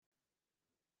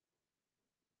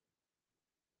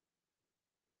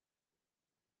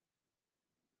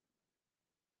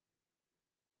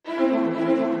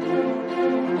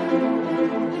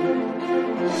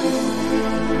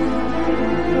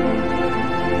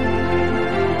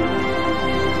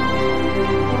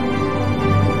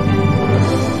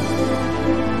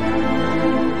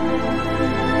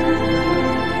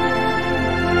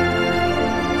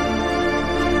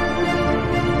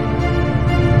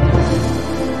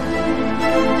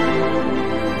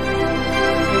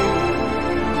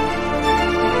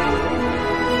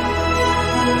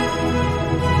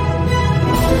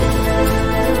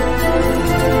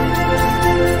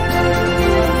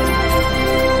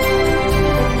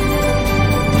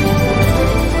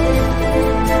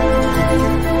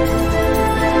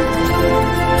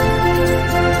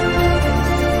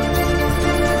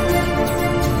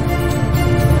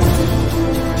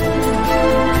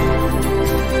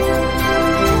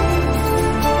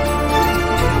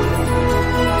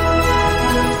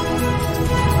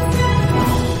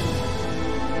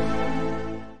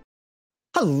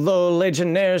Hello,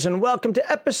 Legionnaires, and welcome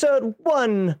to episode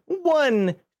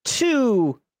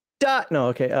 112.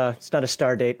 It's not a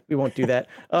star date. We won't do that.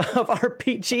 Of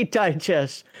RPG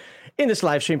Digest. In this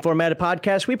live stream formatted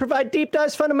podcast, we provide deep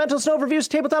dives, fundamentals, and overviews of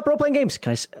tabletop role-playing games.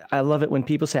 I love it when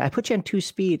people say, I put you on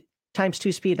times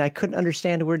 2 speed, and I couldn't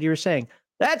understand a word you were saying.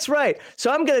 That's right.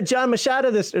 So I'm going to John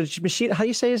Machado, how do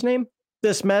you say his name?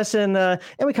 This mess, and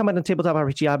we come out on Tabletop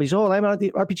RPG Hobbies. I'm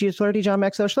the RPG authority, John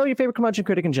Maxwell. Show your favorite curmudgeon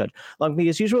critic and judge. Along with me,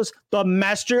 as usual, is the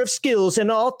master of skills in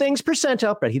all things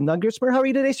percentile, Brett Heathen Nuggersmer. How are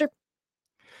you today, sir?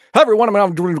 Hi, everyone.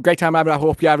 I'm doing a great time. I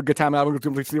hope you have a good time. I'm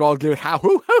going to all good.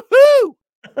 Hoo-hoo-hoo!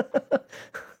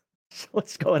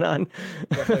 What's going on?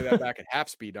 I'll play that back at half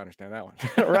speed to understand that one.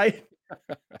 Right?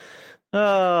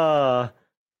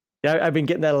 Yeah, I've been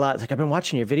getting that a lot. It's like, I've been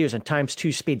watching your videos on times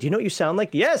 2 speed. Do you know what you sound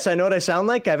like? Yes, I know what I sound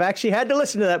like. I've actually had to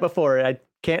listen to that before. I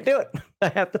can't do it. I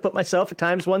have to put myself at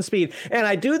times 1 speed. And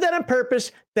I do that on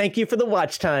purpose. Thank you for the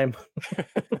watch time.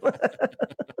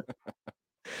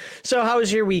 So how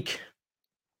was your week?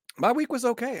 My week was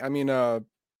okay. I mean,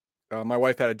 my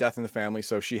wife had a death in the family,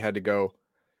 so she had to go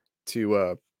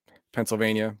to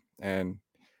Pennsylvania, and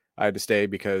I had to stay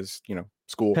because,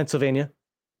 school. Pennsylvania?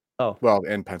 Oh. Well,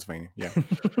 in Pennsylvania, yeah.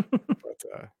 But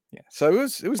yeah. So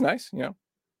it was nice, I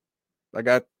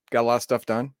got a lot of stuff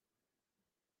done.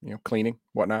 Cleaning,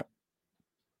 whatnot.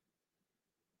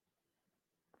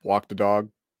 Walked the dog,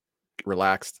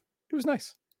 relaxed. It was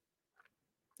nice.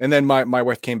 And then my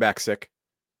wife came back sick.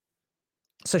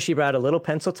 So she brought a little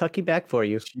pencil tucky back for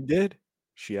you. She did.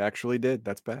 She actually did.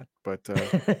 That's bad. But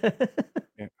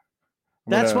yeah.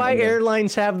 That's why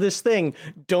airlines have this thing.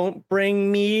 Don't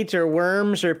bring meat or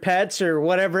worms or pets or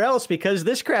whatever else, because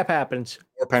this crap happens.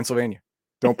 Or Pennsylvania.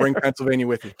 Don't bring Pennsylvania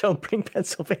with you. Don't bring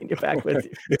Pennsylvania back with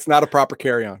you. It's not a proper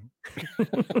carry-on.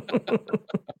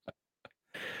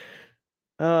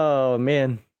 Oh,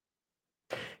 man.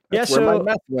 That's where my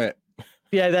meth went.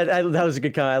 Yeah, that was a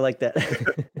good comment. I like that.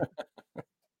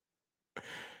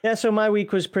 Yeah, so my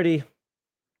week was pretty...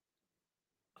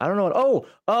 I don't know what.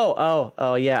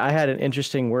 Oh, yeah. I had an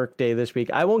interesting work day this week.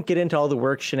 I won't get into all the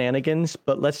work shenanigans,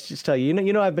 but let's just tell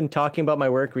you, I've been talking about my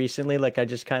work recently. Like, I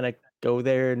just kind of go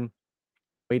there and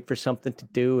wait for something to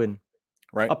do. And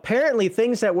right. Apparently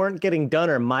things that weren't getting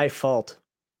done are my fault.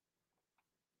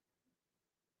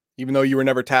 Even though you were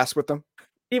never tasked with them?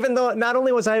 Even though not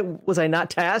only was I not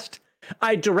tasked,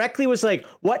 I directly was like,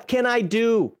 what can I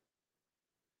do?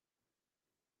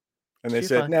 And they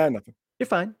said, nah, nothing. You're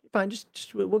fine.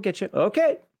 Just we'll get you.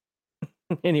 Okay.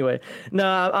 Anyway,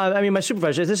 no, I mean, my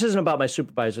supervisor, this isn't about my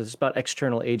supervisor. This is about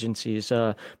external agencies.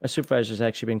 My supervisor's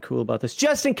actually been cool about this,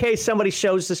 just in case somebody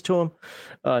shows this to him.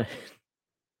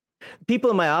 People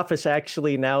in my office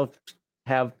actually now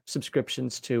have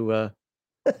subscriptions to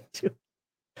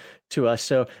us,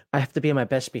 so I have to be on my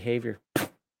best behavior.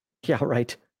 Yeah,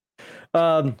 right.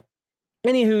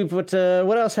 Anywho, but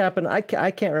what else happened? I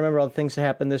can't remember all the things that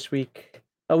happened this week.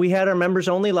 We had our members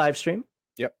only live stream.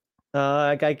 Yep.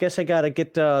 I guess I got to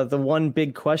get the one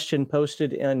big question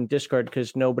posted in Discord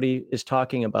because nobody is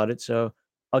talking about it. So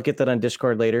I'll get that on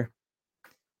Discord later.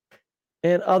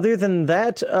 And other than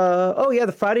that,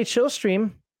 the Friday chill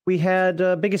stream, we had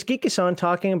Biggest Geekus on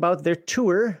talking about their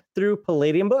tour through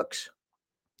Palladium Books.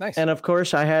 Nice. And of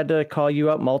course, I had to call you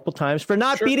out multiple times for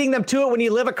not beating them to it when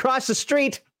you live across the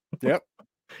street. Yep.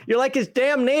 You're like his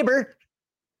damn neighbor.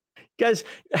 You guys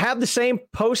have the same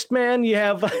postman. You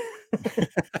have...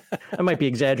 I might be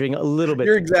exaggerating a little bit.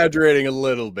 You're exaggerating a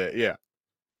little bit, yeah.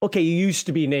 Okay, you used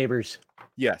to be neighbors.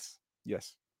 Yes.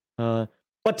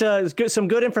 But some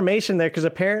good information there, because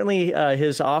apparently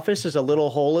his office is a little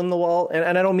hole in the wall.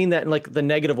 And I don't mean that in like the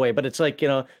negative way, but it's like,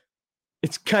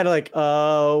 It's kind of like,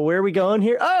 where are we going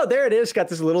here? Oh, there it is. Got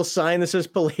this little sign that says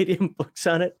Palladium Books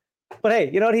on it. But hey,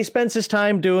 you know what? He spends his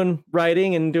time doing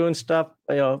writing and doing stuff.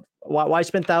 You know, why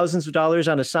spend thousands of dollars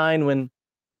on a sign when,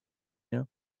 you know?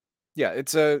 Yeah,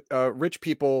 it's a rich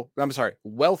people. I'm sorry,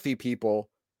 wealthy people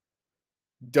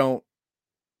don't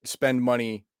spend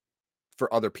money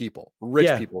for other people. Rich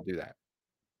Yeah. people do that.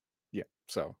 Yeah,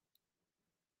 so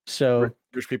So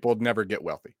rich people never get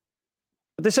wealthy.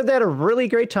 they said they had a really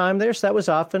great time there. So that was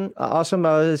awesome.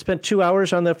 They spent 2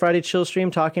 hours on the Friday Chill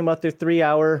stream talking about their 3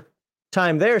 hour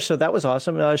time there. So that was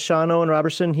awesome. Sean Owen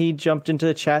Robertson, he jumped into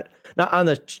the chat, not on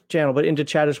the channel, but into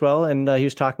chat as well. And he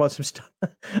was talking about some stuff.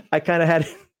 I kind of had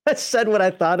said what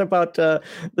I thought about the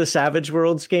Savage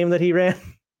Worlds game that he ran.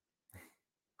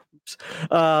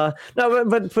 No,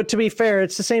 but to be fair,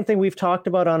 it's the same thing we've talked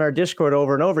about on our Discord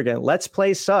over and over again. Let's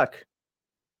play suck.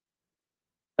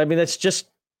 I mean, that's just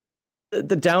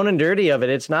the down and dirty of it.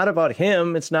 It's not about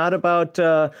him. It's not about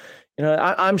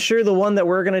I'm sure the one that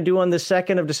we're going to do on the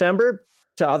 2nd of December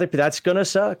to other people, that's going to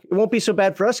suck. It won't be so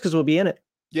bad for us because we'll be in it.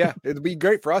 Yeah, it'll be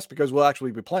great for us because we'll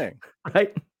actually be playing.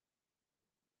 Right.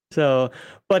 So,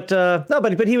 but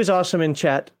he was awesome in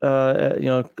chat,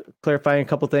 clarifying a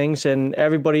couple things, and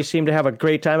everybody seemed to have a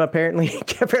great time. Apparently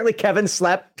Kevin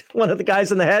slapped one of the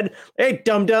guys in the head. Hey,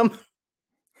 dum dum.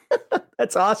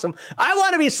 That's awesome. I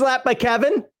want to be slapped by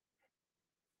Kevin.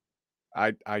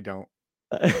 I don't.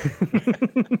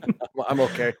 I'm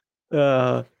okay.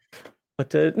 They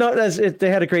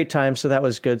had a great time, so that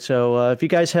was good. So if you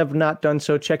guys have not done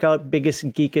so, check out Biggest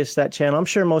Geekus, that channel. I'm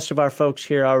sure most of our folks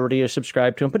here already are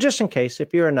subscribed to him, but just in case,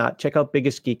 if you're not, check out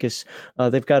Biggest Geekus.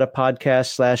 They've got a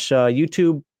podcast /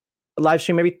 YouTube live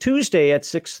stream every Tuesday at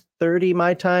 6:30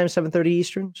 my time, 7:30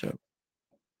 Eastern. So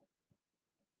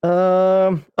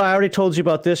I already told you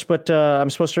about this, but I'm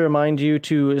supposed to remind you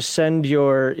to send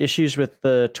your issues with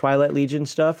the Twilight Legion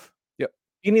stuff.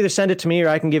 You can either send it to me or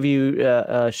I can give you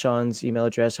Sean's email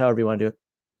address, however you want to do it.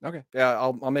 Okay. Yeah,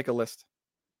 I'll make a list.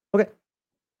 Okay.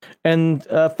 And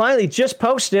finally, just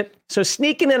post it. So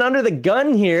sneaking in under the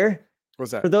gun here.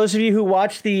 What's that? For those of you who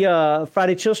watch the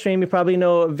Friday Chill stream, you probably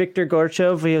know Victor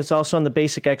Gorchev. He was also on the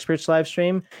Basic Experts live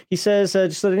stream. He says,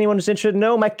 just let anyone who's interested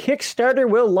know, my Kickstarter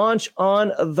will launch on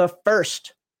the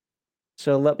 1st.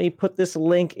 So let me put this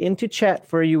link into chat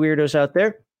for you weirdos out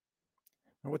there.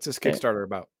 What's this Kickstarter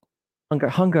about?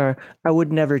 Hungar, I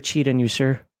would never cheat on you,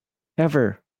 sir.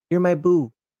 Ever. You're my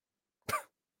boo.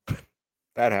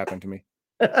 That happened to me.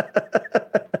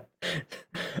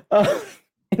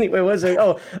 Anyway, what was it?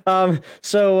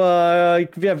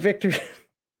 Yeah, Victor.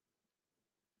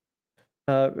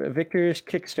 Victor's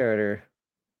Kickstarter.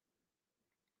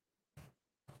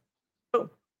 Oh,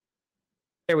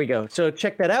 there we go. So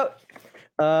check that out.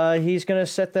 He's going to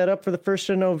set that up for the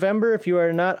 1st of November. If you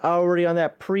are not already on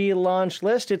that pre-launch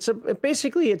list, it's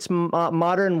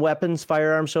modern weapons,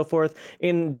 firearms, so forth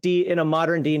in a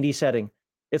modern D&D setting.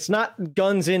 It's not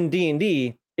guns in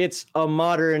D&D. It's a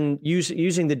modern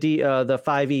using the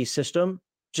 5e system,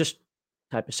 just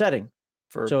type of setting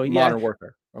for modern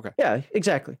warfare. Okay. Yeah,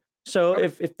 exactly. So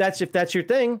okay. if that's your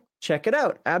thing, check it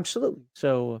out. Absolutely.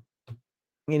 So.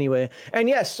 Anyway, and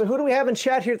yes, so who do we have in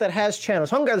chat here that has channels?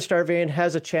 Hungar the Starvarian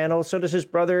has a channel. So does his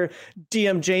brother,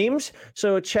 DM James.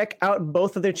 So check out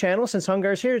both of their channels. Since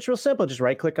Hungar's here, it's real simple. Just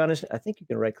right-click on his. I think you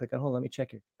can right-click on. Hold on, let me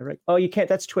check here. Oh, you can't.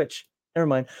 That's Twitch. Never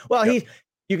mind. Well,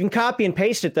 you can copy and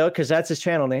paste it though, because that's his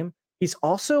channel name. He's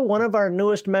also one of our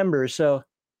newest members. So,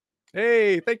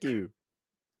 hey, thank you.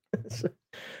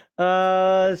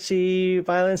 Let's see,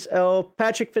 Violence L.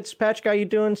 Patrick Fitzpatrick, how you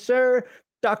doing, sir?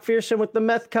 Doc Fearsome with the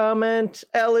meth comment.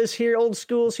 L is here. Old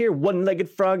School's here. One-Legged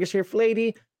Frog is here.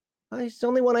 Flady. He's the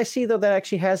only one I see, though, that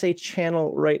actually has a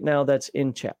channel right now that's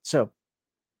in chat. So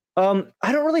I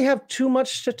don't really have too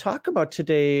much to talk about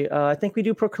today. I think we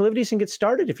do Proclivities and get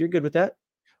started, if you're good with that.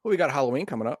 Well, we got Halloween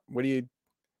coming up. What do you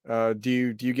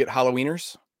do you get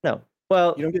Halloweeners? No.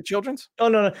 Well, you don't get children's? Oh,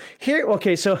 no. Here,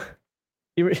 okay, so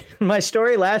my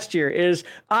story last year is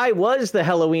I was the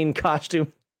Halloween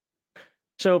costume.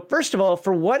 So first of all,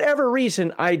 for whatever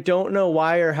reason, I don't know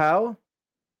why or how,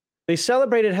 they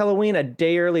celebrated Halloween a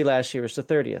day early last year. It's the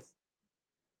 30th.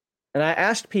 And I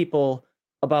asked people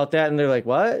about that, and they're like,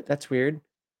 what? That's weird.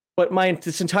 But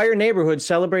this entire neighborhood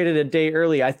celebrated a day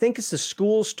early. I think it's the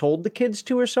schools told the kids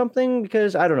to or something,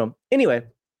 because I don't know. Anyway,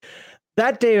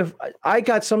 that day, I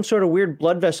got some sort of weird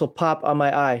blood vessel pop on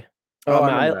my eye,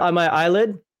 on my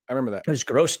eyelid. I remember that. It was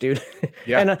gross, dude.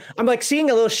 Yeah. And I'm like seeing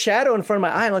a little shadow in front of my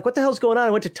eye. I'm like, what the hell's going on? I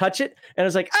went to touch it and I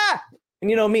was like, ah! And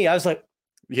you know me, I was like,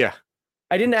 yeah.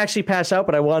 I didn't actually pass out,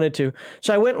 but I wanted to.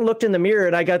 So I went and looked in the mirror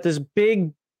and I got this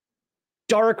big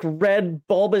dark red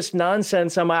bulbous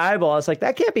nonsense on my eyeball. I was like,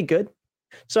 that can't be good.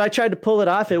 So I tried to pull it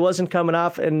off. It wasn't coming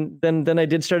off. And then I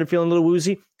did started feeling a little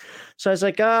woozy. So I was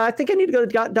like, I think I need to go to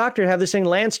the doctor and have this thing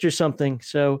lanced or something.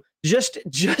 So just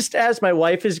as my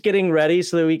wife is getting ready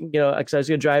so that we can, because I was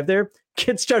going to drive there,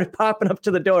 kids started popping up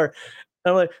to the door.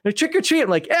 I'm like, trick or treat. I'm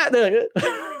like, yeah.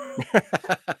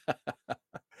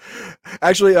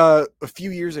 Actually, a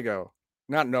few years ago,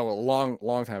 a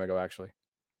long time ago, actually,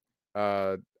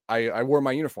 I wore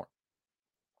my uniform,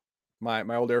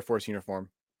 my old Air Force uniform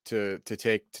to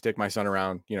take my son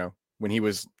around, when he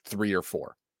was 3 or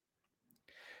 4.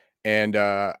 And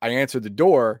I answered the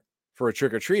door for a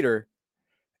trick or treater,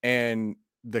 and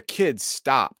the kid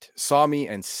saw me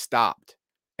and stopped,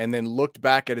 and then looked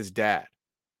back at his dad.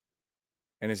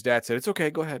 And his dad said, "It's okay,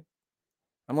 go ahead."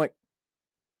 I'm like,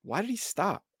 why did he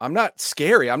stop? I'm not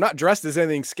scary. I'm not dressed as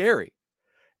anything scary.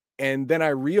 And then I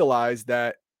realized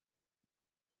that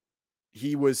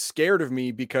he was scared of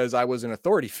me because I was an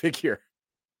authority figure.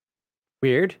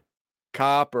 Weird.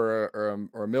 Cop or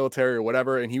a military or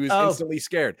whatever, and he was instantly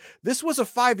scared. This was a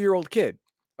 5-year-old kid.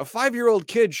 A 5-year-old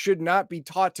kid should not be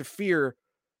taught to fear,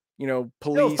 police.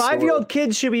 No, 5-year-old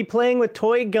kids should be playing with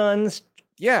toy guns.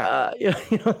 Yeah.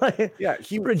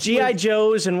 He GI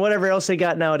Joes and whatever else they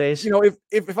got nowadays.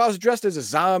 If I was dressed as a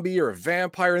zombie or a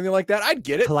vampire or anything like that, I'd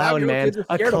get it. Clown, man.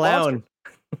 A clown.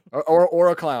 Or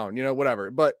a clown,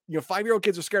 whatever. But 5-year-old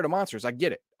kids are scared of monsters. I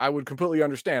get it. I would completely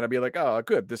understand. I'd be like, oh,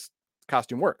 good, this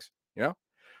costume works.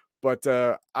 But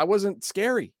I wasn't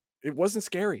scary. It wasn't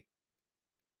scary.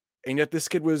 And yet this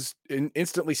kid was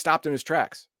instantly stopped in his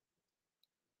tracks.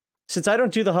 Since I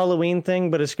don't do the Halloween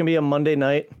thing, but it's going to be a Monday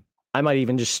night, I might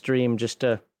even just stream just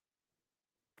to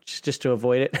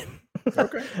avoid it.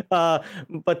 Okay.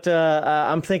 But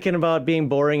I'm thinking about being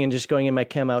boring and just going in my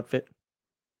chem outfit.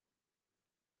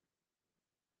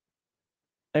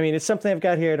 I mean, it's something I've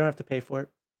got here. I don't have to pay for it.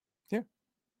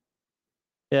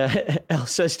 Yeah. Elle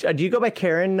says, do you go by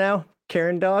Karen now?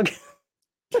 Karen dog?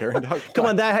 Karen dog? Come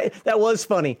on, that was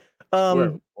funny.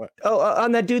 What?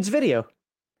 On that dude's video.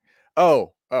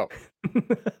 Oh.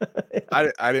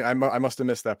 I must have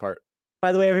missed that part.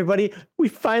 By the way, everybody, we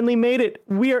finally made it.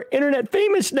 We are internet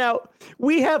famous now.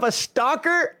 We have a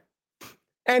stalker,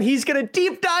 and he's going to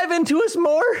deep dive into us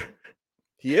more.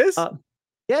 He is?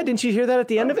 Yeah, didn't you hear that at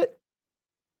the end of it?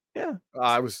 Yeah.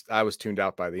 I was tuned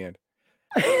out by the end.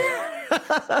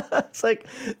 It's like,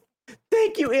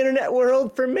 thank you, internet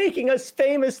world, for making us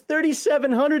famous.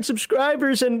 3,700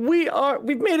 subscribers, and we've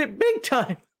made it big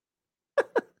time.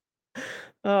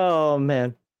 Oh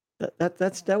man,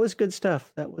 that was good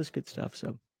stuff. That was good stuff.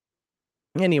 So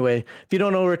anyway, if you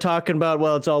don't know what we're talking about,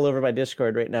 well, it's all over my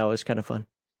Discord right now. It's kind of fun.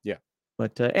 Yeah.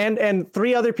 But and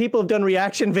 3 other people have done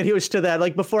reaction videos to that,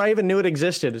 like before I even knew it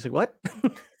existed. It's like, what?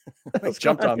 I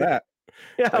jumped on that.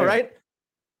 Yeah, right.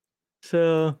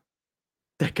 So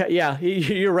that guy, yeah,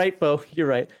 you're right, Bo. You're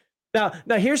right. Now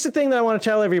here's the thing that I want to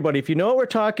tell everybody. If you know what we're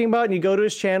talking about and you go to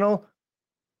his channel,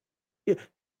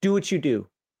 do what you do.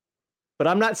 But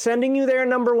I'm not sending you there,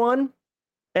 number 1.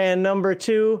 And number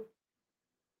 2,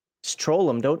 just troll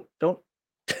them. Don't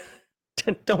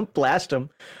don't blast them.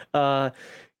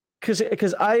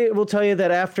 Because I will tell you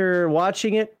that after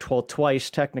watching it,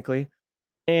 twice technically,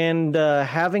 and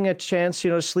having a chance,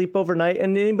 to sleep overnight,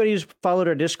 and anybody who's followed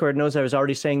our Discord knows I was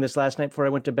already saying this last night before I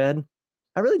went to bed.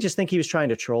 I really just think he was trying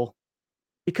to troll,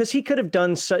 because he could have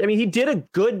done he did a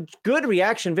good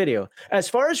reaction video. As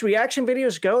far as reaction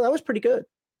videos go, that was pretty good,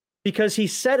 because he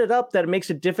set it up that it makes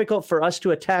it difficult for us to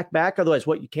attack back. Otherwise,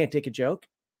 you can't take a joke?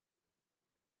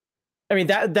 I mean,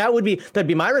 that'd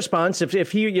be my response if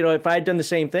he, if I had done the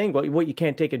same thing. What you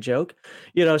can't take a joke,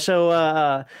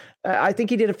 So I think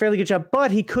he did a fairly good job, but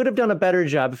he could have done a better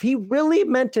job. If he really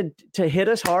meant to hit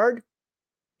us hard,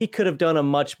 he could have done a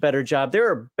much better job. There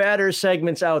are better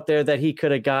segments out there that he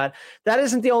could have got. That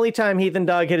isn't the only time Heathen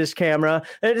Dog hit his camera.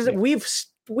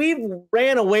 We've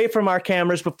ran away from our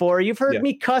cameras before. You've heard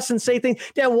me cuss and say things.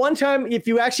 Yeah, one time, if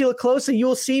you actually look closely,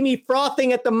 you'll see me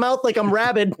frothing at the mouth like I'm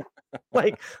rabid.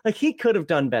 like he could have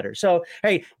done better. So,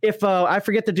 hey, if I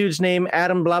forget the dude's name,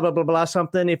 Adam, blah, blah, blah, blah,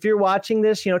 something. If you're watching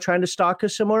this, trying to stalk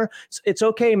us some more, it's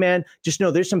okay, man. Just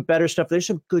know there's some better stuff. There's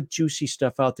some good, juicy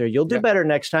stuff out there. You'll do better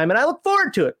next time. And I look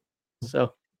forward to it.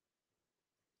 So,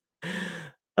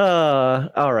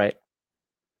 all right.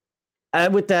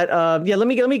 With that, let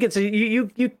me get to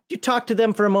you talk to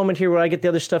them for a moment here where I get the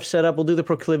other stuff set up. We'll do the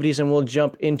proclivities and we'll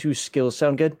jump into skills.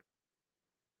 Sound good?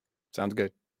 Sounds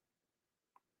good.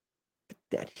 Get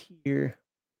that here.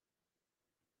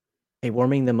 Hey,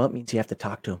 warming them up means you have to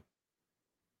talk to them.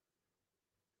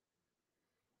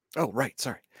 Oh, right.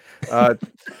 Sorry.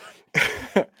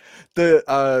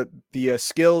 The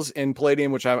skills in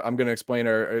Palladium, which I'm going to explain,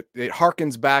 it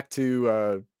harkens back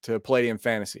to Palladium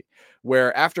Fantasy,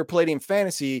 where after Palladium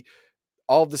Fantasy,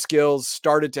 all of the skills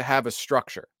started to have a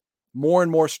structure, more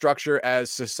and more structure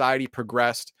as society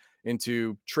progressed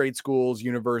into trade schools,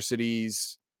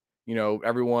 universities. You know,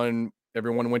 everyone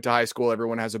went to high school.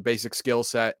 Everyone has a basic skill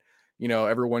set. You know,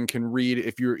 everyone can read.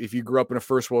 If you grew up in a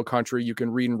first world country, you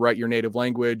can read and write your native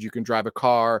language. You can drive a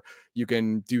car. You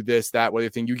can do this, that, whatever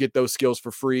thing. You get those skills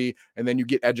for free, and then you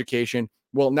get education.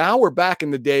 Well, now we're back in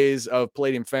the days of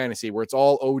Palladium Fantasy, where it's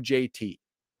all OJT.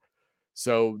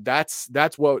 So that's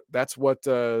what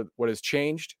has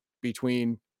changed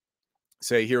between,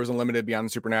 say, Heroes Unlimited, Beyond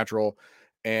the Supernatural,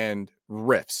 and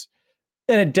Rifts.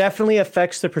 And it definitely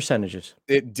affects the percentages.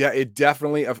 It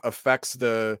definitely affects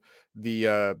the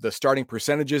starting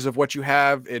percentages of what you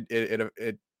have.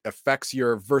 It affects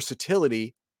your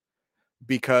versatility,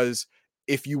 because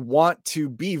if you want to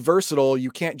be versatile,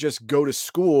 you can't just go to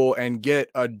school and get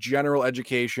a general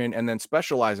education and then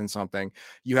specialize in something.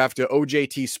 You have to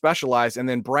OJT specialize and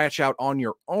then branch out on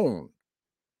your own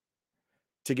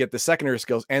to get the secondary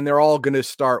skills, and they're all going to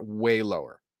start way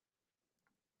lower.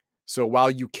 So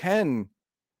while you can,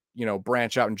 you know,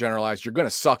 branch out and generalize, you're going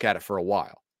to suck at it for a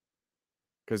while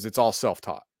because it's all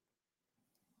self-taught.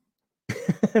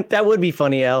 That would be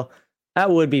funny, Al. That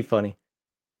would be funny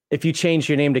if you changed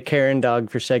your name to Karen Dog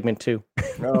for segment 2.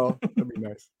 Oh, that'd be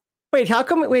nice. Wait, how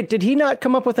come? Wait, did he not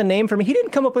come up with a name for me? He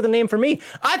didn't come up with a name for me.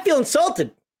 I feel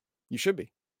insulted. You should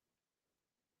be.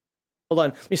 Hold on,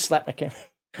 let me slap my camera.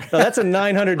 No, that's a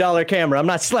 $900 camera. I'm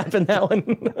not slapping that one.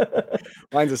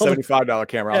 Mine's a $75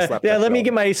 camera. I'll slap. Yeah, let me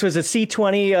get my. So it's a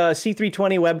C320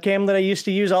 webcam that I used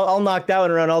to use. I'll knock that one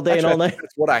around all day and all night.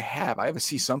 That's what I have. I have a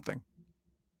C something.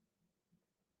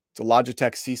 It's a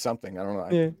Logitech C something. I don't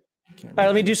know. Yeah. All right,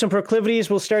 let me do some proclivities.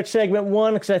 We'll start segment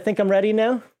 1 because I think I'm ready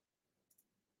now.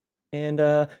 And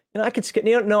I could skip.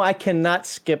 No, I cannot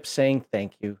skip saying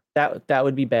thank you. That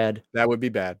would be bad. That would be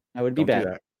bad. That would be Don't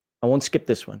bad. I won't skip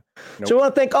this one. Nope. So I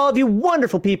want to thank all of you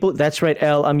wonderful people. That's right,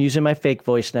 Elle. I'm using my fake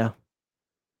voice now.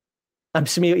 I'm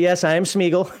Smeagol. Yes, I am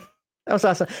Smeagol. That was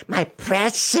awesome. My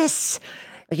precious.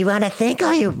 You want to thank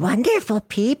all you wonderful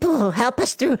people who help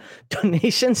us through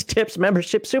donations, tips,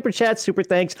 membership, super chats, super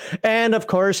thanks, and of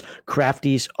course,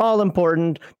 crafties, all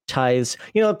important, tithes.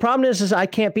 You know, the problem is I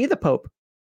can't be the Pope.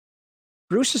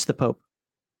 Bruce is the Pope.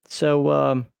 So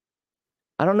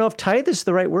I don't know if tithe is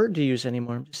the right word to use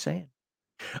anymore. I'm just saying.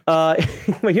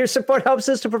 Your support helps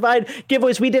us to provide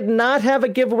giveaways. We did not have a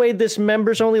giveaway this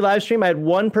members only live stream. I had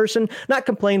one person not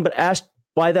complain, but asked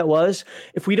why that was.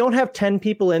 If we don't have 10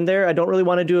 people in there, I don't really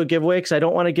want to do a giveaway because I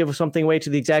don't want to give something away to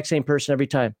the exact same person every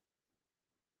time.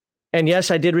 And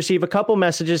yes, I did receive a couple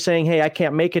messages saying, hey, I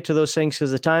can't make it to those things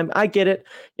because of the time. I get it,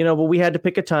 but we had to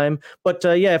pick a time. But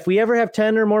yeah, if we ever have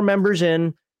 10 or more members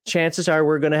in, chances are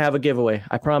we're going to have a giveaway.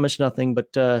 I promise nothing, but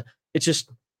it's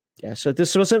just, yeah. So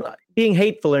this wasn't being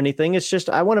hateful or anything. It's just,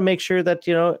 I want to make sure that,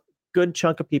 a good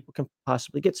chunk of people can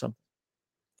possibly get something.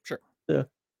 Sure.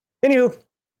 Anywho,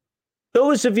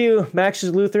 those of you, Max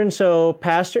is Lutheran, so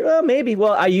pastor, well, maybe.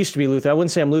 Well, I used to be Lutheran. I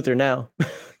wouldn't say I'm Lutheran now.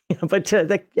 But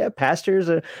pastors,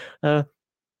 just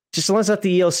as long as it's not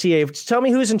the ELCA. Just tell me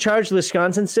who's in charge of the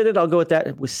Wisconsin Synod. I'll go with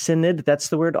that. With Synod, that's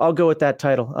the word. I'll go with that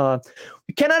title.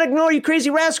 We cannot ignore you crazy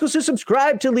rascals who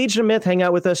subscribe to Legion of Myth, hang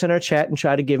out with us in our chat, and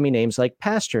try to give me names like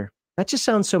pastor. That just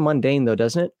sounds so mundane, though,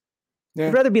 doesn't it? Yeah.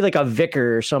 I'd rather be like a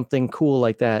vicar or something cool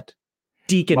like that.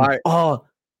 Deacon.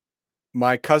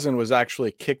 My cousin was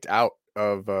actually kicked out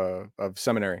of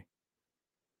seminary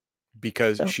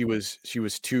because she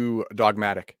was too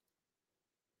dogmatic.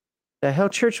 The hell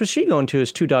church was she going to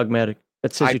is too dogmatic.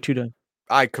 That says you're too dogmatic.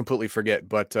 I completely forget,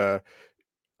 but to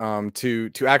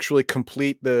actually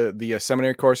complete the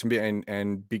seminary course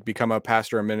and become a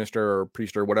pastor or minister or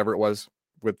priest or whatever it was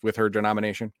with her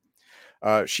denomination,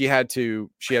 she had to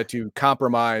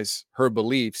compromise her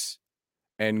beliefs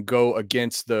and go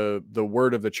against the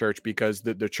word of the church because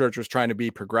the church was trying to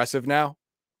be progressive now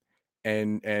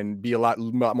and be a lot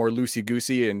more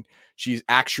loosey-goosey, and she's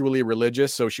actually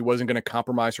religious, so she wasn't going to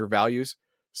compromise her values,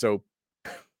 so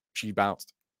she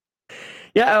bounced.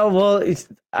 Yeah, well,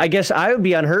 I guess I would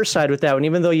be on her side with that one,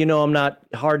 even though I'm not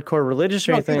hardcore religious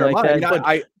or anything like that.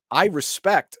 I mean, I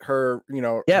respect her,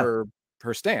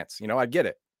 her stance. I get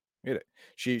it.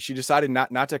 She decided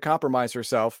not to compromise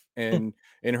herself in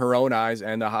her own eyes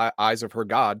and the eyes of her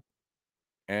God,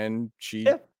 and she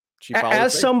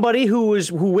as somebody who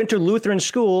went to Lutheran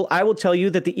school, I will tell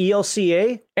you that the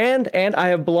ELCA and I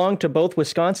have belonged to both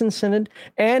Wisconsin Synod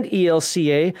and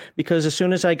ELCA because as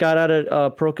soon as I got out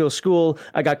of parochial school,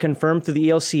 I got confirmed through the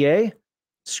ELCA.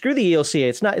 Screw the ELCA.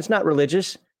 It's not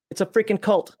religious. It's a freaking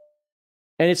cult.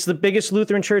 And it's the biggest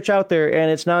Lutheran church out there,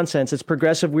 and it's nonsense. It's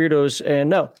progressive weirdos. And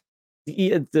no,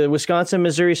 the Wisconsin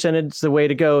Missouri Synod's the way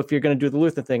to go if you're going to do the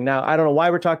Lutheran thing. Now, I don't know why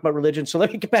we're talking about religion, so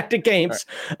let me get back to games.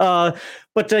 Right.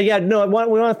 We want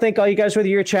to thank all you guys, whether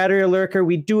you're a chatter or lurker.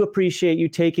 We do appreciate you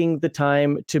taking the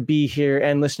time to be here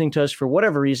and listening to us for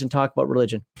whatever reason talk about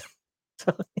religion.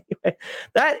 So anyway,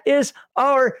 that is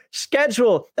our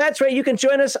schedule. That's right. You can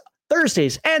join us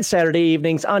Thursdays and Saturday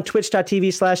evenings on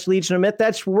twitch.tv/Legion of Myth.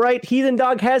 That's right. Heathen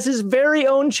Dog has his very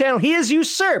own channel. He has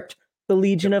usurped the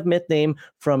Legion of Myth name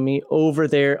from me over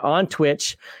there on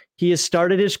Twitch. He has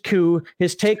started his coup.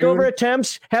 His takeover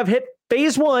attempts have hit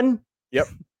phase 1. Yep.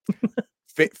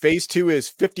 Phase 2 is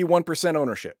 51%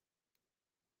 ownership.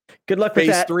 Good luck with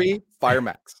that. Phase 3, Fire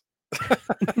Max.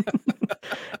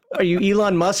 Are you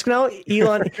Elon Musk now?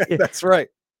 Elon. That's right.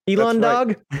 Elon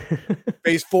Dog.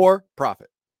 Phase 4, Profit.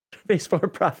 Phase 4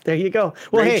 Profit. There you go.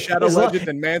 Well, hey, Shadow Legend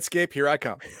and Manscaped, here I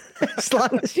come. As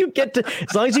long as you get to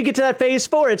that phase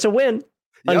 4, it's a win.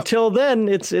 Yep. Until then,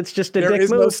 it's just a dick move. There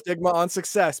is no stigma on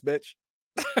success, bitch.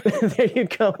 There you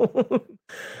go.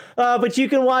 But you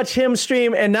can watch him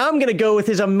stream, and now I'm going to go with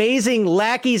his amazing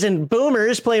lackeys and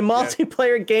boomers play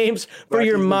multiplayer games for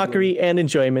your mockery and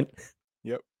enjoyment.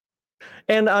 Yep.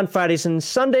 And on Fridays and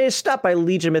Sundays, stop by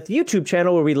Legion Myth YouTube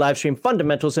channel where we live stream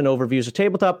fundamentals and overviews of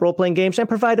tabletop role-playing games and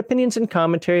provide opinions and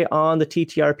commentary on the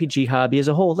TTRPG hobby as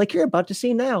a whole, like you're about to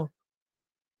see now.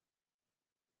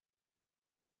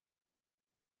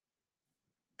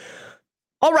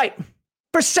 All right,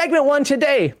 for segment 1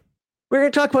 today, we're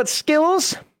going to talk about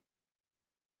skills,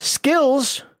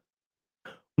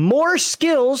 more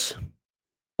skills,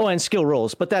 and skill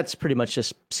rolls, but that's pretty much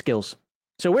just skills.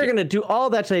 So we're going to do all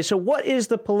that today. So what is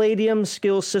the Palladium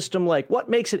skill system like? What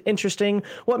makes it interesting?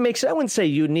 What makes it, I wouldn't say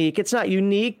unique. It's not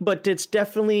unique, but it's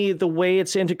definitely the way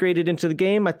it's integrated into the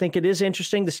game. I think it is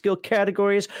interesting. The skill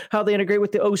categories, how they integrate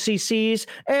with the OCCs,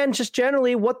 and just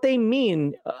generally what they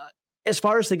mean. As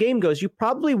far as the game goes, you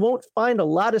probably won't find a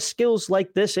lot of skills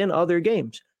like this in other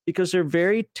games because they're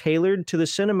very tailored to the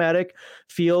cinematic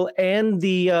feel and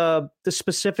the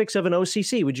specifics of an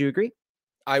OCC. Would you agree?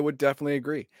 I would definitely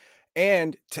agree.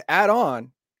 And to add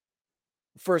on,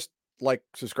 first, like,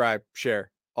 subscribe,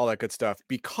 share, all that good stuff,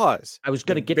 because I was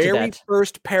going to get to that. The very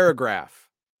first paragraph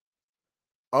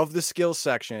of the skills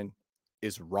section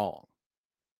is wrong.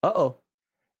 Uh-oh.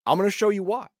 I'm going to show you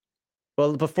why.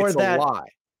 Well, before it's that, a lie.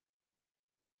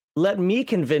 Let me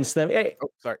convince them. Hey,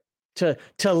 sorry.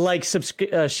 To like,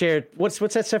 share. What's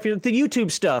that stuff? The YouTube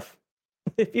stuff.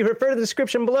 If you refer to the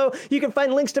description below, you can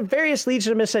find links to various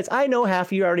Legion of Myth sites. I know half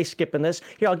of you are already skipping this.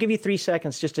 Here, I'll give you 3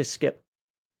 seconds just to skip.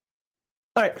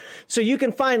 All right, so you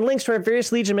can find links to our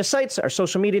various Legion of Myth sites, our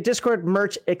social media, Discord,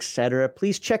 merch, etc.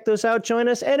 Please check those out, join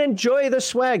us, and enjoy the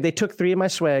swag. They took 3 of my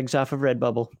swags off of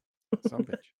Redbubble. Some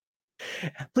bitch.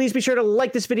 Please be sure to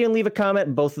like this video and leave a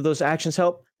comment. Both of those actions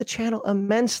help the channel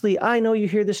immensely. I know you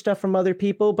hear this stuff from other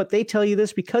people, but they tell you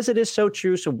this because it is so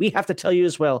true, so we have to tell you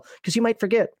as well, because you might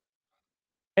forget.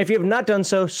 If you have not done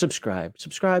so, subscribe.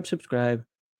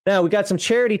 Now we got some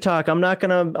charity talk. I'm not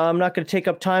gonna take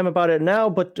up time about it now,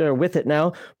 but with it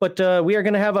now. But we are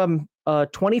gonna have a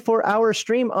 24-hour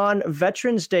stream on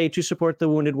Veterans Day to support the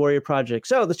Wounded Warrior Project.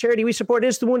 So the charity we support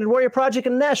is the Wounded Warrior Project,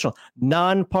 a national,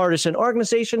 nonpartisan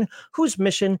organization whose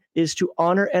mission is to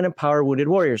honor and empower wounded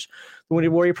warriors. The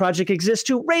Wounded Warrior Project exists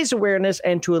to raise awareness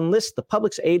and to enlist the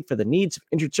public's aid for the needs of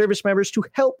injured service members, to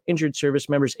help injured service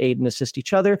members aid and assist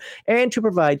each other, and to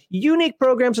provide unique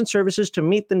programs and services to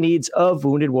meet the needs of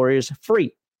wounded warriors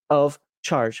free of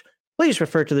charge. Please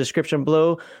refer to the description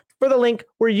below for the link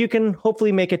where you can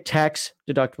hopefully make a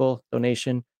tax-deductible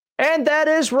donation. And that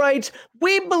is right.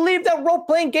 We believe that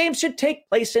role-playing games should take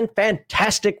place in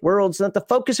fantastic worlds, and that the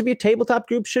focus of your tabletop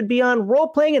group should be on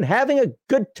role-playing and having a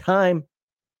good time.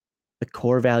 The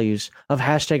core values of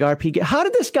 #RPGate. How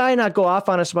did this guy not go off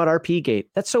on us about RPGate?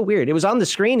 That's so weird. It was on the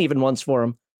screen even once for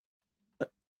him.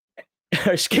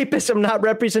 Escapism, not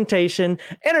representation.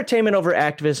 Entertainment over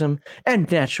activism.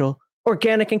 And natural,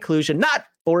 organic inclusion, not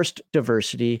forced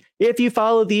diversity. If you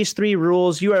follow these 3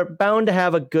 rules, you are bound to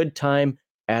have a good time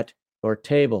at your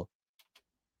table.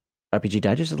 RPG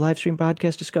Digest is a live stream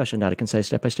podcast discussion, not a concise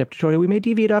step-by-step tutorial. We may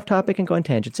deviate off topic and go on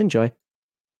tangents. Enjoy.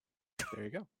 There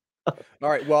you go. All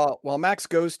right. Well, while Max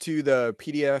goes to the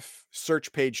PDF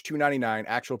search page 299,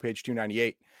 actual page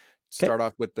 298, start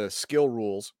off with the skill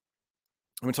rules.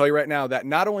 I'm going to tell you right now that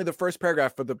not only the first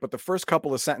paragraph, but the first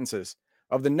couple of sentences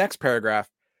of the next paragraph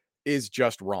is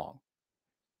just wrong.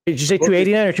 Did you say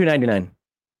 289 or 299?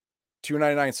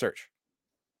 299 search.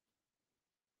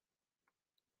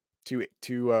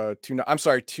 I'm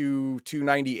sorry,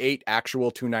 298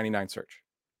 actual 299 search.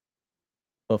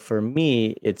 Well, for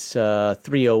me, it's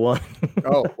 301.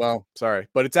 Oh, well, sorry,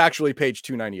 but it's actually page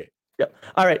 298. Yep.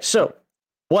 All right. So,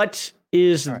 what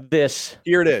is this?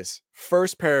 Here it is.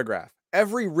 First paragraph.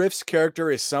 Every Rifts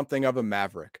character is something of a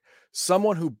maverick.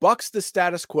 Someone who bucks the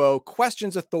status quo,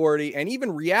 questions authority and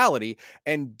even reality,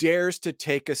 and dares to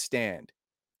take a stand.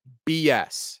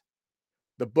 BS.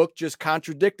 The book just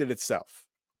contradicted itself.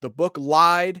 The book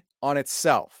lied on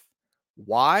itself.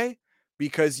 Why?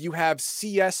 Because you have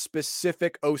CS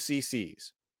specific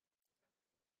OCCs.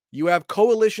 You have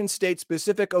coalition state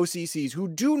specific OCCs who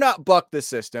do not buck the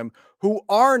system, who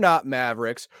are not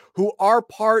mavericks, who are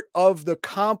part of the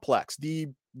complex, the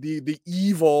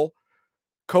evil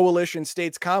coalition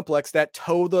states complex that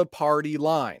toe the party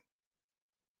line.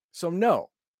 So no,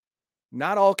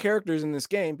 not all characters in this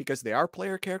game, because they are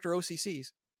player character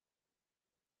OCCs,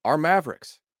 are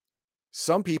mavericks.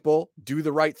 Some people do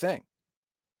the right thing.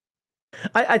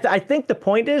 I think the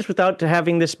point is, without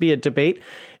having this be a debate,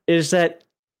 is that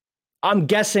I'm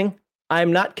guessing,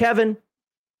 I'm not Kevin,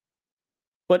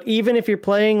 but even if you're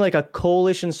playing like a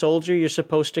coalition soldier, you're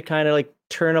supposed to kind of like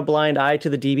turn a blind eye to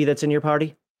the DB that's in your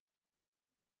party.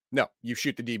 No, you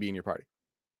shoot the DB in your party.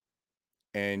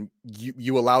 And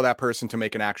you allow that person to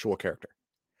make an actual character.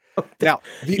 Now,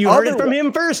 you heard it from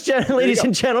him first, ladies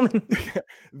and gentlemen.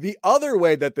 The other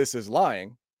way that this is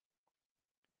lying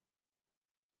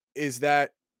is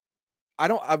that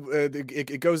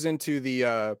it goes into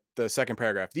the second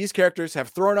paragraph. These characters have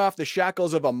thrown off the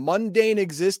shackles of a mundane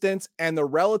existence and the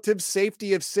relative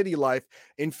safety of city life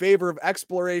in favor of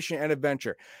exploration and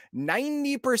adventure.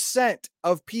 90%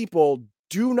 of people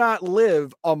do not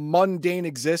live a mundane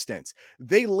existence.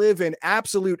 They live in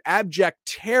absolute abject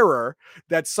terror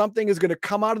that something is going to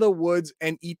come out of the woods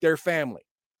and eat their family.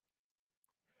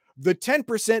 The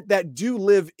 10% that do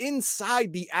live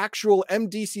inside the actual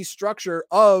MDC structure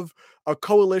of a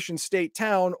coalition state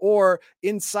town or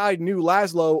inside New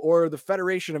Laszlo or the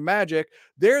Federation of Magic,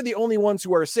 they're the only ones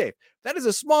who are safe. That is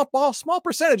a small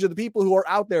percentage of the people who are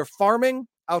out there farming,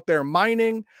 out there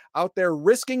mining, out there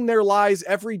risking their lives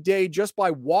every day just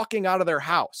by walking out of their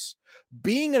house.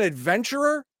 Being an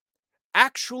adventurer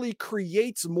actually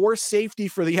creates more safety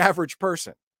for the average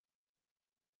person.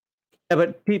 Yeah,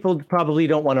 but people probably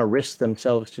don't want to risk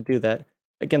themselves to do that.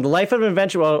 Again, the life of an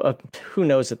adventure, well, who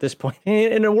knows at this point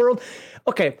in a world.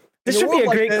 Okay, this would be a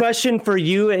great question for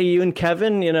you and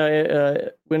Kevin. You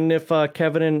know, if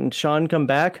Kevin and Sean come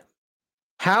back,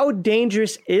 how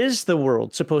dangerous is the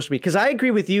world supposed to be? Because I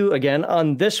agree with you again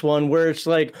on this one, where it's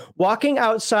like walking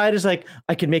outside is like,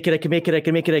 I can make it, I can make it, I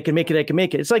can make it, I can make it, I can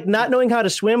make it. It's like not knowing how to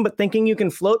swim, but thinking you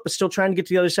can float, but still trying to get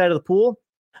to the other side of the pool.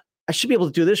 I should be able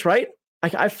to do this, right?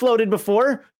 I floated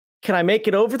before. Can I make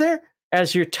it over there?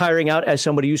 As you're tiring out, as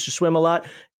somebody who used to swim a lot,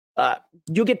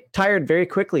 you'll get tired very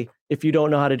quickly if you don't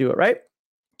know how to do it, right?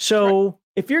 So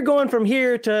if you're going from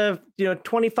here to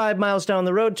 25 miles down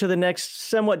the road to the next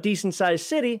somewhat decent sized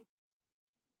city,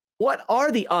 what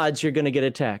are the odds you're going to get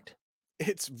attacked?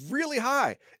 It's really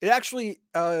high. It actually,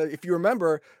 if you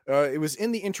remember, it was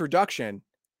in the introduction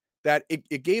that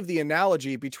it gave the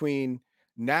analogy between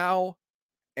now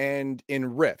and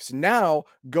in Rifts. Now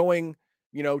going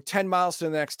 10 miles to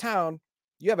the next town,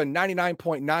 you have a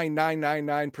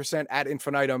 99.9999% ad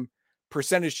infinitum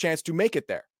percentage chance to make it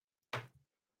there.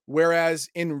 Whereas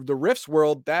in the Rifts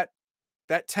world, that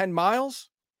 10 miles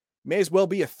may as well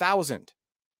be 1,000.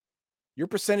 Your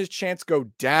percentage chance go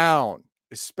down,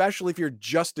 especially if you're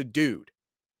just a dude.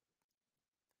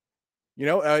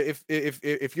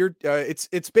 If you're,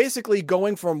 it's basically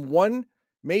going from one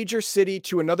major city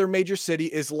to another major city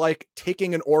is like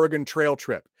taking an Oregon Trail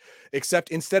trip, except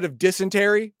instead of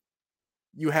dysentery,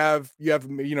 you have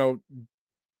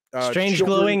strange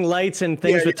glowing lights and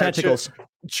things with tentacles.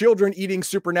 Children eating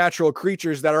supernatural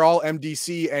creatures that are all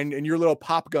MDC, and your little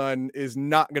pop gun is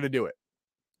not going to do it.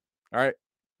 All right,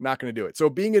 not going to do it. So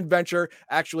being adventure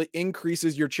actually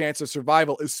increases your chance of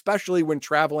survival, especially when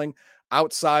traveling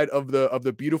outside of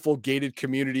the beautiful gated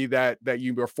community that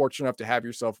you are fortunate enough to have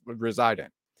yourself reside in.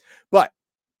 But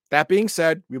that being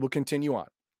said, we will continue on.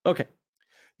 Okay.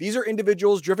 These are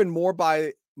individuals driven more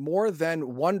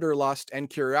than wanderlust and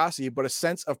curiosity, but a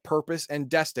sense of purpose and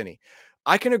destiny.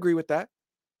 I can agree with that.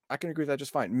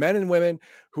 Just fine. Men and women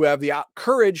who have the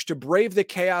courage to brave the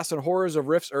chaos and horrors of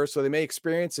Rifts Earth so they may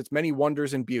experience its many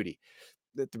wonders and beauty.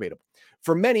 That's debatable.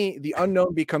 For many, the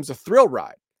unknown becomes a thrill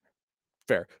ride.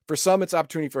 Fair. For some, it's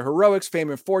opportunity for heroics, fame,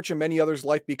 and fortune. Many others,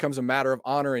 life becomes a matter of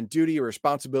honor and duty or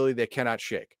responsibility they cannot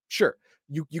shake. Sure,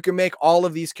 you can make all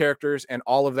of these characters and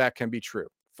all of that can be true.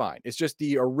 Fine. It's just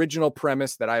the original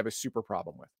premise that I have a super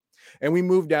problem with. And we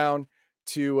move down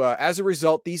to, as a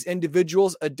result, these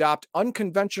individuals adopt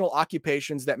unconventional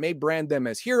occupations that may brand them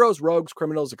as heroes, rogues,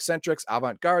 criminals, eccentrics,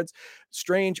 avant-gardes,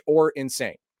 strange, or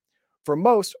insane. For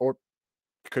most, or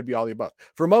could be all the above,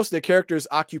 for most, the character's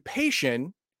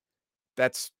occupation,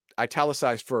 that's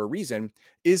italicized for a reason,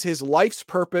 is his life's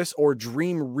purpose or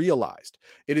dream realized.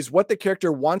 It is what the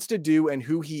character wants to do and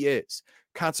who he is.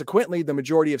 Consequently, the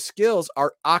majority of skills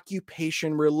are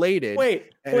occupation related.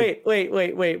 Wait.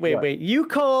 You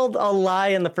called a lie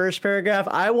in the first paragraph.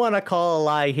 I want to call a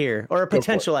lie here, or a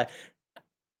potential lie.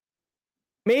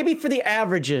 Maybe for the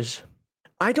averages,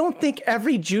 I don't think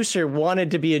every juicer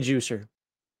wanted to be a juicer.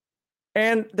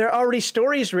 And there are already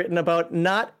stories written about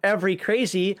not every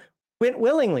crazy went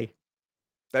willingly.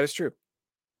 That is true.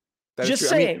 Just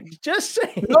saying.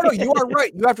 No, you are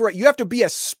right. You have to be a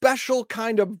special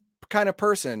kind of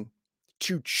person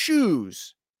to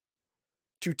choose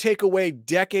to take away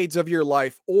decades of your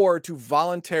life or to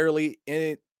voluntarily,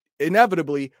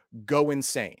 inevitably go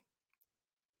insane.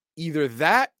 Either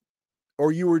that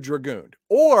or you were dragooned,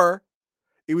 or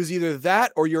it was either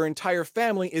that or your entire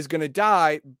family is going to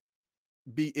die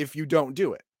if you don't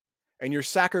do it. And you're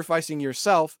sacrificing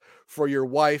yourself for your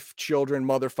wife, children,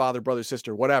 mother, father, brother,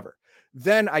 sister, whatever.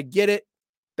 Then I get it.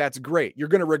 That's great. You're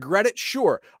going to regret it?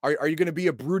 Sure. Are you going to be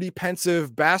a broody,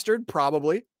 pensive bastard?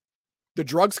 Probably. The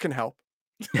drugs can help.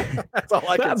 That's all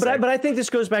I can say. But I think this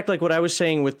goes back to like what I was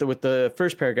saying with the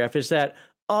first paragraph, is that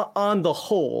on the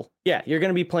whole, yeah, you're going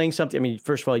to be playing something. I mean,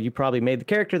 first of all, you probably made the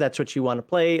character. That's what you want to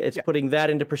play. It's putting that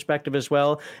into perspective as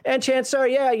well. And chances are,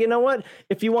 yeah, you know what?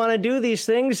 If you want to do these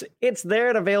things, it's there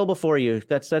and available for you.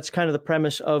 That's kind of the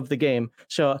premise of the game.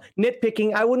 So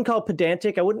nitpicking, I wouldn't call it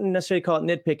pedantic. I wouldn't necessarily call it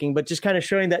nitpicking, but just kind of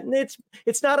showing that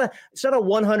it's not a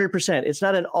 100%. It's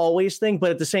not an always thing, but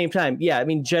at the same time, yeah, I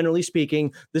mean, generally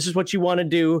speaking, this is what you want to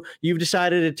do. You've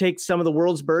decided to take some of the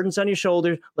world's burdens on your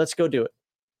shoulders. Let's go do it.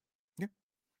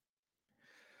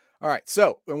 All right,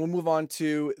 so when we'll move on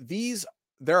to these,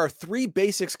 there are 3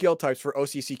 basic skill types for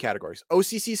OCC categories.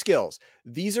 OCC skills.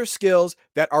 These are skills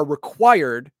that are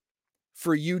required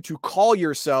for you to call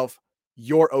yourself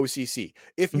your OCC.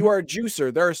 If you are a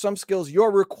juicer, there are some skills you're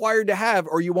required to have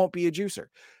or you won't be a juicer.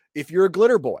 If you're a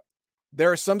glitter boy,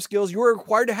 there are some skills you're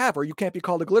required to have or you can't be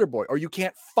called a glitter boy, or you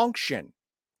can't function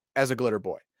as a glitter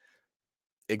boy.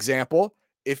 Example,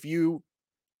 if you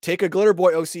take a glitter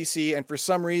boy OCC and for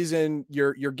some reason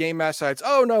your game master decides,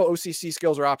 oh no, OCC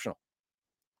skills are optional,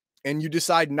 and you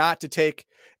decide not to take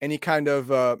any kind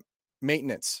of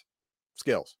maintenance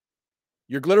skills,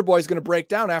 your glitter boy is going to break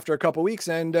down after a couple weeks,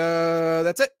 and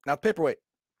that's it. Not paperweight.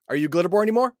 Are you glitter boy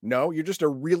anymore? No, you're just a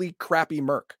really crappy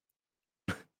merc,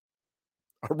 a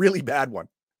really bad one.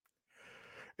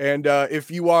 And if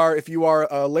you are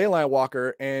a ley line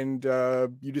walker and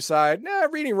you decide,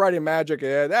 reading, writing, magic,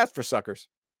 that's for suckers,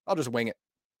 I'll just wing it.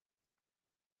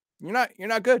 You're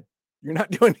not good. You're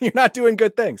not doing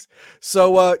good things.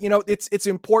 So, it's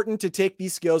important to take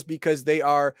these skills because they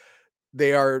are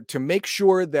to make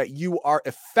sure that you are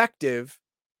effective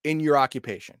in your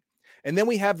occupation. And then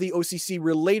we have the OCC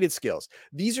related skills.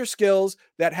 These are skills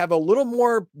that have a little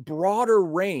more broader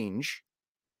range,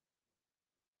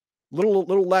 little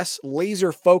less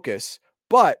laser focus,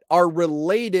 but are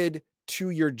related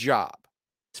to your job.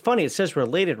 It's funny, it says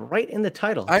related right in the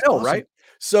title. I know, awesome. Right?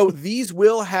 So these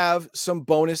will have some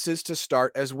bonuses to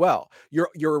start as well.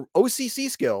 Your OCC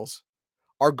skills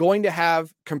are going to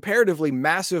have comparatively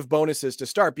massive bonuses to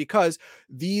start because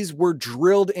these were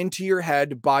drilled into your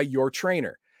head by your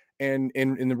trainer. And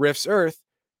in the Rift's Earth,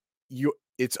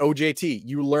 it's OJT.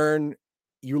 You learn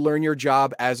your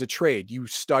job as a trade. You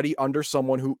study under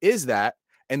someone who is that,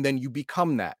 and then you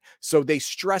become that. So they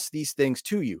stress these things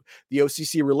to you. The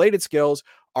OCC related skills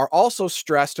are also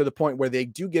stressed to the point where they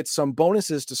do get some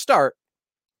bonuses to start.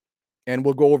 And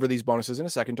we'll go over these bonuses in a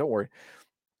second, don't worry.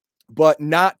 But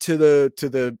not to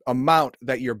the amount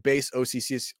that your base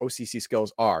OCC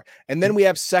skills are. And then we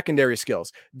have secondary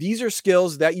skills. These are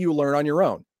skills that you learn on your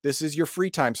own. This is your free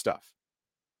time stuff.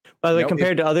 By the way,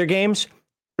 compared to other games,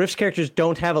 Rift's characters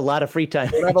don't have a lot of free time.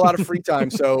 They don't have a lot of free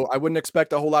time, so I wouldn't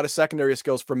expect a whole lot of secondary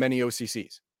skills from many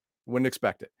OCCs. Wouldn't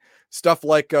expect it. Stuff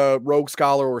like Rogue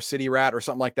Scholar or City Rat or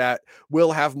something like that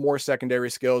will have more secondary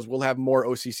skills, will have more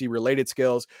OCC related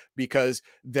skills because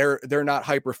they're not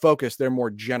hyper focused, they're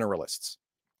more generalists.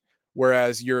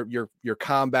 Whereas your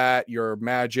combat, your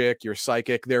magic, your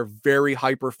psychic, they're very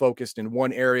hyper focused in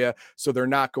one area, so they're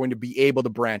not going to be able to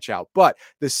branch out. But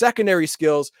the secondary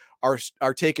skills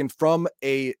are taken from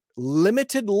a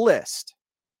limited list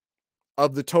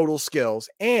of the total skills,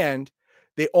 and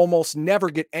they almost never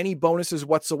get any bonuses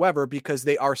whatsoever because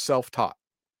they are self-taught.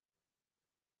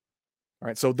 All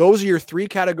right. So those are your 3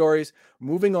 categories.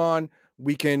 Moving on,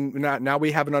 we can now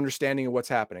we have an understanding of what's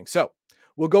happening. So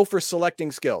we'll go for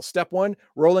selecting skills. Step 1,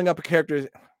 rolling up a character.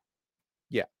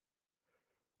 Yeah.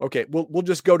 Okay. We'll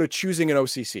just go to choosing an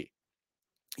OCC.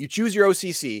 You choose your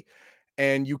OCC,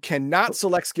 and you cannot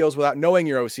select skills without knowing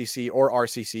your OCC or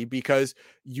RCC, because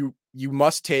you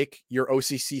must take your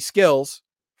OCC skills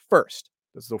first.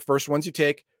 Those are the first ones you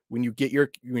take when you get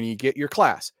your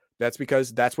class. That's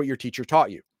because that's what your teacher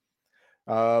taught you.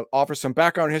 Offer some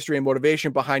background history and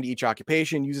motivation behind each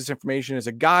occupation. Use this information as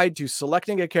a guide to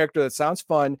selecting a character that sounds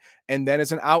fun, and then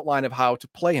as an outline of how to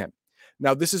play him.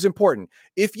 Now, this is important.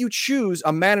 If you choose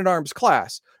a man-at-arms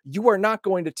class, you are not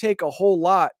going to take a whole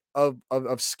lot of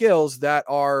skills that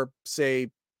are, say,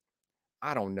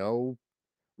 I don't know,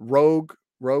 rogue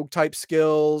type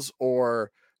skills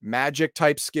or magic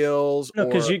type skills. No,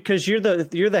 or because you're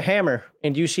the hammer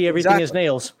and you see everything as Exactly.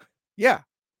 nails. Yeah.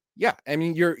 Yeah. I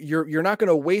mean, you're not going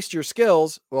to waste your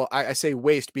skills. Well, I say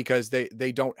waste because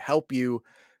they don't help you,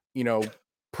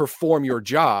 perform your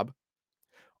job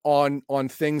on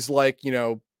things like,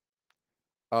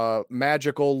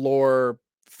 magical lore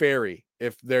fairy.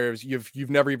 If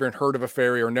you've never even heard of a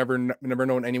fairy, or never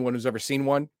known anyone who's ever seen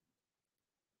one,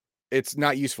 it's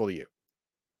not useful to you.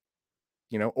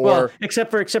 Well, Or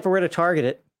except for where to target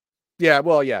it. yeah,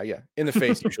 well, yeah. In the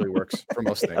face usually works for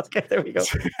most things. Okay, there we go.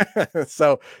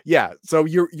 So yeah, so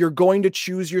you're going to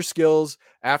choose your skills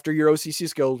after your OCC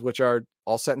skills, which are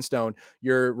all set in stone.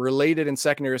 Your related and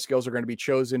secondary skills are going to be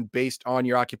chosen based on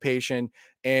your occupation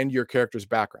and your character's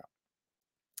background.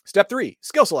 Step 3,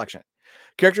 skill selection.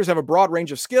 Characters have a broad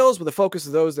range of skills with a focus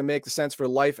of those that make sense for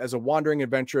life as a wandering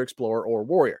adventurer, explorer, or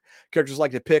warrior. Characters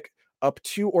like to pick up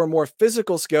 2 or more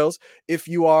physical skills. If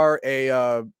you are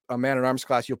a man-at-arms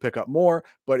class, you'll pick up more.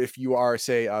 But if you are,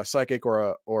 say, a psychic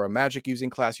or a magic using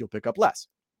class, you'll pick up less.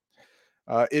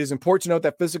 It is important to note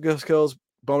that physical skills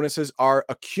bonuses are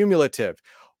accumulative.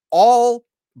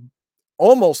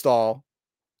 Almost all,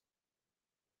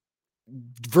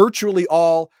 virtually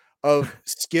all of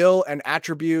skill and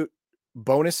attribute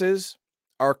bonuses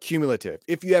are cumulative.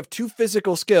 If you have 2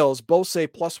 physical skills, both say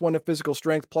 +1 to physical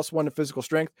strength, +1 to physical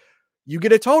strength, you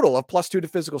get a total of +2 to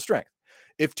physical strength.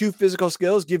 If 2 physical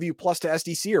skills give you plus to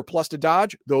SDC or plus to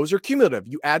dodge, those are cumulative.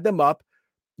 You add them up,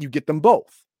 you get them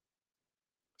both.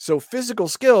 So physical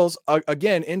skills,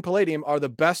 again, in Palladium, are the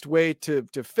best way to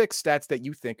fix stats that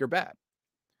you think are bad,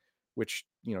 which,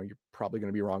 you're probably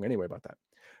going to be wrong anyway about that.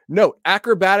 Note,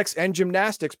 acrobatics and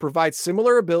gymnastics provide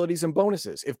similar abilities and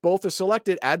bonuses. If both are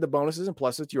selected, add the bonuses and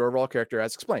pluses to your overall character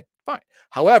as explained. Fine.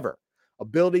 However,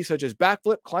 abilities such as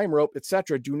backflip, climb rope,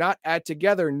 etc. do not add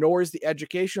together, nor is the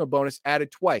educational bonus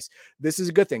added twice. This is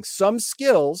a good thing. Some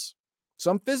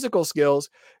physical skills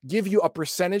give you a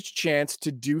percentage chance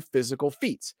to do physical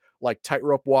feats like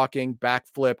tightrope walking,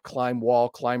 backflip, climb wall,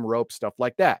 climb rope, stuff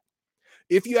like that.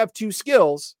 If you have 2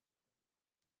 skills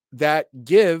that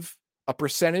give a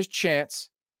percentage chance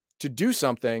to do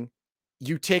something,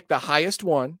 you take the highest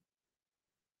one,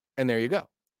 and there you go.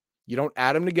 You don't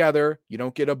add them together. You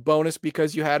don't get a bonus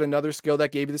because you had another skill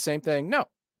that gave you the same thing. No,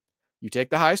 you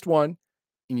take the highest one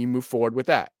and you move forward with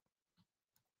that.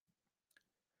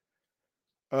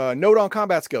 Note on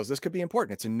combat skills. This could be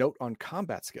important. It's a note on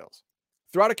combat skills.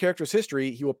 Throughout a character's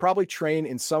history, he will probably train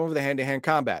in some of the hand-to-hand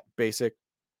combat, basic,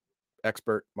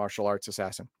 expert, martial arts,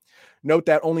 assassin. Note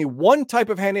that only one type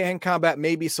of hand-to-hand combat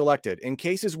may be selected. In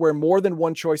cases where more than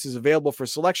one choice is available for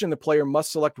selection, the player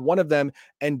must select one of them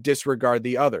and disregard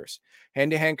the others.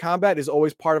 Hand-to-hand combat is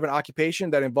always part of an occupation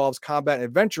that involves combat and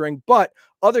adventuring, but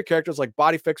other characters like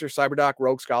Body Fixer, Cyberdoc,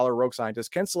 Rogue Scholar, Rogue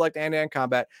Scientist can select hand-to-hand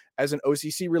combat as an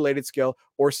OCC-related skill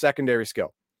or secondary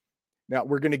skill. Now,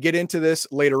 we're going to get into this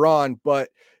later on, but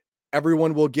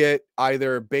everyone will get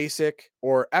either basic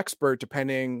or expert,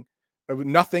 depending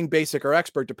nothing basic or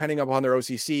expert, depending upon their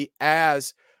OCC,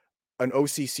 as an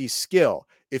OCC skill.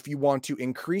 If you want to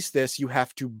increase this, you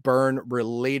have to burn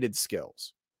related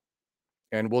skills.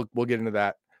 And we'll get into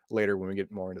that later when we get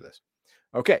more into this.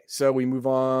 Okay, so we move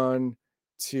on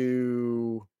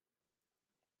to...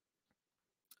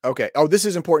 Okay, this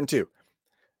is important too.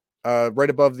 Right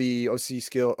above the OCC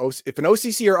skill, if an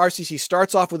OCC or RCC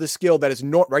starts off with a skill that is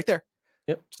not right there,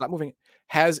 yep, stop moving,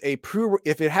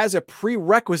 if it has a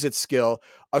prerequisite skill,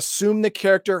 assume the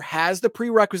character has the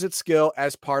prerequisite skill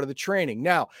as part of the training.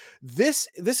 Now, this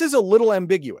is a little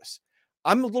ambiguous.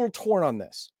 I'm a little torn on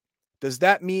this. Does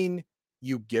that mean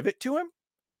you give it to him,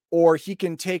 or he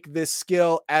can take this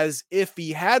skill as if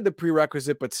he had the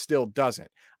prerequisite but still doesn't?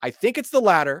 I think it's the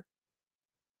latter,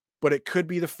 but it could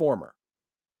be the former.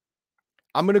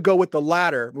 I'm going to go with the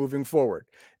latter moving forward.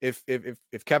 If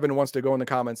Kevin wants to go in the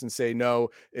comments and say no,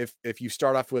 if you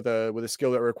start off with a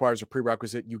skill that requires a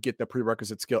prerequisite, you get the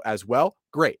prerequisite skill as well.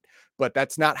 Great, but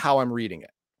that's not how I'm reading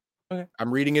it. Okay.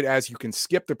 I'm reading it as you can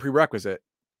skip the prerequisite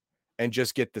and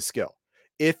just get the skill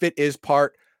if it is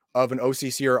part of an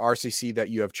OCC or RCC that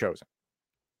you have chosen.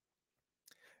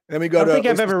 And then we go I don't to think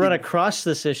I've OCC. ever run across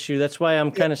this issue. That's why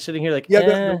I'm kind of sitting here like,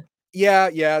 The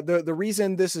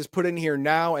reason this is put in here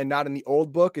now and not in the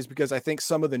old book is because I think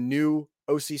some of the new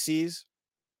OCCs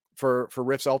for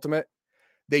Rifts Ultimate,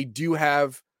 they do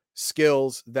have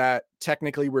skills that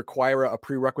technically require a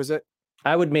prerequisite.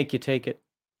 I would make you take it.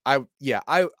 I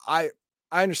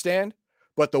understand,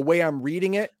 but the way I'm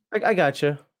reading it, I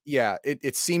gotcha. Yeah,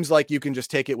 it seems like you can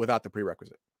just take it without the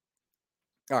prerequisite.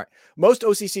 All right. Most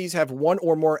OCCs have one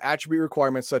or more attribute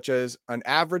requirements, such as an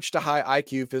average to high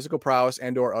IQ, physical prowess,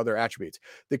 and or other attributes.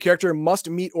 The character must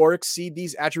meet or exceed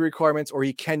these attribute requirements, or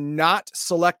he cannot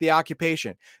select the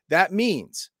occupation. That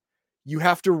means you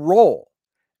have to roll,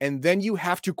 and then you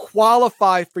have to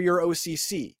qualify for your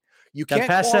OCC. You can't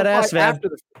pass that ass, man.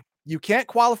 You can't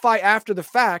qualify after the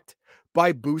fact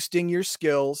by boosting your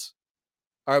skills,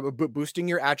 or boosting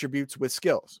your attributes with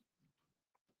skills.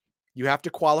 You have to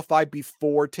qualify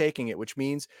before taking it, which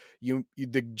means the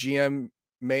GM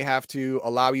may have to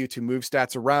allow you to move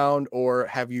stats around or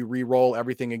have you re-roll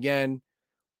everything again.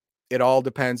 It all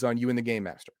depends on you and the game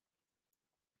master.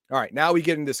 All right, now we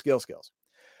get into skills.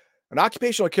 An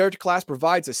occupational character class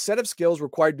provides a set of skills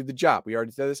required to do the job. We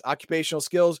already said this. Occupational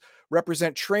skills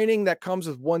represent training that comes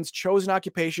with one's chosen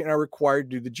occupation and are required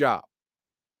to do the job.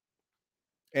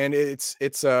 And it's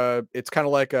kind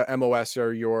of like a MOS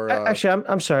or your. Actually,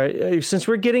 I'm sorry. Since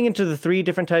we're getting into the 3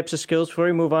 different types of skills, before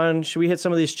we move on, should we hit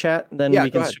some of these chat? Then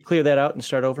we can clear that out and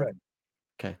start over.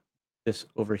 Okay, this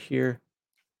over here.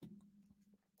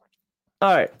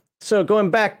 All right. So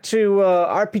going back to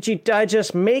RPG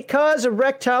Digest, may cause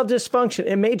erectile dysfunction.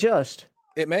 It may just.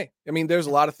 It may. I mean, there's a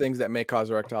lot of things that may cause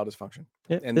erectile dysfunction.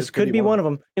 Yeah, and this could be one of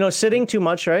them. You know, sitting too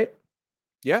much, right?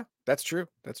 Yeah, that's true.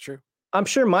 I'm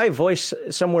sure my voice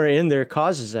somewhere in there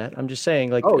causes that. I'm just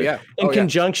saying, like, in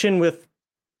conjunction with,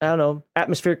 I don't know,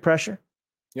 atmospheric pressure.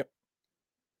 Yep.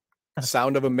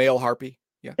 Sound of a male harpy.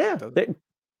 Yeah. A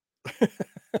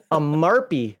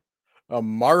marpy. A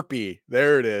marpy.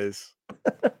 There it is.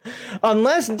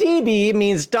 Unless DB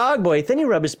means dog boy, then you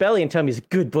rub his belly and tell me he's a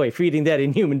good boy for eating that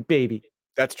inhuman baby.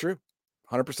 That's true.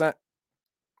 100%.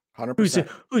 100%.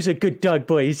 Who's a good dog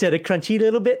boy? He said a crunchy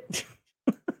little bit.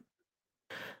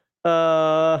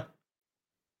 By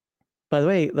the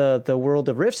way, the world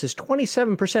of Rifts is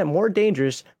 27% more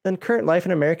dangerous than current life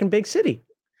in American big city.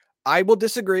 I will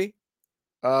disagree,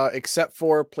 except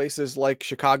for places like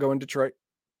Chicago and Detroit.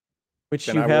 Which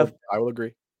I will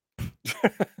agree.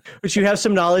 Which you have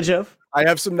some knowledge of. I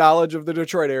have some knowledge of the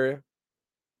Detroit area.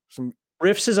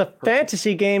 Rifts is a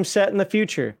fantasy game set in the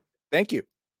future. Thank you. I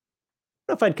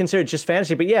don't know if I'd consider it just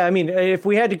fantasy, but yeah, I mean, if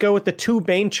we had to go with the 2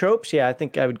 main tropes, I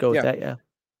think I would go with that, yeah.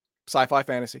 Sci-fi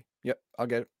fantasy. Yep, I'll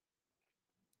get it.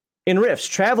 In Rifts,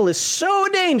 travel is so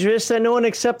dangerous that no one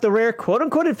except the rare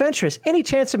quote-unquote adventurous any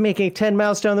chance of making it 10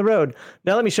 miles down the road.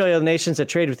 Now let me show you the nations that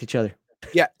trade with each other.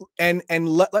 Yeah, and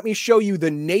let me show you the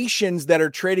nations that are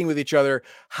trading with each other,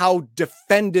 how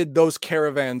defended those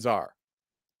caravans are.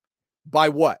 By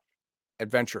what?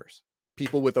 Adventurers.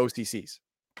 People with OCCs.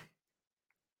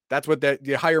 That's what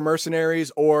the hire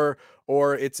mercenaries, or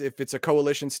if it's a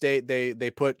coalition state,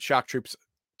 they put shock troops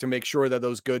to make sure that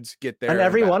those goods get there. On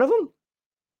every one of them?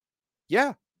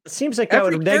 Yeah. It seems like that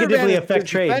would negatively affect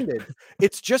trade. Defended.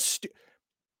 It's just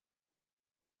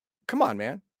come on,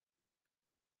 man.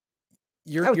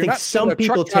 I would think some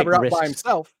people take risks by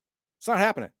himself. It's not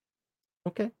happening.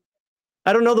 Okay.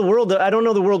 I don't know the world. I don't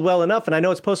know the world well enough, and I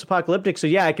know it's post-apocalyptic. So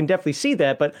yeah, I can definitely see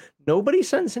that. But nobody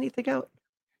sends anything out.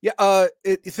 Yeah.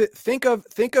 Think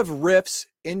of Rifts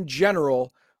in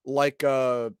general like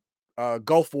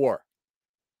Gulf War.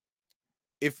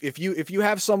 If you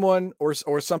have someone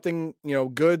or something,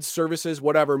 goods, services,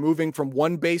 whatever, moving from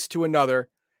one base to another,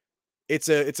 it's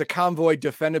a convoy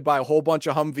defended by a whole bunch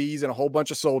of Humvees and a whole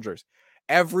bunch of soldiers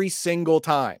every single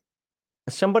time.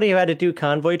 Somebody who had to do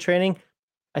convoy training,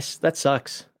 that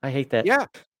sucks. I hate that.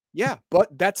 Yeah,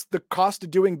 but that's the cost of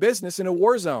doing business in a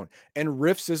war zone, and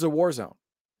Rifts is a war zone.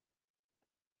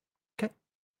 Okay.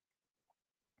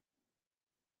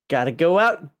 Gotta go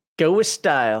out, go with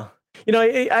style.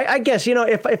 I guess,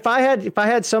 if I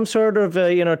had some sort of,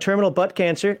 terminal butt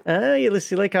cancer, you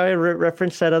like how I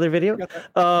referenced that other video.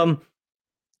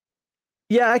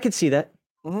 Yeah, I could see that.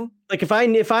 Mm-hmm. Like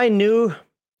if I knew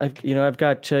I've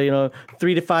got 3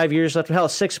 to 5 years left. Hell,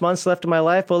 6 months left of my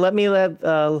life. Well, let me let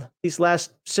these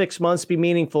last 6 months be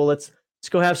meaningful. Let's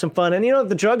go have some fun. And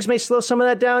the drugs may slow some of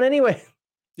that down anyway.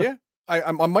 Yeah,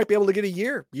 I might be able to get a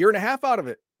year and a half out of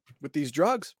it with these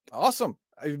drugs. Awesome.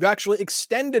 I've actually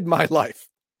extended my life.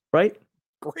 Right?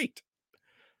 Great.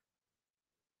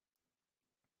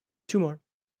 2 more.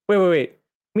 Wait.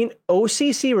 I mean,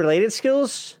 OCC related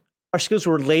skills are skills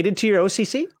related to your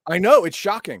OCC? I know, it's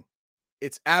shocking.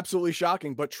 It's absolutely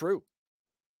shocking, but true.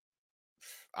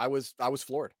 I was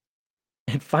floored.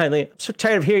 And finally, I'm so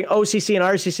tired of hearing OCC and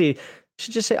RCC.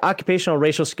 Should just say occupational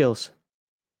racial skills.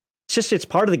 It's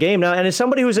part of the game now. And as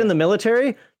somebody who's in the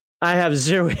military, I have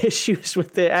zero issues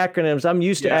with the acronyms. I'm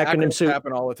used to acronyms.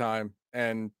 Happen all the time,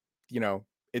 and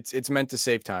it's meant to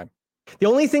save time. The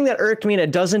only thing that irked me, and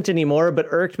it doesn't anymore, but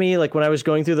irked me like when I was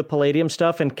going through the Palladium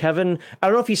stuff, and Kevin, I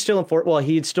don't know if he's still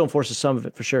he still enforces some of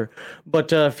it for sure,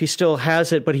 but if he still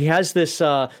has it, but he has this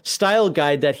style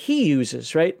guide that he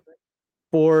uses, right?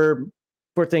 For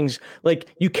things like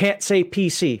you can't say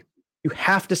PC, you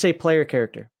have to say player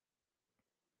character.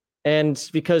 And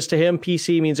because to him,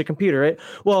 PC means a computer, right?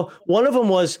 Well, one of them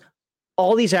was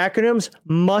all these acronyms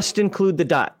must include the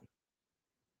dot.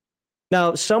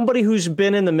 Now, somebody who's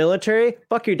been in the military,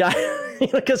 fuck your dot,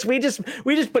 because we just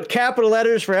put capital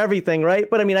letters for everything, right?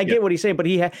 But I mean, I get what he's saying, but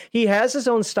he has his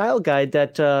own style guide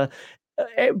that.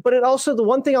 But it also, the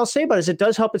one thing I'll say about it is it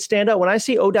does help it stand out. When I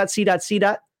see O.C.C.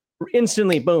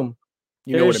 instantly, boom,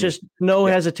 there's just no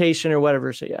hesitation or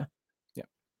whatever. So yeah.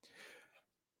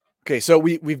 Okay, so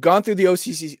we've gone through the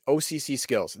OCC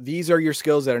skills. These are your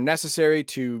skills that are necessary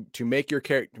to make your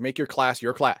character, your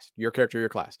character your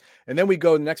class. And then we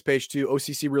go to the next page to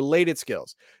OCC related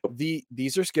skills.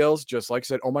 These are skills, just like I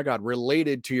said, oh my God,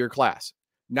 related to your class.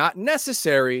 Not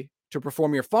necessary to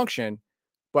perform your function,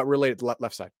 but related.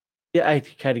 Left side. Yeah, I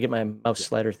kind of get my mouse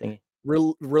slider thingy.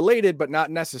 Related, but not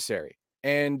necessary.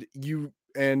 And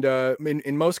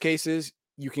in most cases,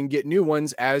 you can get new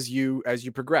ones as you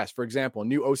progress. For example,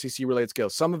 new OCC related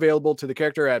skills, some available to the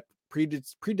character at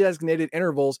predesignated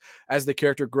intervals as the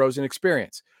character grows in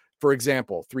experience. For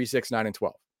example, 3, 6, 9, and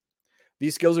 12.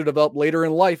 These skills are developed later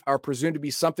in life, are presumed to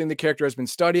be something the character has been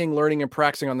studying, learning, and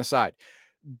practicing on the side.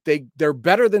 They're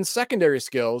better than secondary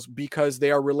skills because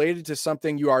they are related to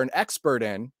something you are an expert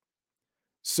in.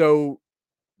 So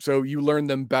you learn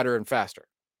them better and faster.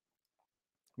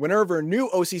 Whenever a new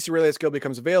OCC related skill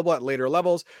becomes available at later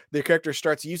levels, the character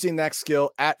starts using that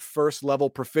skill at first level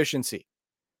proficiency.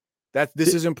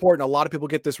 This is important. A lot of people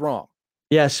get this wrong.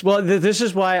 Yes. Well, this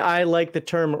is why I like the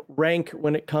term rank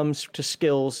when it comes to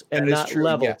skills and not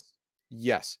level.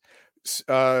 Yes.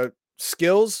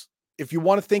 Skills, if you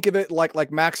want to think of it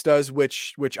like Max does,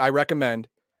 which I recommend.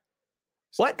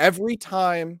 What? Every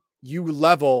time you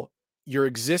level, your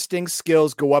existing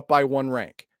skills go up by 1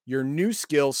 rank. Your new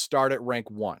skills start at rank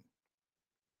 1.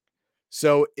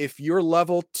 So if you're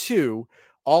level 2,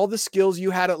 all the skills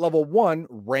you had at level 1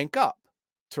 rank up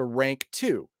to rank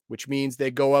 2, which means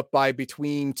they go up by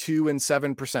between 2 and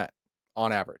 7%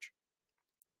 on average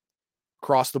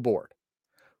across the board.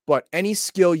 But any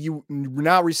skill you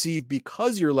now receive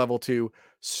because you're level 2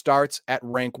 starts at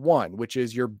rank 1, which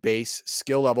is your base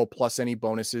skill level plus any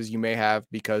bonuses you may have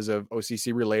because of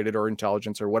OCC related or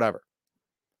intelligence or whatever.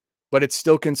 But it's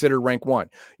still considered rank 1.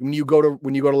 When you go to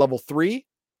level 3,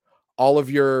 all of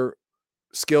your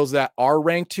skills that are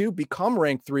rank 2 become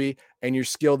rank 3, and your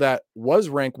skill that was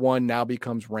rank 1 now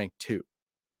becomes rank 2.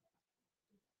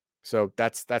 So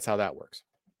that's how that works.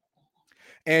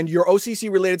 And your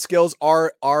OCC related skills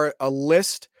are a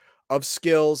list of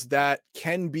skills that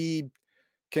can be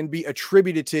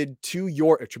attributed to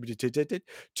your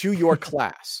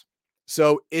class.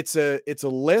 So it's a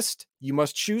list you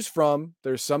must choose from.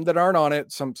 There's some that aren't on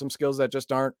it, some skills that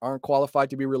just aren't qualified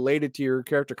to be related to your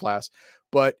character class,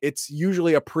 but it's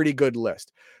usually a pretty good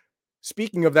list.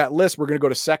 Speaking of that list, we're going to go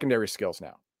to secondary skills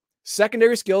now.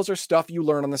 Secondary skills are stuff you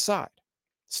learn on the side,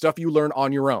 stuff you learn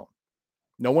on your own.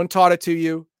 No one taught it to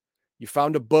you. You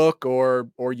found a book or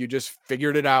you just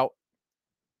figured it out.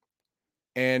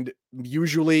 And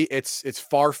usually it's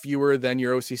far fewer than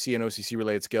your OCC and OCC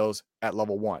related skills at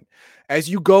level 1. As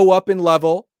you go up in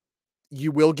level,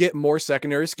 you will get more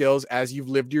secondary skills. As you've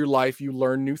lived your life, you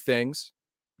learn new things,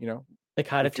 like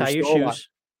how to tie your shoes. Alive.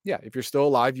 Yeah. If you're still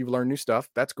alive, you've learned new stuff.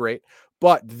 That's great.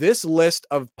 But this list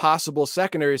of possible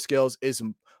secondary skills is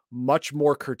much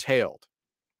more curtailed.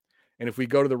 And if we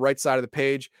go to the right side of the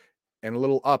page and a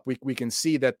little up, we can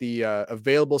see that the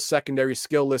available secondary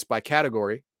skill list by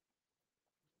category.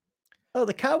 Oh,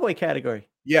 the cowboy category.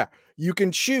 Yeah. You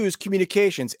can choose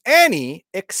communications, any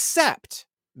except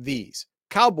these.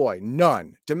 Cowboy,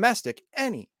 none. Domestic,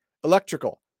 any.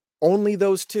 Electrical, only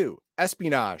those two.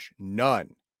 Espionage,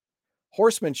 none.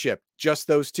 Horsemanship, just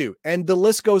those two. And the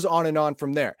list goes on and on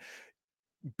from there.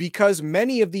 Because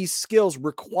many of these skills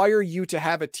require you to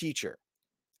have a teacher.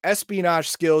 Espionage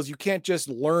skills, you can't just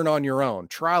learn on your own,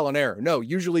 trial and error. No,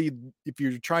 usually if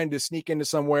you're trying to sneak into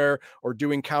somewhere or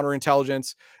doing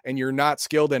counterintelligence and you're not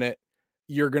skilled in it,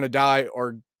 you're going to die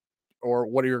or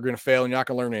what, you're going to fail and you're not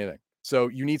going to learn anything. So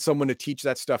you need someone to teach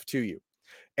that stuff to you.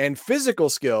 And physical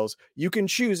skills, you can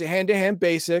choose hand-to-hand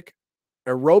basic,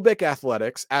 aerobic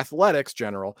athletics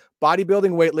general,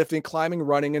 bodybuilding, weightlifting, climbing,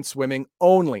 running, and swimming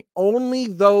only. Only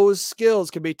those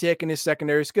skills can be taken as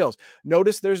secondary skills.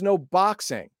 Notice there's no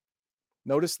boxing.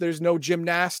 Notice there's no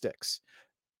gymnastics.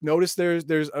 Notice there's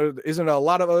isn't a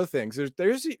lot of other things.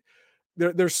 There's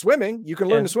swimming. You can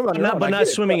learn to swim on your own. But not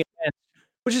swimming.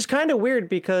 Which is kind of weird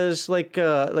because like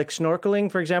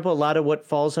snorkeling, for example, a lot of what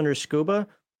falls under scuba,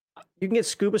 you can get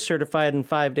scuba certified in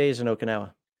 5 days in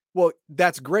Okinawa. Well,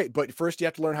 that's great, but first you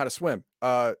have to learn how to swim.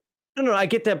 No, I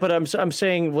get that, but I'm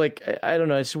saying like I don't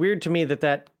know. It's weird to me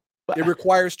that it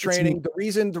requires training. The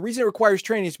reason it requires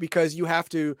training is because you have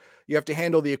to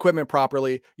handle the equipment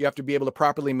properly. You have to be able to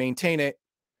properly maintain it,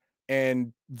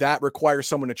 and that requires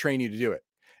someone to train you to do it.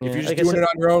 If you're just doing it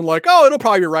on your own, like, oh, it'll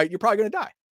probably be right, you're probably going to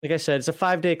die. Like I said, it's a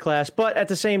 5-day class, but at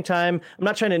the same time, I'm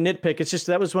not trying to nitpick. It's just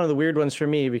that was one of the weird ones for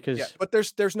me because. But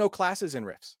there's no classes in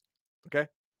Rifts. Okay.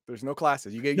 There's no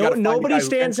classes. Nobody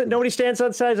stands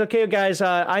on sides. Okay, guys,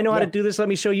 I know how to do this. Let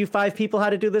me show you 5 people how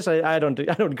to do this. I don't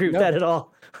agree with that at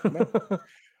all. No.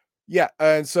 Yeah,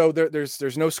 and so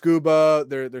there's no scuba,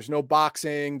 there's no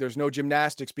boxing, there's no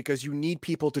gymnastics because you need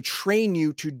people to train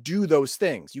you to do those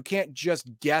things. You can't just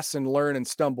guess and learn and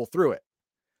stumble through it.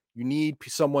 You need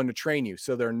someone to train you,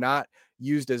 so they're not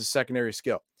used as a secondary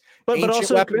skill. But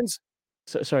also weapons.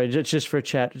 Sorry, just for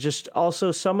chat. Just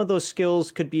also, some of those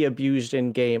skills could be abused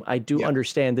in game. I do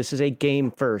understand this is a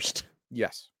game first.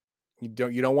 Yes, you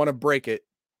don't want to break it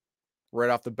right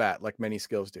off the bat like many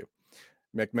skills do,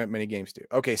 many games do.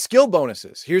 Okay, skill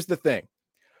bonuses. Here's the thing: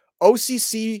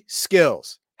 OCC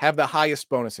skills have the highest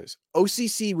bonuses.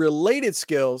 OCC related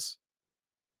skills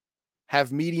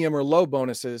have medium or low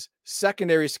bonuses.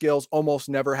 Secondary skills almost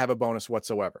never have a bonus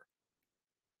whatsoever.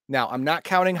 Now, I'm not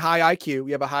counting high IQ.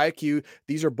 We have a high IQ.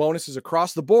 These are bonuses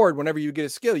across the board. Whenever you get a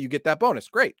skill, you get that bonus.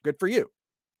 Great. Good for you.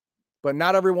 But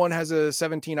not everyone has a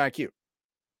 17 IQ.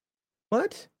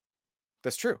 What?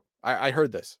 That's true. I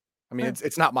heard this. I mean,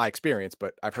 it's not my experience,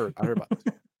 but I heard about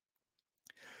this.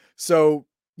 So,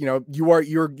 you're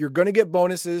going to get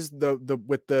bonuses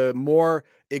with the more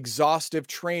exhaustive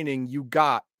training you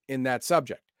got in that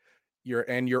subject. Your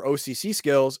OCC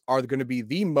skills are going to be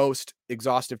the most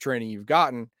exhaustive training you've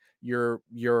gotten. Your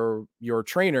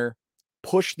trainer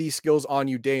pushed these skills on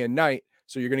you day and night,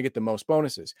 so you're going to get the most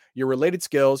bonuses. Your related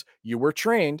skills, you were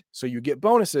trained, so you get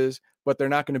bonuses, but they're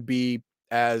not going to be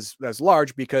as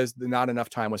large because not enough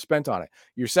time was spent on it.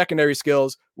 Your secondary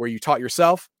skills, where you taught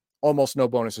yourself, almost no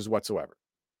bonuses whatsoever.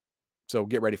 So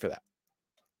get ready for that.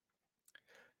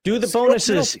 Do the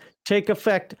bonuses take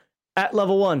effect at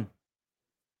level 1?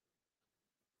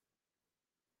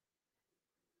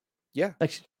 Yeah.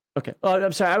 Okay. Oh,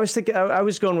 I'm sorry. I was thinking. I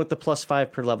was going with the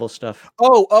 +5 per level stuff.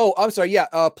 Oh, I'm sorry. Yeah.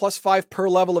 +5 per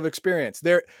level of experience.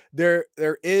 There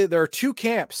are 2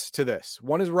 camps to this.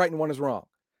 One is right and one is wrong.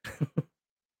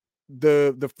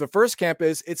 The first camp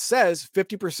is, it says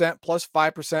 50%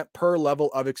 +5% per level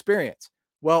of experience.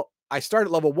 Well, I start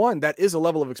at level 1. That is a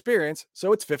level of experience,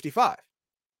 so it's 55.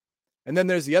 And then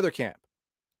there's the other camp.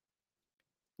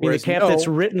 The camp that's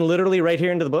written literally right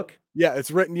here into the book? Yeah,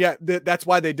 it's written. Yeah, that's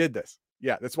why they did this.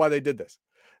 Yeah, that's why they did this.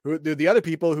 The other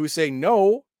people who say,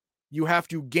 no, you have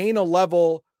to gain a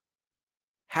level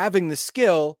having the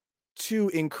skill to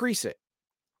increase it.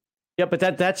 Yeah, but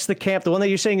that's the camp. The one that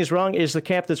you're saying is wrong is the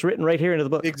camp that's written right here into the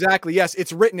book. Exactly. Yes,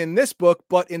 it's written in this book,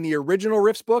 but in the original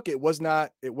Rifts book, it was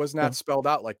not spelled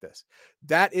out like this.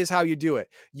 That is how you do it.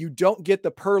 You don't get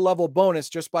the per level bonus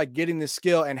just by getting the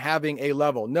skill and having a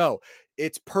level. No,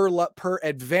 it's per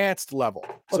advanced level.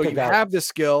 So you have the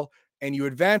skill and you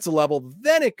advance a level,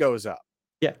 then it goes up.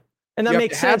 Yeah. And that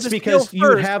makes sense because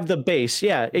you have the base.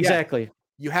 Yeah, exactly. Yeah.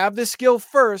 You have the skill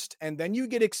first and then you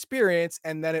get experience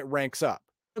and then it ranks up.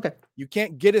 Okay. You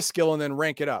can't get a skill and then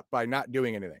rank it up by not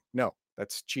doing anything. No,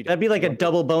 that's cheating. That'd be like a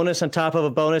double bonus on top of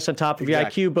a bonus on top of your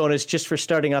IQ bonus just for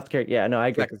starting off the character. Yeah, no, I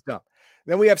agree. It's dumb.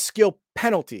 Then we have skill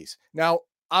penalties. Now,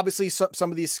 obviously,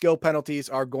 some of these skill penalties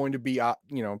are going to be,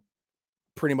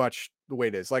 pretty much the way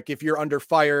it is. Like if you're under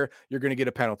fire, you're going to get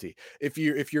a penalty. If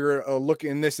you're looking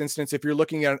in this instance, if you're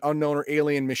looking at an unknown or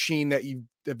alien machine that you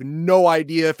have no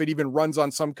idea if it even runs on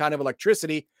some kind of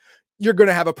electricity, you're going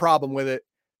to have a problem with it.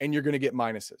 and you're going to get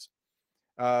minuses.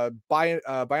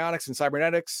 Bionics and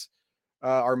cybernetics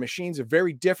are machines are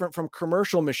very different from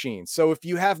commercial machines. So if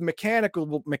you have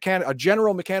a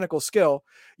general mechanical skill,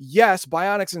 yes,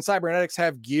 bionics and cybernetics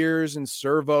have gears and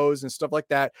servos and stuff like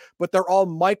that, but they're all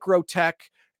micro tech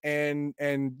and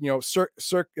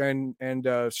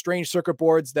strange circuit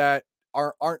boards that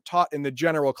aren't taught in the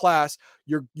general class.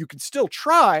 You can still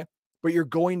try, but you're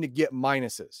going to get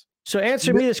minuses. So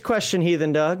answer me this question,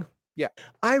 Heathen Doug. Yeah.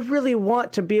 I really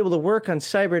want to be able to work on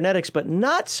cybernetics, but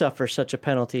not suffer such a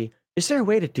penalty. Is there a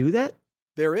way to do that?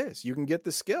 There is. You can get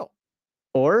the skill.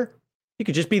 Or you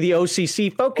could just be the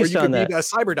OCC focused on that. Be a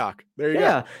cyberdoc. There you go.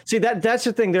 Yeah. See, that's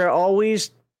the thing. There are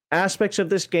always aspects of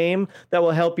this game that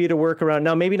will help you to work around.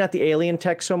 Now, maybe not the alien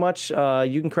tech so much.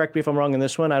 You can correct me if I'm wrong in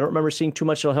this one. I don't remember seeing too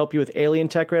much that'll help you with alien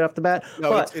tech right off the bat.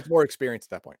 No, but it's more experience at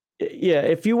that point. Yeah,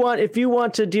 if you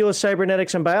want to deal with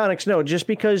cybernetics and bionics, no, just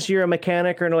because you're a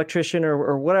mechanic or an electrician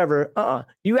or whatever,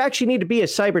 you actually need to be a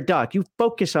cyber doc. You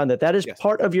focus on that. That is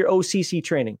part of your OCC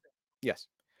training. Yes.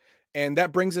 And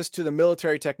that brings us to the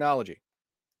military technology.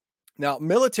 Now,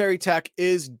 military tech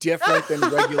is different than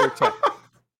regular tech.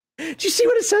 Do you see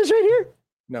what it says right here?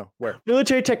 No, where?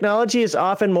 Military technology is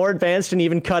often more advanced and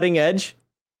even cutting edge.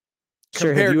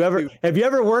 Sir, have you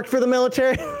ever worked for the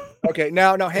military? Okay,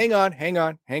 now hang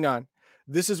on.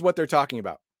 This is what they're talking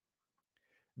about.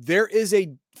 There is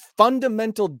a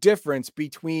fundamental difference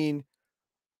between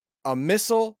a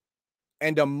missile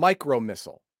and a micro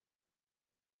missile.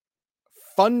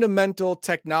 Fundamental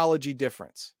technology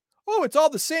difference. Oh, it's all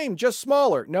the same, just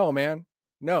smaller. No, man.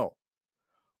 No.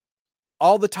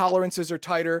 All the tolerances are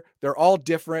tighter. They're all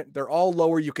different. They're all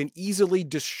lower. You can easily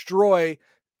destroy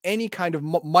any kind of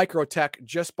micro tech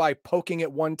just by poking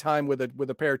it one time with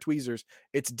a pair of tweezers.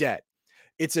 It's dead.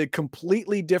 It's a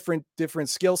completely different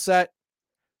skill set.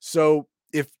 So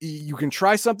if you can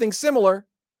try something similar,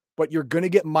 but you're going to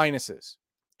get minuses.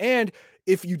 And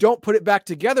if you don't put it back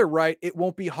together right, it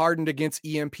won't be hardened against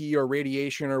EMP or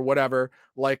radiation or whatever,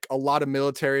 like a lot of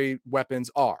military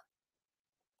weapons are.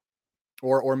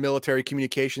 Or military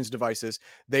communications devices.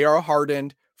 They are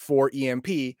hardened for EMP,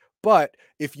 but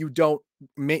if you don't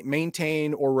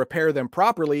maintain or repair them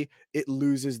properly, it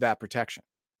loses that protection.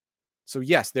 So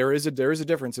yes, there is a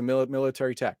difference in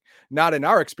military tech. Not in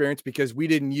our experience because we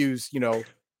didn't use,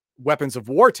 weapons of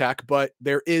war tech, but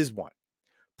there is one.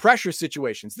 Pressure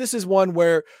situations. This is one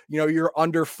where, you're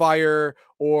under fire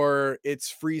or it's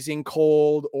freezing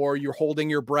cold or you're holding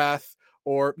your breath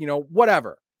or,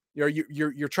 whatever.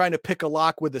 You're trying to pick a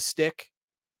lock with a stick.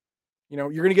 You're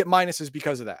going to get minuses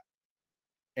because of that.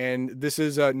 And this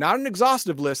is not an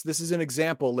exhaustive list. This is an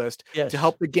example list to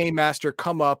help the game master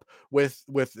come up with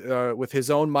his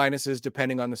own minuses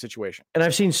depending on the situation. And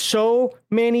I've seen so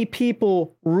many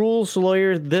people rules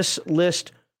lawyer this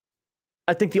list.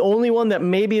 I think the only one that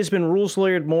maybe has been rules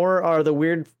lawyered more are the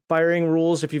weird firing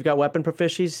rules if you've got weapon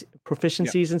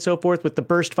proficiencies and so forth with the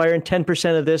burst fire and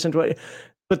 10% of this and what.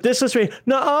 But this list,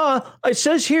 it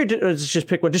says here, let's just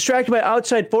pick one. Distracted by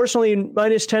outside force, only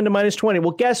 -10 to -20.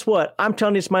 Well, guess what? I'm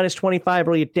telling you it's -25,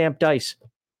 roll your damn dice.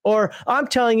 Or I'm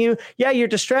telling you, yeah, you're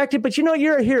distracted, but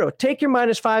you're a hero. Take your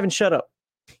 -5 and shut up.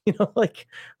 Like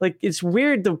it's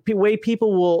weird the way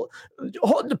people will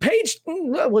hold the page.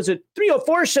 Was it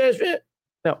 304 says?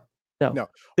 No.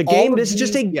 The game, this is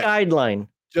just a guideline.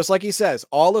 Just like he says,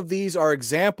 all of these are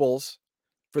examples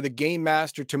for the game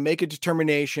master to make a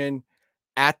determination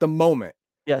at the moment.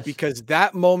 Yes. Because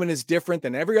that moment is different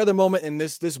than every other moment. And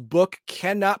this book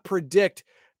cannot predict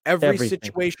everything.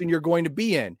 Situation you're going to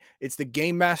be in. It's the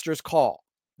game master's call.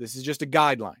 This is just a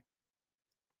guideline.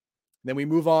 Then we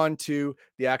move on to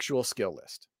the actual skill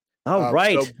list. All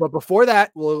right. But before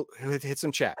that, we'll hit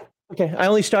some chat. Okay. I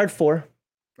only started 4.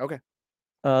 Okay.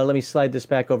 Let me slide this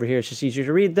back over here. It's just easier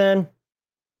to read then.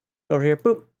 Over here.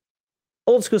 Boop.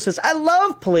 Old School says, I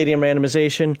love Palladium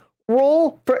randomization.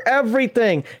 Roll for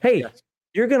everything. Hey,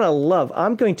 you're going to love.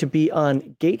 I'm going to be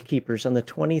on Gatekeepers on the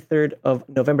 23rd of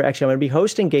November. Actually, I'm going to be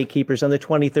hosting Gatekeepers on the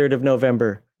 23rd of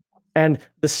November. And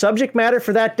the subject matter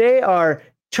for that day are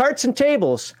charts and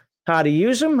tables, how to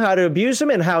use them, how to abuse them,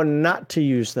 and how not to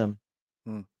use them.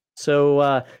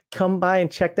 So come by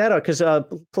and check that out because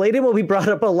Palladium will be brought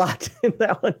up a lot in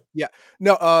that one. Yeah.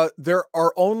 No, there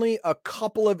are only a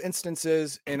couple of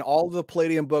instances in all the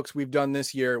Palladium books we've done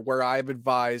this year where I've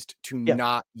advised to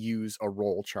not use a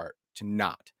roll chart, to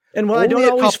not. And while I don't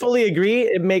always fully agree,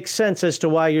 it makes sense as to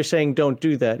why you're saying don't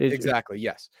do that. Exactly,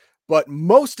 yes. But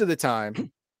most of the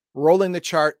time, rolling the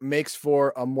chart makes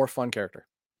for a more fun character.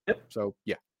 Yep. So,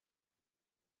 yeah.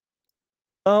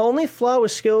 Only flaw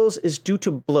with skills is due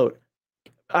to bloat.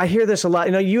 I hear this a lot.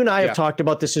 You and I have talked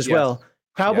about this as well.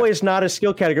 Cowboy is not a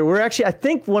skill category. We're actually, I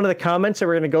think one of the comments that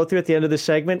we're going to go through at the end of this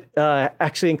segment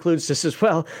actually includes this as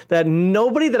well, that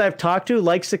nobody that I've talked to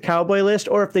likes the cowboy list,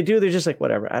 or if they do, they're just like,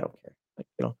 whatever, I don't care.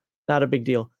 Like, not a big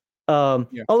deal. All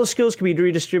the skills can be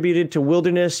redistributed to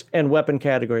wilderness and weapon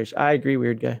categories. I agree,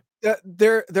 weird guy.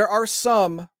 There are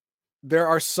some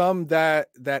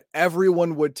that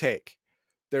everyone would take.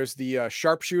 There's the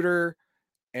sharpshooter,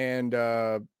 and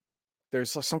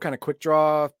there's some kind of quick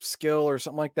draw skill or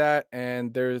something like that.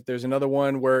 And there's another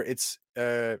one where it's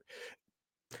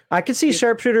I could see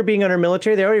sharpshooter being under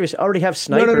military. They already have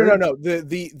sniper. No.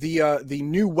 The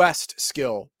New West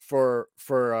skill for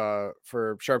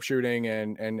sharpshooting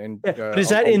and but is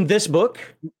that in this book?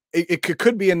 It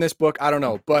could be in this book. I don't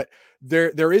know, but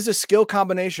there is a skill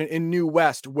combination in New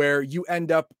West where you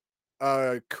end up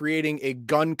creating a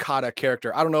gun kata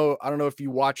character. I don't know if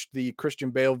you watched the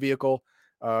Christian Bale vehicle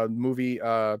movie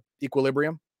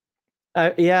Equilibrium.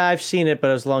 Yeah, I've seen it, but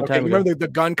it was a long time ago. Remember the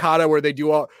gun kata where they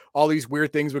do all these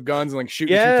weird things with guns and like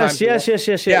shooting? Yes.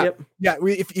 Yeah.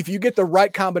 If you get the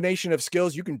right combination of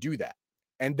skills, you can do that,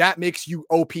 and that makes you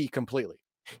OP completely.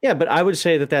 Yeah, but I would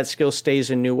say that skill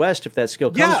stays in New West if that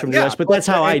skill comes from New West. But that's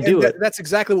how I do it. That's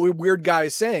exactly what Weird Guy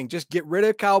is saying. Just get rid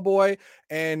of Cowboy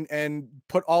and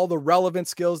put all the relevant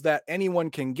skills that anyone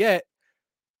can get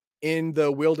in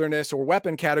the wilderness or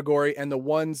weapon category, and the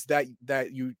ones that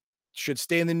you should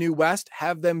stay in the New West,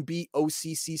 have them be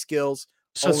OCC skills.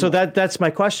 So that's my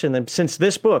question then. Since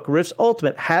this book, Rifts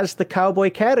Ultimate, has the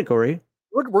cowboy category,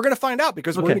 we're going to find out,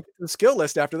 because we're going to get the skill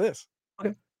list after this.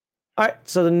 Okay. All right.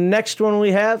 So the next one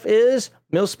we have is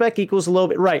mil-spec equals a little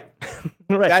bit right.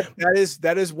 Right.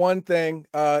 That is one thing.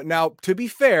 Now, to be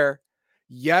fair,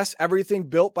 yes, everything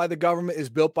built by the government is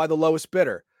built by the lowest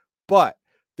bidder, but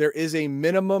there is a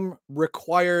minimum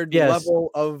required level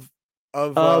of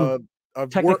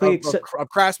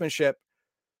craftsmanship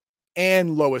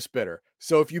and lowest bidder.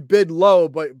 So if you bid low,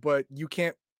 but you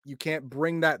can't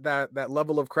bring that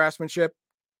level of craftsmanship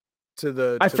to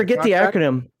the. I forget the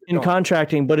acronym in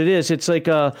contracting, but it's like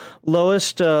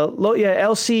lowest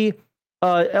LCTE,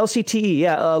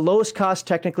 lowest cost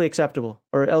technically acceptable,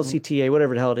 or LCTA,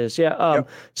 whatever the hell it is.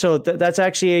 So that's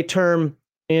actually a term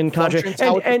in contract,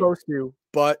 how it's supposed to,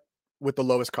 but with the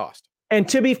lowest cost. And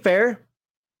to be fair,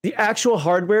 the actual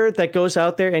hardware that goes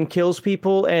out there and kills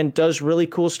people and does really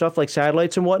cool stuff like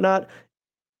satellites and whatnot,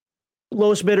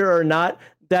 lowest bidder or not,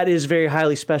 that is very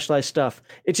highly specialized stuff.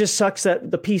 It just sucks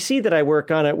that the PC that I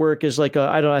work on at work is like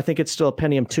I think it's still a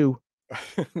Pentium 2.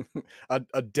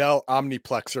 a Dell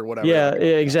Omniplex or whatever. Yeah,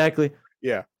 exactly.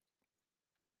 Yeah.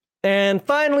 And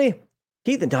finally,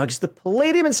 Heathen Dog is the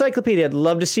Palladium Encyclopedia. I'd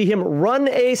love to see him run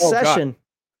a session.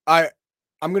 God.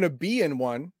 I'm going to be in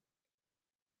one.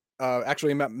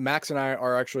 Actually, Max and I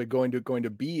are actually going to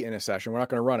be in a session. We're not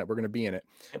going to run it. We're going to be in it.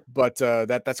 But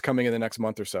that's coming in the next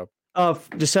month or so.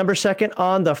 December 2nd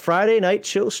on the Friday night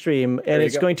chill stream. And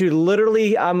it's going to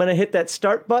literally, I'm going to hit that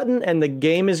start button and the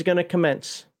game is going to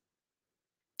commence.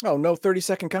 Oh, no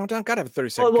 30-second countdown? Gotta have a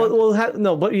 30-second countdown. We'll have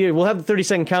the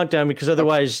 30-second countdown, because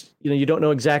otherwise, you don't know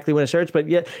exactly when it starts. But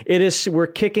yeah, we're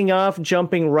kicking off,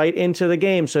 jumping right into the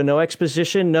game. So no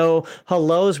exposition, no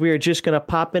hellos. We are just going to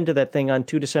pop into that thing on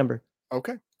 2 December.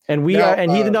 Okay. And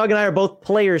Heathen Dog and I are both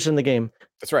players in the game.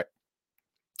 That's right.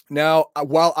 Now,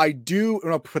 while I do,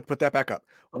 put that back up.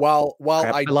 While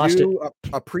I do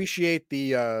appreciate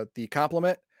the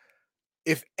compliment,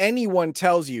 if anyone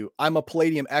tells you I'm a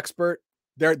Palladium expert,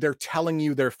 they're telling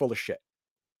you they're full of shit.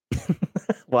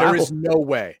 Wow. There is no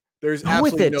way. There's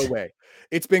absolutely no way.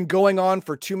 It's been going on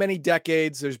for too many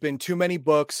decades. There's been too many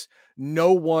books.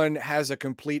 No one has a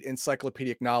complete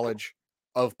encyclopedic knowledge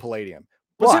of Palladium.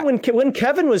 Was it when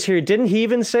Kevin was here? Didn't he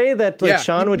even say that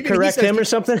Sean would correct him or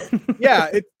something? Yeah,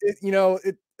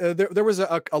 there was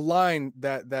a line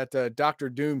that Dr.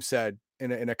 Doom said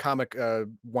in a comic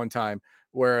one time.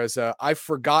 Whereas I've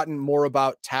forgotten more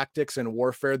about tactics and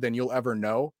warfare than you'll ever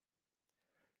know.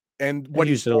 And what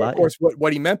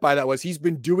he meant by that was he's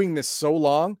been doing this so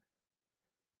long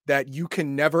that you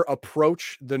can never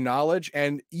approach the knowledge.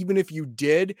 And even if you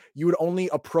did, you would only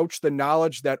approach the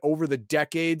knowledge that over the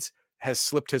decades has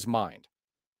slipped his mind.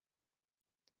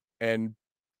 And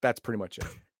that's pretty much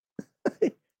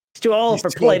it. He's too old for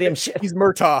Palladium shit. He's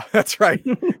Murtaugh. That's right.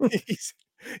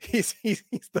 he's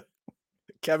the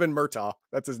Kevin Murtaugh.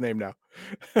 That's his name now.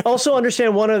 Also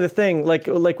understand one other thing, like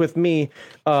with me,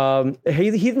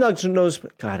 Heathen Dog knows,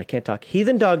 God, I can't talk.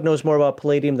 Heathen Dog knows more about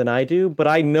Palladium than I do, but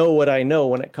I know what I know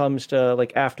when it comes to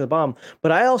like After the Bomb.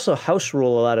 But I also house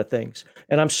rule a lot of things.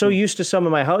 And I'm so used to some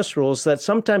of my house rules that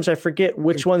sometimes I forget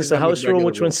which one's the house rule,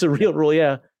 which one's the real rule.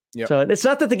 Yeah. Yep. So it's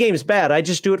not that the game is bad. I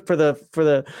just do it for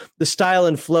the style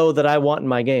and flow that I want in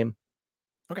my game.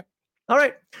 Okay. All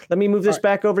right. Let me move this right.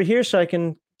 back over here so I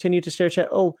can continue to stare chat.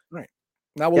 Oh, Right.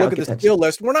 Now we'll look at the skill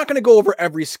list. We're not going to go over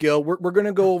every skill. We're going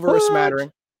to go over a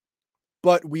smattering.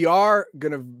 But we are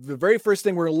going to, the very first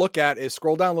thing we're going to look at is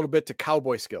scroll down a little bit to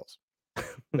cowboy skills.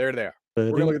 There they are.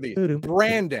 We're going to look at these.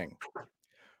 Branding,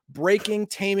 breaking,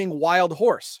 taming wild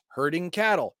horse, herding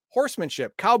cattle,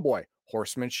 horsemanship, cowboy,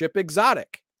 horsemanship,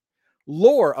 exotic,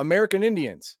 lore, American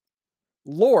Indians,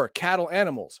 lore, cattle,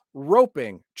 animals,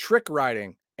 roping, trick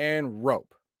riding, and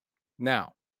rope.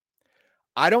 Now,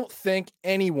 I don't think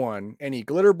anyone, any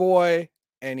glitter boy,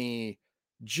 any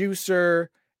juicer,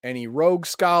 any rogue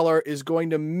scholar is going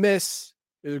to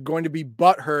be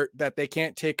butthurt that they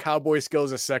can't take cowboy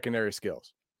skills as secondary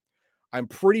skills. I'm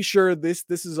pretty sure this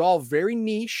is all very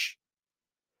niche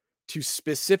to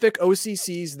specific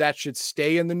OCCs that should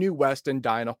stay in the New West and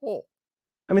die in a hole.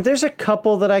 I mean, there's a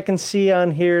couple that I can see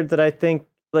on here that I think,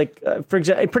 like, for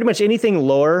example, pretty much anything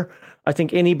lore, I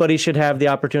think anybody should have the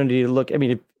opportunity to look. I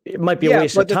mean, it might be a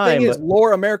waste of time. Thing is,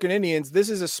 lore American Indians, this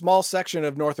is a small section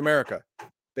of North America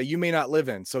that you may not live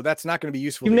in. So that's not going to be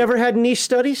useful. You've never had niche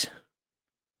studies?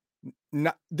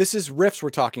 This is riffs we're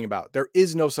talking about. There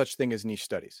is no such thing as niche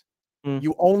studies. Mm.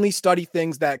 You only study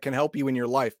things that can help you in your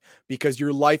life because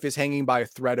your life is hanging by a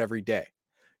thread every day.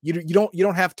 You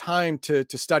don't have time to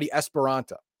study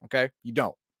Esperanto. Okay. You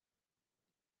don't.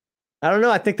 I don't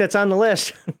know. I think that's on the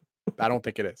list. I don't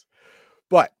think it is,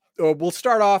 but we'll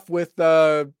start off with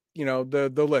the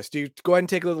list. You go ahead and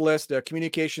take a look at the list.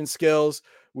 Communication skills.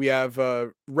 We have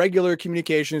regular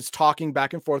communications, talking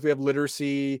back and forth. We have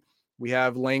literacy. We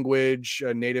have language.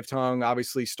 Native tongue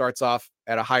obviously starts off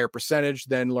at a higher percentage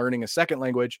than learning a second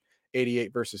language,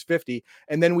 88 versus 50.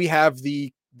 And then we have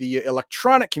the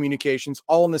electronic communications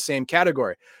all in the same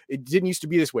category. It didn't used to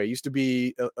be this way. It used to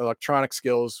be electronic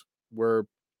skills were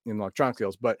in electronic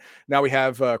skills, but now we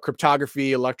have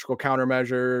cryptography, electrical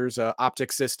countermeasures,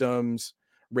 optic systems,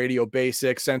 radio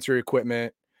basics, sensory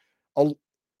equipment,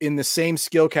 in the same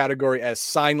skill category as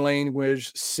sign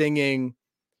language, singing,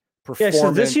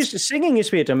 performance. Yeah, so singing used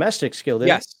to be a domestic skill,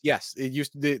 didn't it? Yes. It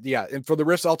used to be, yeah. And for the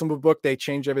Rift's Ultimate book, they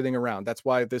changed everything around. That's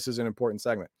why this is an important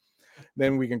segment.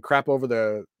 Then we can crap over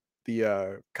the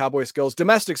cowboy skills,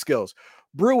 domestic skills,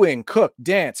 brewing, cook,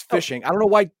 dance, fishing. I don't know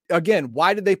why. Again,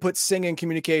 why did they put singing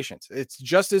communications? It's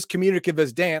just as communicative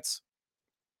as dance.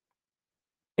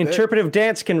 Interpretive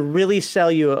dance can really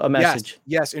sell you a message.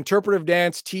 Yes. Interpretive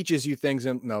dance teaches you things.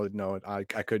 And no,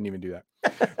 I couldn't even do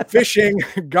that. Fishing,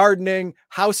 gardening,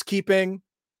 housekeeping.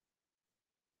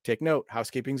 Take note.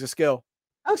 Housekeeping's a skill.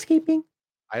 Housekeeping.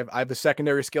 I have a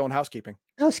secondary skill in housekeeping.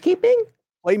 Housekeeping.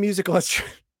 Play musical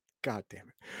instruments. God damn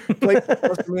it. Play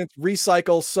instruments,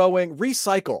 recycle, sewing,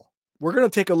 recycle. We're going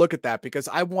to take a look at that because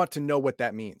I want to know what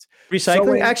that means. Recycling.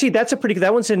 Sewing, actually,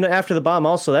 that one's in After the Bomb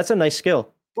also. That's a nice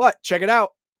skill. But check it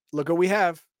out. Look what we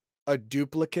have. A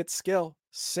duplicate skill.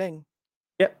 Sing.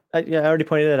 Yep. I already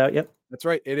pointed that out. Yep. That's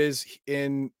right. It is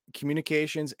in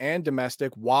communications and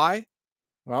domestic. Why?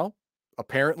 Well,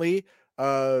 apparently,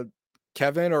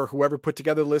 Kevin or whoever put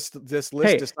together this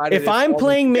list decided. If I'm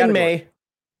playing Minmay,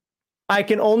 I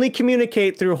can only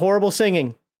communicate through horrible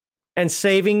singing and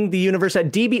saving the universe.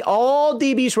 At DB, all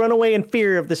DBs run away in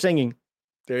fear of the singing.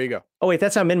 There you go. Oh wait,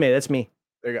 that's not Minmay. That's me.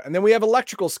 There you go. And then we have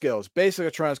electrical skills, basic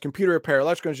electronics, computer repair,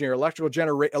 electrical engineer,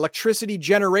 electricity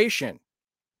generation.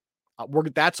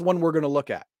 That's one we're going to look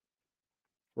at.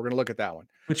 We're going to look at that one.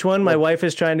 Which one? My wife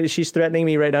is she's threatening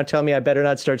me right now, telling me I better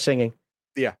not start singing.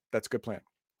 Yeah, that's a good plan.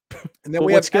 And then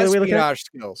we have espionage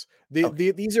skills.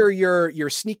 These are your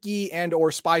sneaky and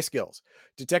or spy skills.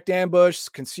 Detect ambush,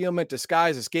 concealment,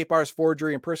 disguise, escape artist,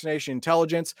 forgery, impersonation,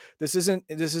 intelligence. This isn't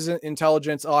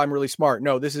intelligence. Oh, I'm really smart.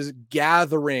 No, this is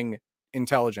gathering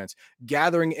intelligence,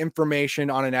 gathering information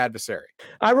on an adversary.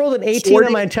 I rolled an 18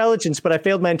 on my intelligence, but I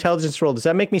failed my intelligence roll. Does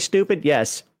that make me stupid?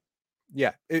 Yes.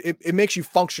 Yeah, it makes you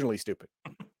functionally stupid.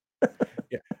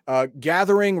 Yeah.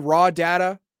 Gathering raw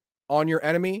data on your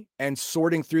enemy and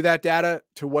sorting through that data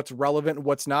to what's relevant and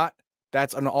what's not.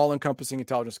 That's an all-encompassing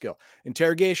intelligence skill.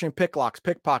 Interrogation, picklocks,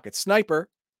 pickpockets, sniper,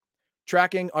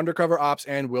 tracking, undercover ops,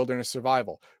 and wilderness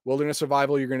survival. Wilderness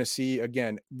survival, you're going to see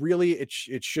again. Really, it's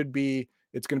going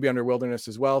to be under wilderness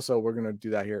as well. So we're going to do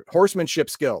that here. Horsemanship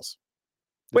skills.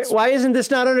 Wait, why isn't this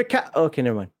not under? Okay,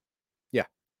 never mind. Yeah,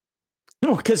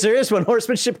 because there is one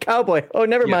horsemanship cowboy. Oh,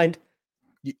 never mind.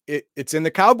 It's in the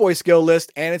cowboy skill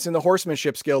list and it's in the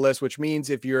horsemanship skill list, which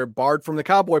means if you're barred from the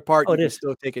cowboy part, you can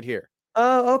still take it here.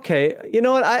 Oh, okay. You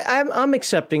know what? I'm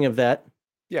accepting of that.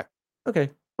 Yeah. Okay.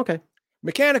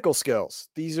 Mechanical skills.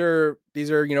 These are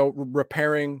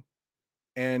repairing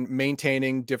and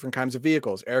maintaining different kinds of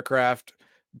vehicles, aircraft,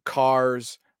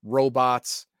 cars,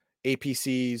 robots,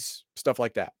 APCs, stuff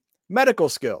like that. Medical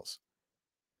skills,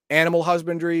 animal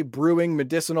husbandry, brewing,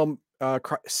 medicinal,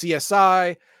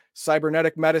 CSI,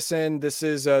 cybernetic medicine. This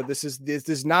is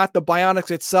not the bionics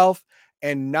itself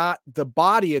and not the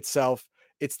body itself.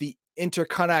 It's the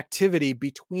interconnectivity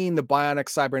between the bionic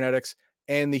cybernetics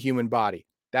and the human body.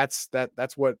 That's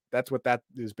what that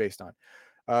is based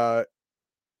on.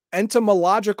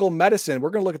 Entomological medicine. We're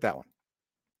going to look at that one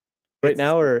right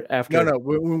now or after. No,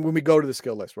 when we go to the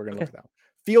skill list, we're going to look at that one.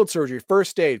 Field surgery,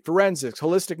 first aid, forensics,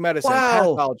 holistic medicine,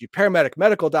 pathology, paramedic,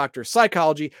 medical doctor,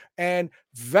 psychology, and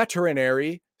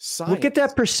veterinary science. Look at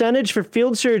that percentage for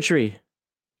field surgery.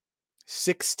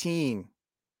 16.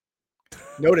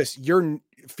 Notice your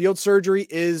field surgery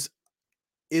is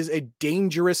a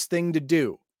dangerous thing to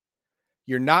do.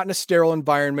 You're not in a sterile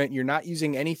environment. You're not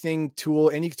using any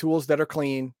tools that are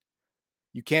clean.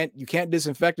 You can't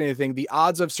disinfect anything. The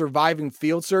odds of surviving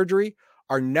field surgery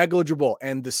are negligible,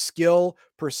 and the skill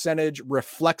percentage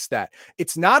reflects that.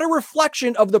 It's not a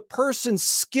reflection of the person's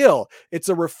skill. It's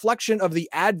a reflection of the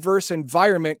adverse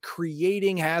environment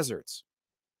creating hazards.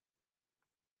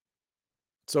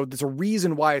 So there's a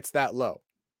reason why it's that low.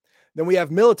 Then we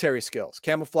have military skills: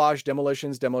 camouflage,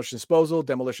 demolitions, demolition disposal,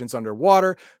 demolitions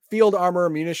underwater, field armor,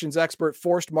 munitions expert,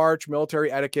 forced march, military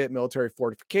etiquette, military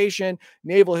fortification,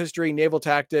 naval history, naval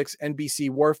tactics, NBC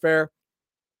warfare,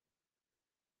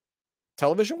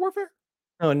 television warfare.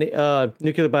 Oh,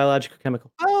 nuclear, biological, chemical.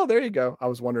 Oh, there you go. I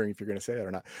was wondering if you're going to say that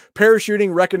or not.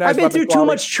 Parachuting, recognized. I've been through too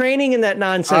much training in that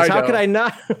nonsense. How could I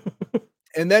not?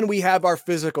 And then we have our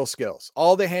physical skills,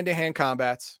 all the hand-to-hand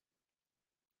combats.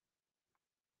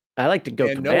 I like to go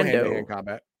and commando. No hand-to-hand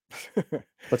combat.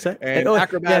 What's that? And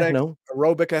acrobatic,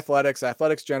 aerobic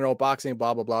athletics, general, boxing,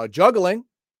 blah, blah, blah. Juggling.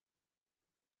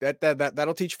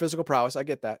 That'll teach physical prowess. I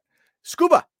get that.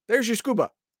 Scuba. There's your scuba.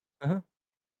 Uh-huh.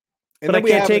 But I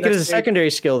can't take it as a secondary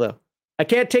skill, though. I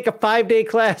can't take a 5-day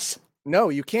class. No,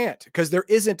 you can't, because there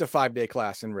isn't a 5-day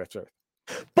class in Rift Earth.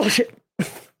 Bullshit.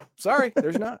 Sorry,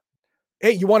 there's not.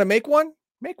 Hey, you want to make one?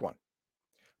 Make one.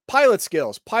 Pilot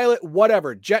skills, pilot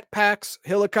whatever, jetpacks,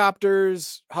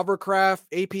 helicopters, hovercraft,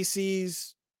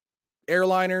 APCs,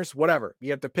 airliners, whatever.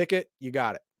 You have to pick it, you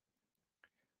got it.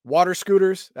 Water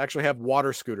scooters, actually have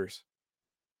water scooters.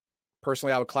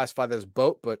 Personally, I would classify that as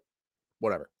boat, but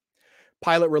whatever.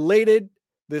 Pilot related,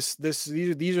 these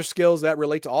are skills that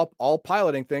relate to all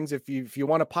piloting things. If you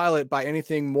want to pilot by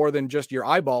anything more than just your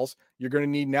eyeballs, you're going to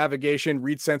need navigation,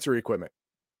 read sensory equipment.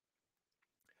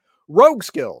 Rogue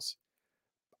skills: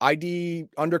 ID,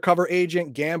 undercover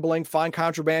agent, gambling, find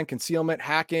contraband, concealment,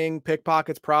 hacking,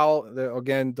 pickpockets, prowl.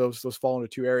 Again, those fall into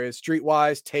 2 areas.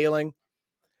 Streetwise, tailing.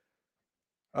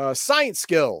 Science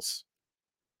skills: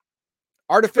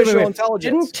 artificial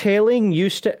intelligence. Didn't tailing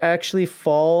used to actually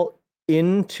fall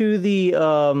into the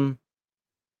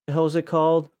how was it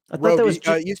called? I thought that was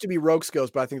it used to be rogue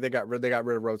skills, but I think they got rid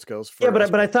of rogue skills.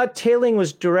 But I thought tailing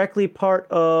was directly part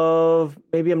of.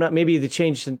 Maybe they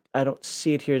changed. I don't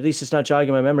see it here. At least it's not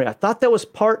jogging my memory. I thought that was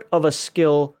part of a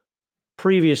skill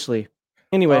previously.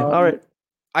 Anyway, all right.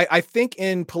 I think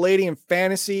in Palladium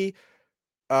Fantasy,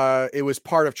 it was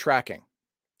part of tracking.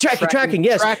 Tracking,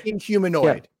 yes. Tracking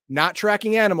humanoid, not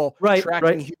tracking animal. Right.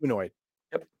 Tracking humanoid.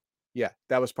 Yep. Yeah,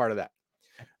 that was part of that.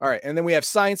 All right. And then we have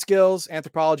science skills: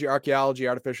 anthropology, archaeology,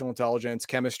 artificial intelligence,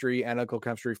 chemistry, analytical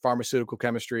chemistry, pharmaceutical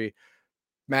chemistry,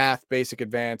 math, basic,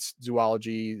 advanced,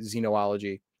 zoology,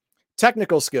 xenology.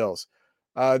 Technical skills: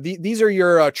 these are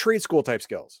your trade school type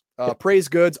skills. Praise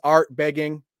goods, art,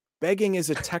 begging. Begging is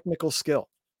a technical skill.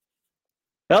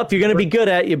 Well, if you're going to be good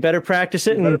at it, you better practice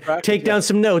it and take down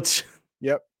some notes.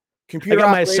 Yep. Computer I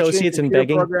got my associates in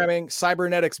begging. Programming,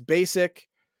 cybernetics basic.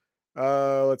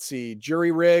 Let's see.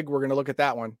 Jury rig. We're going to look at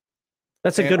that one.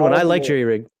 That's a good one. I like jury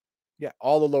rig. Yeah.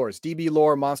 All the lores: DB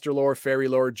lore, monster lore, fairy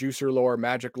lore, juicer lore,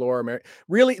 magic lore.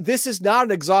 Really, this is not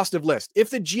an exhaustive list. If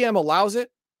the GM allows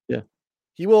it, yeah,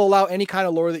 he will allow any kind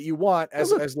of lore that you want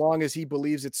as long as he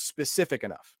believes it's specific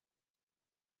enough.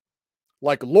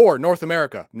 Like lore, North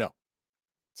America. No,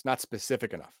 it's not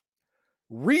specific enough.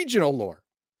 Regional lore.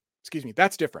 Excuse me.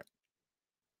 That's different.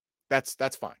 That's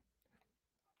fine.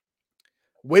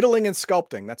 Whittling and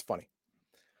sculpting. That's funny.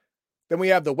 Then we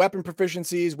have the weapon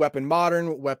proficiencies: weapon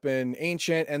modern, weapon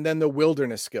ancient, and then the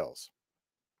wilderness skills.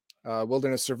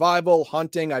 Wilderness survival,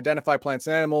 hunting, identify plants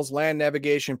and animals, land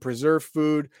navigation, preserve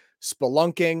food,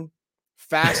 spelunking,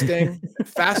 fasting.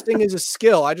 Fasting is a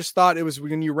skill. I just thought it was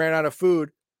when you ran out of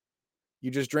food,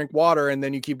 you just drink water and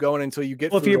then you keep going until you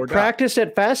get food. Well, if you practice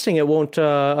at fasting, it won't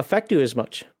affect you as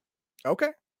much. Okay.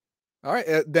 All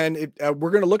right, then we're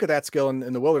going to look at that skill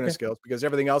in the wilderness Okay. skills because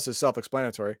everything else is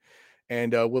self-explanatory,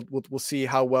 and we'll see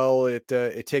how well it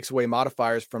takes away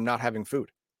modifiers from not having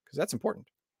food because that's important.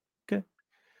 Okay.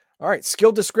 All right, skill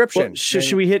Well, description.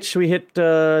 should we hit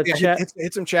Yeah, chat?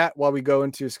 hit some chat while we go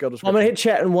into skill I'm gonna description. hit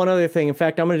chat and one other thing. In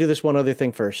fact, I'm gonna do this one other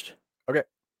thing first. Okay.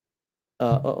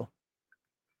 Oh.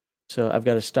 So I've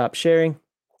got to stop sharing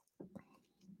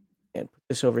and put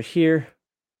this over here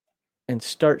and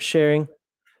start sharing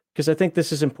because I think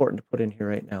this is important to put in here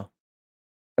right now.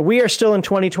 We are still in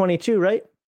 2022, right?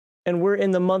 And we're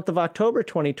in the month of October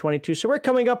 2022. So we're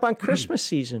coming up on Christmas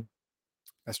season.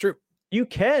 That's true. You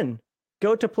can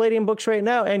go to Palladium Books right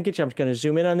now and get you. I'm just going to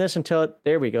zoom in on this until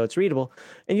there we go. It's readable.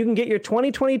 And you can get your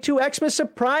 2022 Xmas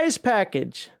surprise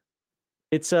package.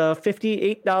 It's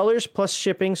 $58 plus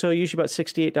shipping, so usually about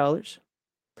 $68.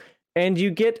 And you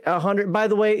get 100. By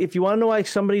the way, if you want to know why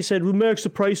somebody said, well, Max, the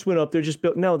price went up, they're just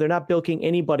no, they're not bilking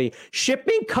anybody.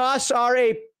 Shipping costs are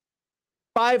a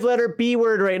 5-letter B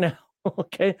word right now.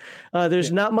 Okay,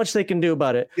 there's not much they can do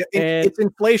about it. Yeah, and it's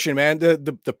inflation, man.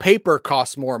 The paper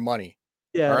costs more money.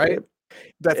 yeah, all right.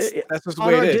 That's just the on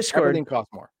way our it is. Discord, Everything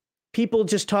costs more. People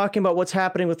just talking about what's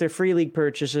happening with their Free League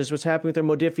purchases, what's happening with their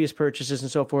Modifius purchases,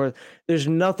 and so forth. There's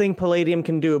nothing Palladium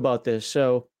can do about this,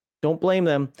 so don't blame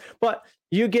them. But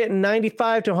you get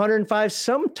 95 to 105,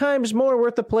 sometimes more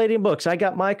worth of Palladium books. I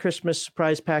got my Christmas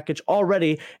surprise package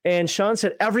already, and Sean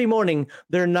said every morning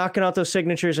they're knocking out those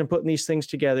signatures and putting these things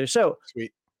together. So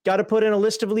Sweet. Got to put in a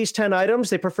list of at least 10 items.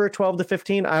 They prefer 12 to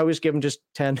 15. I always give them just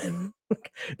 10.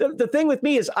 The thing with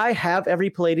me is I have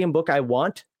every Palladium book I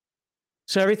want.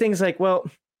 So everything's like, well,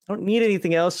 I don't need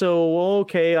anything else. So,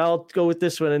 okay, I'll go with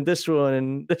this one and this one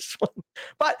and this one.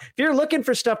 But if you're looking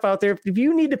for stuff out there, if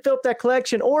you need to fill up that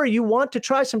collection or you want to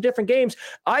try some different games,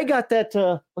 I got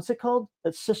that, what's it called?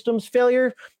 That Systems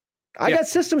Failure. I got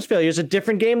Systems Failure. It's a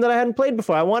different game that I hadn't played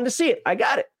before. I wanted to see it. I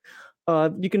got it.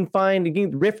 You can find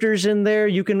rifters in there.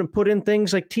 You can put in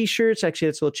things like t-shirts. Actually,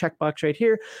 that's a little checkbox right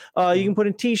here. You can put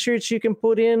in t-shirts. You can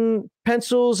put in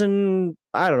pencils and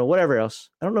I don't know, whatever else.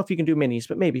 I don't know if you can do minis,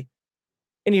 but maybe.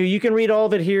 Anyway, you can read all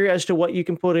of it here as to what you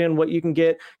can put in, what you can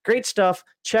get. Great stuff.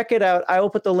 Check it out. I will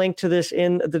put the link to this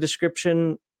in the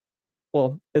description.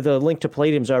 Well, the link to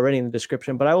Palladium's already in the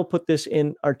description, but I will put this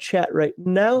in our chat right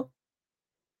now.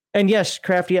 And yes,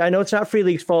 Crafty, I know it's not Free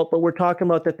League's fault, but we're talking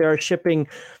about that there's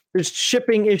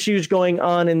shipping issues going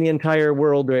on in the entire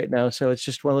world right now. So it's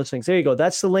just one of those things. There you go.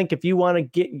 That's the link if you want to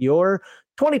get your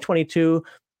 2022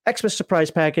 Xmas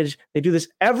surprise package. They do this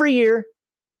every year.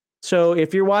 So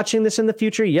if you're watching this in the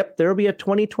future, yep, there will be a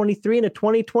 2023 and a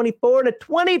 2024 and a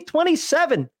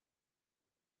 2027.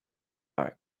 All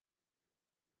right.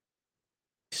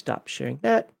 Stop sharing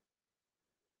that.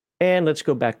 And let's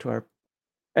go back to our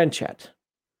end chat.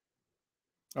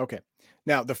 Okay.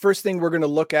 Now, the first thing we're going to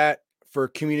look at for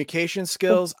communication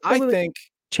skills, I think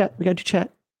chat. We got to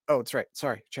chat. Oh, that's right.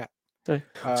 Sorry, chat. Sorry.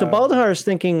 So Baldahar is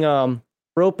thinking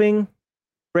roping,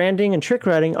 branding, and trick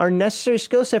riding are necessary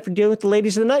skill set for dealing with the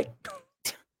ladies of the night.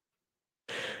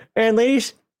 And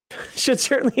ladies should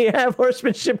certainly have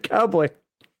horsemanship cowboy.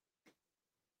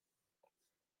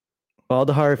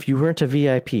 Baldahar, if you weren't a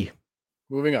VIP.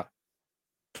 Moving on.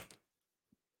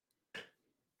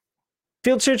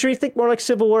 Field surgery, think more like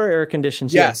Civil War era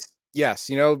conditions. Yes. Yeah. Yes.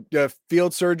 You know,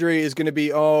 field surgery is going to be,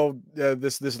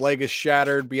 this leg is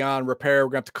shattered beyond repair.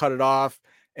 We're going to have to cut it off.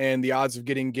 And the odds of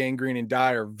getting gangrene and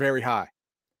die are very high.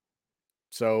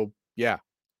 So, yeah,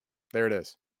 there it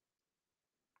is.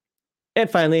 And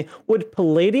finally, would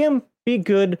Palladium be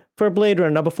good for Blade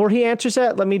Runner? Now, before he answers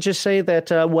that, let me just say that,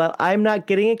 well, I'm not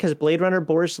getting it because Blade Runner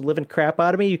bores the living crap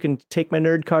out of me. You can take my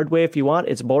nerd card away if you want.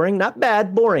 It's boring. Not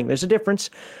bad, boring. There's a difference.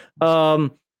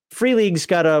 Free League's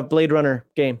got a Blade Runner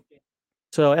game.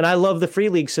 So, and I love the Free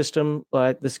League system.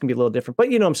 This can be a little different, but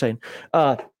you know what I'm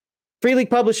saying. Free League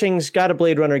Publishing's got a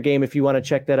Blade Runner game if you want to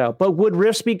check that out. But would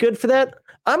Rifts be good for that?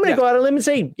 I'm going to go out on a limb and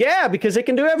say, yeah, because it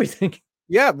can do everything.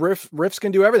 Yeah, Rifts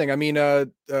can do everything. I mean,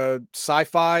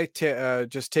 sci-fi,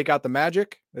 just take out the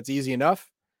magic. That's easy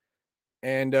enough.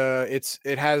 And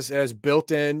it has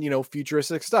built-in,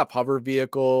 futuristic stuff, hover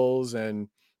vehicles and,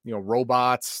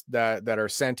 robots that are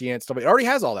sentient stuff. It already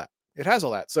has all that. It has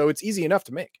all that. So it's easy enough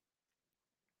to make.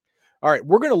 All right,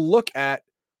 we're going to look at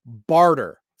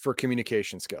barter for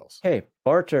communication skills. Hey,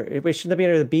 barter. Wait, shouldn't that be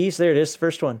under the B's? There it is, the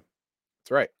first one. That's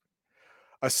right.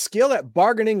 A skill at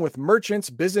bargaining with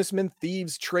merchants, businessmen,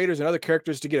 thieves, traders, and other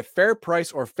characters to get a fair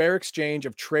price or fair exchange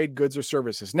of trade goods or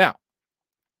services. Now,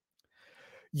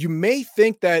 you may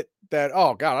think that,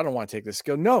 oh God, I don't want to take this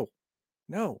skill. No,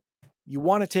 you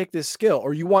want to take this skill,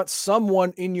 or you want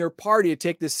someone in your party to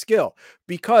take this skill,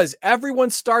 because everyone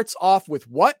starts off with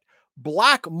what?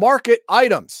 black market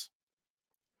items.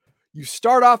 You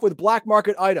start off with black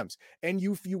market items, and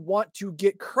if you want to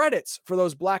get credits for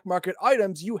those black market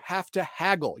items, you have to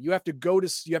haggle. You have to go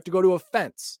to a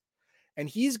fence, and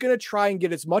he's going to try and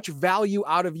get as much value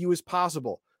out of you as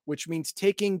possible, which means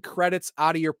taking credits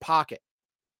out of your pocket.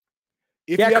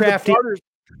 If yeah, you have Crafty.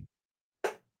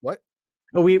 What?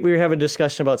 Oh, we were having a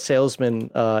discussion about salesmen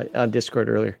on Discord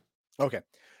earlier. Okay.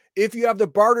 If you have the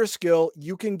barter skill,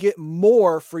 you can get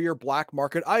more for your black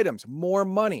market items, more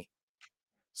money.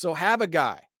 So have a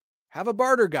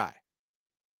barter guy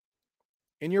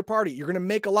in your party. You're going to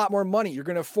make a lot more money. You're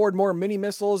going to afford more mini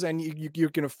missiles, and you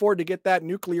can afford to get that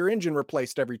nuclear engine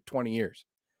replaced every 20 years.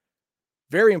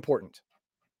 Very important.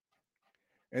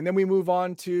 And then we move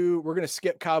on to, we're going to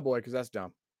skip cowboy because that's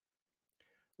dumb.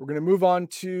 We're going to move on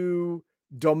to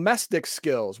domestic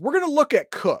skills. We're going to look at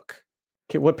cook.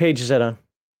 Okay, what page is that on?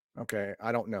 Okay,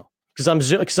 I don't know.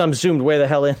 Because I'm zoomed way the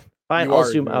hell in. Fine, I'll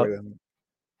zoom out.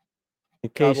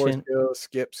 Cowboy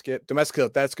skill, skip. Domestic skill.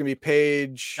 That's going to be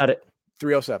page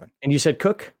 307. And you said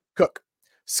cook? Cook.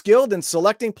 Skilled in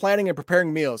selecting, planning, and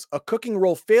preparing meals. A cooking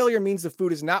role failure means the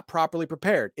food is not properly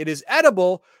prepared. It is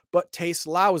edible, but tastes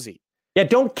lousy. Yeah,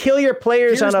 don't kill your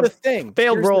players on a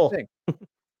failed roll.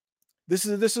 This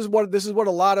is what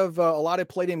a lot of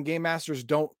Palladium game masters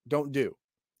don't do.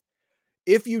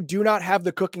 If you do not have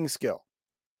the cooking skill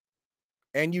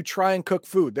and you try and cook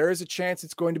food, there is a chance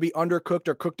it's going to be undercooked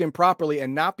or cooked improperly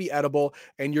and not be edible,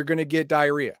 and you're going to get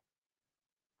diarrhea.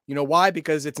 You know why?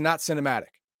 Because it's not cinematic.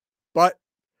 But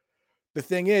the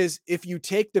thing is, if you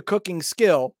take the cooking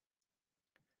skill,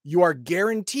 you are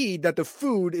guaranteed that the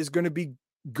food is going to be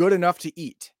good enough to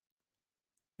eat.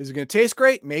 Is it going to taste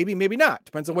great? Maybe, maybe not.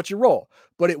 Depends on what you roll.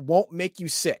 But it won't make you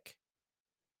sick.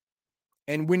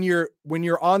 And when you're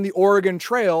on the Oregon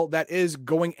Trail, that is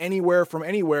going anywhere from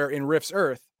anywhere in Rift's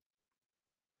Earth,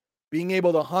 being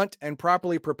able to hunt and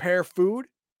properly prepare food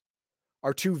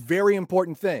are two very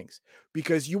important things,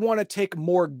 because you want to take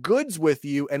more goods with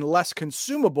you and less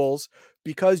consumables,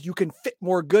 because you can fit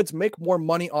more goods, make more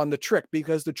money on the trip,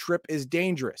 because the trip is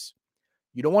dangerous.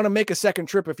 You don't want to make a second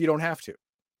trip if you don't have to.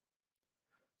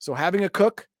 So having a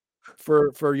cook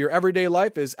for your everyday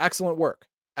life is excellent work.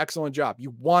 Excellent job.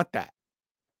 You want that.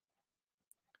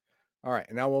 All right,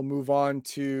 and now we'll move on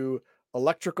to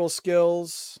electrical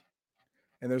skills.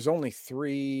 And there's only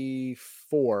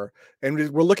 4.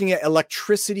 And we're looking at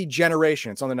electricity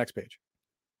generation. It's on the next page.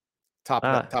 Top.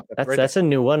 That's a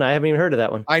new one. I haven't even heard of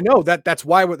that one. I know that's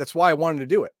why I wanted to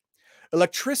do it.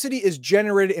 Electricity is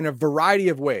generated in a variety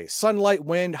of ways: sunlight,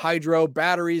 wind, hydro,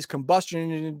 batteries,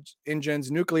 combustion engines,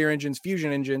 nuclear engines,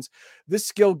 fusion engines. This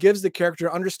skill gives the character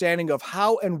an understanding of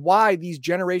how and why these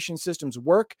generation systems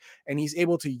work, and he's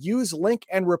able to use, link,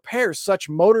 and repair such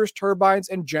motors, turbines,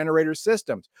 and generator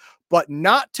systems, but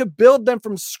not to build them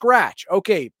from scratch.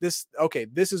 This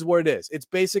is what it is. It's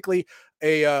basically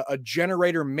a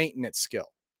generator maintenance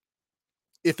skill.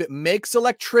 If it makes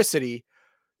electricity,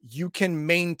 you can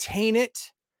maintain it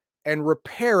and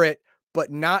repair it, but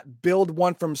not build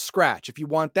one from scratch. If you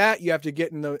want that, you have to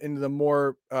get into the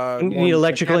more you need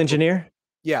electrical engineer.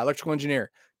 Yeah, electrical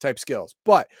engineer type skills.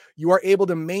 But you are able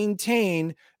to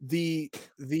maintain the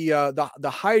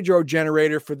hydro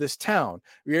generator for this town.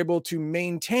 You're able to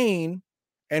maintain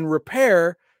and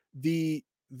repair the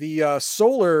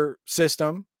solar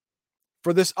system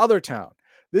for this other town.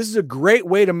 This is a great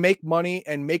way to make money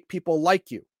and make people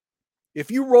like you. If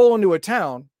you roll into a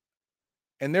town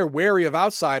and they're wary of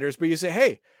outsiders, but you say,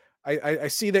 hey, I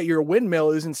see that your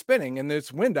windmill isn't spinning and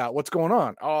there's wind out. What's going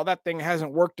on? Oh, that thing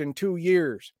hasn't worked in 2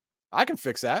 years. I can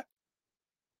fix that.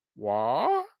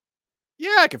 What?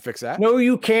 Yeah, I can fix that. No,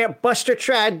 you can't. Buster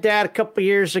tried that a couple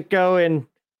years ago, and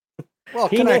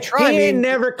can I try? He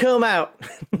never come out.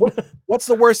 What's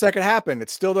the worst that could happen? It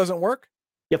still doesn't work?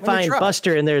 You find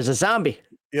Buster and there's a zombie.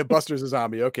 Yeah, Buster's a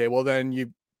zombie. Okay, well then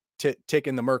you take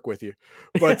in the Merc with you,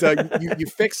 but you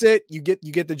fix it. You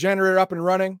get the generator up and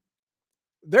running.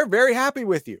 They're very happy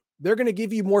with you. They're going to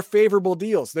give you more favorable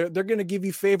deals. They're going to give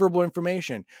you favorable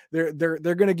information. They're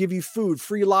going to give you food,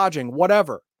 free lodging,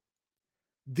 whatever.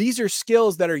 These are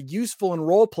skills that are useful in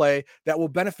role play that will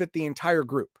benefit the entire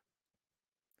group.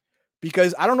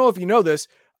 Because I don't know if you know this,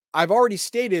 I've already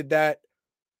stated that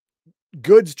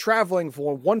goods traveling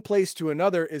from one place to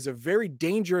another is a very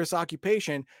dangerous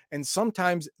occupation, and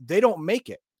sometimes they don't make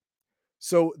it.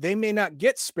 So they may not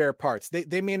get spare parts.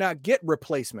 They may not get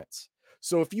replacements.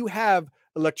 So if you have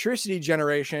electricity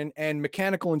generation and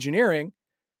mechanical engineering,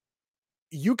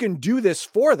 you can do this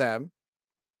for them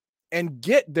and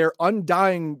get their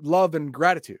undying love and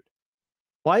gratitude.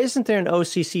 Why isn't there an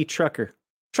OCC trucker?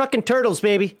 Trucking turtles,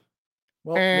 baby.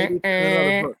 Well, maybe it's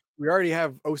another book. We already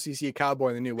have OCC Cowboy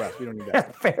in the New West. We don't need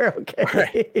that. Fair, okay.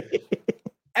 Right.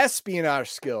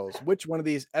 Espionage skills. Which one of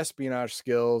these espionage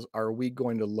skills are we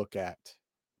going to look at?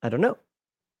 I don't know.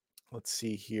 Let's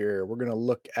see here. We're going to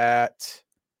look at.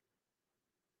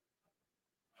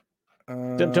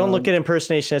 Don't look at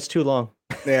impersonation. That's too long.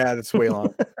 Yeah, that's way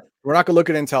long. We're not going to look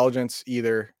at intelligence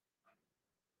either.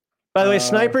 By the way,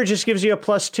 sniper just gives you a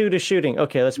 +2 to shooting.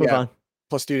 Okay, let's move on.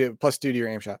 +2 to your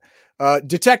aim shot.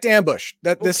 Detect ambush.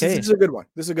 This is a good one.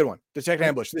 This is a good one. Detect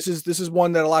ambush. This is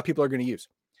one that a lot of people are going to use.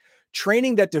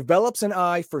 Training that develops an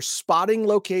eye for spotting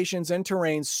locations and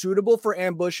terrains suitable for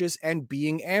ambushes and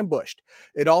being ambushed.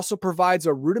 It also provides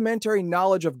a rudimentary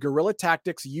knowledge of guerrilla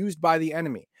tactics used by the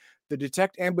enemy. The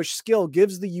detect ambush skill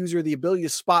gives the user the ability to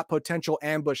spot potential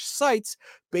ambush sites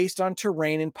based on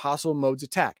terrain and possible modes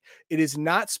attack. It is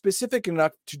not specific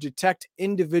enough to detect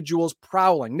individuals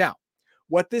prowling. Now,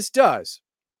 what this does,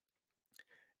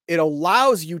 it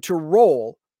allows you to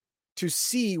roll to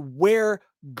see where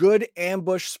good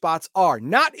ambush spots are.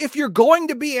 Not if you're going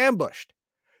to be ambushed.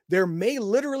 There may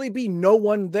literally be no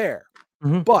one there.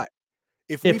 Mm-hmm. But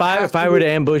if I were to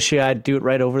ambush you, I'd do it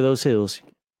right over those hills.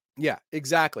 Yeah,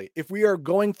 exactly. If we are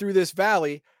going through this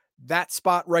valley, that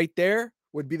spot right there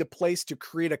would be the place to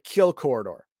create a kill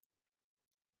corridor.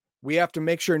 We have to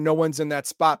make sure no one's in that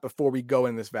spot before we go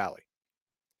in this valley.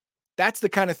 That's the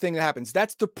kind of thing that happens.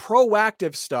 That's the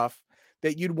proactive stuff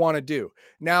that you'd want to do.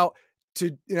 Now,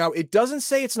 it doesn't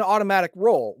say it's an automatic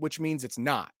roll, which means it's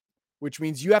not, which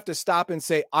means you have to stop and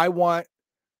say, I want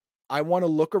to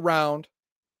look around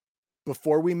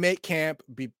before we make camp,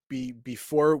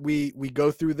 before we go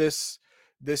through this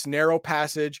narrow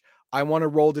passage. I want to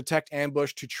roll detect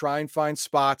ambush to try and find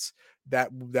spots that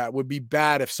would be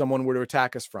bad if someone were to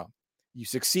attack us from. You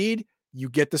succeed, you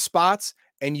get the spots,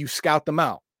 and you scout them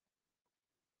out.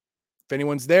 If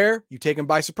anyone's there, you take them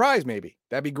by surprise, maybe.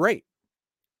 That'd be great.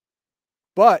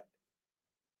 But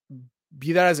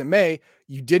be that as it may,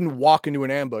 you didn't walk into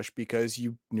an ambush because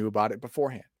you knew about it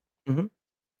beforehand. Mm-hmm.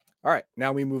 All right,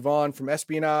 now we move on from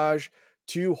espionage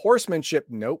to horsemanship.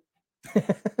 Nope. We're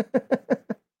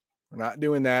not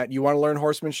doing that. You want to learn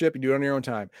horsemanship, you do it on your own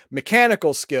time.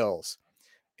 Mechanical skills.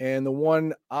 And the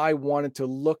one I wanted to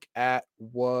look at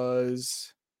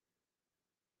was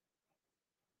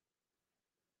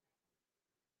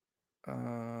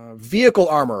vehicle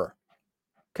armor.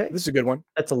 Okay. This is a good one.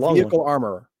 That's a long vehicle one.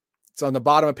 armor. It's on the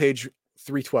bottom of page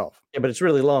 312. Yeah, but it's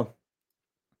really long.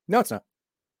 No, it's not.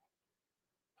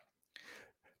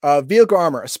 Vehicle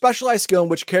armor, a specialized skill in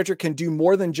which character can do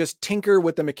more than just tinker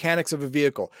with the mechanics of a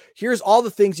vehicle. Here's all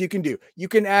the things you can do. You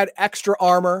can add extra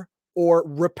armor or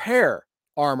repair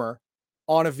armor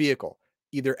on a vehicle,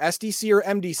 either SDC or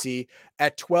MDC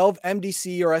at 12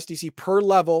 MDC or SDC per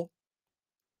level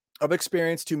of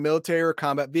experience to military or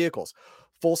combat vehicles.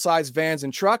 Full-size vans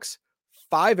and trucks,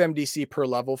 5 MDC per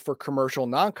level for commercial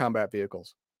non-combat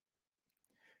vehicles.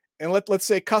 And let's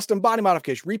say custom body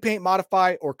modification, repaint,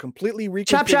 modify, or completely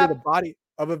reconfigure the body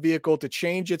of a vehicle to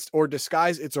change its or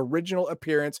disguise its original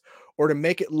appearance or to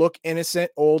make it look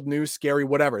innocent, old, new, scary,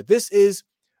 whatever. This is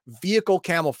vehicle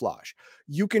camouflage.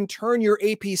 You can turn your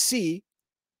APC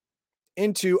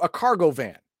into a cargo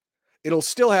van. It'll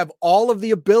still have all of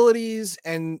the abilities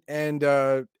and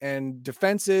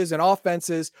defenses and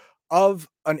offenses of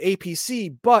an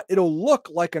APC, but it'll look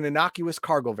like an innocuous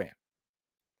cargo van.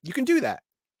 You can do that.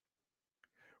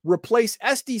 Replace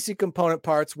SDC component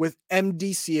parts with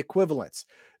MDC equivalents.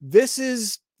 This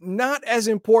is not as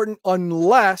important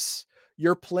unless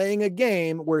you're playing a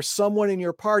game where someone in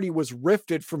your party was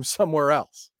rifted from somewhere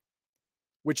else,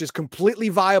 which is completely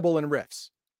viable in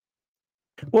rifts.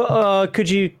 Well, could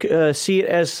you see it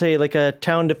as, say, like a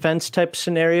town defense type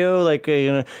scenario? Like,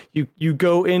 you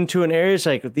go into an area, it's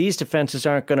like, these defenses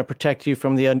aren't going to protect you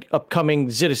from the upcoming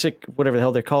Zidisek, whatever the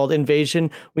hell they're called, invasion.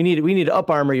 We need to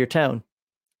up armor your town.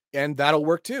 And that'll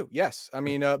work too. Yes. I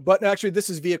mean, but actually this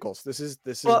is vehicles. This is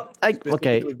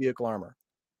specifically vehicle armor.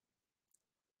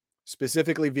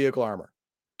 Specifically vehicle armor.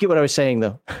 Get what I was saying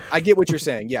though. I get what you're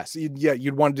saying. Yes.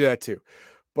 You'd want to do that too.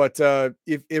 But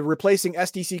if replacing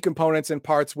SDC components and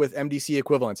parts with MDC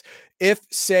equivalents, if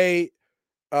say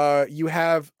you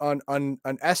have an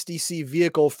SDC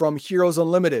vehicle from Heroes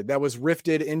Unlimited that was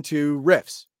rifted into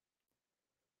Rifts,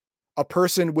 a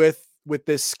person with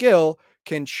this skill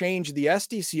can change the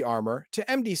SDC armor to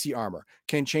MDC armor,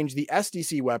 can change the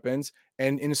SDC weapons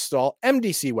and install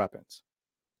MDC weapons.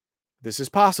 This is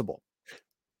possible.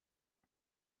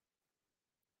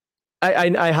 I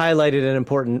highlighted an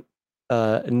important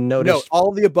notice. No, all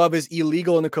of the above is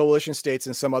illegal in the coalition states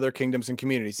and some other kingdoms and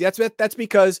communities. That's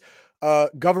because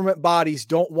government bodies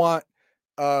don't want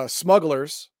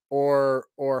smugglers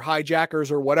or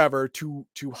hijackers or whatever to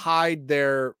hide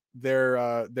their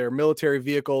military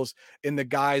vehicles in the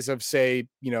guise of, say,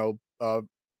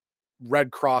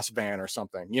 Red Cross van or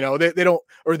something. They don't,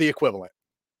 or the equivalent.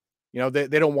 They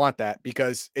don't want that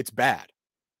because it's bad.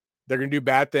 They're going to do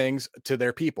bad things to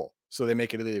their people, so they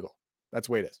make it illegal. That's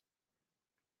the way it is.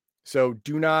 So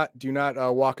do not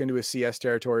walk into a CS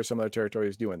territory or some other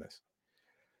territories doing this.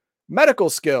 Medical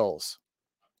skills.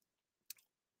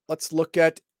 Let's look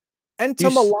at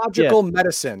entomological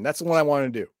medicine. That's the one I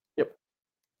want to do. Yep.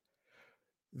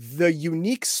 The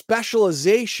unique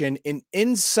specialization in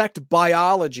insect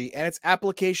biology and its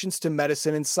applications to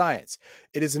medicine and science.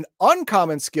 It is an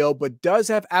uncommon skill, but does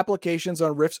have applications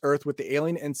on Rift's Earth with the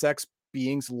alien insects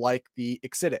beings like the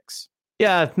Ixitics.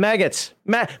 Yeah, maggots.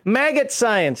 Maggot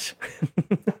science.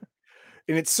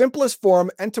 In its simplest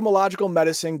form, entomological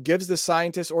medicine gives the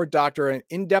scientist or doctor an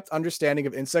in-depth understanding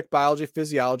of insect biology,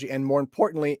 physiology, and more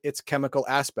importantly, its chemical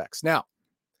aspects. Now,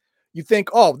 you think,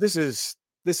 oh, this is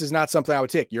not something I would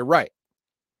take. You're right.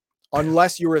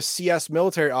 Unless you're a CS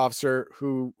military officer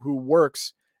who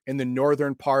works in the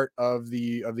northern part of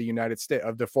the United States,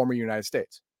 of the former United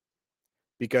States,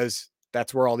 because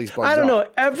that's where all these bugs are. I don't know.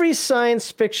 Every science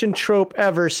fiction trope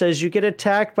ever says you get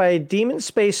attacked by demon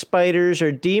space spiders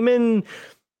or demon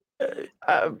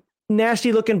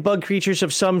nasty looking bug creatures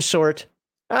of some sort.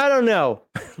 I don't know.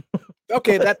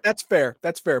 Okay, that's fair.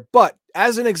 That's fair. But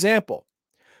as an example,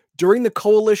 during the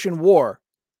Coalition War,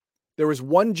 there was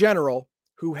one general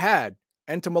who had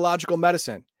entomological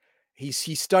medicine. He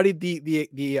studied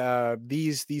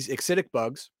these Ixitic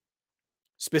bugs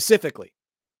specifically.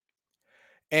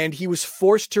 And he was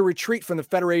forced to retreat from the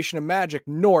Federation of Magic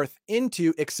north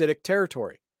into Ixitic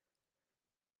territory.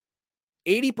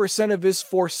 80% of his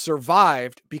force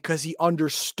survived because he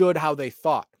understood how they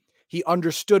thought. He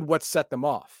understood what set them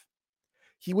off.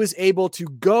 He was able to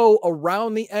go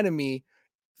around the enemy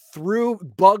through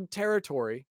bug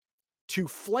territory to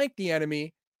flank the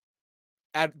enemy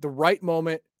at the right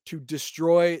moment to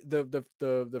destroy the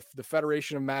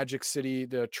Federation of Magic city,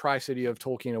 the Tri-City of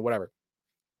Tolkien or whatever.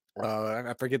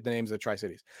 I forget the names of the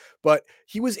Tri-Cities, but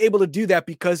he was able to do that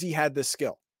because he had this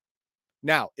skill.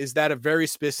 Now, is that a very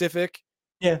specific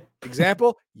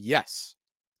example? Yes.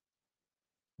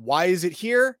 Why is it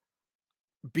here?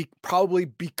 Probably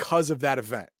because of that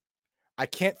event. I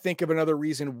can't think of another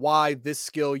reason why this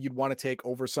skill you'd want to take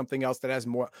over something else that has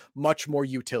much more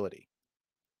utility.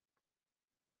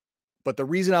 But the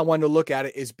reason I wanted to look at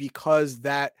it is because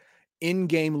that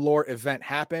in-game lore event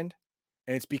happened.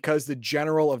 And it's because the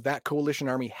general of that coalition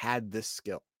army had this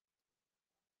skill.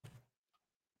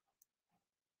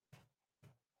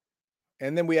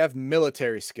 And then we have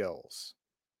military skills.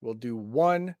 We'll do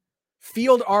one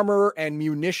field armorer and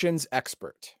munitions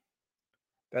expert.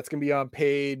 That's going to be on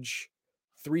page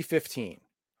 315.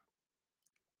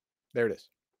 There it is.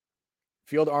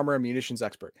 Field armor and munitions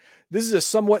expert. This is a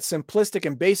somewhat simplistic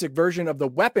and basic version of the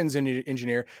weapons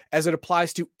engineer as it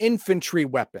applies to infantry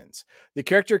weapons. The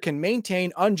character can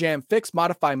maintain, unjam, fix,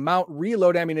 modify, mount,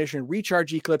 reload ammunition,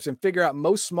 recharge eclipse, and figure out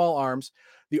most small arms.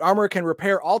 The armor can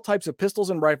repair all types of pistols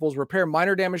and rifles, repair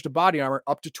minor damage to body armor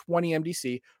up to 20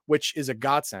 MDC, which is a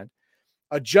godsend.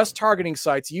 Adjust targeting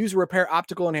sights, use repair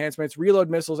optical enhancements, reload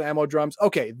missiles, ammo drums.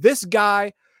 Okay, this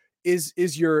guy is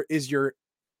your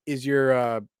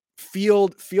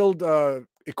field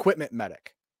equipment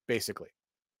medic, basically.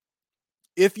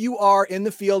 If you are in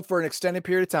the field for an extended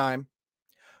period of time,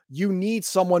 you need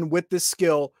someone with this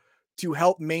skill to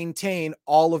help maintain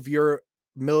all of your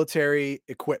military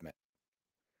equipment.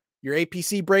 Your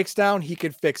APC breaks down, he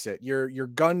can fix it. Your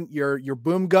gun, your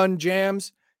boom gun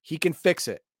jams, he can fix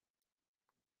it.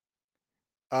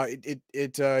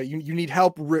 You need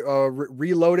help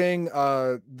reloading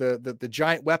the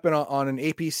giant weapon on an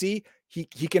APC. He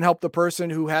can help the person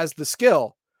who has the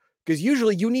skill, because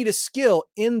usually you need a skill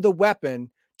in the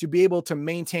weapon to be able to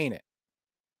maintain it.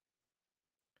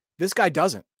 This guy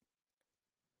doesn't.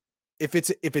 If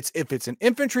it's an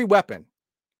infantry weapon,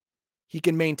 he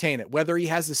can maintain it, whether he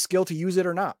has the skill to use it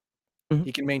or not. Mm-hmm.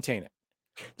 He can maintain it.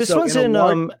 This one's in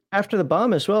After the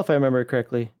Bomb as well, if I remember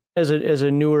correctly, as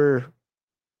a newer.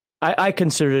 I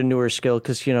consider it a newer skill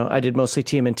because I did mostly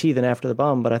TMNT than After the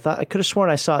Bomb, but I could have sworn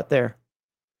I saw it there.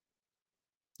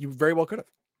 You very well could have.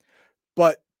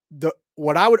 But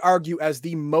what I would argue as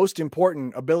the most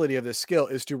important ability of this skill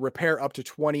is to repair up to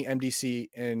 20 MDC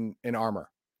in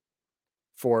armor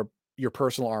for your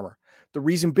personal armor. The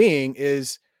reason being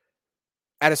is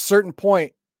at a certain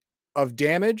point of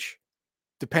damage,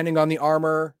 depending on the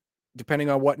armor,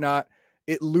 depending on whatnot,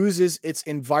 it loses its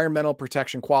environmental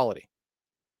protection quality.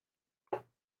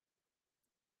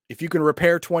 If you can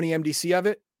repair 20 MDC of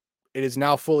it, it is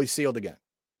now fully sealed again.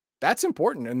 That's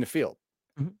important in the field.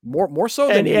 Mhm. More so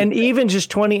than and even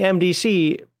just 20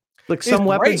 MDC, like some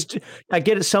weapons, I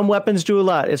get it. Some weapons do a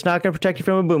lot. It's not going to protect you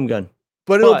from a boom gun,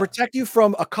 but it'll protect you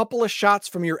from a couple of shots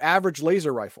from your average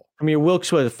laser rifle. From your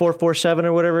Wilkes, what, 447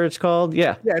 or whatever it's called.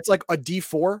 Yeah. Yeah. It's like a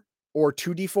D4 or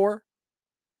 2D4.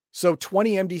 So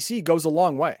 20 MDC goes a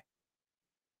long way.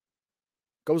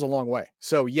 Goes a long way.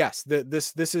 So yes,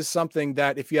 this is something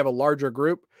that if you have a larger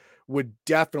group would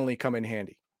definitely come in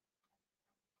handy.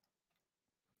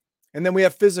 And then we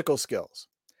have physical skills.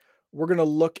 We're going to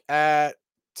look at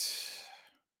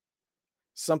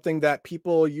something that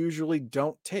people usually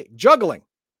don't take. Juggling.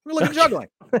 We're looking at juggling.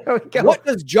 What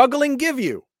does juggling give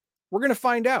you? We're going to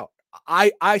find out.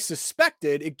 I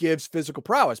suspected it gives physical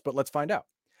prowess, but let's find out.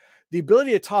 The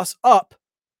ability to toss up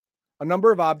a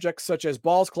number of objects such as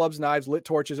balls, clubs, knives, lit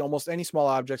torches, almost any small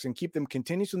objects, and keep them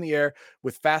continuously in the air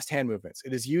with fast hand movements.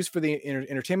 It is used for the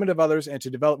entertainment of others and to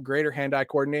develop greater hand-eye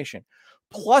coordination.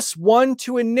 +1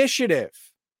 to initiative.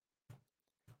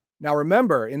 Now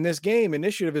remember, in this game,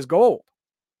 initiative is gold.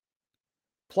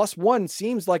 +1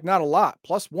 seems like not a lot.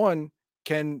 +1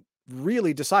 can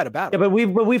really decide a battle. Yeah,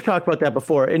 but we've talked about that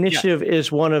before. Initiative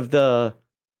is one of the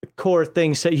core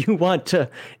things that you want to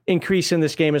increase in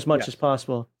this game as much as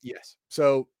possible. Yes.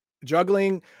 So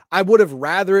juggling, I would have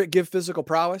rather it give physical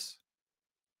prowess.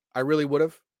 I really would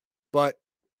have. But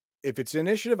if it's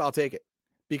initiative, I'll take it.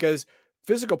 Because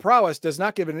physical prowess does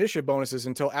not give initiative bonuses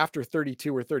until after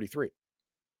 32 or 33.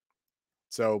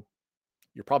 So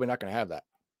you're probably not going to have that.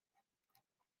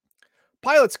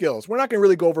 Pilot skills. We're not going to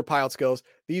really go over pilot skills.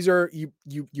 These are you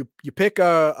pick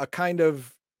a kind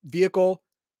of vehicle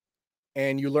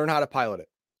and you learn how to pilot it.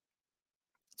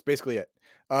 That's basically it.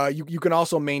 You can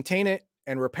also maintain it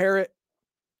and repair it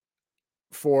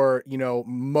for,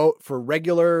 for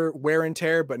regular wear and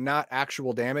tear, but not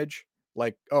actual damage.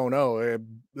 Like, oh no,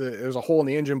 there's a hole in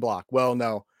the engine block. Well,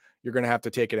 no, you're going to have to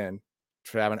take it in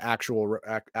to have an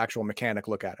actual mechanic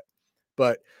look at it.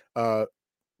 But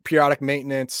periodic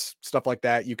maintenance, stuff like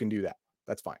that, you can do that.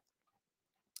 That's fine.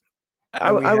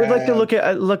 I would like to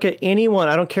look at anyone.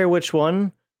 I don't care which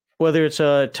one, whether it's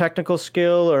a technical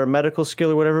skill or a medical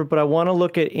skill or whatever, but I want to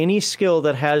look at any skill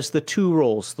that has the two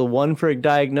roles, the one for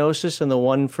diagnosis and the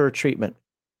one for treatment.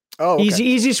 Oh, okay.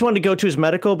 Easiest one to go to is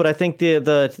medical, but I think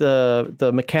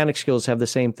the mechanic skills have the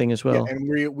same thing as well. Yeah,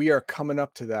 and we are coming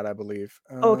up to that, I believe.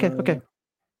 Okay.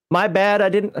 My bad. I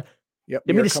didn't. Yep.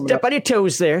 Give me to step on your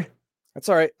toes there. That's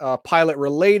all right. Pilot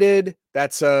related.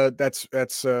 That's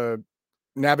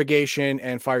navigation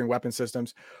and firing weapon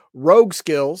systems. Rogue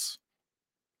skills.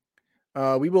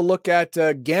 We will look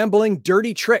at gambling,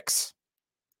 dirty tricks.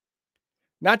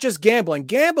 Not just gambling.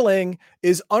 Gambling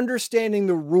is understanding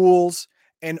the rules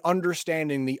and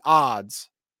understanding the odds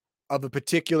of a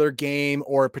particular game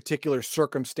or a particular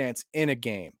circumstance in a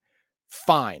game.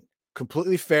 Fine.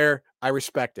 Completely fair. I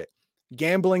respect it.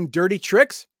 Gambling, dirty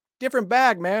tricks, different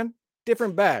bag, man.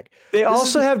 Different bag. They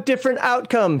also have different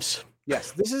outcomes.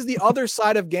 Yes. This is the other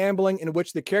side of gambling in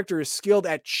which the character is skilled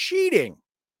at cheating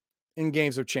in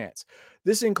games of chance.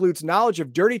 This includes knowledge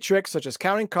of dirty tricks such as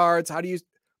counting cards. How do you...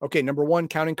 Okay, number one,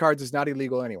 counting cards is not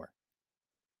illegal anywhere.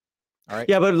 All right.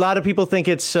 Yeah, but a lot of people think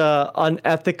it's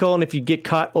unethical, and if you get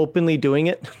caught openly doing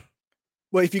it.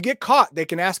 Well, if you get caught, they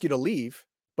can ask you to leave,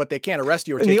 but they can't arrest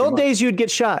you. Or in the old days, you'd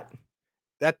get shot.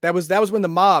 That was when the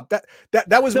mob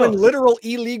that was when literal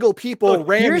illegal people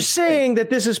ran. You're saying that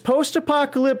this is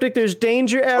post-apocalyptic. There's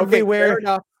danger everywhere.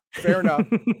 Fair enough.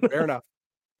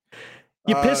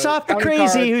 You piss off the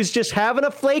crazy who's just having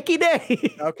a flaky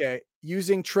day. Okay.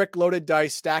 Using trick loaded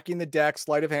dice, stacking the deck,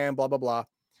 sleight of hand, blah, blah,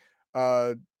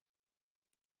 blah.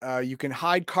 You can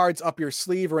hide cards up your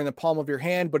sleeve or in the palm of your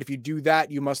hand, but if you do that,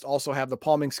 you must also have the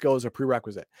palming skill as a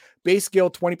prerequisite. Base skill,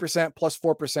 20% plus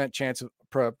 4% chance of,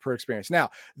 per experience. Now,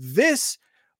 this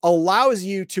allows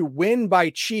you to win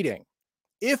by cheating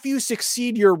if you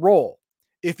succeed your roll.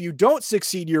 If you don't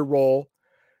succeed your roll,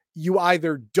 you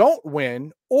either don't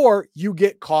win or you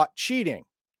get caught cheating.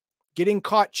 Getting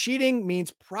caught cheating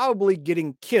means probably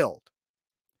getting killed.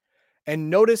 And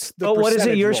notice the what is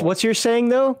it? roll. What's your saying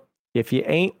though? If you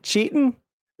ain't cheating,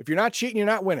 if you're not cheating, you're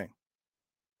not winning.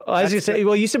 Oh, as you say,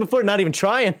 well, you said before, not even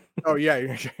trying. Oh yeah,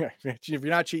 if you're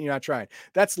not cheating, you're not trying.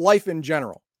 That's life in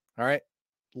general. All right,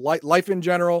 life in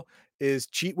general is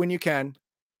cheat when you can,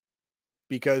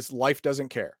 because life doesn't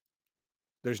care.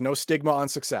 There's no stigma on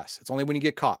success. It's only when you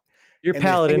get caught. You're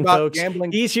paladin, folks.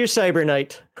 Gambling, he's your cyber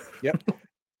knight. Yep.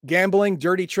 Gambling,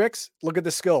 dirty tricks. Look at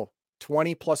the skill.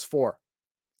 20 plus 4.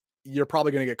 You're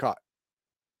probably going to get caught.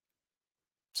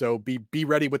 So be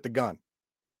ready with the gun.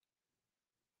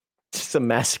 It's a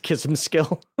masochism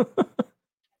skill.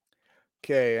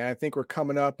 Okay, and I think we're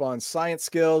coming up on science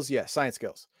skills. Yeah, science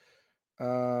skills.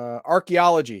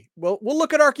 Archaeology. Well, we'll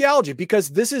look at archaeology because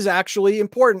this is actually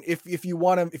important if you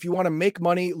want to make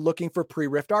money looking for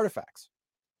pre-rift artifacts.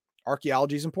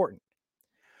 Archaeology is important.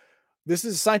 This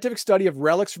is a scientific study of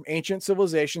relics from ancient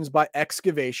civilizations by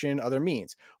excavation and other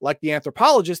means. Like the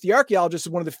anthropologist, the archaeologist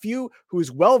is one of the few who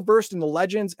is well versed in the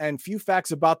legends and few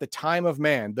facts about the time of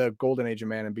man, the golden age of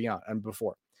man and beyond and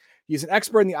before. He's an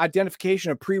expert in the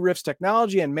identification of pre-rifts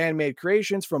technology and man-made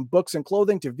creations, from books and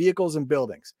clothing to vehicles and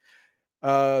buildings.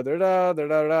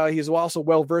 He's also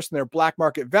well versed in their black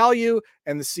market value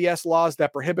and the CS laws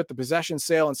that prohibit the possession,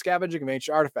 sale, and scavenging of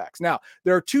ancient artifacts. Now,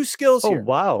 there are two skills here. Oh,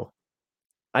 wow.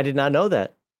 I did not know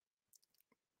that.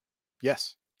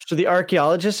 Yes. So the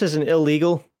archaeologist is an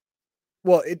illegal.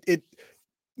 Well,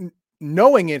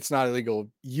 knowing it's not illegal,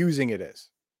 using it is.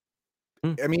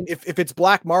 I mean, if it's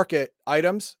black market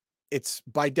items, it's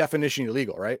by definition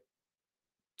illegal, right?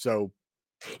 So,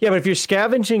 yeah, but if you're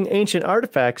scavenging ancient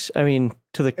artifacts, I mean,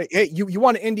 hey, you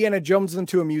want to Indiana Jones them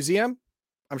to a museum?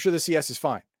 I'm sure the CS is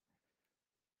fine.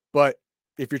 But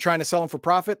if you're trying to sell them for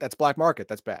profit, that's black market.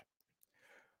 That's bad.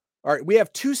 All right, we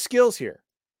have two skills here.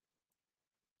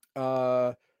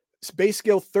 Base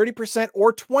skill 30%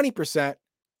 or 20%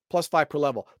 plus 5 per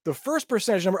level. The first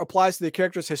percentage number applies to the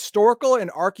character's historical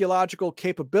and archaeological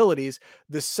capabilities.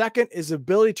 The second is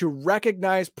ability to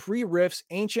recognize pre-rifts,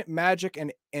 ancient magic,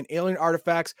 and alien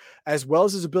artifacts, as well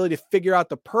as his ability to figure out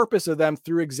the purpose of them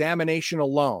through examination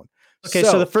alone. Okay,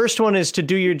 so the first one is to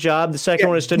do your job. The second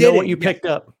one is to know what you picked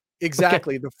up.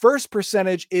 Exactly. Okay. The first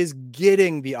percentage is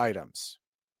getting the items.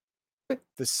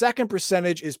 The second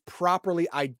percentage is properly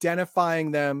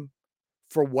identifying them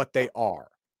for what they are.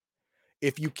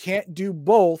 If you can't do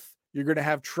both, you're going to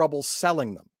have trouble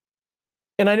selling them.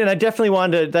 And I definitely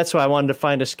wanted to, that's why I wanted to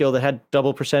find a skill that had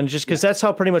double percentages, because that's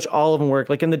how pretty much all of them work.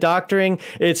 Like in the doctoring,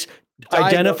 it's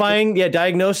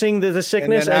diagnosing the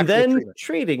sickness and then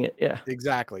treating it. Yeah,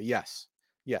 exactly. Yes.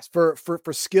 For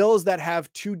skills that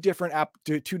have two different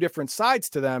sides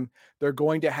to them, they're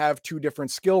going to have two different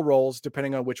skill rolls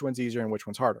depending on which one's easier and which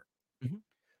one's harder. Mm-hmm.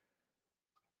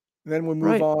 Then we'll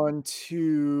move on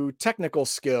to technical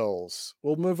skills.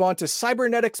 We'll move on to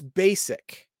cybernetics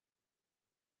basic.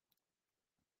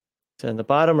 Is it on the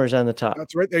bottom or is it on the top?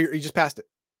 That's right there. You just passed it.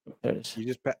 There it is. You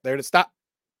just there to stop.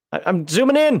 I'm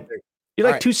zooming in. You're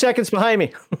like 2 seconds behind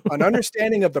me. An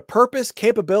understanding of the purpose,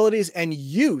 capabilities, and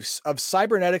use of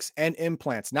cybernetics and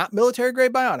implants, not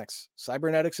military-grade bionics,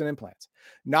 cybernetics and implants.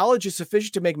 Knowledge is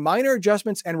sufficient to make minor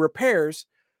adjustments and repairs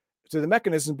to the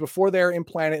mechanisms before they are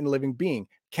implanted in a living being.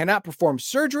 Cannot perform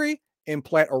surgery,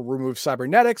 implant, or remove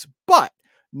cybernetics, but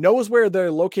knows where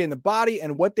they're located in the body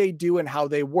and what they do and how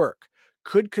they work.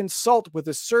 Could consult with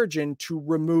a surgeon to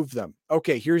remove them.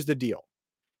 Okay, here's the deal.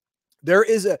 There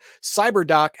is a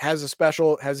CyberDoc has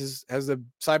a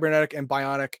cybernetic and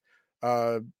bionic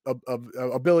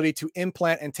ability to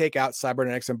implant and take out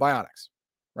cybernetics and bionics,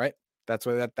 right? That's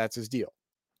that's his deal.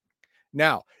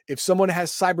 Now, if someone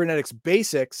has cybernetics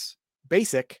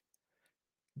basic,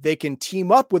 they can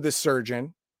team up with a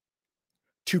surgeon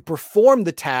to perform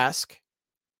the task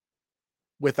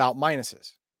without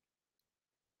minuses.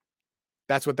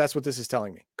 That's what this is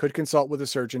telling me. Could consult with a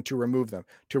surgeon to remove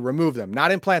them,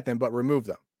 not implant them, but remove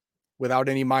them without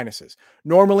any minuses.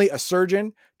 Normally, a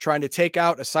surgeon trying to take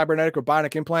out a cybernetic or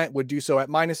bionic implant would do so at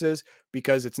minuses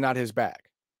because it's not his bag.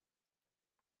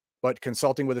 But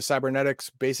consulting with a cybernetics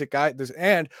basic guy,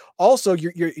 and also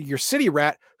your city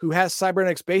rat who has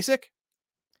cybernetics basic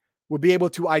would be able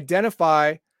to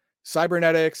identify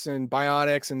cybernetics and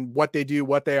bionics and what they do,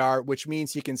 what they are, which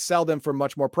means he can sell them for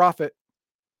much more profit,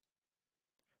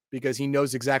 because he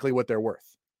knows exactly what they're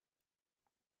worth.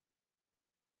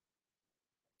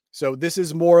 So this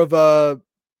is more of a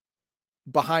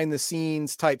behind the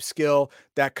scenes type skill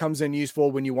that comes in useful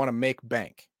when you want to make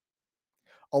bank.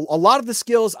 A lot of the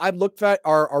skills I've looked at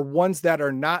are ones that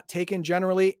are not taken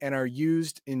generally and are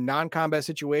used in non-combat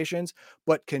situations,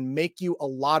 but can make you a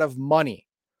lot of money,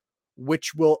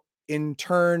 which will in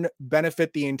turn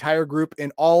benefit the entire group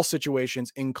in all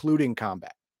situations, including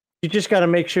combat. You just got to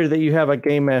make sure that you have a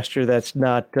game master that's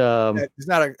not it's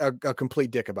not a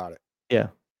complete dick about it. Yeah.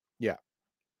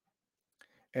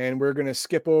 And we're gonna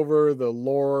skip over the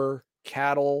lore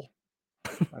cattle.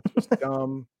 That's just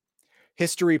dumb.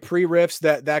 History pre-riffs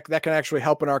that can actually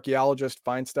help an archaeologist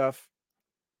find stuff.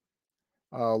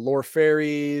 Lore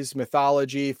fairies,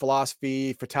 mythology,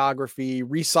 philosophy, photography,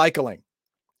 recycling.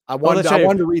 I wanted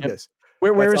to read this.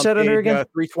 Where is that under again?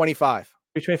 325.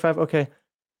 325. Okay.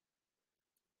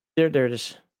 There it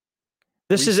is.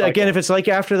 This is, again, if it's like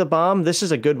after the bomb, this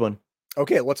is a good one.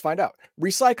 Okay, let's find out.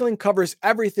 Recycling covers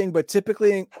everything, but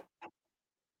typically.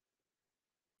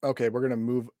 Okay, we're going to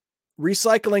move.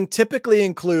 Recycling typically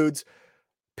includes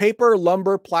paper,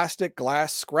 lumber, plastic,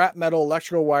 glass, scrap metal,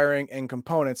 electrical wiring, and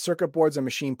components, circuit boards, and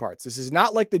machine parts. This is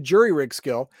not like the jury rig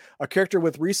skill. A character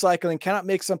with recycling cannot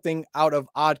make something out of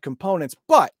odd components,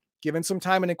 but given some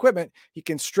time and equipment, he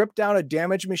can strip down a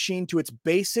damaged machine to its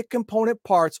basic component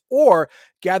parts or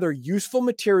gather useful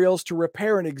materials to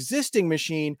repair an existing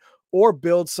machine or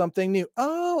build something new.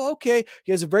 Oh, okay.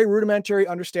 He has a very rudimentary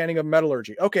understanding of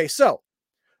metallurgy. Okay, so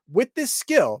with this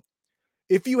skill,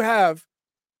 if you have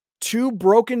 2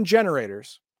 broken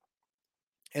generators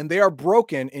and they are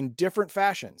broken in different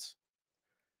fashions,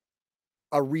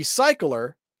 a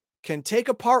recycler can take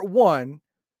apart one,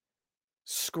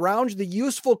 scrounge the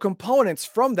useful components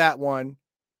from that one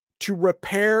to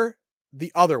repair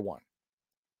the other one.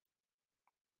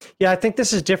 Yeah, I think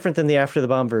this is different than the After the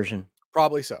Bomb version.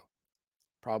 Probably so.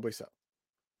 Probably so.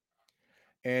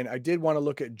 And I did want to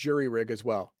look at jury rig as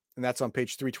well. And that's on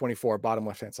page 324, bottom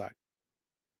left-hand side.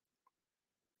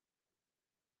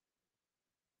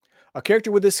 A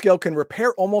character with this skill can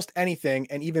repair almost anything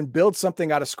and even build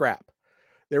something out of scrap.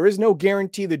 There is no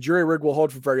guarantee the jury rig will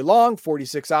hold for very long,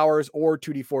 46 hours or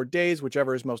 2d4 days,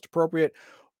 whichever is most appropriate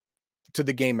to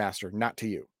the game master, not to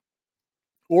you.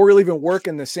 Or will even work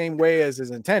in the same way as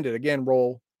is intended. Again,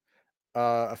 roll.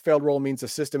 A failed roll means the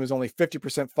system is only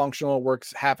 50% functional,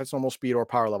 works half its normal speed or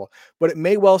power level, but it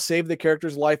may well save the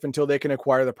character's life until they can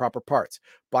acquire the proper parts,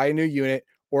 buy a new unit,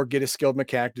 or get a skilled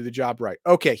mechanic to do the job right.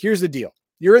 Okay, here's the deal.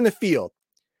 You're in the field.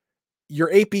 Your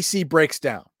APC breaks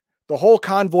down. The whole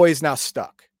convoy is now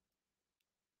stuck.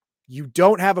 You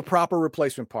don't have a proper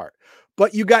replacement part,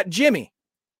 but you got Jimmy.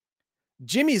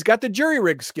 Jimmy's got the jury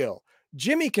rig skill.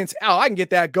 Jimmy can, I can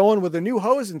get that going with a new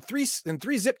hose and three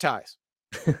zip ties.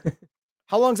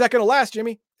 How long is that going to last,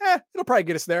 Jimmy? It'll probably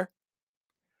get us there.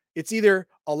 It's either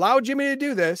allow Jimmy to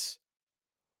do this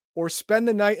or spend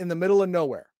the night in the middle of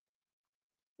nowhere.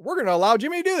 We're going to allow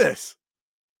Jimmy to do this.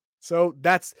 So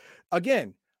that's,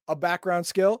 again, a background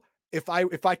skill. If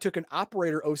I took an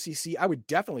operator OCC, I would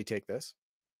definitely take this.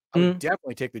 I would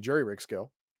definitely take the jury rig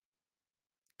skill.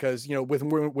 Because, you know,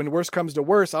 when worse comes to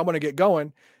worse, I'm going to get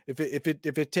going. If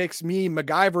it takes me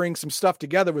MacGyvering some stuff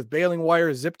together with baling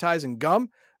wires, zip ties, and gum,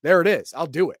 there it is. I'll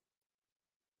do it.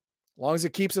 As long as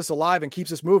it keeps us alive and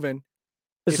keeps us moving.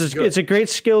 It's a great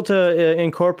skill to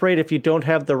incorporate if you don't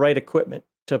have the right equipment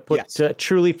to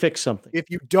truly fix something.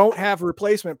 If you don't have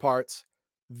replacement parts,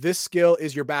 this skill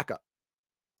is your backup.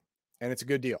 And it's a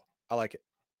good deal. I like it.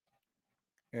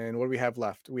 And what do we have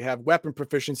left? We have weapon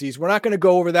proficiencies. We're not going to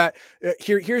go over that.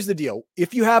 Here's the deal.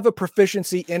 If you have a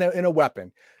proficiency in a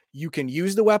weapon, you can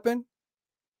use the weapon.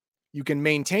 You can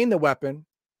maintain the weapon.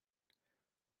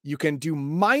 You can do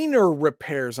minor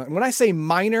repairs. When I say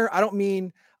minor, I don't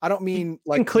mean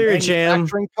like clear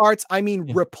manufacturing parts. I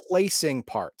mean replacing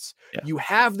parts. Yeah. You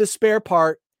have the spare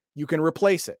part, you can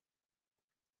replace it.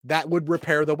 That would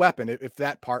repair the weapon if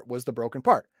that part was the broken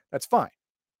part. That's fine.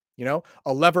 You know,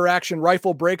 a lever action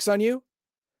rifle breaks on you.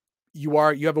 You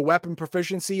have a weapon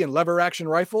proficiency in lever action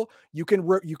rifle. You can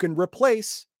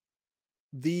replace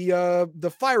the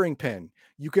firing pin.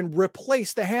 You can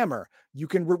replace the hammer. You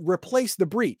can replace the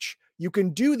breech. You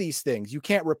can do these things. You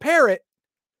can't repair it,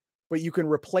 but you can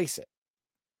replace it.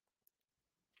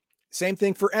 Same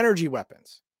thing for energy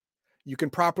weapons. You can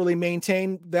properly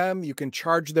maintain them. You can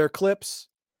charge their clips.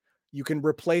 You can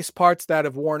replace parts that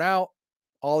have worn out,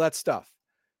 all that stuff.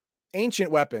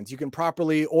 Ancient weapons, you can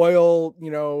properly oil,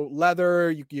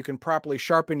 leather. You can properly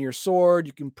sharpen your sword.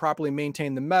 You can properly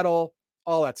maintain the metal,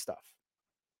 all that stuff.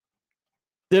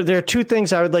 There are 2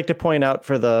 things I would like to point out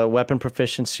for the weapon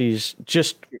proficiencies,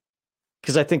 just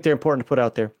because I think they're important to put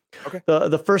out there. Okay.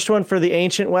 The first one for the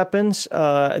ancient weapons,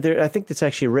 I think that's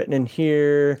actually written in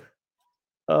here.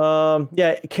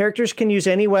 Characters can use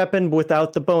any weapon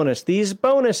without the bonus. These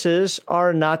bonuses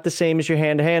are not the same as your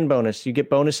hand-to-hand bonus. You get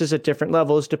bonuses at different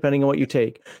levels depending on what you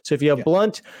take. So if you have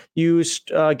blunt, you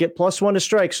get +1 to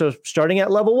strike. So starting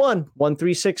at level 1,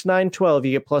 3, 6, 9, 12,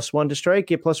 you get +1 to strike.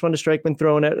 You get +1 to strike when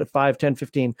thrown at 5, 10,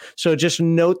 15. So just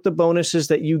note the bonuses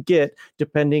that you get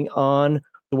depending on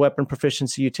the weapon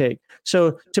proficiency you take.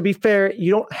 So to be fair,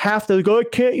 you don't have to go, I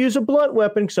can't use a blunt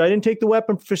weapon because I didn't take the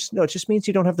weapon. No, it just means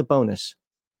you don't have the bonus.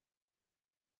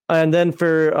 And then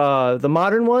for the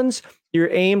modern ones, you're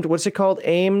aimed, what's it called?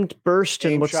 Aimed, burst,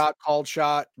 and shot, called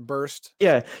shot, burst.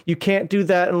 Yeah, you can't do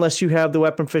that unless you have the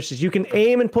weapon proficiency. You can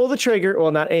aim and pull the trigger.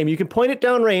 Well, not aim. You can point it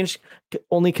down range,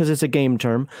 only because it's a game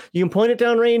term. You can point it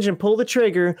down range and pull the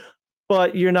trigger,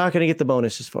 but you're not going to get the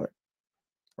bonuses for it.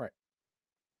 Right.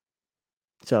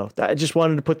 So I just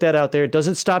wanted to put that out there. It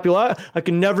doesn't stop you. I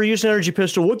can never use an energy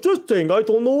pistol. What's this thing? I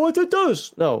don't know what it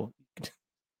does. No.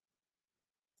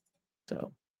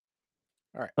 So.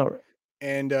 All right. All right.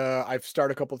 And I've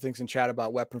started a couple of things in chat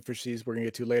about weapon proficiencies we're going to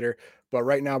get to later. But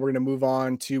right now we're going to move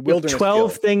on to wilderness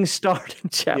 12 skills. things start in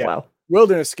chat. Yeah. Wow.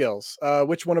 Wilderness skills.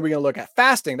 Which one are we going to look at?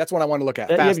 Fasting. That's what I want to look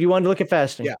at. Yeah, you wanted to look at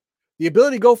fasting. Yeah. The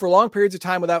ability to go for long periods of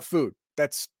time without food.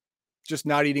 That's just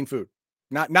not eating food.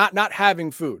 Not having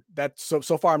food. That's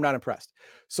so far I'm not impressed.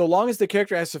 So long as the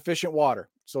character has sufficient water,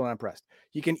 still not impressed.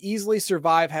 He can easily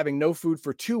survive having no food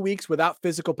for 2 weeks without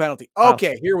physical penalty.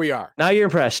 Okay, Here we are. Now you're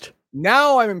impressed.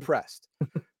 Now I'm impressed.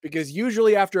 Because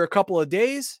usually after a couple of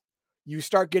days, you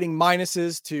start getting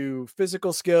minuses to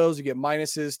physical skills. You get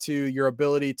minuses to your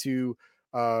ability to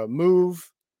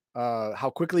move,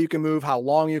 how quickly you can move, how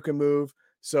long you can move.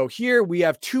 So here we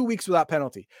have 2 weeks without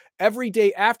penalty. Every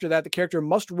day after that, the character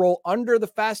must roll under the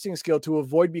fasting skill to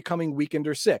avoid becoming weakened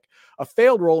or sick. A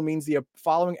failed roll means the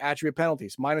following attribute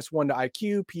penalties: -1 to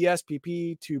IQ, PS,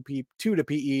 PP, 2 to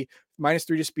PE,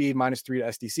 -3 to speed, -3 to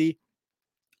SDC.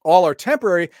 All are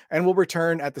temporary and will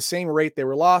return at the same rate they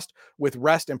were lost with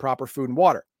rest and proper food and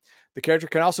water. The character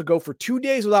can also go for 2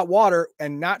 days without water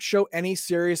and not show any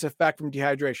serious effect from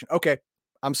dehydration. Okay,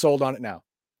 I'm sold on it now.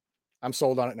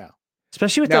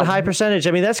 Especially with that high percentage.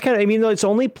 I mean, that's kind of, I mean, it's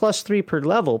only +3 per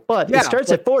level, but it starts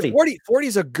at 40. 40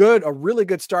 is a really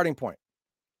good starting point.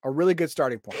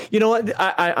 You know what?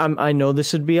 I know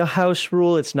this would be a house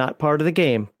rule. It's not part of the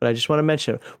game, but I just want to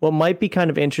mention it. What might be kind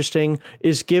of interesting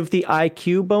is give the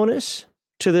IQ bonus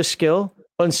to the skill,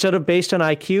 but instead of based on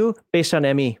IQ, based on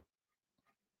ME.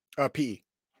 PE.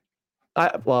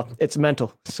 Well, it's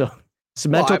mental, so it's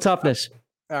mental toughness.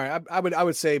 All right, I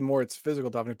would say more it's physical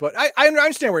toughness, but I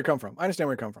understand where you come from.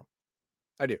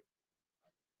 I do.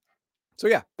 So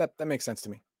yeah, that makes sense to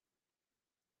me.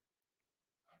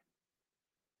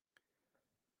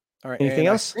 All right. Anything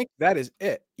else? I think that is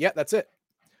it. Yeah, that's it.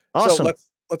 Awesome. So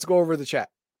let's go over the chat.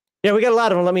 Yeah, we got a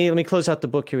lot of them. Let me close out the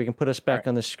book here. We can put us back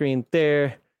on the screen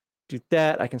there. Do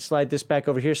that. I can slide this back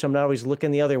over here so I'm not always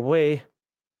looking the other way.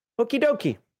 Okie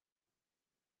dokie.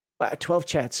 Wow, 12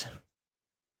 chats.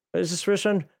 What is this first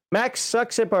one? Max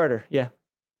sucks at barter. Yeah.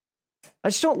 I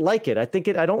just don't like it.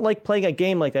 I don't like playing a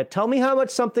game like that. Tell me how much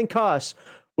something costs.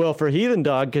 Well, for Heathen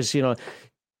Dog, because,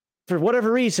 for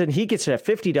whatever reason, he gets it at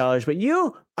 $50, but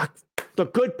you, the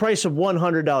good price of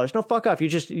 $100. No, fuck off.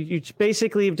 You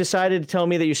basically have decided to tell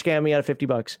me that you scammed me out of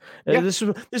 $50. Yeah. This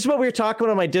is what we were talking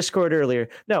about on my Discord earlier.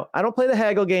 No, I don't play the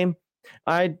haggle game.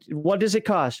 What does it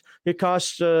cost? It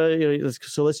costs, so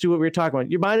let's do what we were talking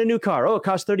about. You're buying a new car. Oh, it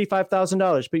costs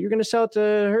 $35,000, but you're going to sell it to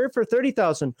her for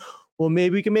 $30,000. Well,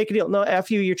 maybe we can make a deal. No, F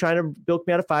you're trying to bilk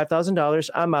me out of $5,000.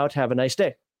 I'm out. Have a nice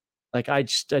day. Like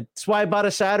that's why I bought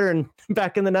a Saturn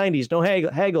back in the 90s. No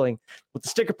haggling. What the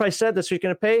sticker price said, that's what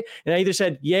you're going to pay. And I either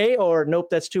said yay or nope,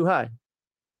 that's too high.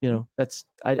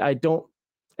 I don't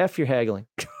F your haggling.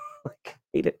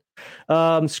 Hate it.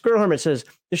 Squirrel Hermit says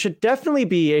there should definitely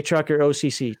be a trucker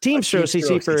OCC. Teamster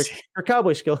OCC for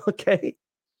cowboy skill. Okay.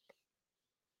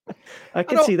 I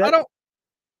can see that.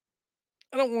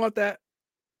 I don't want that.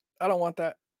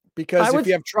 Because if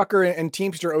you have trucker and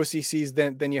Teamster OCCs,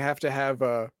 then you have to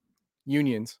have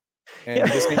unions. And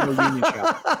this ain't no union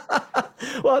shop.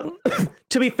 Well,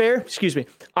 to be fair, excuse me,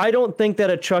 I don't think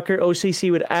that a trucker OCC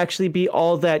would actually be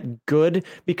all that good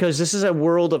because this is a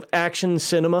world of action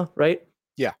cinema, right?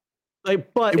 Yeah.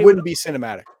 But it wouldn't be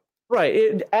cinematic. Right.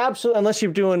 It absolutely, unless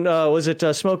you're doing,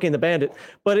 Smokey and the Bandit?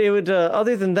 But it would,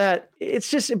 other than that, it's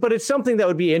something that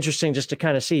would be interesting just to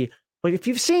kind of see. But if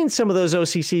you've seen some of those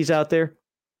OCCs out there,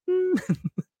 let's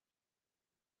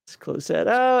close that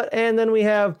out. And then we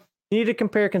have, you need to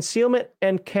compare concealment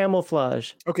and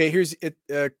camouflage. Okay, here's it.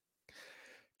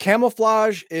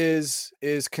 Camouflage is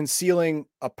concealing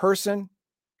a person.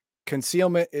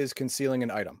 Concealment is concealing an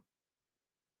item.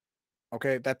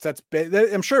 Okay, that's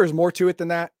I'm sure there's more to it than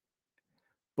that,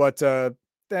 but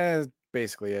that's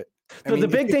basically it. The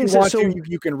big thing is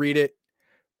you can read it.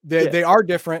 They are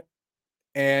different,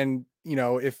 and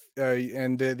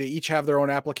they each have their own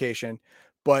application,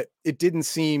 but it didn't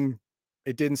seem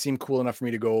cool enough for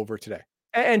me to go over today.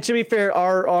 And to be fair,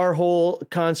 our whole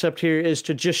concept here is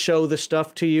to just show the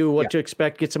stuff to you, what to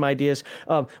expect, get some ideas.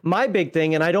 My big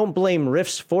thing, and I don't blame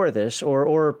Rifts for this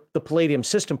or the Palladium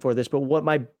system for this, but what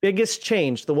my biggest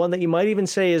change, the one that you might even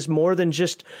say is more than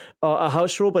just a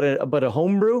house rule, but a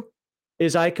homebrew,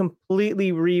 is I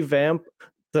completely revamp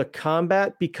the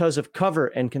combat because of cover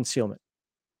and concealment.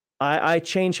 I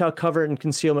change how cover and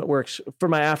concealment works for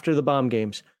my After the Bomb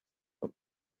games.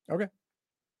 Okay.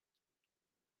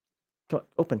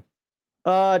 Open.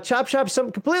 Chop Shop,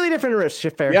 something completely different Rifts,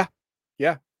 fair. Yeah.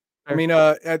 Yeah. I Fair. mean,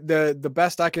 the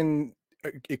best I can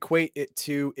equate it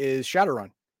to is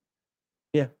Shadowrun.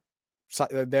 Yeah.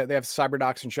 They have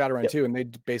CyberDocs and Shadowrun Yep. too, and they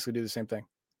basically do the same thing.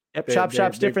 Yep. They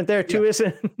Shop's different there yeah, too,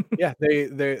 isn't it? yeah,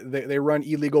 they run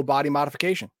illegal body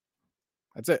modification.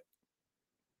 That's it.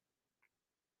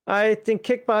 I think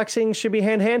kickboxing should be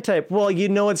hand type. Well, you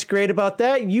know what's great about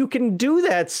that? You can do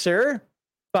that, sir.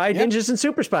 By Yeah. Ninjas and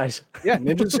Super Spies. Yeah,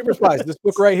 Ninja and Super Spies. This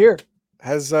book right here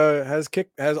has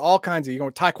all kinds of. You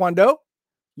want Taekwondo?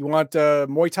 You want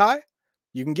Muay Thai?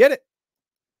 You can get it.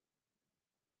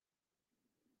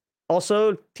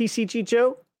 Also, TCG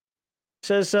Joe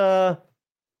says,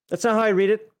 that's not how I read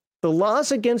it. The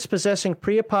laws against possessing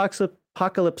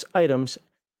pre-apocalypse items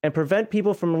and prevent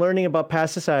people from learning about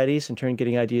past societies, in turn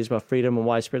getting ideas about freedom and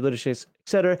widespread literacy,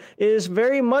 etc., is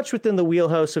very much within the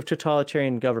wheelhouse of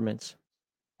totalitarian governments.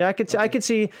 I could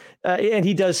see, and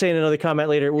he does say in another comment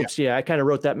later, whoops, yeah I kind of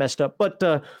wrote that messed up, but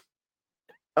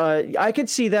I could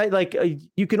see that, like,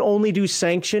 you can only do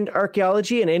sanctioned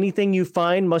archaeology, and anything you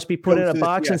find must be put in a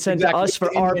box and sent to us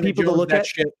for our people to look at.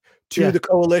 Shit to the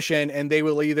coalition, and they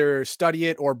will either study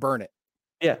it or burn it.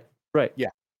 Yeah, right. Yeah,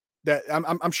 that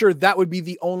I'm sure that would be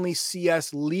the only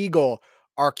CS legal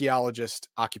archaeologist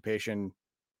occupation,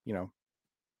 to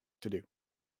do.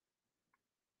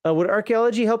 Would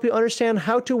archaeology help you understand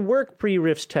how to work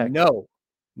pre-Rifts tech?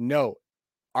 No.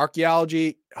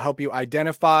 Archaeology help you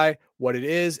identify what it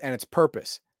is and its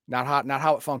purpose, not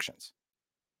how it functions.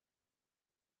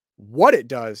 What it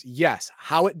does, yes.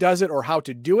 How it does it or how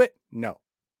to do it, no.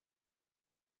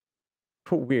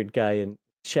 Weird guy in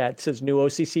chat says new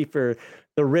OCC for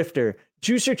the Rifter.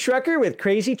 Juicer Trucker with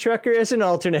Crazy Trucker as an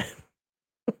alternate.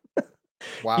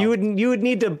 Wow. You would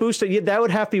need to boost it. That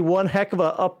would have to be one heck of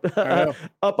a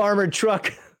up armored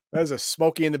truck. That's a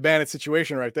Smokey and the Bandit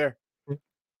situation right there.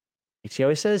 She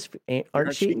always says,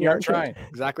 aren't cheating, aren't trying.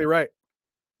 Exactly right.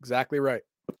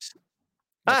 Oops.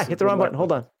 Hit the wrong button.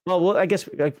 Hold on. Well, I guess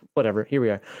whatever. Here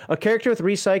we are. A character with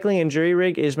recycling and jury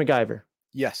rig is MacGyver.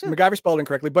 Yes, MacGyver spelled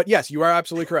incorrectly, but yes, you are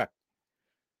absolutely correct.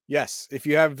 Yes, if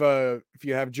you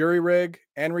have jury rig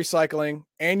and recycling,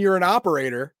 and you're an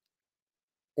operator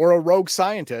or a rogue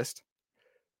scientist,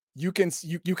 you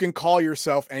can call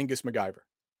yourself Angus MacGyver.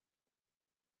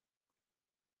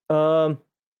 No,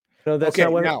 that's okay,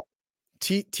 not what. Now,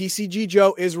 TCG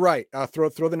Joe is right. Throw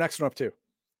the next one up too.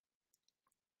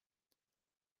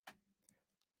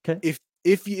 Okay.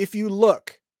 If you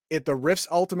look at the Rifts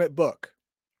Ultimate book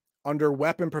under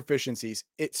weapon proficiencies,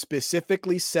 it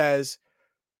specifically says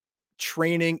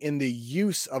training in the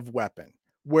use of weapon.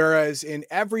 Whereas in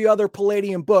every other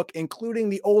Palladium book, including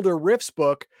the older Rifts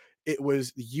book, it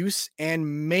was use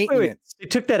and maintenance. Wait. They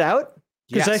took that out?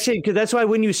 Because yes. that's why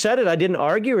when you said it, I didn't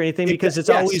argue or anything, because it's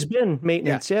always been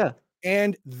maintenance. Yeah.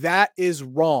 And that is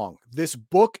wrong. This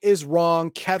book is wrong.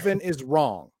 Kevin is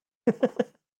wrong.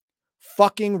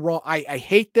 Fucking wrong. I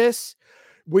hate this.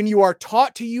 When you are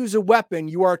taught to use a weapon,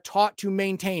 you are taught to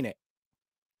maintain it.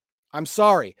 I'm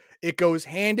sorry. It goes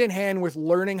hand in hand with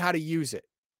learning how to use it.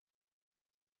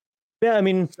 Yeah, I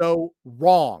mean, so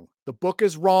wrong. The book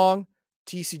is wrong.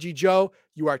 TCG Joe,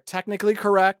 you are technically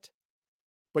correct,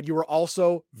 but you are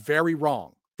also very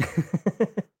wrong.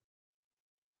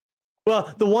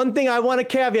 Well, the one thing I want to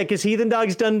caveat, because Heathen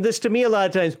Dog's done this to me a lot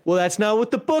of times. Well, that's not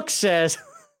what the book says.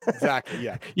 Exactly.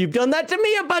 Yeah. You've done that to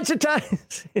me a bunch of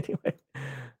times. Anyway.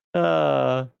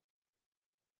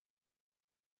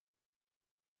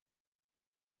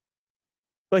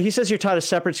 But he says you're taught a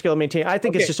separate skill to maintain. I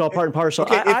think it's just all part and parcel.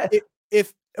 Okay,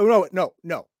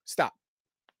 no, stop.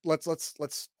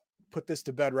 Let's put this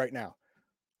to bed right now.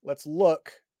 Let's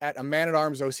look at a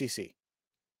Man-at-Arms OCC.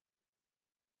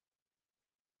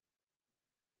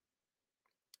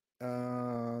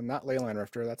 Not Leyland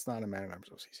Rifter. That's not a Man-at-Arms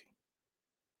OCC.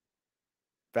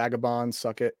 Vagabond,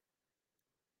 suck it.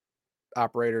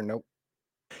 Operator, nope.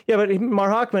 Yeah, but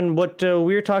Marhawkman, what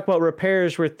we were talking about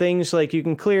repairs were things like you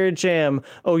can clear a jam.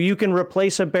 Oh, you can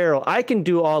replace a barrel. I can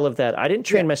do all of that. I didn't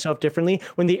train myself differently.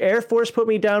 When the Air Force put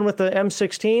me down with the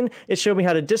M16, it showed me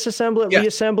how to disassemble it,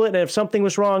 reassemble it, and if something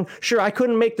was wrong, sure, I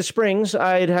couldn't make the springs.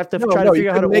 I'd have to try to figure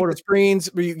out how to make order the springs.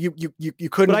 You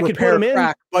couldn't repair a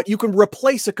crack, but you can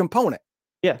replace a component.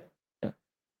 Yeah.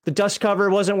 The dust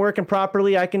cover wasn't working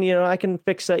properly. I can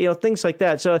fix that, things like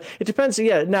that. So it depends.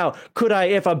 Yeah. Now, could I,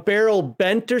 if a barrel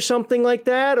bent or something like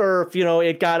that, or if,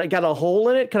 it got a hole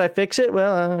in it, could I fix it?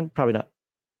 Well, probably not.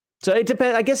 So it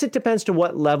depends. I guess it depends to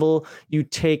what level you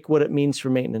take what it means for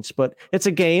maintenance, but it's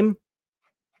a game.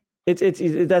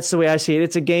 That's the way I see it.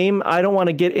 It's a game. I don't want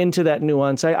to get into that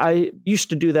nuance. I used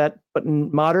to do that, but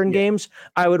in modern games,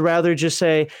 I would rather just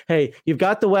say, hey, you've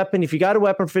got the weapon. If you got a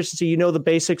weapon proficiency, you know the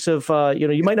basics of,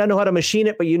 you might not know how to machine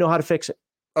it, but you know how to fix it.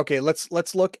 Okay,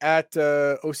 let's look at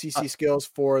OCC skills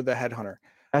for the Headhunter.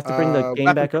 I have to bring the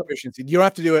game back up. Proficiency. You don't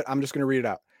have to do it. I'm just going to read it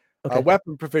out. Okay.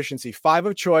 Weapon proficiency, 5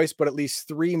 of choice, but at least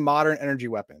 3 modern energy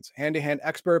weapons. Hand-to-hand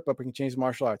expert, but we can change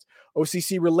martial arts.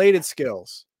 OCC related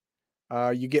skills.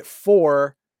 You get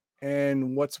 4.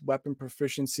 And what's weapon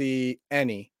proficiency?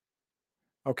 Any.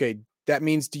 Okay, that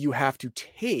means do you have to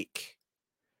take?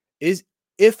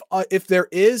 If there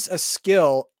is a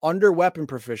skill under weapon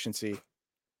proficiency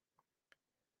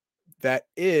that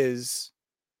is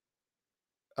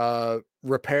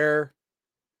repair,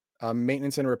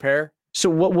 maintenance and repair. So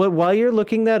while you're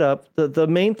looking that up, the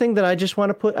main thing that I just want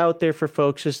to put out there for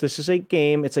folks is this is a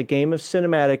game. It's a game of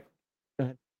cinematic.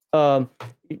 I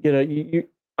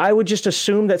would just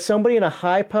assume that somebody in a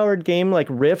high-powered game like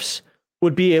Rifts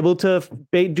would be able to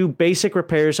do basic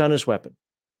repairs on his weapon.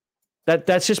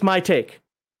 That's just my take.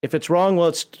 If it's wrong,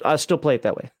 well, I'll still play it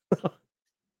that way.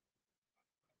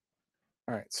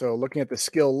 All right, so looking at the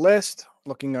skill list,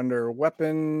 looking under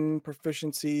weapon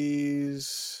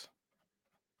proficiencies.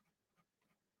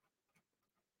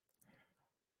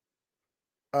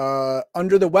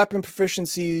 Under the weapon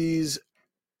proficiencies,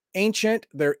 ancient,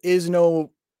 there is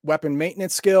no weapon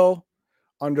maintenance skill.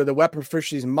 Under the weapon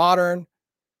proficiencies, modern,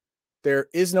 there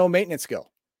is no maintenance skill.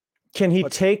 Can he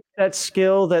take that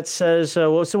skill that says,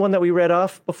 what was the one that we read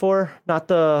off before? Not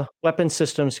the weapon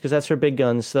systems, because that's for big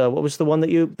guns. What was the one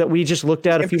that we just looked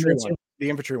at a few minutes ago? The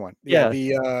infantry one.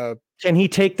 Yeah. Can he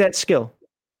take that skill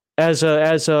as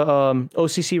a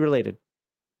OCC related?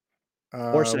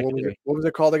 Or secondary? What was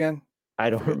it called again? I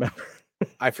don't remember.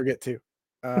 I forget too.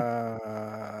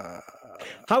 How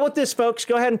about this, folks?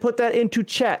 Go ahead and put that into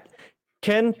chat.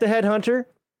 Can the Headhunter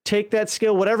take that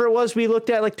skill, whatever it was we looked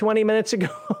at like 20 minutes ago,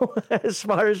 as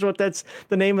far as what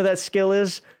the name of that skill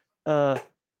is, and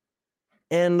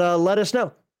let us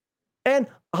know. And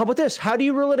how about this? How do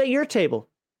you rule it at your table?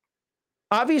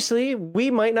 Obviously, we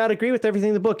might not agree with everything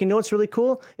in the book. You know what's really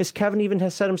cool is Kevin even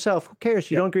has said himself, who cares?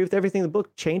 You don't agree with everything in the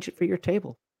book, change it for your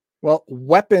table. Well,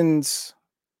 weapons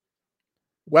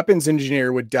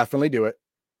engineer would definitely do it,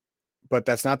 but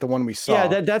that's not the one we saw.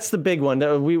 Yeah, that's the big one.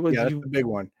 That's the big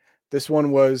one. This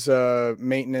one was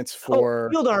maintenance for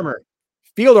field armor.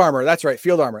 Field armor. That's right.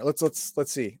 Field armor. Let's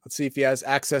see. Let's see if he has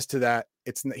access to that.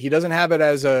 He doesn't have it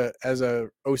as a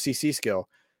OCC skill.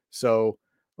 So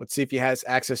let's see if he has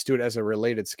access to it as a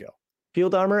related skill.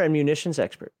 Field armor and munitions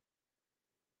expert.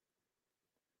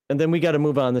 And then we got to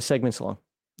move on. The segment's long.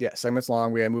 Yeah, segment's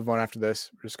long. We got to move on after this.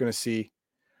 We're just going to see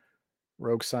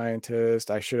rogue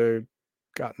scientist. I should have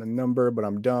gotten the number, but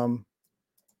I'm dumb.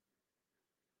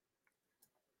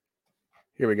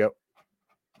 Here we go.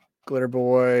 Glitter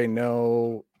boy,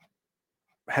 no.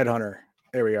 Headhunter.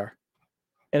 There we are.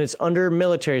 And it's under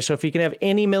military. So if you can have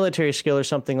any military skill or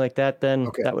something like that, then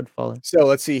that would fall in. So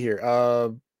let's see here.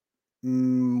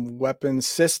 Weapon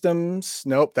systems.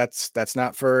 Nope, that's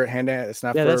not for hand-to-hand. It's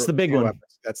not. Yeah, that's the big one.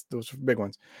 Weapons. Those are big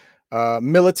ones.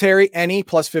 Military, any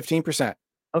plus 15%.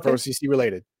 Okay. For OCC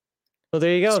related. Well,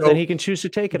 there you go. So then he can choose to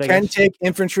take it. He can take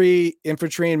infantry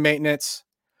and maintenance,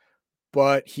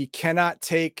 but he cannot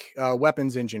take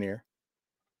weapons engineer.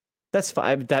 That's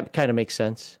fine. That kind of makes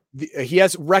sense. He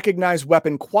has recognized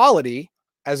weapon quality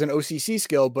as an OCC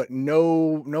skill, but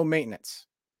no maintenance.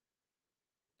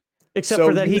 Except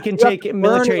for that he can take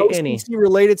military any OCC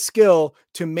related skill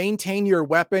to maintain your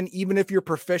weapon, even if you're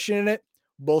proficient in it.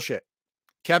 Bullshit,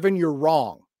 Kevin, you're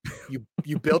wrong. You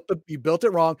built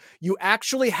it wrong. You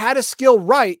actually had a skill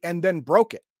right and then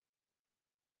broke it.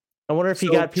 I wonder if he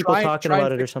got people talking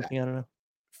about it or something. I don't know.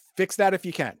 Fix that if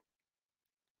you can.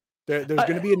 There's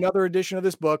going to be another edition of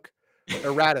this book,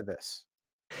 errata this.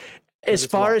 As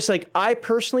far as like, I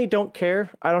personally don't care.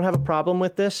 I don't have a problem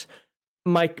with this,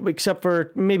 Mike, except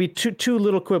for maybe two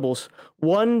little quibbles.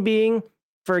 One being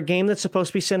for a game that's supposed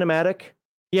to be cinematic.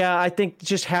 Yeah, I think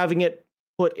just having it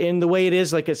put in the way it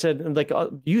is, like I said, like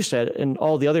you said in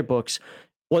all the other books,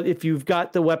 well, if you've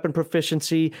got the weapon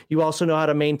proficiency, you also know how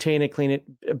to maintain it, clean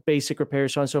it, basic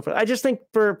repairs, so on and so forth. I just think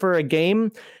for a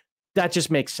game, that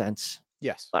just makes sense.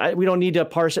 Yes. We don't need to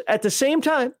parse it. At the same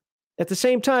time,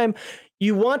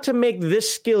 you want to make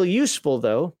this skill useful,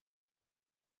 though,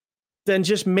 then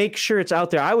just make sure it's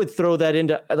out there. I would throw that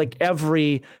into like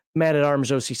every Man-at-Arms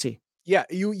OCC. Yeah,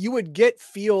 you would get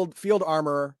field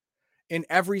armor in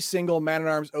every single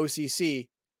Man-at-Arms OCC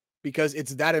because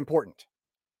it's that important.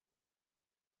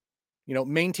 You know,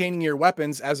 maintaining your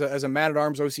weapons as a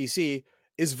Man-at-Arms OCC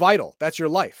is vital. That's your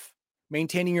life.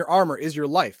 Maintaining your armor is your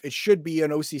life. It should be an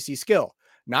OCC skill,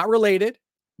 not related,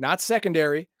 not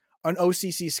secondary, an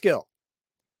OCC skill.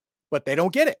 But they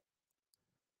don't get it,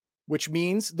 which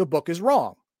means the book is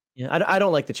wrong. Yeah, I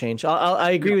don't like the change.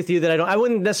 I agree with you that I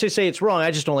wouldn't necessarily say it's wrong.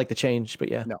 I just don't like the change. But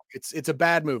yeah, no, it's a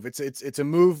bad move. It's a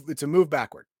move. It's a move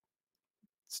backward.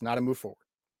 It's not a move forward.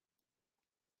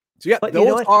 So yeah, but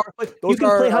those are you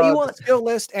can play how you want. The skill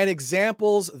list and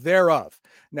examples thereof.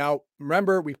 Now,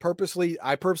 remember,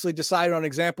 I purposely decided on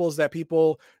examples that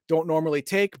people don't normally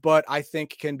take, but I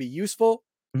think can be useful.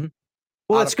 Mm-hmm.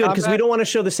 Well, that's good because we don't want to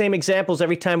show the same examples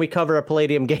every time we cover a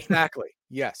Palladium game. Exactly.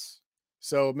 Yes.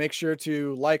 So make sure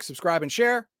to like, subscribe, and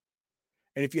share.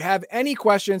 And if you have any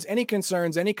questions, any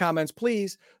concerns, any comments,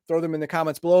 please throw them in the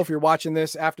comments below. If you're watching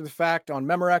this after the fact on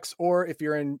Memorex, or if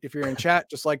you're in chat,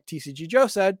 just like TCG Joe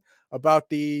said about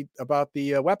the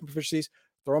weapon proficiencies,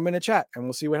 throw them in the chat and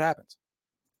we'll see what happens.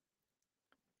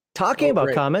 Talking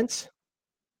about comments.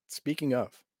 Speaking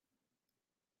of.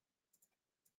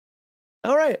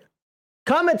 All right.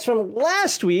 Comments from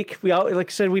last week. Like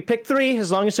I said, we picked 3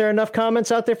 as long as there are enough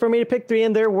comments out there for me to pick 3.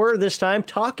 And there were this time,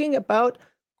 talking about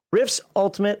Rift's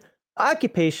ultimate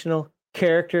occupational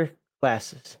character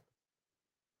classes.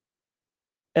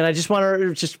 And I just want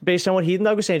to, just based on what Heathen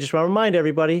Dog was saying, just want to remind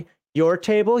everybody, your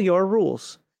table, your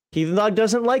rules. Heathen Dog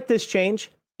doesn't like this change.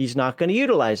 He's not going to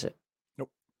utilize it. Nope.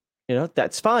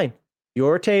 That's fine.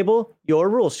 Your table, your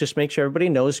rules. Just make sure everybody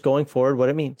knows going forward what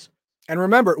it means. And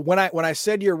remember, when I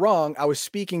said you're wrong, I was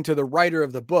speaking to the writer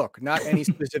of the book, not any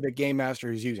specific game master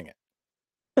who's using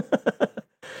it.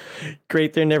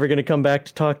 Great, they're never going to come back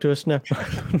to talk to us now.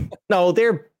 No,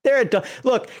 they're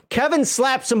look. Kevin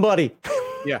slapped somebody.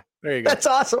 Yeah, there you go. That's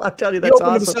awesome. I'm telling you, that's awesome. He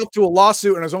opened himself to a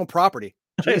lawsuit on his own property.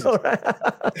 Jesus. Know,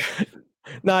 right?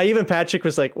 Nah, even Patrick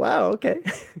was like, "Wow, okay."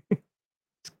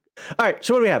 All right,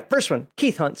 so what do we have? First one,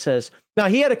 Keith Hunt says. Now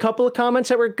he had a couple of comments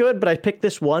that were good, but I picked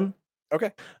this one.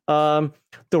 Okay. The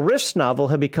Rifts novel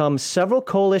have become several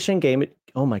coalition game.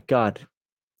 Oh my God.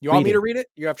 You want me to read it?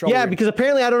 You have trouble. Yeah, because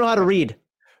apparently I don't know how to read.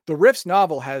 The Rifts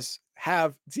novel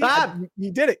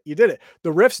you did it.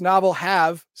 The Rifts novel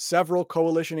have several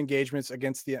coalition engagements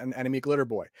against an enemy Glitter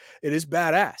Boy. It is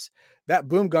badass. That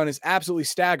boom gun is absolutely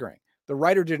staggering. The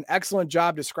writer did an excellent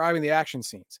job describing the action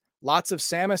scenes. Lots of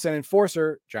Samus and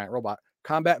Enforcer, giant robot,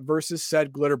 combat versus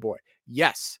said Glitter Boy.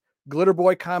 Yes, Glitter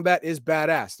Boy combat is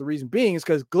badass. The reason being is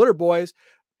because Glitter Boys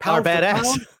are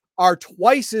badass. Are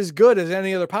twice as good as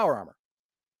any other power armor.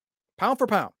 Pound for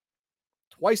pound.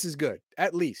 Twice as good,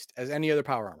 at least, as any other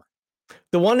power armor.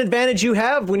 The one advantage you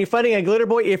have when you're fighting a Glitter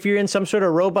Boy, if you're in some sort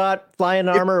of robot flying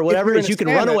armor or whatever, is you can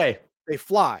run away. They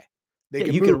fly.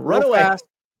 You can run away. Fast.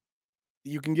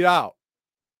 You can get out.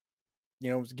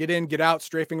 Get in, get out,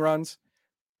 strafing runs.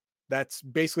 That's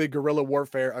basically guerrilla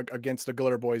warfare against the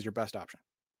Glitter Boy is your best option.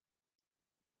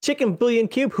 Chicken Billion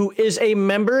Cube, who is a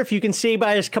member, if you can see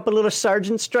by his couple little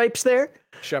sergeant stripes there.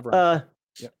 Chevron.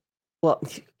 Yep. Well,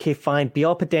 okay, fine. Be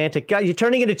all pedantic. God, you're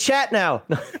turning into chat now.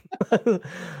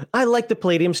 I like the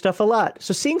Palladium stuff a lot.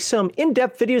 So seeing some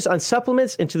in-depth videos on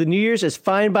supplements into the New Year's is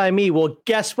fine by me. Well,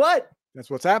 guess what? That's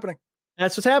what's happening.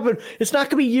 That's what's happened. It's not going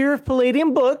to be Year of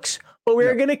Palladium books, but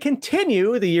we're going to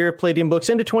continue the Year of Palladium books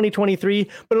into 2023,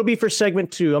 but it'll be for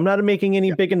segment 2. I'm not making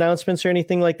any big announcements or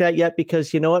anything like that yet,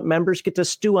 because you know what? Members get to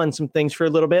stew on some things for a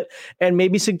little bit and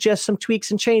maybe suggest some tweaks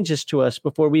and changes to us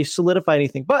before we solidify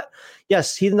anything. But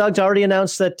yes, Heathen Dog's already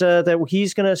announced that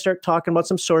he's going to start talking about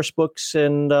some source books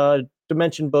and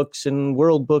dimension books and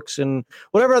world books and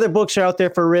whatever other books are out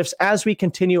there for Rifts as we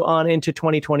continue on into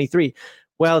 2023.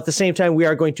 Well, at the same time, we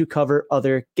are going to cover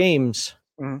other games.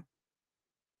 Mm-hmm.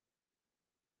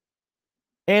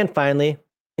 And finally,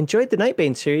 enjoyed the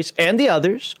Nightbane series and the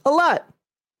others a lot.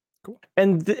 Cool.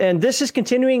 And this is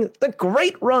continuing the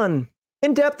great run.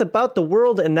 In depth about the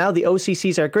world, and now the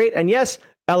OCCs are great. And yes,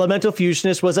 Elemental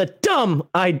Fusionist was a dumb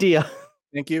idea.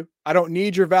 Thank you. I don't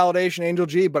need your validation, Angel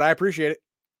G, but I appreciate it.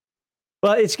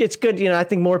 Well, it's good. I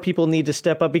think more people need to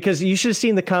step up, because you should have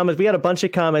seen the comments. We had a bunch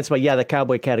of comments about, the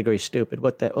cowboy category is stupid.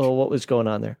 What was going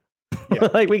on there?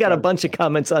 Yeah. We got a bunch of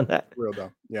comments on that. Real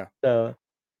dumb. Yeah.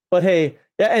 But hey,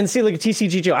 and see, look at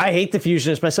TCG Joe. I hate the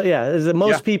Fusionist myself. Yeah.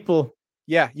 Most people.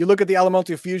 Yeah. You look at the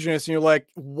Elemental Fusionist and you're like,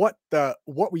 what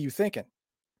were you thinking?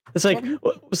 It's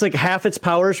like half its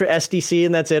powers for SDC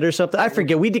and that's it or something. I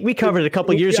forget. We covered it a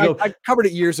couple years ago. I covered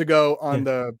it years ago on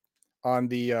the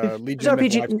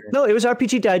Legion. No, it was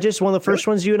RPG Digest, one of the first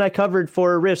ones you and I covered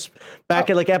for Rifts back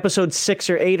at like episode 6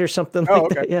 or 8 or something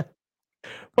that. Yeah.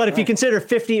 But if you consider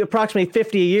approximately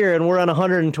 50 a year, and we're on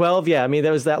 112,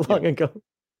 that was that long ago.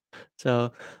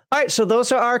 So, all right. So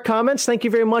those are our comments. Thank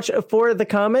you very much for the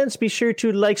comments. Be sure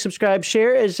to like, subscribe,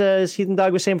 share. As Heathen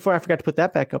Dog was saying before, I forgot to put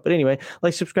that back up. But anyway,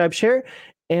 like, subscribe, share.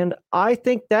 And I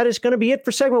think that is going to be it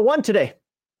for segment 1 today.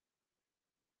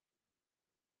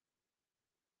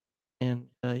 And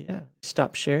yeah,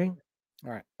 stop sharing.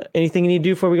 All right. Anything you need to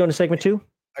do before we go into segment 2?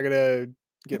 I gotta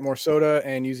get more soda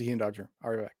and use the Heathen Dog room.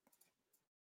 I'll be right back.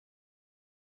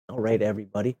 All right,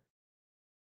 everybody.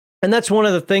 And that's one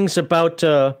of the things about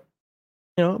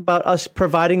about us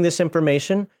providing this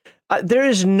information. There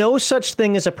is no such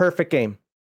thing as a perfect game.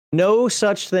 No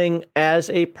such thing as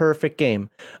a perfect game.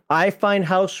 I find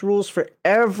house rules for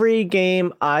every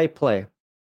game I play.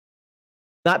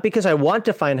 Not because I want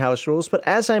to find house rules, but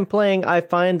as I'm playing, I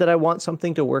find that I want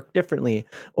something to work differently,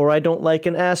 or I don't like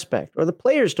an aspect, or the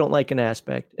players don't like an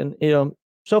aspect, and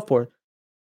so forth.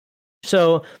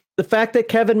 So the fact that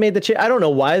Kevin made the change, I don't know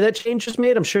why that change was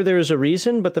made. I'm sure there is a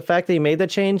reason, but the fact that he made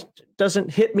that change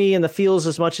doesn't hit me in the feels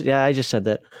as much. Yeah, I just said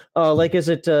that. Like as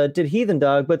it did Heathen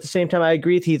Dog, but at the same time, I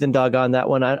agree with Heathen Dog on that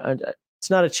one.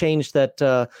 It's not a change that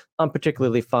I'm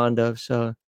particularly fond of.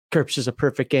 So GURPS is a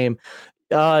perfect game.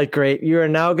 Great. You are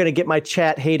now going to get my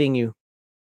chat hating you.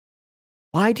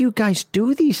 Why do you guys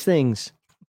do these things?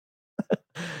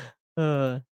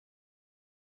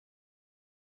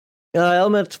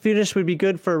 Elemental Fusionist would be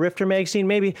good for a Rifter magazine,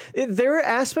 maybe. There are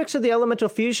aspects of the Elemental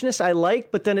Fusionist I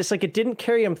like, but then it's like it didn't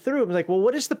carry him through. I'm like, well,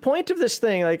 what is the point of this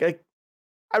thing? Like,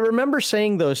 I remember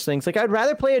saying those things. Like, I'd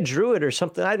rather play a Druid or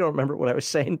something. I don't remember what I was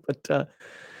saying, but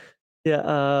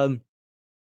yeah.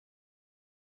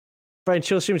 Brian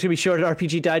Chillstream's going to be short at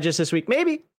RPG Digest this week.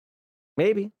 Maybe.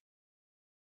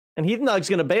 And Heathen Dog's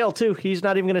going to bail, too. He's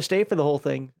not even going to stay for the whole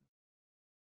thing.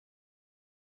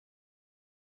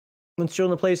 When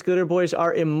children plays, Glitter Boys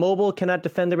are immobile, cannot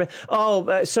defend their...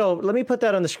 so let me put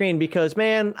that on the screen because,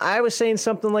 man, I was saying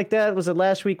something like that. Was it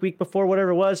last week, week before, whatever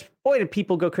it was? Boy, did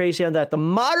people go crazy on that. The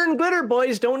modern Glitter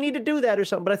Boys don't need to do that or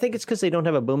something, but I think it's because they don't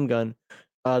have a boom gun.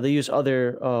 They use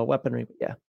other weaponry. But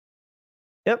yeah.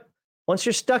 Yep. Once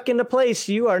you're stuck into place,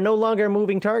 you are no longer a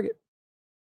moving target.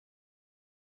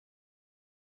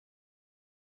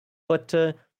 But...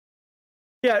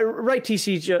 yeah, right,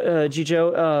 TC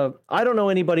Joe. I don't know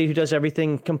anybody who does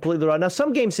everything completely raw. Now,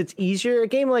 some games it's easier. A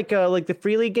game like the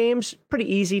Free League games,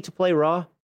 pretty easy to play raw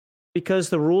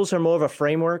because the rules are more of a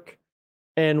framework.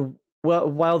 And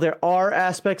while there are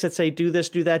aspects that say do this,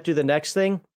 do that, do the next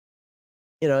thing,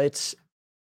 there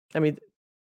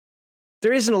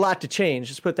isn't a lot to change.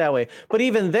 Let's put it that way. But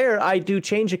even there, I do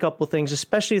change a couple things,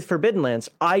 especially with Forbidden Lands.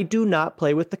 I do not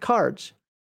play with the cards.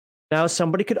 Now,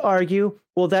 somebody could argue,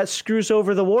 well, that screws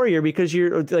over the warrior because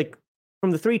you're like,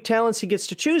 from the 3 talents he gets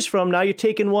to choose from, now you're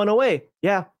taking one away.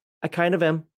 Yeah, I kind of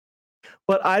am.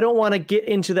 But I don't want to get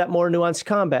into that more nuanced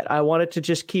combat. I want it to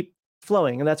just keep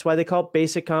flowing. And that's why they call it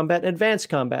basic combat and advanced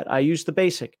combat. I use the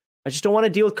basic. I just don't want to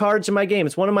deal with cards in my game.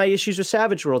 It's one of my issues with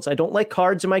Savage Worlds. I don't like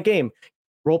cards in my game.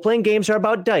 Role-playing games are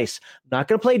about dice. I'm not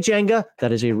going to play Jenga.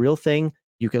 That is a real thing.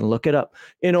 You can look it up.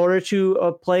 In order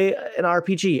to play an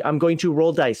RPG, I'm going to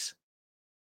roll dice.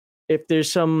 If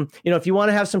there's some, if you want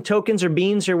to have some tokens or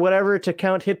beans or whatever to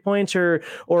count hit points or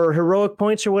heroic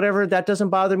points or whatever, that doesn't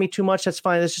bother me too much. That's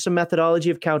fine. That's just a methodology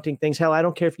of counting things. Hell, I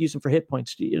don't care if you use them for hit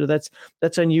points.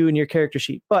 That's on you and your character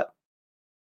sheet. But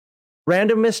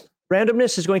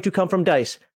randomness is going to come from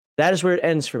dice. That is where it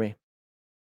ends for me.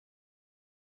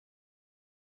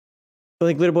 I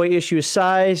think Glitter Boy issue is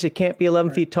size. It can't be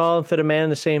 11 feet tall and fit a man in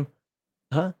the same.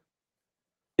 Huh?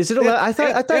 Is it? I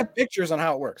thought they have pictures on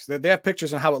how it works. They have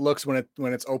pictures on how it looks when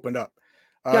it's opened up.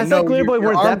 I thought Glitter Boy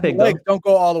weren't that big. Legs don't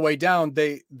go all the way down.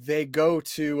 They go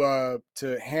to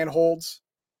handholds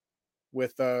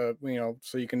with so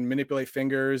you can manipulate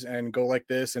fingers and go like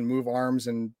this and move arms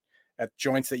and at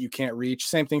joints that you can't reach.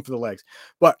 Same thing for the legs.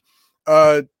 But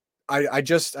I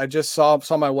just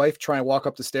saw my wife try and walk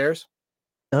up the stairs,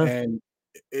 and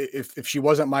if she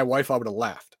wasn't my wife, I would have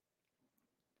laughed.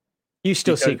 You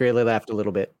still secretly laughed a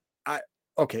little bit.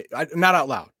 Not out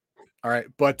loud. All right.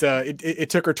 But it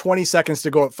took her 20 seconds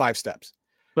to go up 5 steps.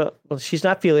 Well, she's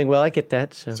not feeling well. I get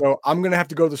that. So I'm going to have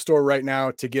to go to the store right now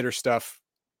to get her stuff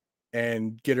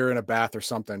and get her in a bath or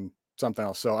something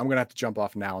else. So I'm going to have to jump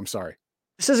off now. I'm sorry.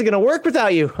 This isn't going to work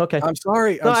without you. Okay. I'm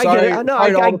sorry. I'm sorry.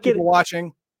 I get people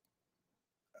watching.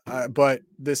 But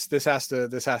this has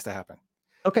to happen.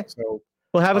 Okay. So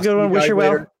well, have a good one. Wish her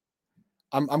well.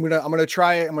 I'm gonna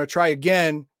try it. I'm gonna try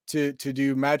again to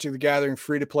do Magic the Gathering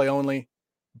free to play only,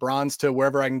 bronze to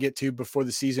wherever I can get to before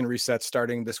the season resets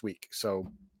starting this week. So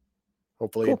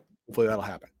hopefully that'll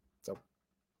happen. So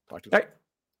talk to you. All right.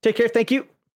 Take care. Thank you.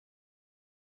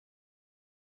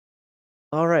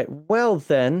 All right. Well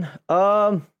then,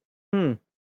 There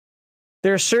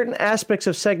are certain aspects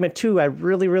of segment 2 I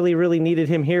really, really, really needed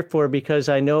him here for because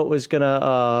I know it was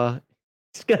gonna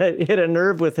it's gonna hit a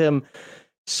nerve with him.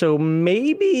 So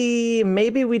maybe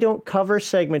we don't cover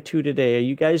segment 2 today. Are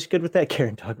you guys good with that?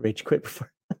 Karen Dog Rage quit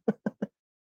before.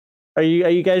 Are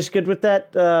you guys good with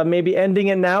that? Maybe ending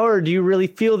it now, or do you really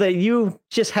feel that you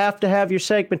just have to have your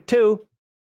segment 2? I'm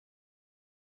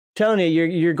telling you,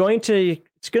 you're going to.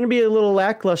 It's going to be a little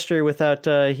lackluster without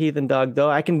Heathen Dog, though.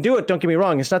 I can do it. Don't get me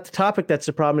wrong. It's not the topic that's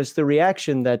the problem. It's the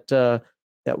reaction that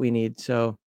we need.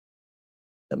 So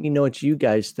let me know what you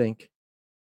guys think.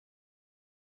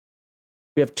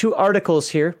 We have 2 articles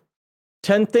here.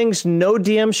 10 things no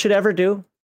DM should ever do.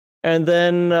 And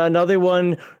then another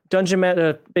one,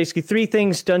 basically 3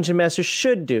 things Dungeon Master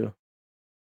should do.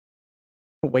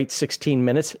 Wait 16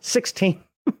 minutes. 16.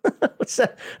 What's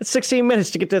that? That's 16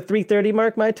 minutes to get to the 3:30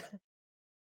 mark, my time.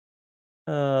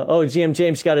 GM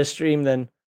James got a stream then.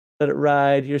 Let it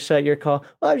ride. Your site, your call.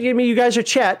 Well, I mean, you guys are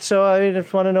chat, so I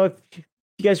just want to know if you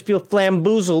guys feel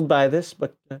flamboozled by this,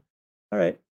 but all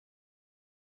right.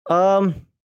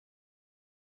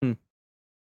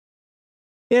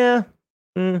 Yeah.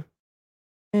 Yeah.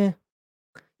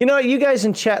 You know what? You guys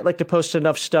in chat like to post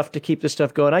enough stuff to keep this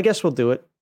stuff going. I guess we'll do it.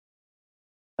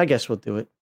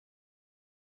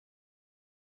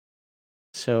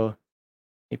 So,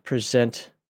 you present.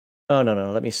 Oh,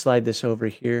 no. Let me slide this over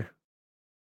here.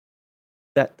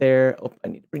 That there. Oh, I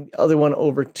need to bring the other one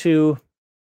over too.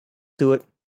 Do it.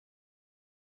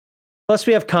 Plus,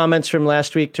 we have comments from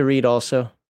last week to read also.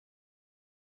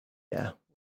 Yeah.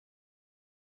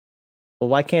 Well,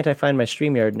 why can't I find my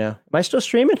StreamYard now? Am I still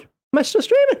streaming? There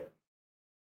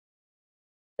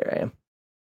I am.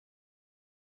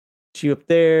 It's you up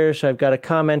there, so I've got a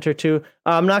comment or two.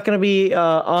 I'm not going to be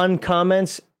on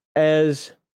comments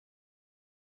as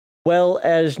well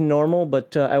as normal,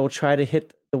 but I will try to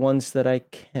hit the ones that I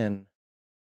can.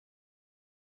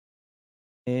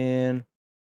 And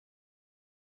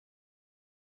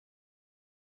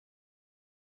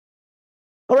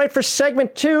all right, for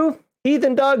segment 2,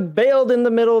 Heathen Dog bailed in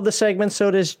the middle of the segment, so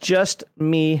it is just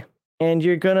me. And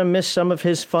you're going to miss some of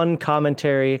his fun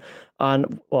commentary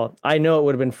on, well, I know it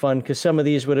would have been fun because some of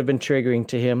these would have been triggering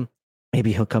to him.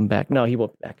 Maybe he'll come back. No, he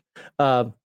won't be back.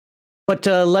 But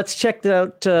let's check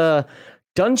out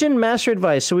Dungeon Master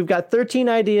Advice. So we've got 13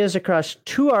 ideas across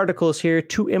 2 articles here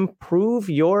to improve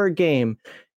your game.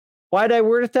 Why'd I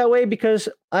word it that way? Because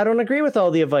I don't agree with all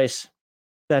the advice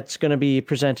that's going to be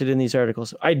presented in these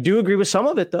articles. I do agree with some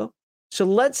of it, though. So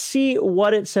let's see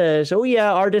what it says. Oh,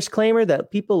 yeah, our disclaimer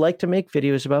that people like to make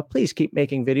videos about. Please keep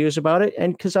making videos about it.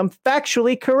 And because I'm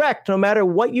factually correct, no matter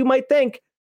what you might think,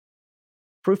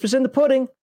 proof is in the pudding.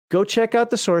 Go check out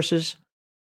the sources.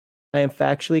 I am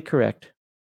factually correct.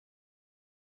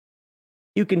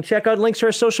 You can check out links to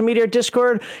our social media, our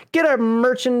Discord, get our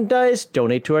merchandise,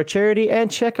 donate to our charity, and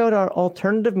check out our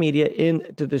alternative media in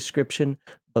the description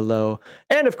below.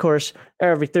 And of course,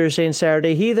 every Thursday and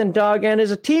Saturday, Heathen Dog and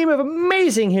his team of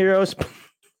amazing heroes,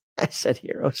 I said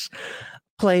heroes,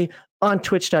 play on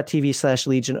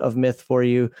twitch.tv/Legion of Myth for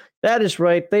you. That is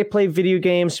right. They play video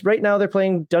games. Right now they're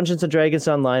playing Dungeons and Dragons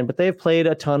Online, but they've played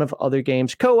a ton of other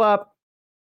games, co-op,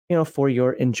 for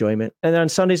your enjoyment. And then on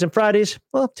Sundays and Fridays,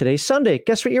 well, today's Sunday.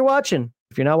 Guess what you're watching?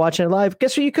 If you're not watching it live,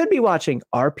 guess what you could be watching?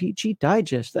 RPG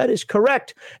Digest. That is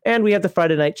correct. And we have the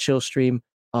Friday night chill stream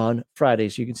on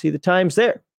Fridays. You can see the times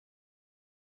there.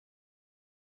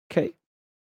 Okay.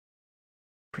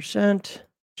 Present.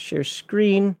 Share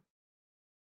screen.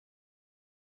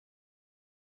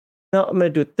 No, I'm going to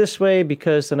do it this way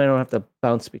because then I don't have to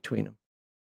bounce between them.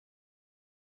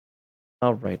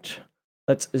 All right.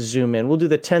 Let's zoom in. We'll do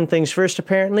the 10 things first,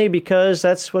 apparently, because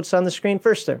that's what's on the screen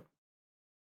first there.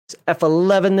 It's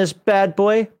F11, this bad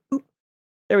boy. Oop.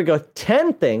 There we go.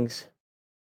 10 things.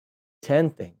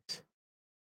 10 things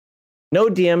no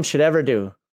DM should ever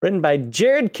do. Written by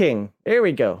Jared King. There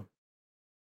we go.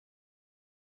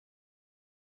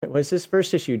 Was this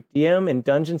first issue? DM and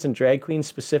Dungeons and Drag Queen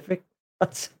specific?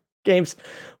 That's games.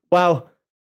 Wow.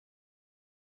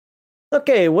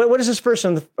 Okay, what is this first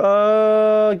one?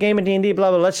 Game of D&D, blah,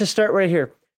 blah. Let's just start right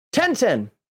here.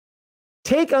 10-10.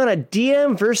 Take on a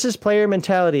DM versus player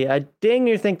mentality. I dang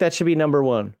near think that should be number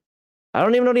 1. I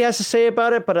don't even know what he has to say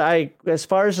about it, but as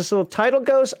far as this little title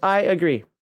goes, I agree.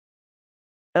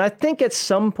 And I think at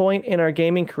some point in our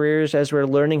gaming careers, as we're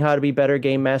learning how to be better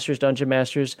game masters, dungeon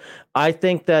masters, I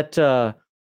think that I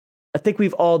think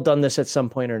we've all done this at some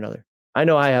point or another. I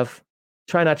know I have.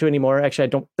 Try not to anymore. Actually, I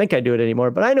don't think I do it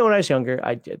anymore, but I know when I was younger,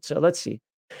 I did. So let's see.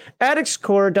 At its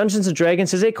core, Dungeons &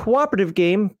 Dragons is a cooperative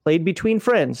game played between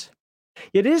friends.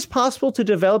 Yet it is possible to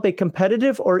develop a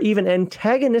competitive or even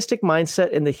antagonistic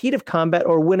mindset in the heat of combat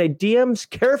or when a DM's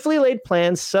carefully laid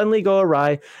plans suddenly go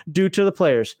awry due to the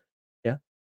players. Yeah.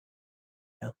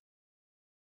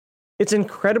 It's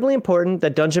incredibly important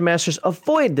that dungeon masters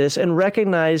avoid this and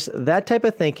recognize that type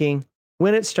of thinking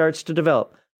when it starts to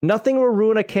develop. Nothing will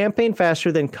ruin a campaign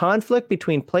faster than conflict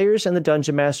between players and the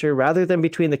dungeon master rather than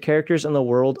between the characters and the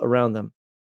world around them.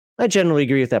 I generally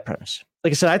agree with that premise.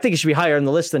 Like I said, I think it should be higher on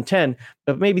the list than 10,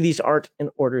 but maybe these aren't in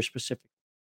order specific.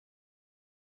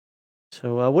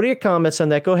 So what are your comments on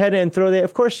that? Go ahead and throw that.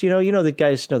 Of course, you know the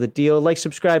guys know the deal. Like,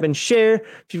 subscribe, and share.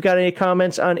 If you've got any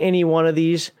comments on any one of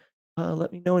these,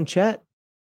 let me know in chat.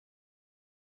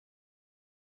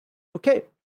 Okay.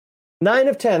 9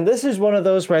 of 10. This is one of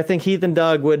those where I think Heathen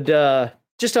Dog would,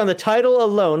 just on the title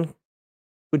alone,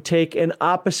 would take an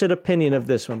opposite opinion of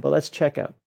this one. But let's check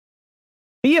out.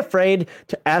 Be afraid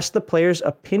to ask the player's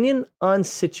opinion on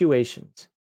situations.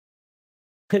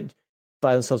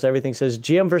 By themselves, everything says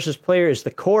GM versus player is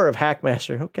the core of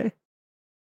Hackmaster. Okay.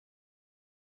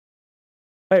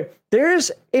 All right. There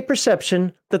is a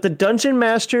perception that the dungeon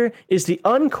master is the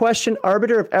unquestioned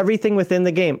arbiter of everything within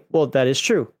the game. Well, that is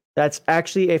true. That's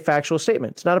actually a factual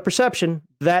statement. It's not a perception.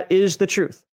 That is the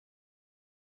truth.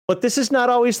 But this is not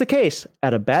always the case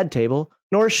at a bad table,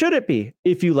 nor should it be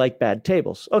if you like bad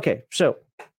tables. Okay, so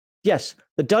yes,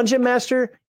 the dungeon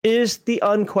master is the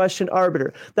unquestioned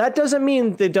arbiter. That doesn't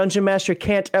mean the dungeon master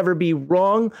can't ever be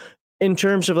wrong in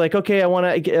terms of like, okay, you're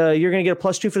going to get a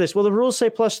 +2 for this. Well, the rules say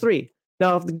 +3.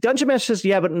 Now, if the dungeon master says,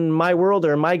 yeah, but in my world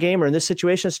or in my game or in this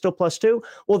situation, it's still +2,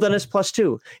 well, then it's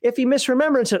 +2. If he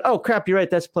misremembered and said, oh, crap, you're right,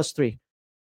 that's +3.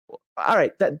 All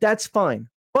right, that's fine.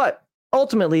 But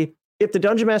ultimately, if the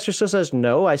dungeon master still says,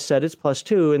 no, I said it's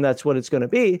 +2, and that's what it's going to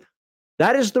be,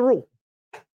 that is the rule.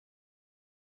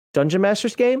 Dungeon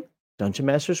master's game, dungeon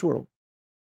master's world.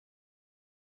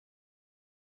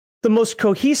 The most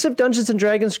cohesive Dungeons and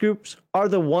Dragons groups are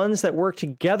the ones that work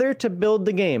together to build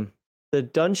the game. The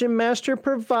dungeon master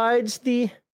provides the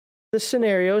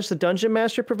scenarios. The dungeon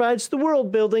master provides the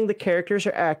world building, the characters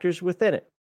or actors within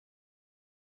it.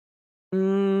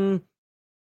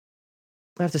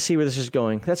 I have to see where this is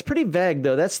going. That's pretty vague,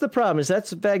 though. That's the problem. Is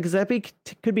that's vague because that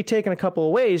could be taken a couple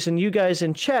of ways, and you guys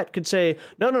in chat could say,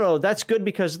 no, that's good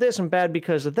because of this and bad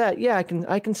because of that. Yeah,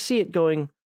 I can see it going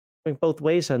both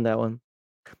ways on that one.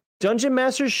 Dungeon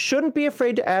masters shouldn't be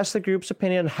afraid to ask the group's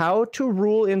opinion on how to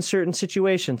rule in certain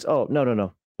situations. Oh,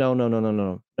 no.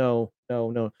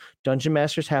 Dungeon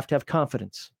masters have to have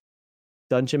confidence.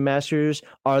 Dungeon masters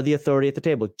are the authority at the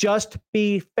table. Just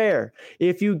be fair.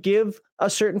 If you give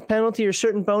a certain penalty or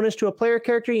certain bonus to a player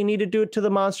character, you need to do it to the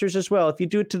monsters as well. If you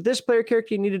do it to this player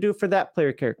character, you need to do it for that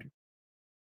player character.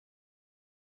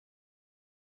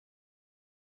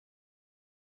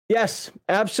 Yes,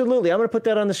 absolutely. I'm going to put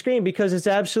that on the screen because it's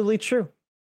absolutely true.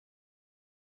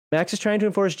 Max is trying to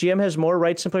enforce GM has more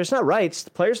rights than players. It's not rights.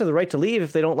 The players have the right to leave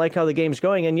if they don't like how the game's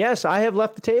going. And yes, I have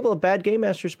left the table of bad game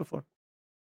masters before.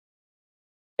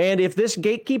 And if this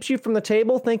gate keeps you from the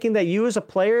table thinking that you as a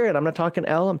player, and I'm not talking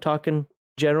L, I'm talking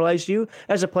generalized you,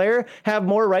 as a player, have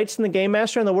more rights than the game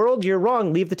master in the world, you're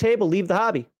wrong. Leave the table, leave the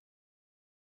hobby.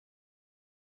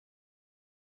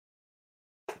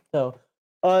 So,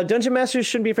 dungeon masters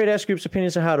shouldn't be afraid to ask groups'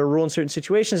 opinions on how to rule in certain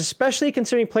situations, especially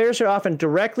considering players are often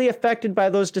directly affected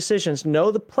by those decisions. No,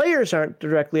 the players aren't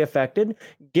directly affected.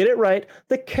 Get it right.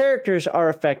 The characters are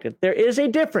affected. There is a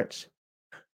difference.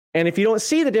 And if you don't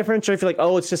see the difference, or if you're like,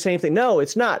 oh, it's the same thing. No,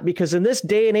 it's not. Because in this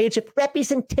day and age of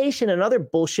representation and other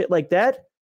bullshit like that,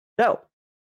 no.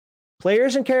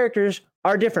 Players and characters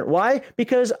are different. Why?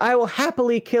 Because I will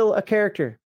happily kill a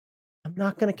character. I'm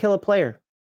not going to kill a player.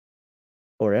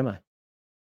 Or am I?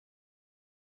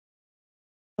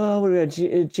 Oh, what do we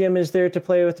got? GM is there to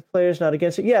play with the players, not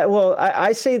against it. Yeah, well,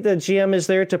 I say the GM is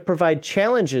there to provide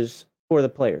challenges for the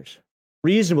players.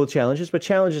 Reasonable challenges, but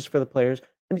challenges for the players.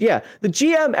 And yeah, the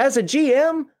GM, as a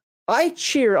GM, I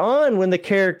cheer on when the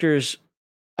characters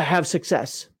have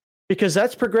success because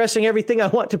that's progressing everything I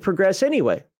want to progress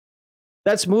anyway.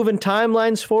 That's moving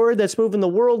timelines forward. That's moving the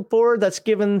world forward. That's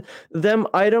giving them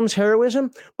items,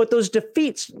 heroism. But those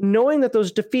defeats, knowing that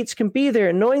those defeats can be there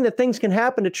and knowing that things can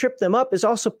happen to trip them up is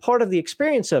also part of the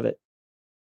experience of it.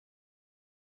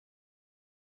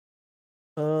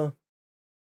 Now,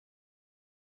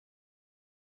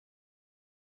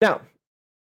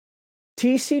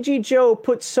 TCG Joe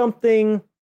put something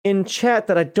in chat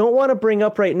that I don't want to bring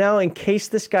up right now in case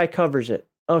this guy covers it.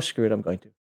 Oh, screw it. I'm going to.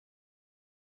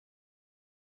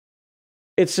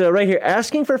 It's right here.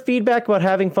 Asking for feedback about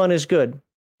having fun is good.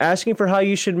 Asking for how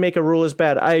you should make a rule is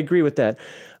bad. I agree with that.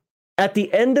 At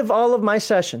the end of all of my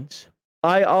sessions,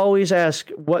 I always ask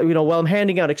while I'm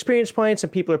handing out experience points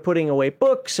and people are putting away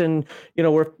books and,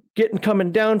 we're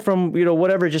coming down from,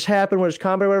 whatever just happened, whether it's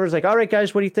combat or whatever. It's like, all right,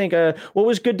 guys, what do you think? What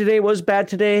was good today? What was bad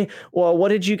today? Well, what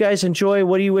did you guys enjoy?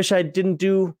 What do you wish I didn't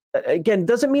do? Again,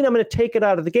 doesn't mean I'm going to take it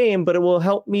out of the game, but it will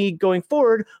help me going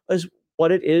forward as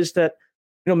what it is that,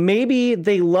 maybe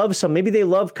they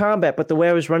love combat, but the way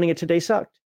I was running it today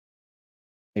sucked.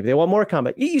 Maybe they want more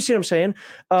combat. You see what I'm saying?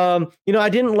 I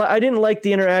didn't like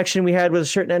the interaction we had with a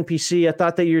certain NPC. I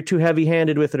thought that you're too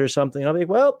heavy-handed with it or something. I'll be like,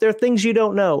 well, there are things you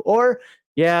don't know. Or,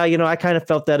 yeah, I kind of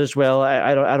felt that as well.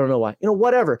 I don't know why.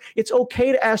 Whatever. It's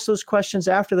okay to ask those questions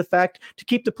after the fact to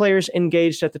keep the players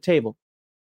engaged at the table.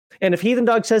 And if Heathen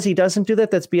Dog says he doesn't do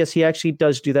that, that's BS. He actually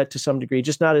does do that to some degree,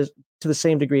 just not as to the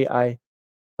same degree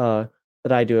that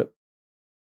I do it.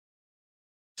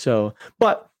 So,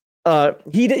 but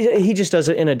he just does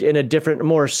it in a different,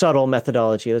 more subtle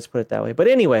methodology. Let's put it that way. But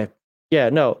anyway, yeah,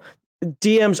 no,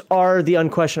 DMs are the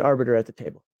unquestioned arbiter at the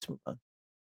table. Let's move on.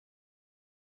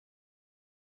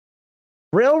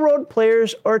 Railroad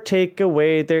players or take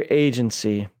away their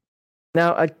agency.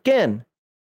 Now, again,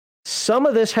 some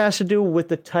of this has to do with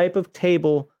the type of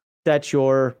table that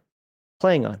you're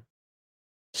playing on.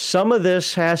 Some of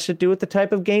this has to do with the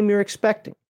type of game you're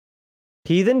expecting.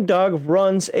 Heathen Dog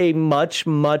runs a much,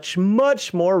 much,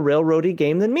 much more railroady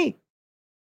game than me.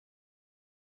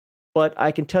 But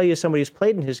I can tell you, somebody who's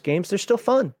played in his games, they're still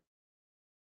fun.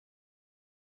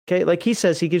 Okay, like he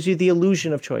says, he gives you the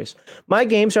illusion of choice. My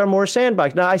games are more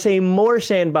sandbox. Now, I say more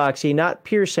sandboxy, not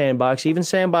pure sandbox. Even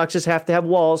sandboxes have to have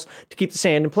walls to keep the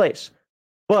sand in place.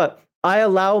 But I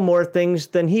allow more things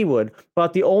than he would.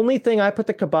 But the only thing I put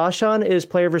the kibosh on is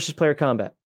player versus player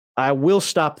combat. I will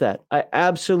stop that. I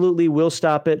absolutely will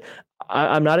stop it.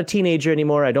 I'm not a teenager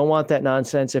anymore. I don't want that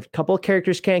nonsense. If a couple of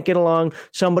characters can't get along,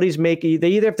 they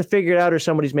either have to figure it out or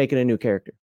somebody's making a new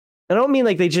character. I don't mean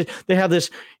like they have this,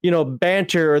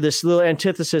 banter or this little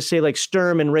antithesis, say like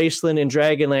Sturm and Raceland and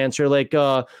Dragonlance, or like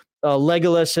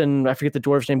Legolas and I forget the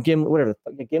dwarf's name,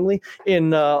 Gimli in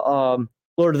Lord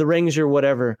of the Rings or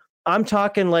whatever. I'm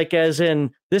talking like as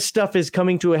in this stuff is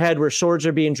coming to a head where swords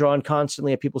are being drawn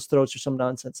constantly at people's throats or some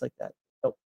nonsense like that.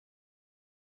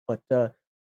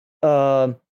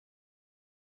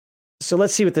 So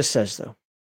let's see what this says though.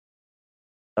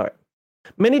 All right.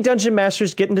 Many dungeon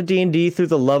masters get into D&D through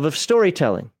the love of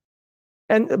storytelling.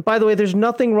 And by the way, there's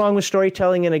nothing wrong with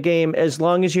storytelling in a game as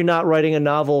long as you're not writing a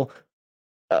novel,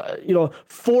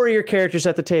 for your characters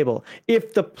at the table.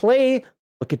 If the play,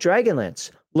 look at Dragonlance.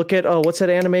 Look at, what's that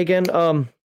anime again? Oh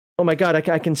my God,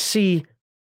 I can see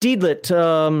Deedlit.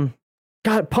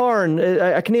 God, Parn.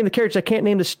 I can name the characters. I can't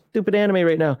name the stupid anime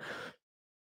right now.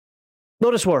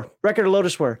 Lotus War. Record of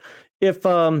Lotus War. If,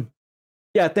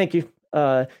 thank you.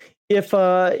 If,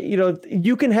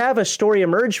 you can have a story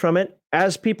emerge from it,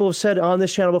 as people have said on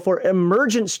this channel before,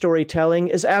 emergent storytelling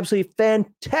is absolutely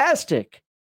fantastic.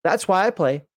 That's why I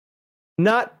play.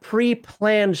 Not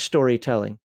pre-planned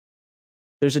storytelling.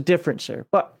 There's a difference there.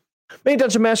 But many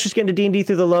dungeon masters get into D&D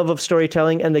through the love of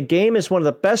storytelling, and the game is one of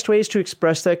the best ways to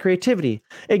express that creativity.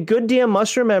 A good DM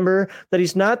must remember that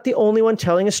he's not the only one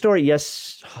telling a story.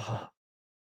 Yes.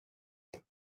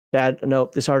 Bad.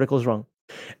 No, this article is wrong.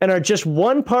 And are just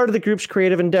one part of the group's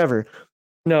creative endeavor.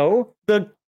 No,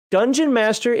 the dungeon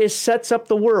master sets up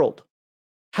the world.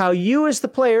 How you as the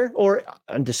player, or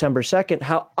on December 2nd,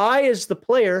 how I as the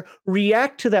player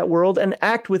react to that world and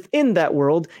act within that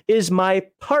world is my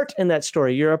part in that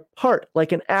story. You're a part,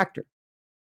 like an actor,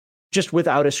 just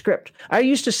without a script. I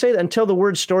used to say that until the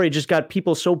word story just got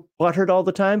people so butthurt all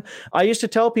the time. I used to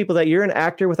tell people that you're an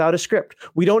actor without a script.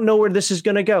 We don't know where this is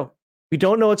going to go. We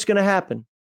don't know what's going to happen.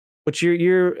 But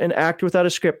you're an actor without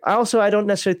a script. I don't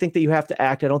necessarily think that you have to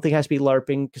act. I don't think it has to be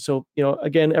LARPing. So,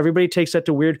 again, everybody takes that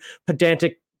to weird,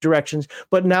 pedantic directions.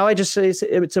 But now I just say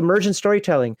it's emergent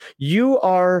storytelling. You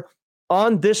are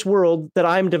on this world that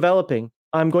I'm developing.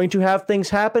 I'm going to have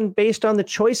things happen based on the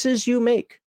choices you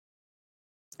make.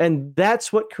 And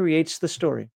that's what creates the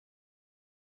story.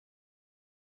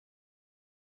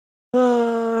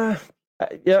 Yeah,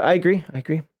 I agree.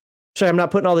 Sorry, I'm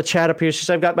not putting all the chat up here. Since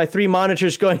I've got my 3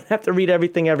 monitors going, I have to read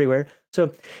everything everywhere.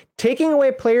 So taking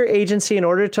away player agency in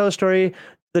order to tell a story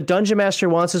the Dungeon Master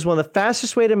wants is one of the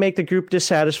fastest way to make the group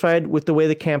dissatisfied with the way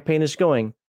the campaign is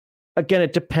going. Again,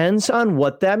 it depends on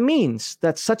what that means.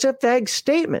 That's such a vague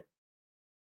statement.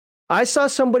 I saw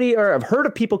somebody, or I've heard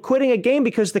of people quitting a game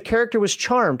because the character was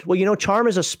charmed. Well, charm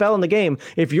is a spell in the game.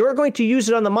 If you're going to use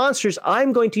it on the monsters,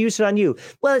 I'm going to use it on you.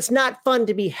 Well, it's not fun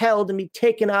to be held and be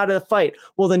taken out of the fight.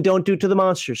 Well, then don't do it to the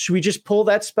monsters. Should we just pull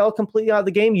that spell completely out of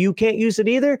the game? You can't use it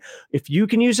either. If you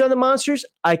can use it on the monsters,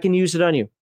 I can use it on you.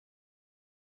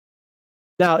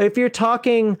 Now, if you're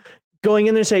talking going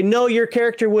in there and say, no, your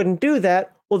character wouldn't do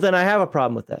that, well, then I have a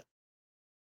problem with that.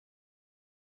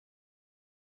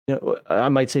 You know, I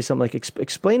might say something like,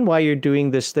 explain why you're doing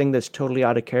this thing that's totally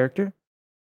out of character.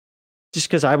 Just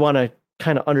because I want to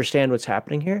kind of understand what's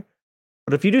happening here.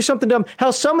 But if you do something dumb,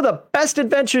 hell, some of the best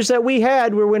adventures that we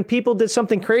had were when people did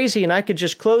something crazy and I could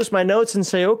just close my notes and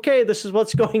say, okay, this is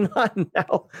what's going on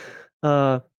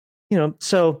now. You know,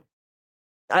 so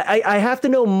I have to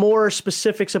know more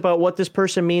specifics about what this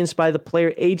person means by the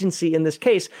player agency in this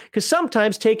case, because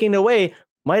sometimes taking it away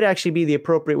might actually be the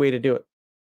appropriate way to do it.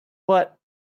 But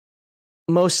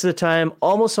most of the time,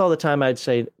 almost all the time, I'd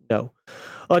say no.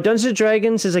 Dungeons &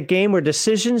 Dragons is a game where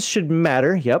decisions should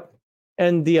matter. Yep.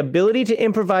 And the ability to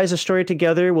improvise a story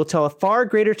together will tell a far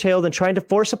greater tale than trying to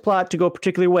force a plot to go a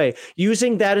particular way.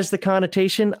 Using that as the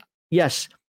connotation, yes,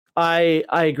 I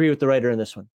agree with the writer in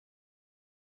this one.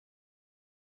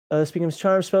 Speaking of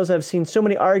charm spells, I've seen so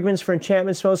many arguments for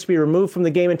enchantment spells to be removed from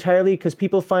the game entirely because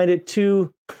people find it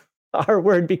too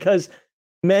R-word because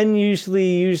men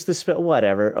usually use the spell.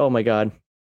 Whatever. Oh my God.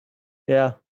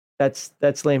 Yeah, that's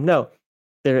lame. No,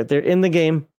 they're in the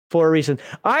game for a reason.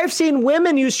 I've seen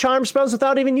women use charm spells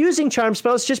without even using charm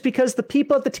spells just because the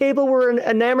people at the table were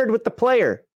enamored with the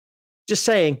player. Just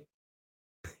saying.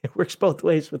 It works both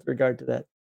ways with regard to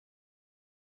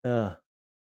that.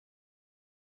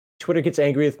 Twitter gets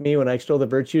angry with me when I extol the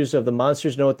virtues of the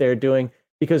monsters know what they're doing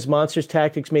because monsters'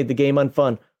 tactics made the game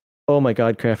unfun. Oh my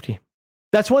God, Crafty.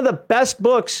 That's one of the best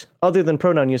books, other than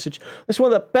pronoun usage. That's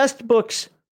one of the best books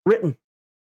written.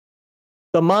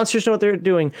 The monsters know what they're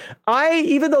doing.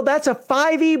 Even though that's a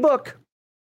 5e book,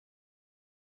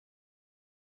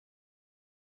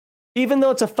 even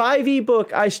though it's a 5e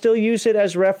book, I still use it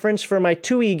as reference for my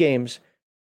 2e games.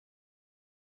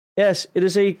 Yes, it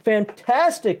is a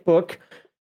fantastic book,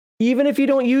 even if you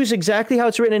don't use exactly how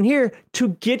it's written in here, to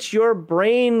get your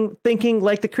brain thinking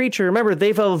like the creature. Remember,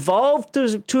 they've evolved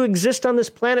to exist on this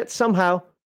planet somehow.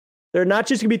 They're not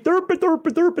just going to be,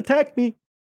 thurp, attack me.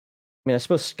 I mean, I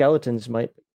suppose skeletons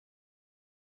might.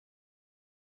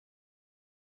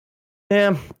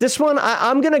 Yeah, this one,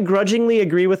 I'm going to grudgingly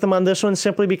agree with them on this one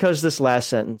simply because this last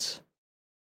sentence.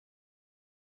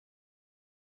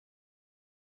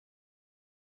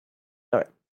 All right.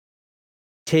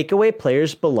 Take away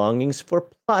players' belongings for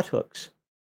plot hooks.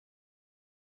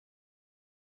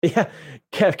 Yeah,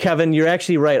 Kevin, you're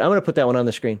actually right. I'm going to put that one on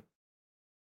the screen.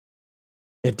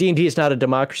 D&D is not a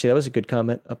democracy. That was a good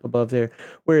comment up above there.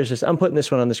 Where is this? I'm putting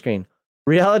this one on the screen.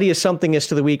 Reality is something is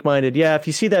to the weak-minded. Yeah, if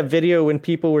you see that video when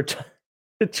people were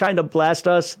trying to blast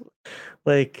us,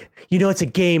 like, it's a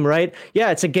game, right? Yeah,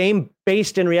 it's a game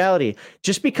based in reality.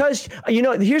 Just because,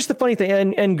 here's the funny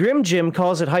thing, and Grim Jim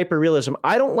calls it hyperrealism.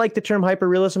 I don't like the term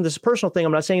hyperrealism. This is a personal thing.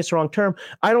 I'm not saying it's the wrong term.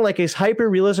 I don't like it.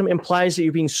 Hyperrealism implies that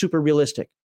you're being super realistic.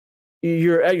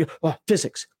 You're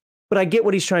physics. But I get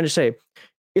what he's trying to say.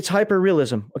 It's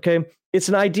hyperrealism, okay? It's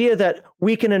an idea that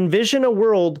we can envision a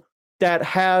world that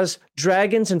has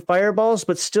dragons and fireballs,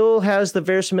 but still has the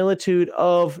verisimilitude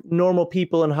of normal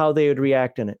people and how they would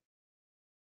react in it.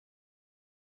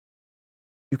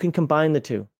 You can combine the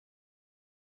two.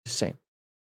 Same.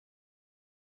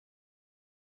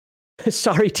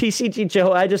 Sorry, TCG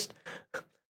Joe. I just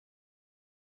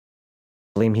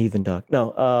blame Heathen Dog.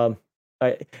 No,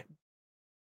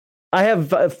 I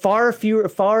have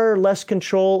far less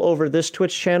control over this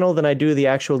Twitch channel than I do the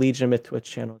actual Legion of Myth Twitch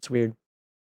channel. It's weird.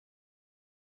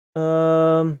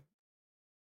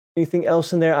 Anything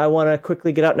else in there I want to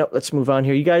quickly get out? No, let's move on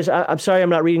here. You guys, I'm sorry I'm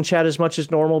not reading chat as much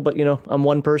as normal, but I'm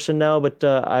one person now, but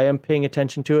I am paying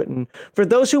attention to it. And for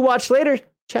those who watch later,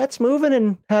 chat's moving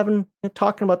and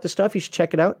talking about this stuff. You should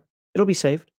check it out. It'll be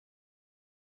saved.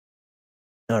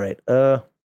 All right.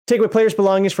 Take away players'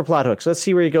 belongings for plot hooks. Let's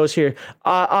see where he goes here.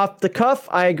 Off the cuff,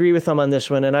 I agree with him on this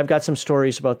one, and I've got some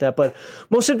stories about that. But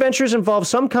most adventures involve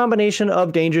some combination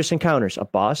of dangerous encounters, a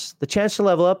boss, the chance to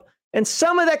level up, and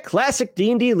some of that classic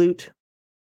D&D loot.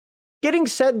 Getting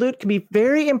said loot can be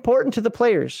very important to the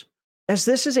players, as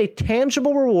this is a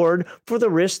tangible reward for the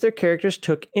risks their characters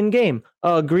took in-game.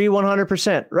 I'll agree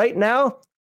 100%. Right now,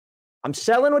 I'm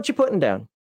selling what you're putting down.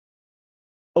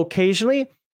 Occasionally,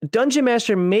 Dungeon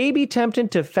Master may be tempted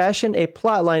to fashion a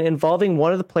plotline involving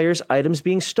one of the player's items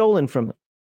being stolen from them.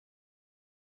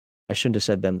 I shouldn't have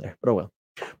said them there, but oh well.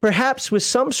 Perhaps with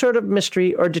some sort of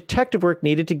mystery or detective work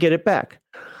needed to get it back.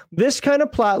 This kind of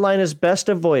plotline is best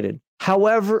avoided.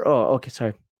 However,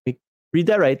 read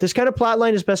that right. This kind of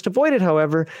plotline is best avoided,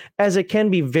 however, as it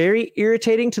can be very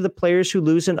irritating to the players who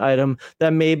lose an item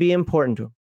that may be important to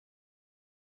them.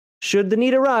 Should the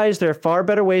need arise, there are far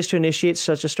better ways to initiate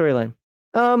such a storyline.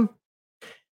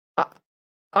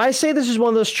 I say this is one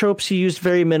of those tropes he used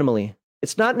very minimally.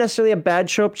 It's not necessarily a bad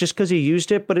trope just because he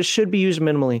used it, but it should be used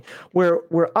minimally. Where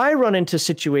I run into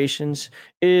situations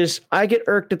is I get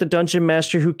irked at the dungeon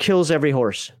master who kills every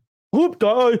horse. Whoop,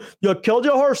 guy, you killed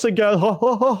your horse again.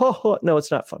 No,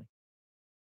 it's not funny.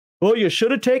 Well, you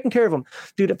should have taken care of him.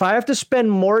 Dude, if I have to spend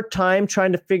more time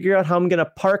trying to figure out how I'm going to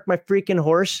park my freaking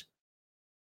horse,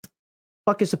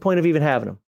 fuck is the point of even having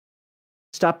him?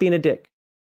 Stop being a dick.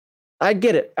 I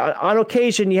get it. On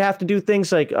occasion, you have to do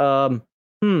things like,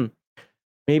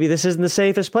 maybe this isn't the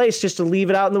safest place, just to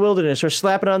leave it out in the wilderness or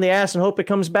slap it on the ass and hope it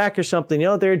comes back or something. You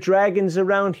know, there are dragons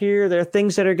around here. There are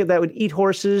things that are good that would eat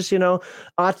horses, you know,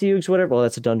 Otyugs, whatever. Well,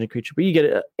 that's a dungeon creature, but you get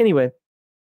it. Anyway.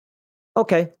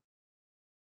 Okay.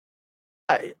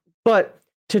 But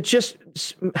to just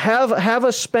have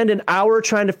us spend an hour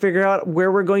trying to figure out where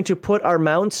we're going to put our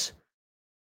mounts,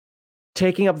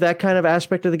 taking up that kind of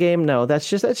aspect of the game, no, that's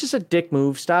just a dick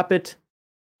move. Stop it.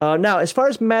 Now, as far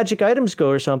as magic items go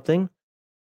or something,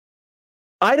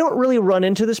 I don't really run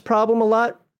into this problem a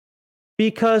lot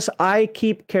because I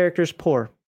keep characters poor.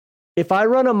 If I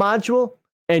run a module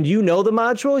and you know the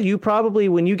module, you probably,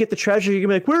 when you get the treasure, you're gonna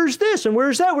be like, where's this and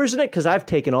where's that? Where's it? Because I've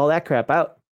taken all that crap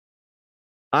out.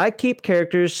 I keep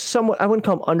characters somewhat, I wouldn't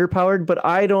call them underpowered, but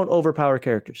I don't overpower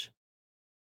characters.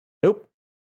 Nope.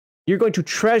 You're going to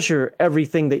treasure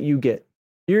everything that you get.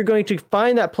 You're going to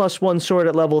find that +1 sword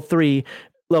at level 3,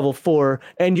 level 4,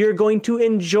 and you're going to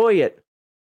enjoy it.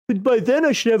 But by then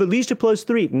I should have at least a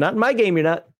 +3. Not in my game, you're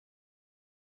not.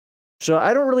 So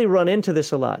I don't really run into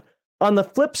this a lot. On the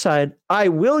flip side, I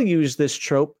will use this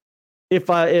trope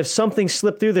if something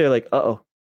slipped through there, like,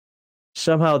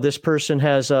 somehow this person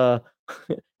has an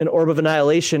Orb of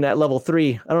Annihilation at level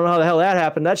 3. I don't know how the hell that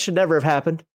happened. That should never have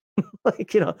happened.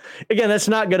 Like, you know, again, that's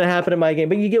not going to happen in my game,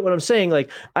 but you get what I'm saying. Like,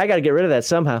 I got to get rid of that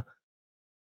somehow.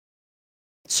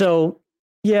 So,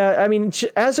 yeah, I mean,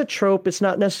 as a trope, it's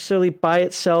not necessarily by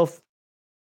itself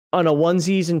on a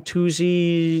onesies and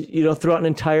twosies, you know, throughout an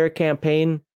entire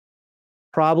campaign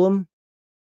problem.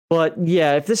 But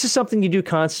yeah, if this is something you do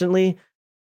constantly,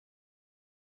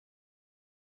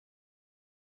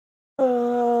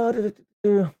 all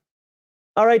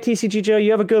right, TCG Joe,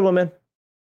 you have a good one, man.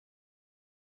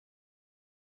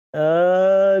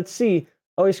 Let's see.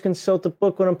 Always consult the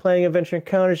book when I'm playing adventure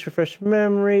encounters. Refresh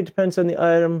memory. Depends on the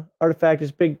item. Artifact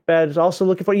is big bad. Is also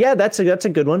looking for. Yeah, that's a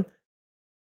good one.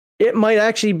 It might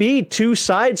actually be two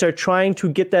sides are trying to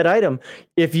get that item.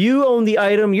 If you own the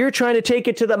item, you're trying to take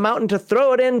it to the mountain to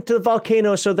throw it into the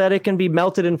volcano so that it can be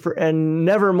melted and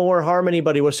never more harm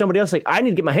anybody. Where somebody else like, I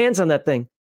need to get my hands on that thing.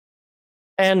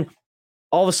 And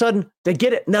all of a sudden, they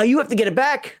get it. Now you have to get it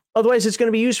back. Otherwise, it's going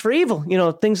to be used for evil. You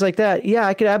know, things like that. Yeah,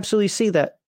 I could absolutely see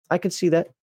that. I could see that.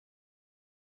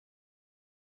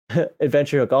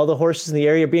 Adventure Hook. All the horses in the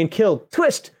area are being killed.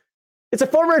 Twist. It's a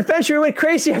former adventurer who went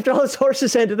crazy after all his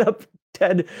horses ended up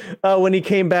dead when he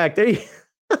came back. There you...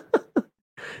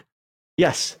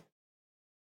 Yes.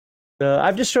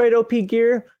 I've destroyed OP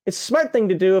gear. It's a smart thing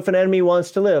to do if an enemy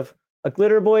wants to live. A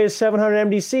glitter boy is 700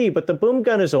 MDC, but the boom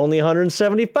gun is only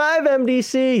 175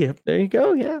 MDC. There you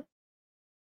go. Yeah.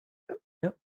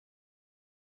 Yep.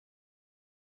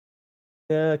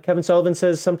 Kevin Sullivan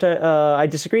says, "Sometimes I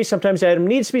disagree. Sometimes the item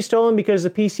needs to be stolen because the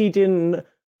PC didn't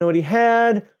know what he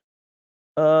had.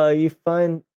 You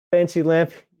find fancy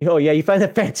lamp. Oh yeah, you find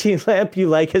that fancy lamp you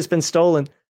like has been stolen.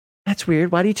 That's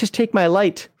weird. Why do you just take my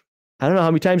light? I don't know.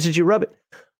 How many times did you rub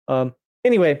it?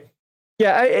 Anyway,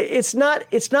 yeah, it's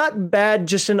not bad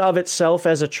just in of itself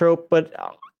as a trope, but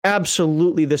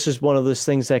absolutely, this is one of those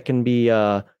things that can be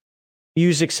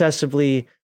used excessively.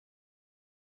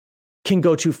 Can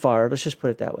go too far. Let's just put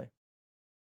it that way.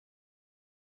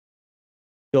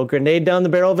 Go grenade down the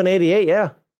barrel of an 88.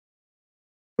 Yeah.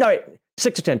 All right.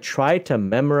 6 to 10. Try to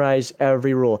memorize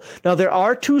every rule. Now, there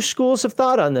are two schools of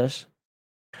thought on this.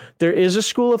 There is a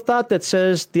school of thought that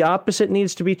says the opposite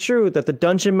needs to be true, that the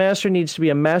dungeon master needs to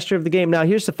be a master of the game. Now,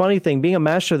 here's the funny thing. Being a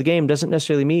master of the game doesn't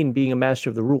necessarily mean being a master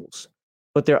of the rules.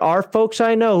 But there are folks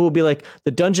I know who will be like,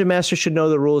 the dungeon master should know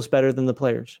the rules better than the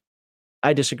players.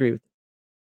 I disagree with that.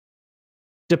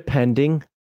 Depending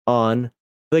on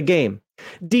the game.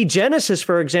 D-Genesis,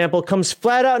 for example, comes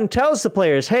flat out and tells the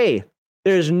players, hey,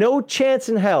 there's no chance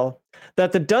in hell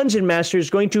that the dungeon master is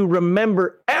going to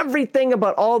remember everything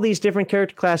about all these different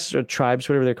character classes or tribes,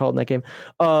 whatever they're called in that game.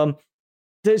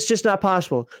 It's just not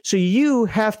possible. So you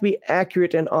have to be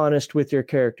accurate and honest with your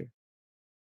character.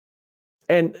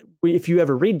 And if you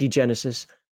ever read D-Genesis,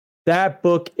 that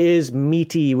book is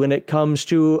meaty when it comes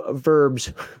to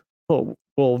verbs.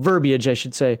 Well, verbiage, I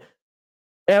should say.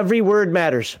 Every word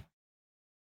matters.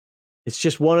 It's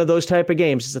just one of those type of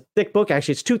games. It's a thick book.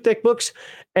 Actually, it's 2 thick books,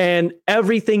 and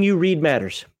everything you read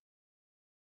matters.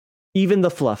 Even the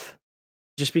fluff,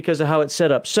 just because of how it's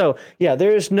set up. So, yeah,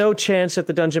 there is no chance that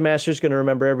the Dungeon Master is going to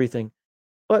remember everything.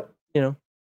 But, now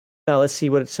let's see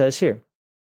what it says here.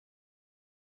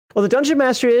 Well, the Dungeon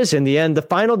Master is, in the end, the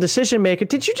final decision maker.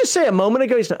 Did you just say a moment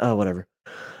ago? He's not. Oh, whatever.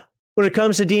 When it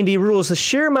comes to D&D rules, the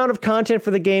sheer amount of content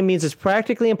for the game means it's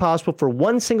practically impossible for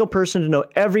one single person to know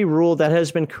every rule that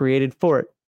has been created for it.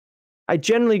 I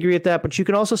generally agree with that, but you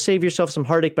can also save yourself some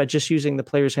heartache by just using the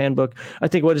player's handbook. I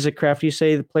think, what is it, Craft? You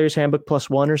say the player's handbook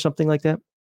 +1 or something like that?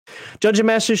 Dungeon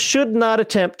Masters should not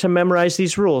attempt to memorize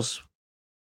these rules.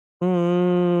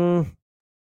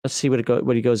 Let's see what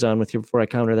he goes on with here before I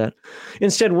counter that.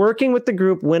 Instead, working with the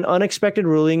group when unexpected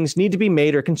rulings need to be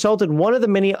made or consulted one of the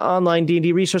many online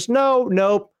D&D resources.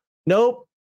 No.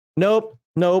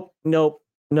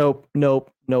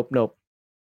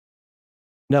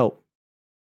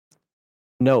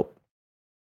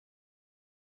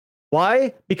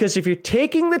 Why? Because if you're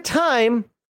taking the time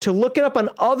to look it up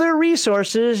on other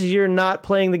resources, you're not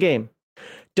playing the game.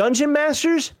 Dungeon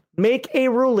Masters, make a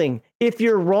ruling. If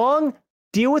you're wrong,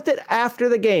 deal with it after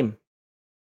the game.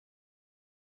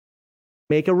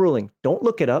 Make a ruling. Don't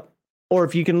look it up. Or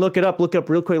if you can look it up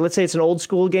real quick. Let's say it's an old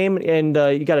school game and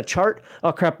you got a chart.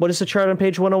 Oh, crap. What does the chart on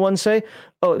page 101 say?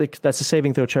 Oh, that's a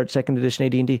saving throw chart, 2nd edition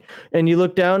AD&D. And you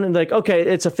look down and like, okay,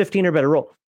 it's a 15 or better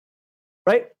roll.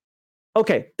 Right?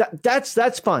 Okay,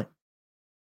 that's fine.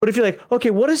 But if you're like,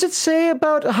 okay, what does it say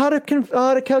about how to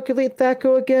calculate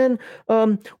THAC0 again?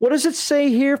 What does it say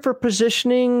here for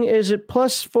positioning? Is it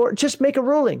 +4? Just make a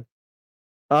ruling.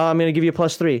 I'm going to give you a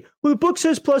 +3. Well, the book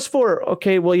says +4.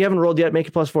 Okay, well, you haven't rolled yet. Make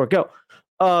it +4. Go.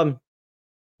 But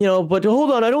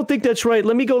hold on. I don't think that's right.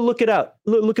 Let me go look it out.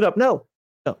 Look it up. No,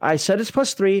 I said it's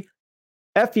 +3.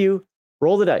 F you.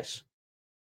 Roll the dice.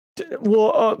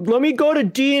 Well, let me go to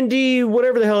D&D,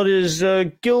 whatever the hell it is,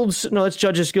 guilds. No, it's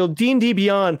Judges Guild, D&D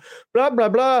Beyond, blah, blah,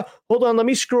 blah. Hold on, let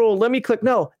me scroll, let me click.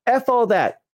 No, F all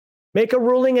that. Make a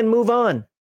ruling and move on.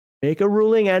 Make a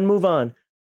ruling and move on.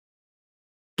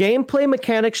 Gameplay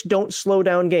mechanics don't slow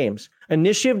down games.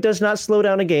 Initiative does not slow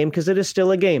down a game because it is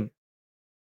still a game.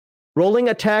 Rolling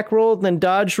attack roll, then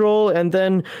dodge roll, and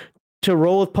then to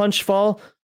roll with punch fall.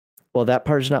 Well, that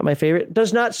part is not my favorite.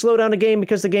 Does not slow down a game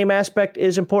because the game aspect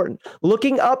is important.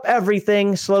 Looking up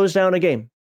everything slows down a game.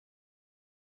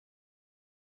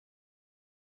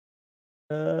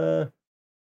 Let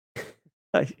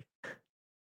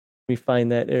me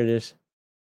find that. There it is.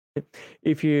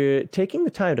 If you're taking the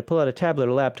time to pull out a tablet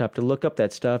or laptop to look up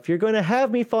that stuff, you're going to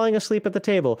have me falling asleep at the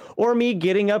table or me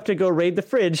getting up to go raid the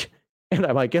fridge, and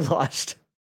I might get lost.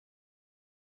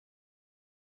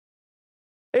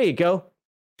 There you go.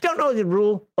 If you don't know the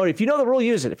rule, or if you know the rule,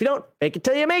 use it. If you don't, make it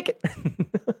till you make it.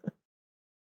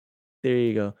 There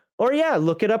you go. Or yeah,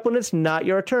 look it up when it's not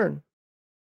your turn.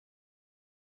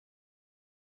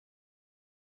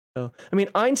 So, I mean,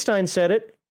 Einstein said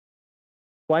it.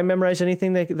 Why memorize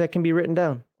anything that can be written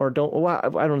down? Or don't, well, I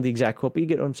don't know the exact quote, but you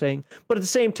get what I'm saying. But at the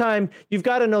same time, you've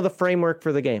got to know the framework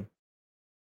for the game.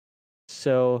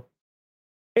 So,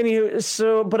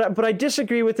 anywho, but I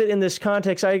disagree with it in this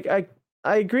context.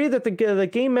 I agree that the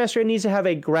game master needs to have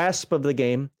a grasp of the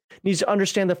game, needs to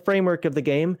understand the framework of the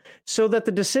game, so that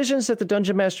the decisions that the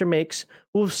dungeon master makes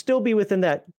will still be within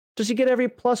that. Does he get every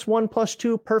 +1,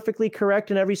 +2 perfectly correct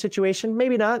in every situation?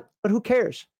 Maybe not, but who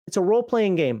cares? It's a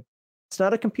role-playing game. It's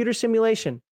not a computer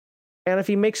simulation. And if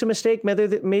he makes a mistake,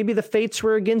 maybe the fates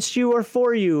were against you or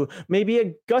for you. Maybe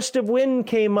a gust of wind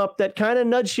came up that kind of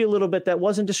nudged you a little bit that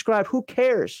wasn't described. Who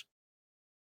cares?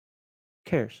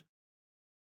 Who cares?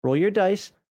 Roll your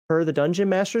dice per the Dungeon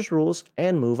Master's rules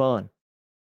and move on.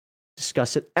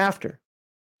 Discuss it after.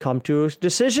 Come to a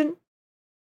decision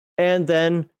and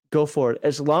then go for it.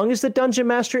 As long as the Dungeon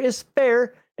Master is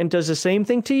fair and does the same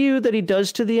thing to you that he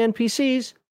does to the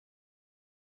NPCs.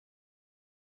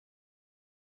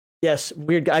 Yes,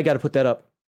 weird. I got to put that up.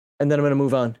 And then I'm going to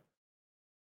move on.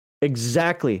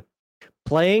 Exactly.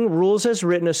 Playing rules as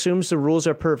written assumes the rules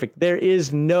are perfect. There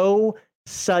is no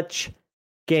such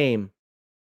game.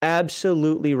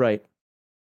 Absolutely right.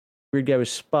 Weird guy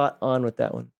was spot on with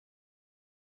that one.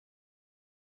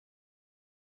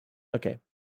 Okay.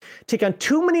 Take on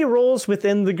too many roles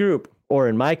within the group, or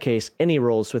in my case, any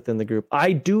roles within the group.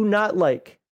 I do not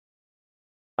like.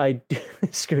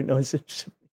 Skirt nose.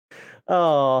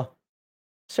 Oh,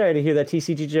 sorry to hear that,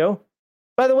 TCG Joe.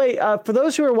 By the way, for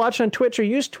those who are watching on Twitch or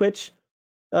use Twitch,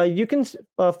 you can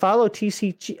follow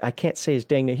TCG. I can't say his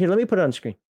dang name. Here, let me put it on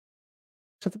screen.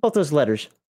 Something about those letters.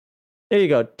 There you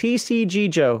go. TCG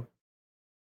Joe.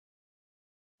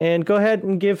 and go ahead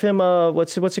and give him a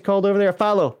what's it called over there? A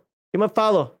follow. Give him a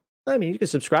follow. I mean, you can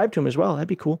subscribe to him as well. That'd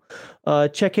be cool.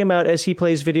 Check him out as he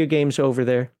plays video games over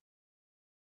there.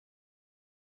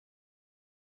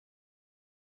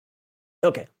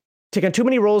 Okay. Take on too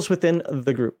many roles within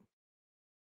the group.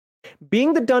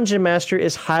 Being the dungeon master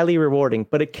is highly rewarding,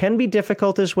 but it can be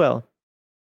difficult as well.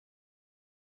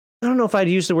 I don't know if I'd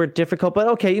use the word difficult, but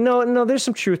okay, no, there's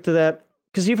some truth to that.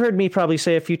 Because you've heard me probably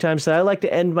say a few times that I like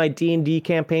to end my D&D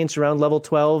campaigns around level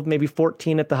 12, maybe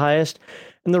 14 at the highest.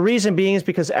 And the reason being is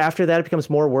because after that, it becomes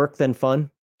more work than fun.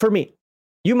 For me,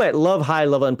 you might love high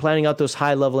level and planning out those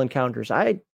high level encounters.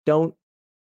 I don't,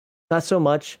 not so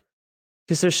much.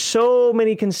 Because there's so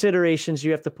many considerations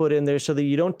you have to put in there so that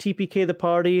you don't TPK the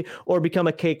party or become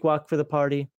a cakewalk for the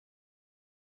party.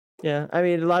 Yeah, I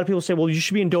mean, a lot of people say, well, you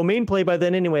should be in domain play by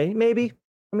then anyway. Maybe.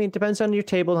 I mean, it depends on your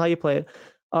table and how you play it.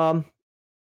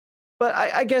 But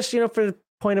I guess, for the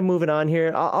point of moving on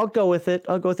here, I'll go with it.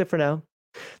 I'll go with it for now.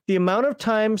 The amount of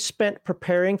time spent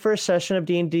preparing for a session of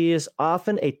D&D is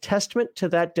often a testament to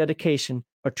that dedication,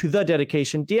 or to the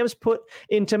dedication DMs put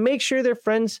in to make sure their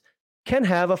friends can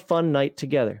have a fun night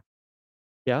together.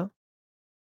 Yeah?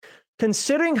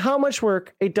 Considering how much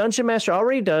work a dungeon master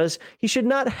already does, he should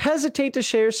not hesitate to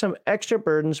share some extra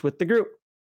burdens with the group.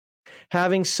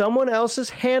 Having someone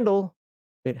else handle,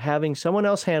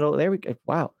 there we go.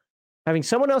 Wow. Having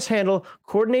someone else handle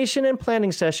coordination and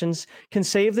planning sessions can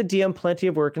save the DM plenty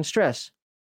of work and stress.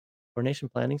 Coordination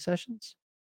planning sessions?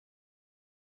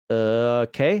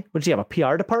 Okay. What does he have? A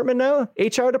PR department now?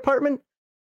 HR department?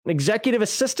 An executive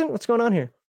assistant? What's going on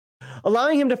here?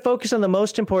 Allowing him to focus on the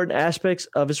most important aspects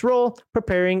of his role,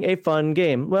 preparing a fun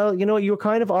game. Well, you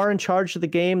kind of are in charge of the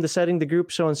game, the setting, the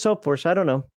group, so on and so forth. So I don't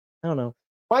know.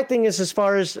 My thing is, as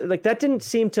far as that didn't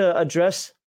seem to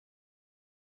address.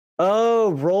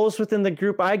 Oh, roles within the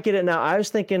group. I get it now. I was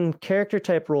thinking character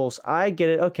type roles. I get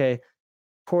it. Okay.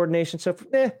 Coordination stuff.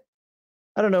 I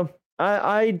don't know.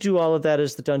 I do all of that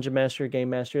as the dungeon master, game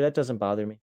master. That doesn't bother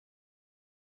me.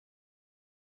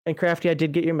 And Crafty, I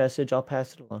did get your message. I'll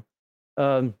pass it along.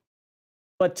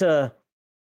 But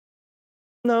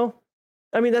no.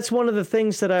 I mean, that's one of the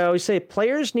things that I always say.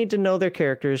 Players need to know their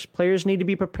characters. Players need to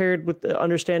be prepared with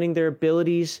understanding their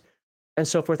abilities and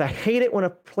so forth. I hate it when a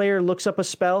player looks up a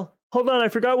spell. Hold on, I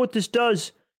forgot what this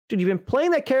does. Dude, you've been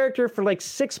playing that character for like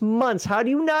 6 months. How do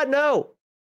you not know?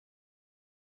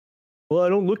 Well, I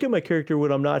don't look at my character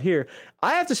when I'm not here.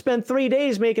 I have to spend 3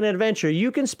 days making an adventure.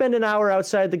 You can spend an hour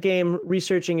outside the game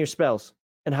researching your spells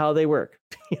and how they work.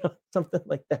 Something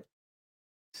like that.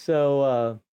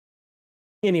 So,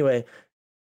 anyway.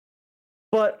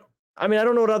 But I mean, I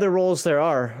don't know what other roles there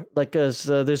are. Like, there's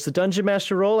the dungeon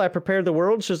master role. I prepare the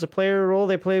world. So there's the player role.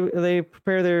 They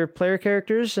prepare their player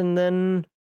characters, and then,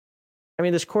 I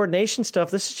mean, this coordination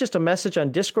stuff. This is just a message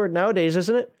on Discord nowadays,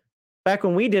 isn't it? Back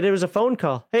when we did it, it was a phone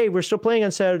call. Hey, we're still playing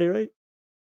on Saturday, right?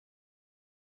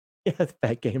 Yeah, the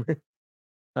fat gamer.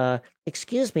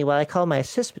 Excuse me while I call my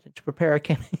assistant to prepare a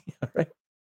campaign. Right.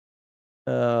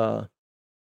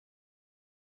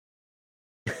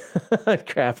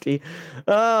 Crafty.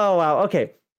 Oh, wow.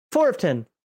 Okay. 4 of 10.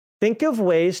 Think of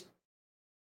ways.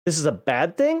 This is a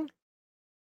bad thing.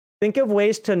 Think of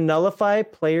ways to nullify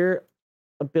player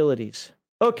abilities.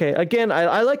 Okay. Again,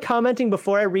 I like commenting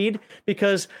before I read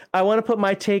because I want to put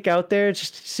my take out there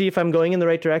just to see if I'm going in the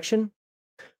right direction.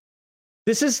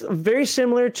 This is very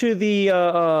similar to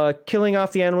the killing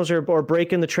off the animals or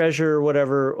breaking the treasure or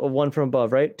whatever, one from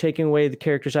above, right? Taking away the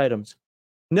character's items.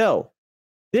 No.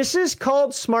 This is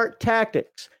called smart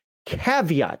tactics.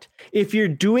 Caveat. If you're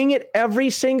doing it every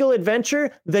single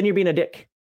adventure, then you're being a dick.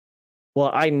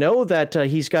 Well, I know that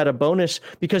he's got a bonus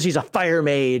because he's a fire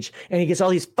mage and he gets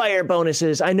all these fire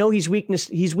bonuses. I know he's weak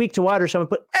to water, so I'm going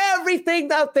to put everything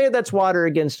out there that's water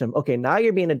against him. Okay, now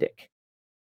you're being a dick.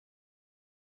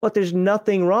 But there's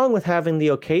nothing wrong with having the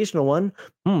occasional one.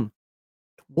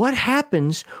 What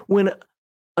happens when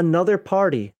another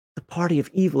party, the party of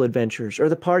evil adventurers, or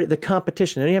the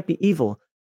competition, they don't have to be evil,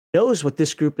 knows what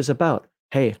this group is about?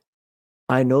 Hey,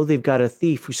 I know they've got a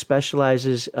thief who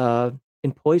specializes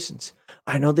in poisons.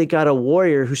 I know they got a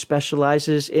warrior who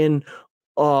specializes in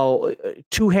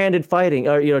two-handed fighting,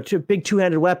 or big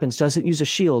two-handed weapons, doesn't use a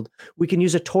shield. We can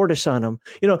use a tortoise on them.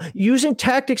 Using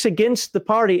tactics against the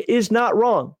party is not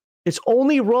wrong. It's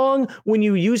only wrong when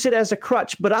you use it as a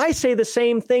crutch. But I say the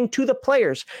same thing to the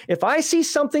players. If I see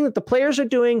something that the players are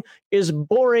doing is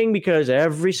boring because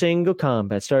every single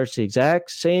combat starts the exact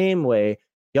same way,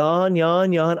 yawn,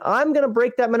 yawn, yawn, I'm going to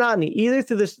break that monotony either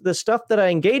through the stuff that I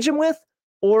engage them with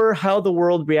or how the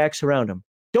world reacts around them.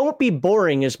 Don't be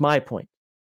boring is my point.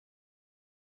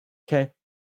 Okay?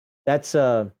 That's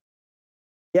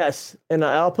Yes, and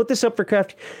I'll put this up for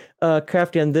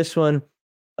Crafty on this one.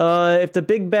 If the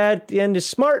big bad at the end is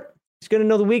smart, he's going to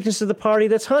know the weakness of the party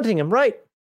that's hunting him. Right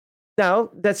now,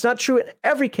 that's not true in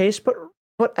every case, but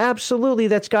absolutely,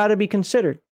 that's got to be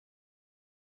considered.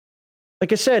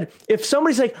 Like I said, if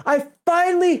somebody's like, I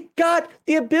finally got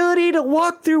the ability to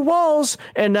walk through walls,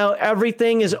 and now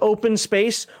everything is open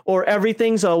space, or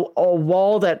everything's a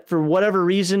wall that for whatever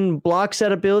reason blocks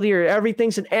that ability, or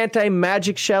everything's an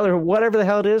anti-magic shell, or whatever the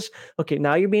hell it is. Okay,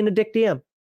 now you're being a dick DM.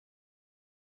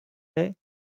 Okay.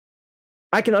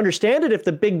 I can understand it if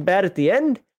the big bad at the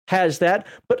end has that,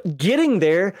 but getting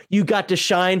there, you got to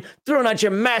shine, throwing out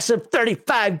your massive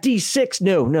 35d6.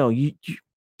 No, you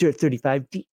do a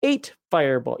 35d8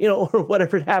 fireball, or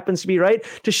whatever it happens to be, right?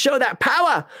 To show that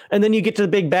power. And then you get to the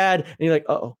big bad and you're like,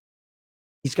 uh-oh,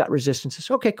 he's got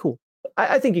resistances. Okay, cool.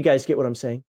 I think you guys get what I'm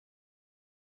saying.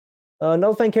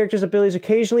 Nullifying characters' abilities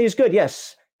occasionally is good.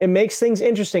 Yes, it makes things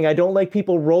interesting. I don't like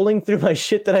people rolling through my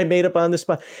shit that I made up on the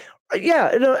spot.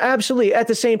 Yeah, no, absolutely. At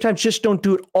the same time, just don't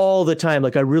do it all the time.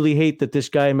 Like, I really hate that this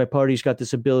guy in my party's got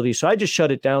this ability, so I just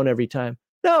shut it down every time.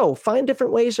 No, find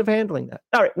different ways of handling that.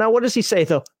 All right, now what does he say,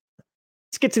 though?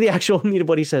 Let's get to the actual meat of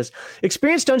what he says.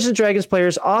 Experienced Dungeons & Dragons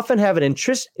players often have an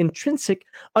intrinsic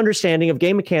understanding of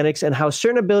game mechanics and how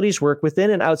certain abilities work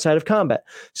within and outside of combat.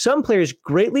 Some players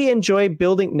greatly enjoy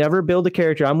never build a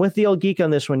character. I'm with the old geek on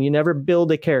this one. You never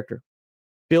build a character.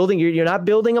 You're not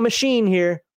building a machine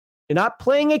here. You're not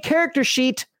playing a character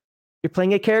sheet. You're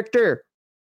playing a character.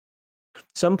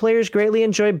 Some players greatly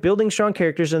enjoy building strong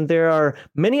characters, and there are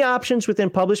many options within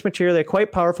published material that are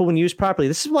quite powerful when used properly.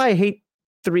 This is why I hate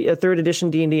third edition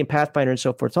D&D and Pathfinder and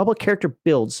so forth. It's all about character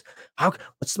builds.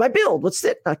 What's my build? What's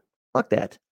it? Fuck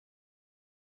that.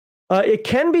 It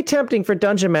can be tempting for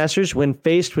dungeon masters when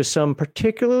faced with some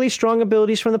particularly strong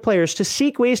abilities from the players to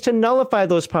seek ways to nullify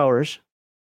those powers.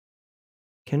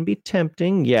 Can be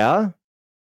tempting, yeah.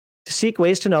 To seek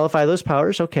ways to nullify those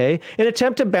powers, okay. An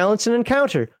attempt to balance an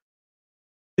encounter.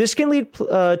 This can lead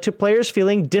to players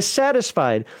feeling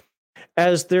dissatisfied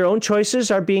as their own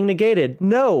choices are being negated.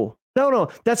 No.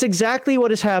 That's exactly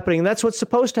what is happening. That's what's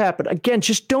supposed to happen. Again,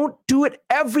 just don't do it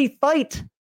every fight.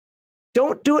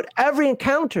 Don't do it every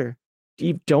encounter.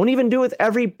 You don't even do it with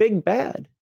every big bad.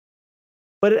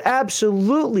 But it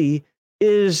absolutely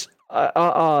is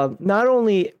not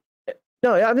only...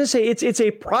 No, I'm going to say it's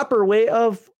a proper way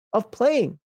of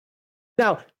playing.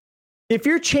 Now, if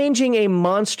you're changing a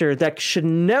monster that should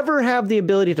never have the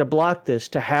ability to block this,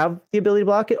 to have the ability to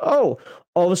block it, all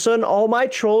of a sudden, all my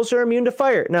trolls are immune to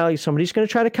fire. Now, somebody's going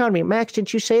to try to counter me. Max,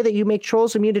 didn't you say that you make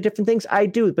trolls immune to different things? I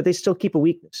do, but they still keep a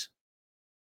weakness.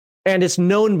 And it's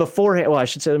known beforehand. Well, I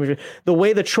should say, the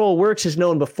way the troll works is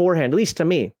known beforehand, at least to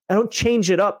me. I don't change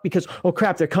it up because, oh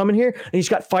crap, they're coming here and he's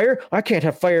got fire. I can't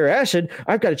have fire or acid.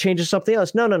 I've got to change to something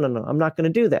else. No. I'm not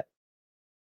going to do that.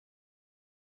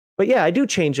 But yeah, I do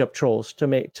change up trolls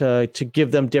to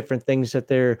give them different things that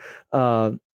they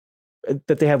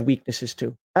have weaknesses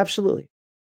to. Absolutely.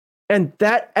 And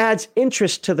that adds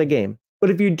interest to the game. But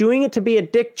if you're doing it to be a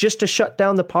dick just to shut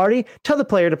down the party, tell the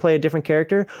player to play a different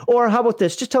character. Or how about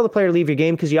this? Just tell the player to leave your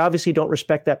game because you obviously don't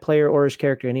respect that player or his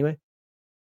character anyway.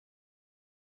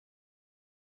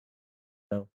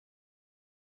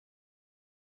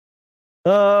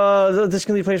 This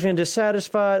can leave players feeling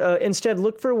dissatisfied. Instead,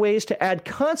 look for ways to add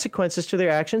consequences to their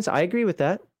actions. I agree with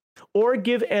that. Or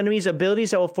give enemies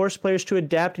abilities that will force players to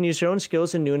adapt and use their own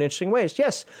skills in new and interesting ways.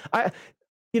 Yes,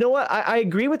 you know what? I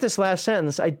agree with this last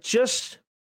sentence.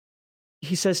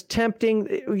 He says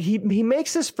tempting. He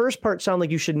makes this first part sound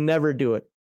like you should never do it.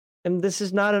 And this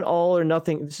is not an all or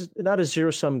nothing. This is not a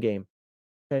zero-sum game.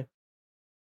 Okay.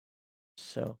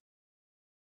 So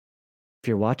if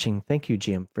you're watching, thank you,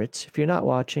 GM Fritz. If you're not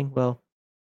watching, well,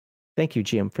 thank you,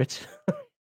 GM Fritz.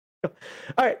 All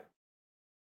right.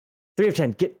 3 of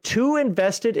 10. Get too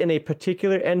invested in a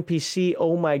particular NPC.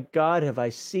 Oh my God, have I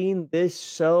seen this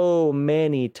so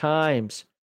many times.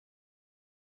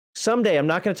 Someday, I'm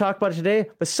not going to talk about it today,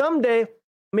 but someday,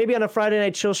 maybe on a Friday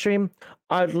night chill stream,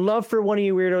 I'd love for one of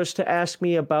you weirdos to ask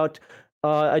me about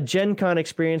a Gen Con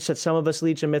experience that some of us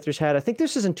Legion Mythers had. I think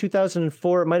this is in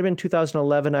 2004. It might have been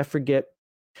 2011. I forget.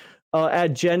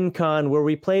 At Gen Con, where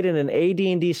we played in an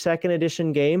AD&D 2nd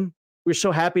edition game. We were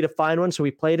so happy to find one, so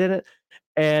we played in it.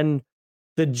 And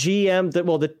the GM,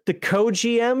 the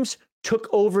co-GMs took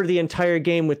over the entire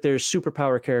game with their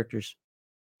superpower characters.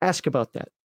 Ask about that.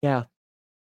 Yeah.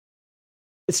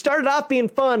 It started off being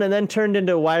fun and then turned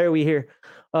into why are we here?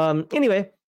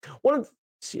 Anyway,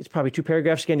 it's probably 2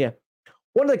 paragraphs again. Yeah.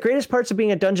 One of the greatest parts of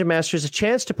being a dungeon master is a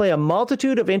chance to play a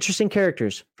multitude of interesting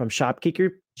characters, from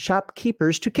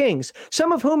shopkeepers to kings,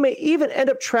 some of whom may even end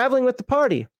up traveling with the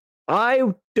party.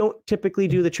 I don't typically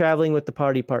do the traveling with the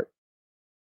party part.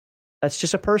 That's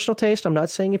just a personal taste. I'm not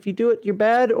saying if you do it, you're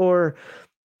bad or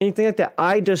anything like that.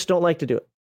 I just don't like to do it.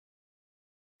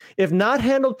 If not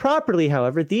handled properly,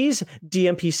 however, these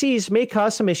DMPCs may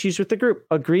cause some issues with the group.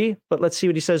 Agree, but let's see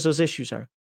what he says those issues are.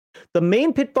 The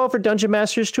main pitfall for dungeon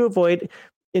masters to avoid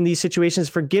in these situations is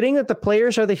forgetting that the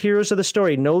players are the heroes of the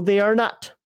story. No, they are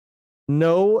not.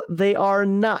 No, they are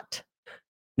not.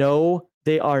 No,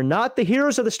 they are not the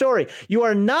heroes of the story. You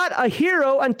are not a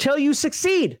hero until you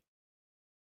succeed.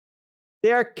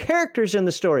 They are characters in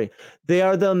the story. They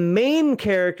are the main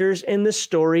characters in the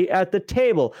story at the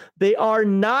table. They are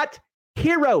not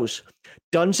heroes.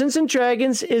 Dungeons and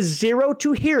Dragons is 0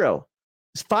 to hero.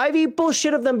 It's 5e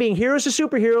bullshit of them being heroes to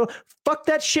superhero. Fuck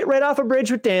that shit right off a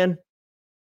bridge with Dan.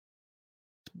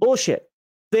 It's bullshit.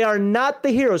 They are not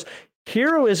the heroes.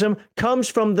 Heroism comes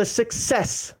from the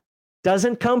success.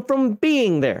 Doesn't come from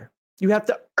being there. You have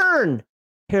to earn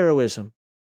heroism.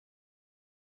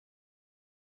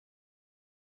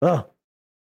 Oh.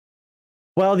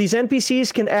 While these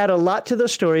NPCs can add a lot to the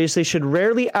stories, they should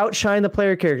rarely outshine the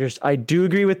player characters. I do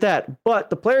agree with that, but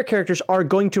the player characters are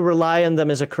going to rely on them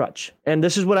as a crutch. And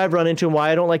this is what I've run into and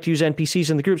why I don't like to use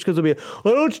NPCs in the groups, because they'll be,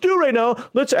 well, let's do right now.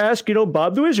 Let's ask,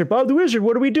 Bob the Wizard,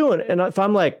 what are we doing? And if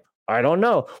I'm like, I don't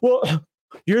know. Well,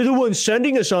 you're the one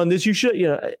sending us on this. You should,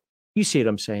 you see what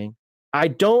I'm saying? I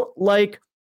don't like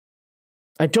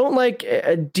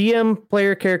DM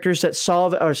player characters that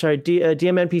solve,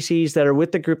 DM NPCs that are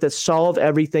with the group that solve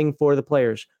everything for the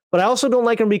players. But I also don't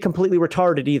like them to be completely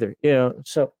retarded either.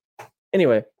 So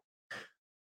anyway,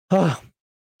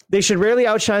 they should rarely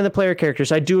outshine the player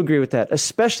characters. I do agree with that,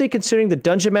 especially considering the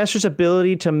dungeon master's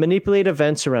ability to manipulate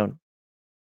events around.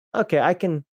 Okay, I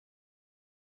can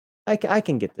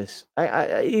get this.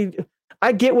 I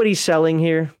get what he's selling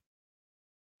here.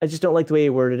 I just don't like the way he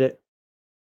worded it.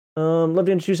 Love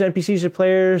to introduce NPCs that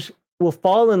players will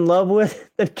fall in love with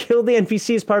that kill the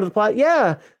NPC as part of the plot.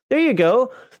 Yeah, there you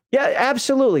go. Yeah,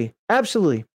 absolutely.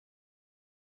 Absolutely.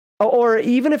 Or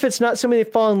even if it's not somebody they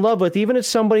fall in love with, even if it's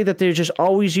somebody that they're just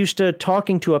always used to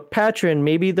talking to, a patron,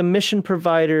 maybe the mission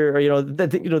provider, or,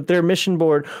 their mission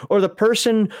board, or the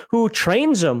person who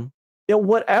trains them,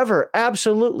 whatever.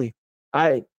 Absolutely.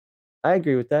 I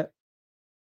agree with that.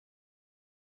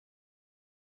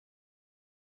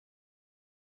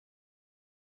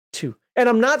 And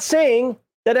I'm not saying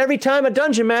that every time a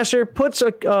dungeon master puts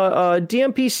a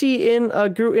DMPC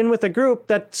in with a group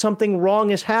that something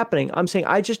wrong is happening. I'm saying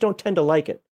I just don't tend to like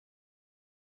it.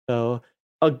 So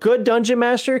a good dungeon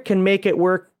master can make it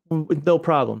work with no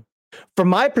problem. From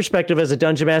my perspective as a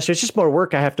dungeon master, it's just more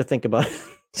work I have to think about.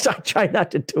 So I try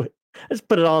not to do it. I just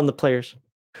put it all on the players.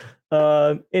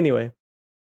 Anyway.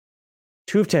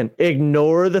 2 of 10.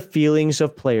 Ignore the feelings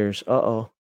of players.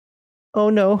 Uh-oh. Oh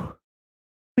no.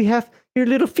 We have your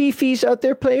little fifis out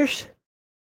there, players.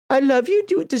 I love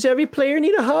you. Does every player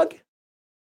need a hug?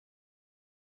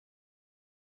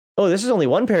 Oh, this is only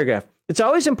one paragraph. It's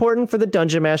always important for the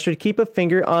dungeon master to keep a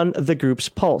finger on the group's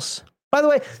pulse. By the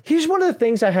way, here's one of the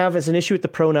things I have as an issue with the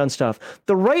pronoun stuff.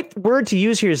 The right word to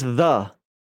use here is the.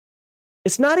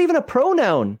 It's not even a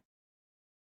pronoun.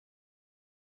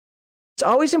 It's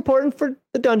always important for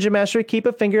the dungeon master to keep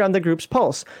a finger on the group's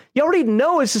pulse. You already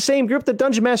know it's the same group the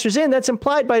dungeon master's in. That's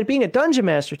implied by being a dungeon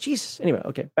master. Jesus. Anyway,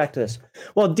 okay, back to this.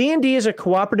 While D&D is a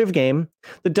cooperative game,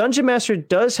 the dungeon master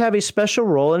does have a special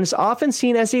role and is often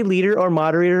seen as a leader or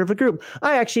moderator of a group.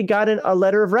 I actually got a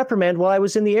letter of reprimand while I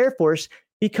was in the Air Force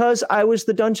because I was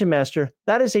the dungeon master.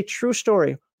 That is a true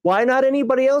story. Why not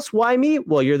anybody else? Why me?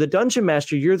 Well, you're the dungeon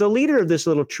master. You're the leader of this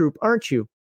little troop, aren't you?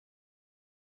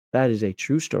 That is a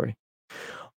true story.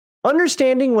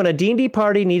 Understanding when a D&D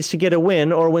party needs to get a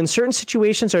win or when certain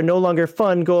situations are no longer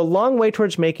fun go a long way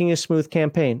towards making a smooth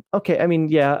campaign. Okay, I mean,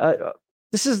 yeah,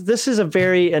 this is a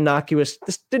very innocuous.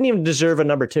 This didn't even deserve a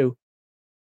number 2.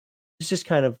 It's just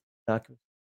kind of innocuous.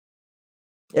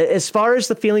 As far as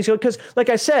the feelings go, because like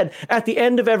I said, at the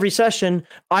end of every session,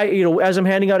 as I'm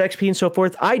handing out XP and so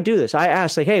forth, I do this. I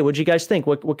ask, like, hey, what'd you guys think?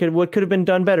 What could have been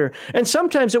done better? And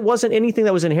sometimes it wasn't anything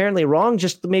that was inherently wrong,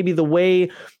 just maybe the way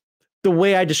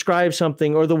I described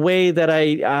something or the way that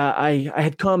I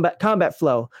had combat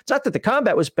flow. It's not that the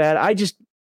combat was bad. I just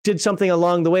did something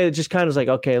along the way that just kind of was like,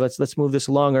 okay, let's move this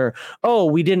along. Or, oh,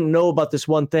 we didn't know about this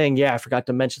one thing. Yeah, I forgot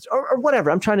to mention or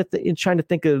whatever. I'm trying to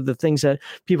think of the things that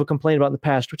people complain about in the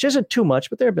past, which isn't too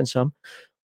much, but there have been some.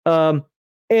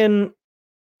 And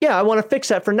yeah, I want to fix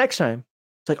that for next time.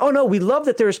 It's like, oh no, we love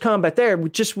that there's combat there.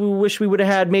 We wish we would have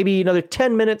had maybe another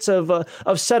 10 minutes of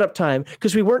setup time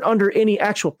because we weren't under any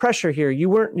actual pressure here. You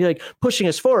weren't like pushing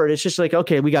us forward. It's just like,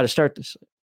 okay, we got to start this.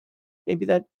 Maybe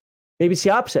it's the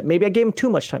opposite. Maybe I gave them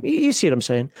too much time. You see what I'm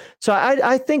saying? So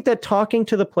I think that talking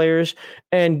to the players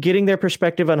and getting their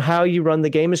perspective on how you run the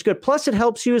game is good. Plus, it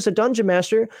helps you as a dungeon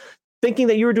master thinking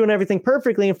that you were doing everything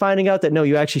perfectly and finding out that no,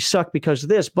 you actually suck because of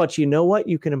this. But you know what?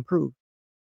 You can improve.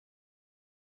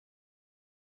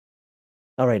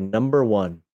 All right, number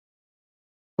 1.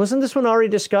 Wasn't this one already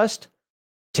discussed?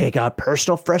 Take out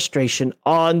personal frustration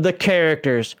on the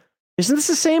characters. Isn't this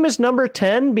the same as number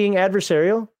 10 being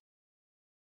adversarial?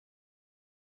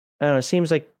 I don't know. It seems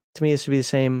like to me this would be the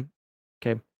same.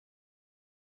 Okay.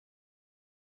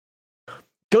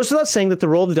 Goes without saying that the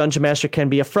role of the Dungeon Master can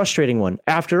be a frustrating one.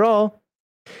 After all,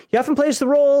 he often plays the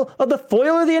role of the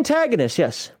foil or the antagonist.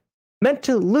 Yes. Meant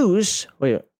to lose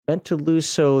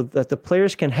so that the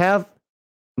players can have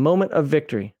a moment of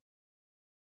victory.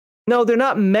 No, they're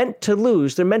not meant to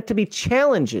lose. They're meant to be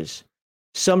challenges.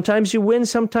 Sometimes you win,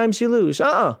 sometimes you lose.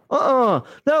 No.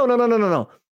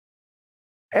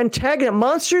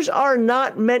 Monsters are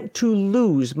not meant to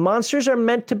lose. Monsters are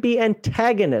meant to be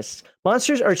antagonists.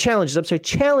 Monsters are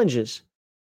challenges.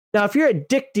 Now, if you're a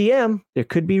dick DM, there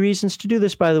could be reasons to do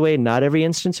this, by the way. Not every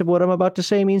instance of what I'm about to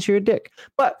say means you're a dick.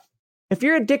 But if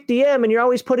you're a dick DM and you're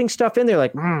always putting stuff in there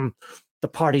like, the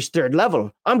party's 3rd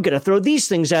level. I'm going to throw these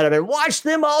things at them and watch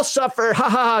them all suffer. Ha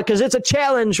ha, because it's a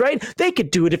challenge, right? They could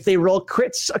do it if they roll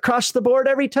crits across the board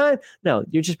every time. No,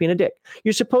 you're just being a dick.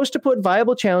 You're supposed to put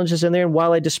viable challenges in there. And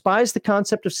while I despise the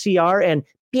concept of CR and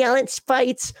balanced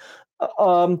fights,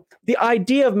 the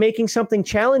idea of making something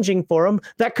challenging for them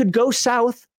that could go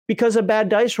south because of bad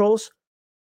dice rolls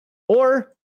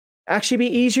or actually be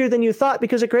easier than you thought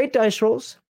because of great dice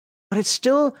rolls. But it's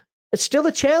still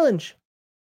a challenge.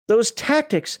 Those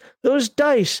tactics, those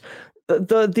dice,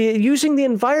 the using the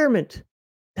environment,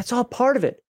 that's all part of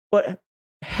it. But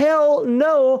hell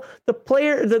no,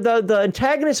 the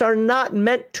antagonists are not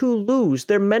meant to lose.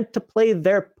 They're meant to play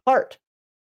their part.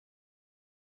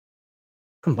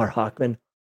 Mark Hockman.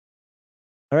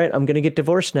 All right, I'm going to get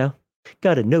divorced now.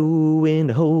 Gotta know when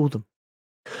to hold them.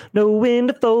 Know when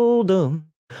to fold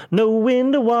them. Know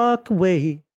when to walk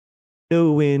away.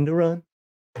 Know when to run.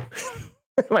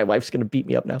 My wife's going to beat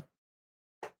me up now.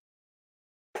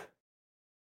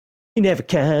 You never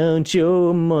count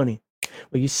your money.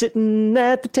 When you're sitting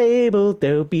at the table,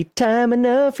 there'll be time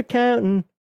enough for counting.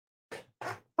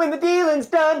 When the dealing's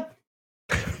done.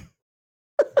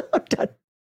 I'm done.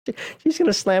 She's going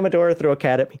to slam a door or throw a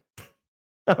cat at me.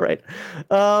 All right.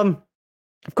 Of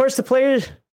course, the player's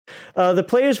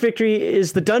victory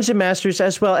is the Dungeon Master's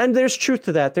as well. And there's truth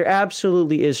to that. There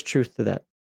absolutely is truth to that.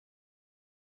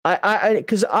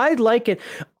 Because I like it.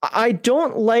 I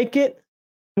don't like it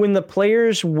when the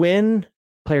players win,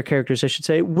 player characters, I should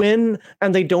say, win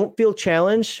and they don't feel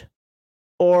challenged,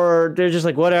 or they're just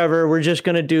like, whatever, we're just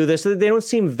going to do this. They don't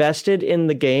seem vested in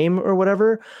the game or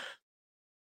whatever.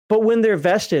 But when they're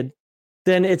vested,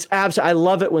 then it's I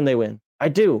love it when they win. I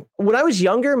do. When I was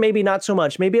younger, maybe not so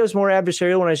much. Maybe I was more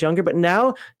adversarial when I was younger, but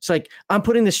now it's like, I'm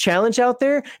putting this challenge out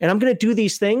there and I'm going to do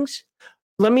these things.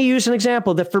 Let me use an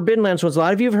example. The Forbidden Lands ones. A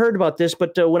lot of you have heard about this,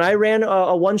 but when I ran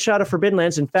a one-shot of Forbidden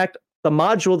Lands, in fact, the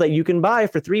module that you can buy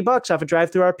for $3 off a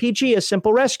DriveThru RPG, a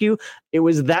Simple Rescue, it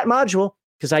was that module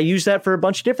because I used that for a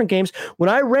bunch of different games. When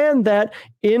I ran that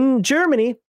in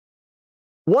Germany,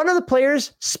 one of the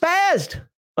players spazzed.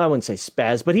 I wouldn't say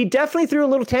spaz, but he definitely threw a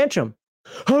little tantrum.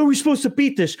 How are we supposed to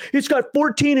beat this? It's got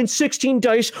 14 and 16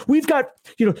 dice. We've got,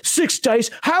 6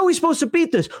 dice. How are we supposed to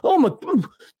beat this? Oh my,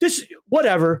 this,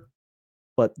 whatever.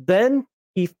 But then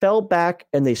he fell back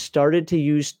and they started to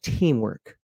use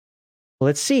teamwork.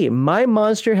 Let's see. My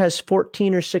monster has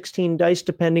 14 or 16 dice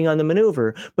depending on the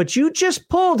maneuver, but you just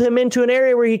pulled him into an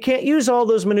area where he can't use all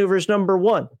those maneuvers, number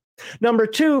 1. Number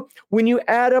 2, when you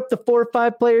add up the 4 or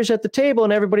 5 players at the table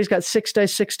and everybody's got 6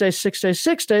 dice, 6 dice, 6 dice,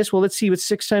 6 dice, well, let's see, with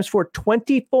 6 times 4,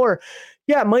 24.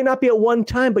 Yeah, it might not be at one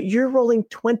time, but you're rolling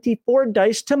 24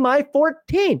 dice to my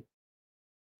 14.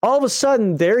 All of a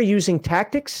sudden, they're using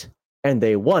tactics and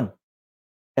they won.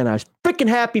 And I was freaking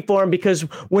happy for them because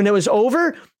when it was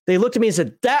over, they looked at me and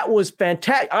said, that was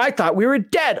fantastic. I thought we were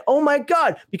dead. Oh my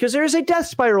God, because there is a death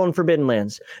spiral in Forbidden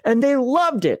Lands and they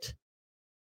loved it.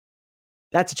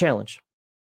 That's a challenge.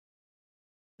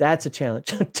 That's a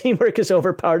challenge. Teamwork is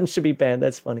overpowered and should be banned.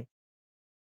 That's funny.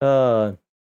 Oh,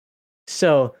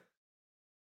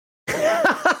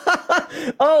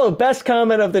 best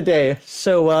comment of the day.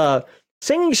 So,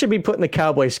 singing should be put in the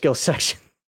cowboy skill section.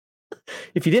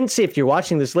 If you're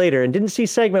watching this later and didn't see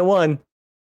segment 1,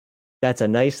 That's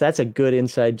a good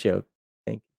inside joke.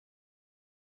 Thank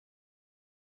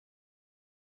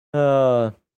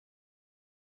you.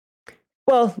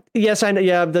 Well, yes, I know.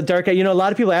 Yeah, the Dark Eye. A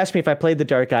lot of people ask me if I played the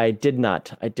Dark Eye. I did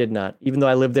not. Even though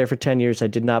I lived there for 10 years, I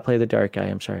did not play the Dark Eye.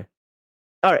 I'm sorry.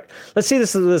 All right, let's see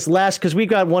this last, because we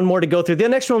got one more to go through. The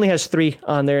next one only has 3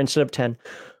 on there instead of 10.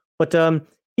 But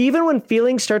even when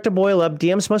feelings start to boil up,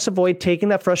 DMs must avoid taking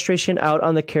that frustration out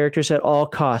on the characters at all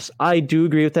costs. I do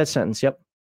agree with that sentence. Yep.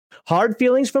 Hard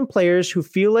feelings from players who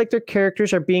feel like their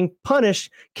characters are being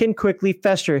punished can quickly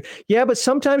fester. Yeah, but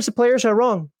sometimes the players are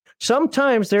wrong.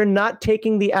 Sometimes they're not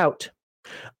taking the out.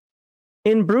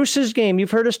 In Bruce's game,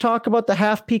 you've heard us talk about the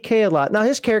half PK a lot. Now,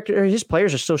 his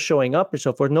players are still showing up and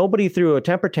so forth. Nobody threw a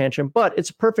temper tantrum, but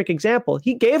it's a perfect example.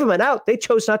 He gave them an out. They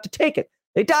chose not to take it.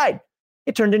 They died.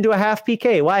 It turned into a half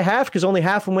PK. Why half? Because only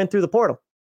half of them went through the portal.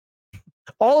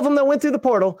 All of them that went through the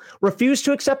portal refused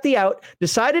to accept the out,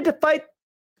 decided to fight,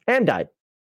 and died.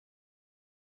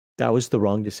 That was the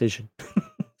wrong decision.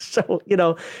 So,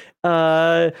 you're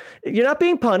not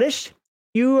being punished.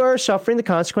 You are suffering the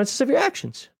consequences of your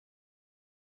actions.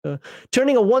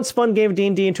 Turning a once fun game of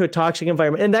D&D into a toxic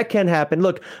environment. And that can happen.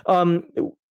 Look,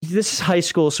 this is high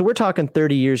school. So we're talking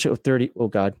 31,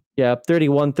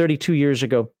 32 years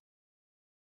ago.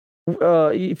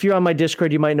 If you're on my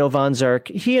Discord, you might know Von Zark.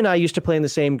 He and I used to play in the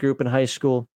same group in high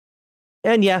school.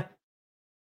 And yeah,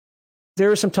 there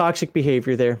was some toxic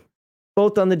behavior there,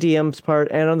 both on the DM's part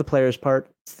and on the player's part.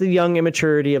 It's the young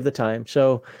immaturity of the time.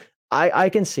 So I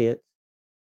can see it.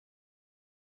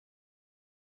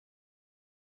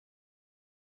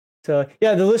 So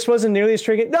yeah, the list wasn't nearly as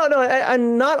triggering. No,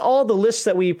 not all the lists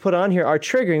that we put on here are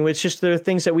triggering. It's just there are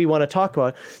things that we want to talk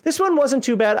about. This one wasn't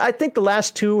too bad. I think the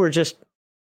last 2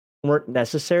 weren't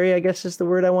necessary, I guess is the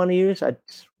word I want to use.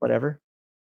 Whatever.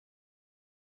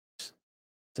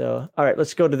 So, all right,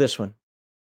 let's go to this one.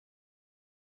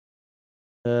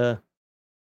 Where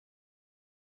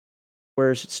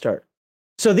does it start?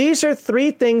 So these are 3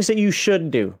 things that you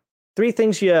should do. 3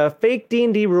 things fake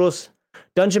D&D rules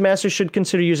Dungeon Master should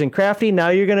consider using Crafty. Now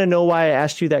you're going to know why I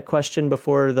asked you that question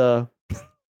before the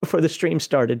stream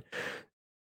started.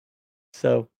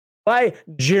 So, by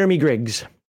Jeremy Griggs. I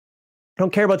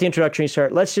don't care about the introduction you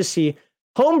start. Let's just see.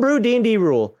 Homebrew D&D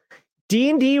rule.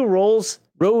 D&D rules...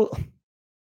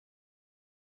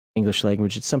 English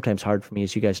language, it's sometimes hard for me,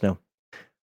 as you guys know.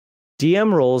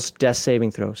 DM rolls death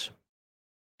saving throws.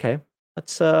 Okay,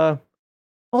 let's hold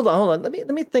on. Let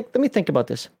me think about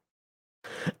this.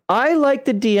 I like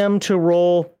the DM to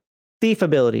roll thief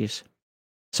abilities,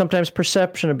 sometimes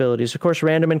perception abilities, of course,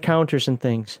 random encounters and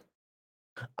things.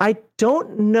 I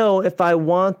don't know if I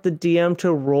want the DM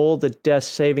to roll the death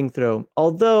saving throw,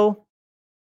 although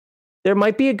there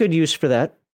might be a good use for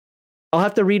that. I'll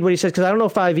have to read what he says because I don't know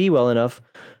 5e well enough.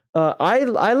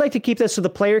 I like to keep that so the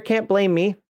player can't blame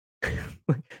me.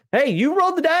 Hey, you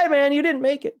rolled the die, man. You didn't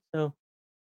make it. So,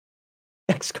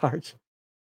 X cards.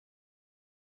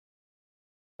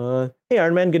 Hey,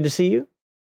 Iron Man, good to see you.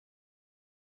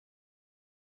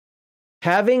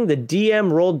 Having the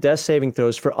DM roll death saving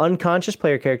throws for unconscious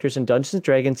player characters in Dungeons &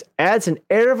 Dragons adds an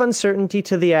air of uncertainty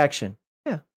to the action.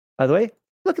 Yeah, by the way,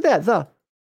 look at that.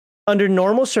 Under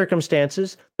normal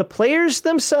circumstances, the players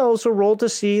themselves will roll to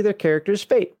see their character's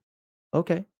fate.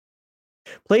 Okay.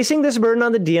 Placing this burden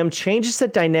on the DM changes the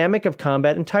dynamic of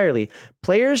combat entirely.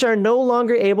 Players are no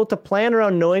longer able to plan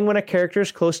around knowing when a character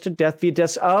is close to death via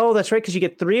death. Oh, that's right, because you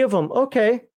get 3 of them.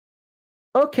 Okay,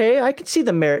 I can see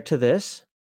the merit to this.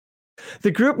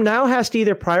 The group now has to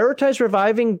either prioritize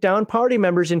reviving down party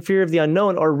members in fear of the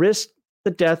unknown or risk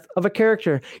the death of a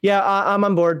character. Yeah, I'm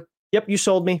on board. Yep, you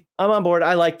sold me. I'm on board.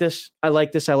 I like this.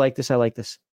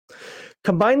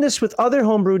 Combine this with other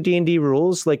homebrew D&D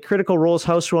rules like Critical Role's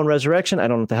House Rule and Resurrection. I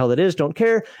don't know what the hell that is. Don't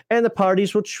care. And the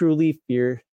parties will truly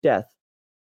fear death.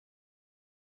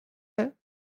 Okay.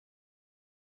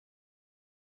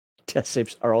 Death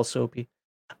saves are also OP.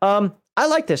 I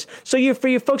like this. So for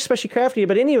you folks, especially Crafty,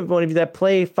 but any one of you that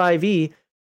play 5e,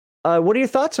 what are your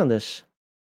thoughts on this?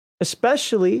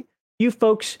 Especially you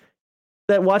folks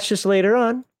that watch this later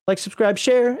on. Like, subscribe,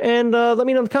 share, and let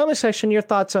me know in the comment section your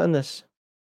thoughts on this.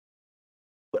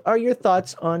 What are your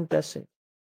thoughts on death save?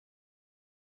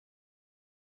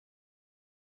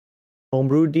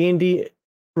 Homebrew D&D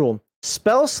rule.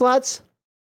 Spell slots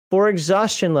for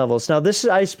exhaustion levels. Now,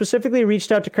 I specifically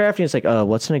reached out to Crafty and it's like,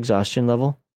 what's an exhaustion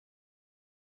level?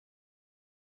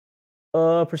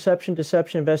 Perception,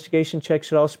 deception, investigation checks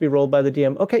should also be rolled by the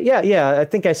DM. Okay, yeah. I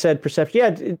think I said perception.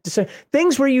 Yeah,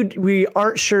 things where we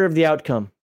aren't sure of the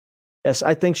outcome. Yes,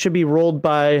 I think should be rolled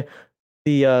by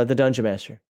the Dungeon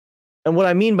Master. And what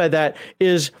I mean by that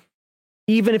is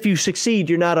Even if you succeed,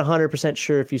 you're not 100%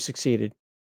 sure if you succeeded.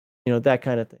 You know, that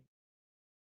kind of thing.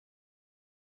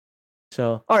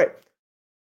 So, all right.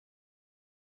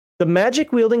 The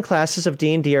magic wielding classes of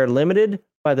D&D are limited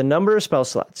by the number of spell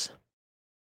slots.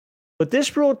 But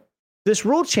this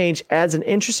rule change adds an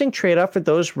interesting trade-off for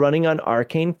those running on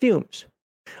arcane fumes.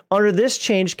 Under this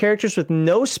change, characters with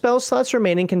no spell slots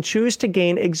remaining can choose to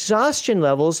gain exhaustion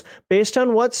levels based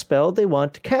on what spell they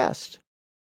want to cast.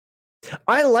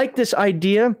 I like this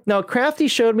idea. Now, Crafty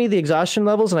showed me the exhaustion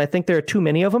levels, and I think there are too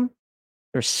many of them.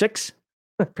 There's 6.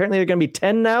 Apparently, they're going to be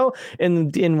 10 now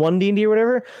in one D&D or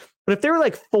whatever. But if they were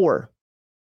like 4,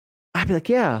 I'd be like,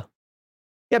 yeah,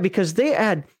 because they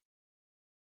add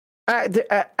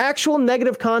actual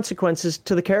negative consequences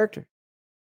to the character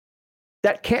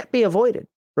that can't be avoided,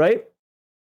 right?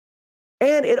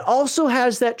 And it also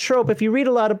has that trope. If you read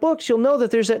a lot of books, you'll know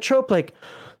that there's that trope like,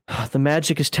 oh, the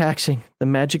magic is taxing, the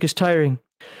magic is tiring.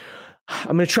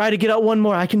 I'm going to try to get out one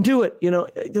more. I can do it. You know,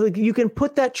 you can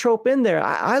put that trope in there.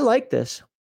 I like this.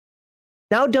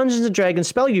 Now Dungeons & Dragons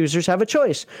spell users have a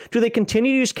choice. Do they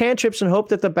continue to use cantrips and hope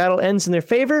that the battle ends in their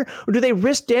favor, or do they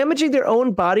risk damaging their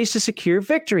own bodies to secure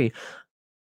victory?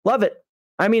 Love it.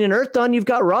 I mean, in Earth Dawn, you've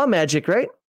got raw magic, right?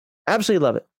 Absolutely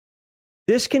love it.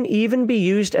 This can even be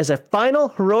used as a final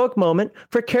heroic moment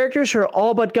for characters who are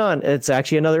all but gone. It's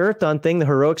actually another Earth Dawn thing, the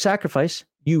heroic sacrifice.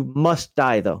 You must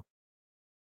die, though.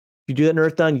 If you do that in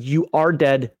Earth Dawn, you are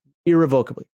dead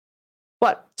irrevocably.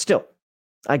 But still,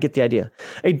 I get the idea.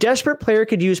 A desperate player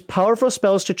could use powerful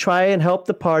spells to try and help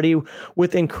the party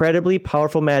with incredibly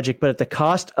powerful magic, but at the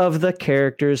cost of the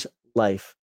character's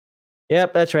life.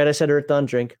 Yep, that's right. I said Earth Dawn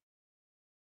drink.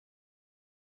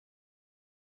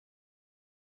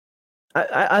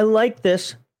 I like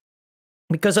this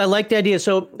because I like the idea.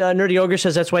 So Nerdy Ogre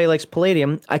says that's why he likes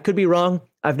Palladium. I could be wrong.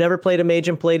 I've never played a mage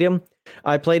in Palladium.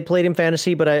 I played Palladium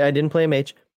Fantasy, but I didn't play a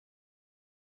mage.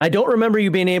 I don't remember you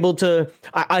being able to...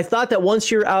 I thought that once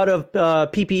you're out of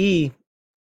PPE,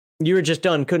 you were just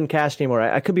done, couldn't cast anymore.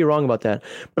 I could be wrong about that.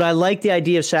 But I like the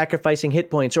idea of sacrificing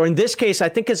hit points. Or in this case, I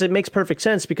think because it makes perfect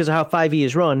sense because of how 5e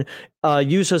is run,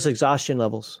 use those exhaustion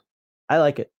levels. I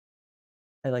like it.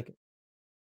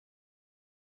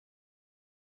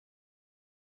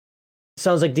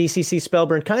 Sounds like DCC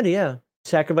Spellburn, kind of, yeah.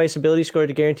 Sacrifice ability score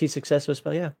to guarantee success of a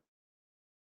spell, yeah.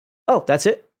 Oh, that's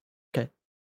it? Okay.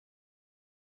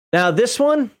 Now this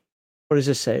one, what does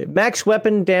this say? Max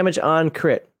weapon damage on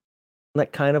crit. Isn't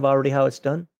that kind of already how it's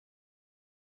done?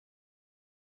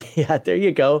 Yeah, there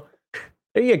you go.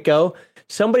 There you go.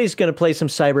 Somebody's going to play some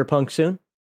Cyberpunk soon.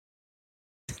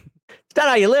 It's not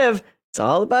how you live. It's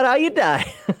all about how you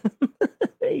die.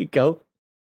 There you go.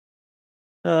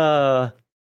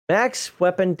 Max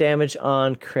weapon damage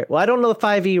on crit. Well, I don't know the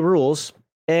 5e rules,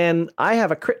 and I have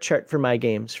a crit chart for my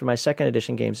games, for my second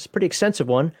edition games. It's a pretty extensive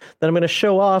one that I'm going to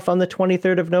show off on the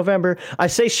 23rd of November. I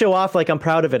say show off like I'm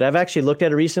proud of it. I've actually looked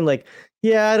at it recently, like,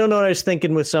 yeah, I don't know what I was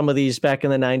thinking with some of these back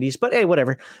in the 90s, but hey,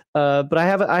 whatever. But I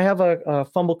have a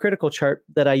fumble critical chart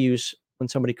that I use when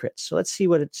somebody crits. So let's see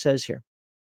what it says here.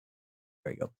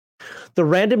 There you go. The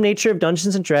random nature of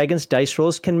Dungeons & Dragons dice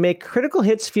rolls can make critical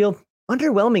hits feel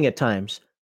underwhelming at times.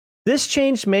 This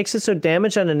change makes it so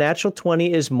damage on a natural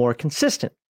 20 is more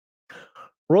consistent.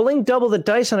 Rolling double the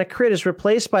dice on a crit is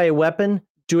replaced by a weapon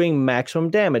doing maximum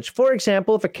damage. For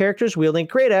example, if a character is wielding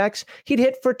Great Axe, he'd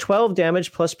hit for 12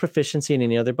 damage plus proficiency and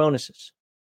any other bonuses.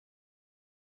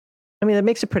 I mean, that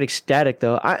makes it pretty static,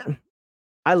 though.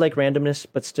 I like randomness,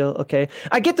 but still, okay.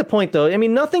 I get the point, though. I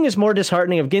mean, nothing is more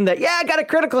disheartening of getting that, yeah, I got a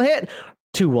critical hit.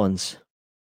 2 1s.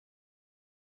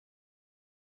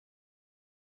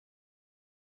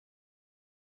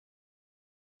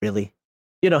 Really?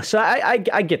 You know, so I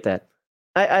get that.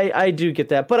 I do get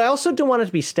that. But I also don't want it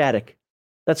to be static.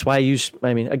 That's why I use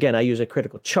a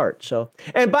critical chart. So,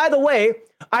 and by the way,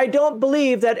 I don't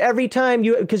believe that every time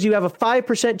because you have a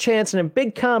 5% chance, and in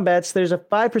big combats, there's a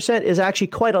 5% is actually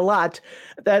quite a lot,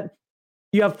 that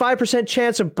you have 5%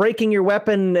 chance of breaking your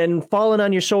weapon and falling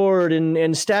on your sword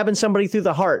and stabbing somebody through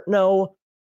the heart. No.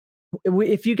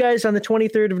 If you guys on the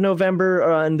 23rd of November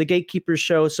on the Gatekeepers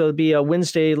show, so it'll be a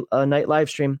Wednesday night live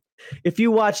stream, if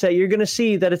you watch that, you're going to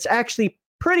see that it's actually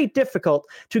pretty difficult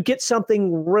to get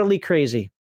something really crazy.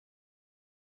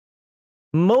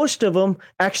 Most of them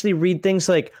actually read things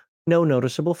like no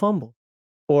noticeable fumble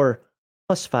or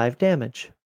 +5 damage.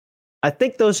 I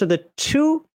think those are the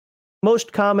 2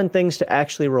 most common things to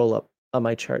actually roll up on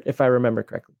my chart, if I remember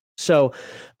correctly. So,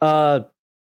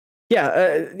 Yeah,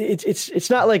 it's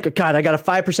not like, God, I got a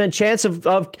 5% chance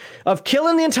of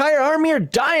killing the entire army or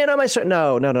dying on my side.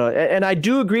 No. And I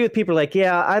do agree with people like,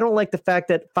 yeah, I don't like the fact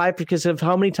that because of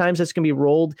how many times that's going to be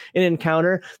rolled in an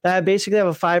encounter, that I basically have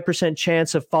a 5%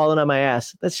 chance of falling on my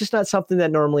ass. That's just not something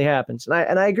that normally happens.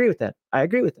 And I agree with that.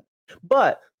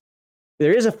 But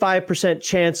there is a 5%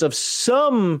 chance of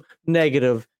some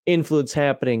negative influence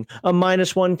happening, a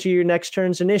 -1 to your next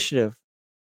turn's initiative.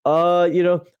 A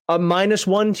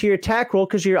 -1 to your attack roll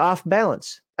because you're off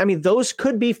balance. I mean, those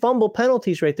could be fumble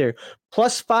penalties right there.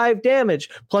 +5 damage,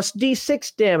 plus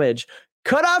D6 damage,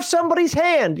 cut off somebody's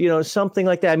hand, something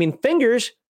like that. I mean,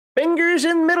 fingers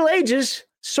in Middle Ages,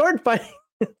 sword fighting.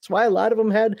 That's why a lot of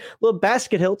them had little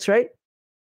basket hilts, right?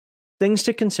 Things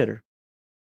to consider.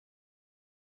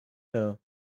 So,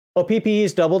 PPE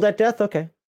is doubled at death? Okay.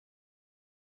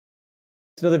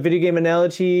 It's another video game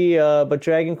analogy, but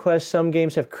Dragon Quest, some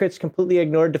games have crits completely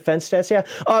ignored defense stats. Yeah.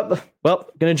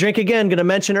 Well, gonna drink again. Gonna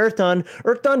mention Earthdawn.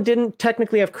 Earthdawn didn't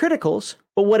technically have criticals,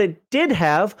 but what it did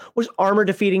have was armor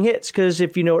defeating hits. Because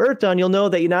if you know Earthdawn, you'll know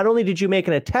that not only did you make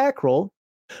an attack roll,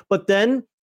 but then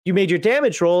you made your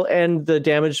damage roll, and the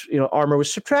damage, armor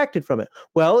was subtracted from it.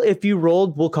 Well, if you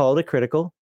rolled, we'll call it a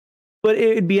critical, but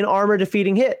it'd be an armor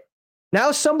defeating hit.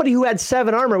 Now somebody who had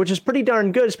 7 armor, which is pretty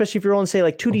darn good, especially if you're rolling, say,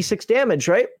 like 2d6 damage,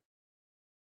 right?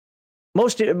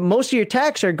 Most of your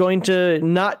attacks are going to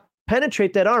not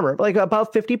penetrate that armor. Like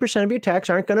about 50% of your attacks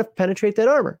aren't going to penetrate that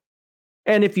armor.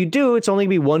 And if you do, it's only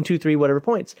going to be 1, 2, 3, whatever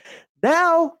points.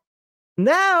 Now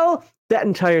that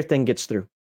entire thing gets through.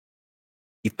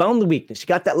 You found the weakness. You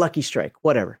got that lucky strike,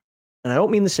 whatever. And I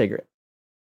don't mean the cigarette.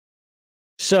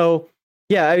 So,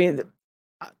 yeah, I mean,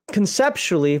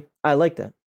 conceptually, I like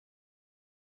that.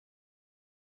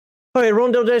 Okay,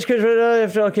 rolling double dice.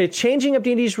 Okay, changing up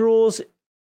D&D's rules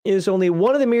is only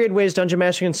one of the myriad ways Dungeon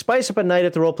Master can spice up a night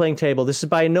at the role-playing table. This is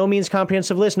by no means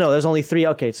comprehensive list. No, there's only 3.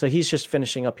 Okay, so he's just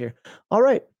finishing up here. All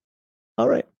right.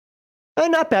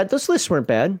 Not bad. Those lists weren't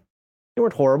bad. They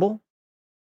weren't horrible.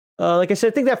 Like I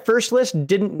said, I think that first list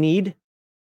didn't need...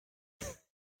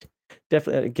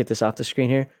 Definitely get this off the screen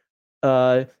here.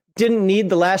 Didn't need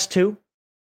the last 2.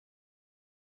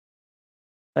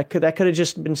 That could have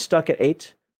just been stuck at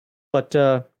 8. But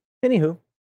anywho.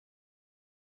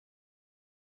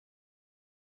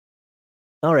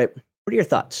 All right. What are your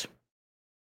thoughts?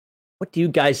 What do you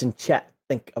guys in chat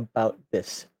think about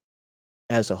this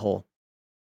as a whole?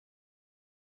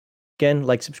 Again,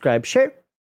 like, subscribe, share.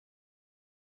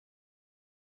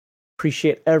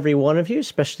 Appreciate every one of you,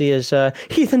 especially as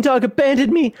Heathen Dog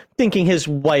abandoned me, thinking his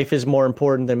wife is more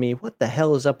important than me. What the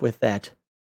hell is up with that?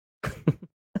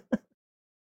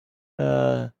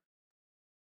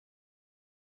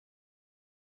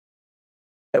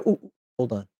 Ooh,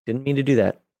 hold on. Didn't mean to do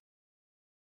that.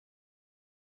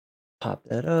 Pop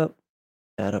that up.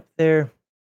 That up there.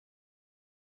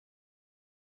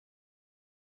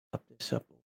 Pop this up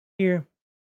here.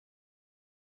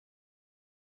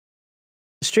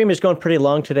 The stream is going pretty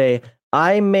long today.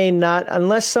 I may not,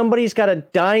 unless somebody's got a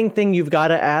dying thing you've got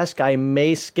to ask, I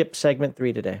may skip segment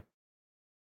 3 today.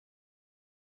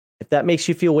 If that makes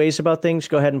you feel ways about things,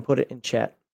 go ahead and put it in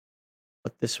chat.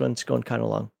 But this one's going kind of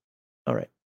long. All right.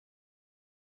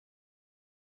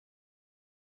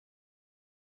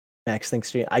 Max thinks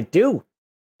stream. I do.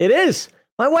 It is.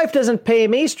 My wife doesn't pay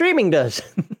me. Streaming does.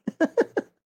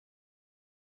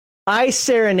 I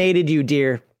serenaded you,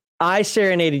 dear. I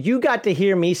serenaded. You got to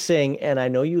hear me sing, and I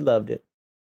know you loved it.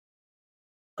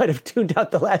 Might have tuned out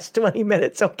the last 20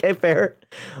 minutes. Okay, fair.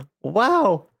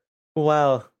 Wow.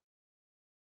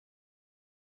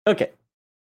 Okay.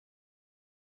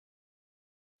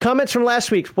 Comments from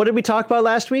last week. What did we talk about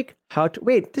last week?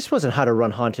 Wait, this wasn't how to run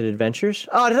Haunted Adventures.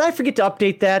 Oh, did I forget to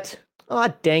update that?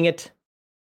 Oh, dang it.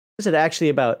 What was it actually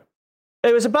about?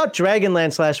 It was about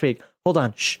Dragonlance last week. Hold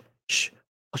on. Shh.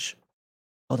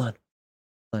 Hold on.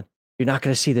 You're not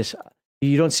going to see this.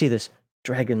 You don't see this.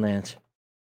 Dragonlance.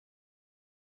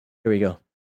 Here we go.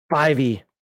 5e.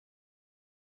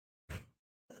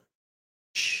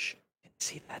 Shh. Didn't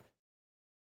see that.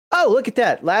 Oh, look at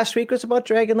that. Last week was about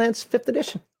Dragonlance 5th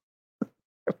edition.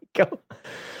 There we go.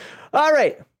 All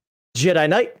right. Jedi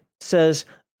Knight says,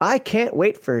 I can't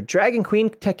wait for Dragon Queen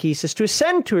Techiesis to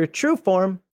ascend to her true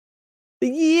form.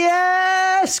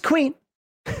 Yes, Queen.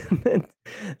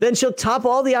 Then she'll topple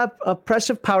all the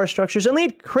oppressive power structures and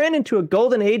lead Krynn into a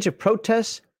golden age of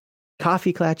protests,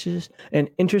 coffee clutches, and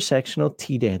intersectional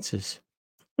tea dances.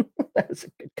 That's a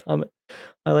good comment.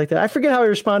 I like that. I forget how I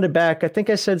responded back. I think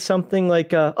I said something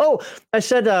like, I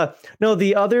said, no,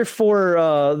 the other four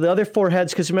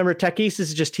heads, because remember, Techiesis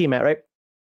is just Tiamat, right?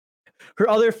 Her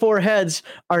other 4 heads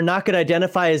are not going to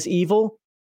identify as evil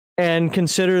and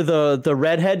consider the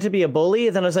redhead to be a bully.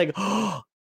 And then I was like, oh,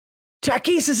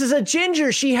 Takhisis is a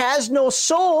ginger. She has no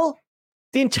soul.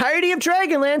 The entirety of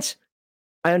Dragonlance.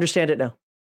 I understand it now.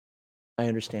 I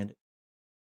understand it.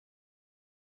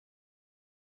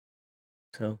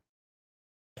 So,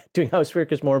 doing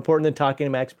housework is more important than talking to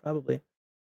Max, probably.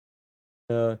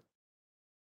 Oh,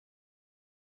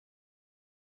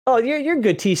 you're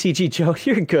good, TCG Joe.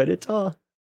 You're good. It's all.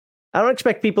 I don't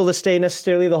expect people to stay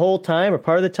necessarily the whole time or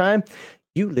part of the time.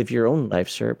 You live your own life,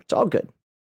 sir. It's all good.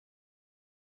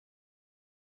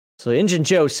 So Injun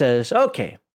Joe says,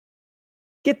 okay,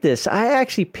 get this. I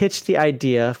actually pitched the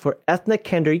idea for Ethnic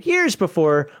Kender years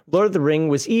before Lord of the Ring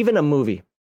was even a movie.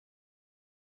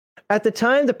 At the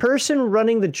time, the person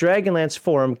running the Dragonlance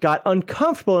forum got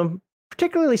uncomfortable and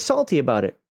particularly salty about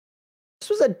it. This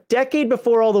was a decade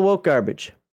before all the woke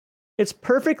garbage. It's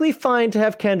perfectly fine to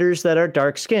have Kenders that are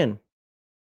dark skinned.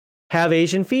 Have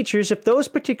Asian features if those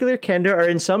particular Kender are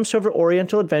in some sort of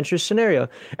Oriental adventure scenario.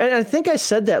 And I think I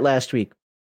said that last week.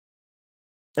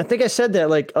 I think I said that,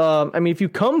 like, I mean, if you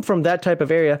come from that type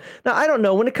of area. Now, I don't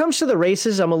know. When it comes to the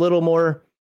races, I'm a little more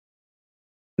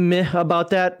meh about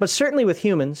that. But certainly with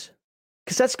humans,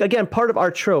 because that's, again, part of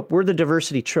our trope. We're the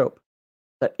diversity trope.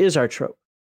 That is our trope.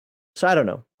 So I don't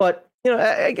know. But, you know,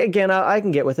 again, I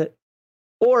can get with it.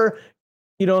 Or,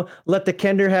 you know, let the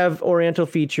Kender have Oriental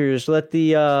features. Let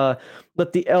the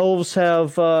elves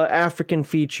have African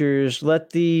features.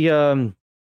 Let the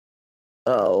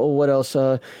what else?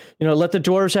 You know, let the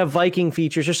dwarves have Viking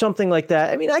features or something like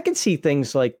that. I mean, I can see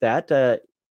things like that.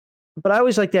 But I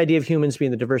always like the idea of humans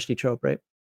being the diversity trope, right?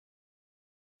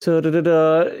 So give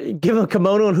them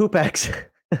kimono and hoopax.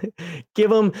 Give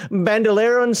them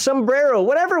bandolero and sombrero,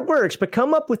 whatever works, but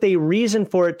come up with a reason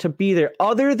for it to be there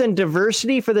other than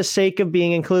diversity for the sake of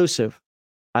being inclusive.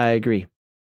 I agree.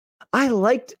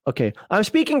 Okay, I'm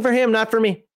speaking for him, not for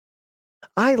me.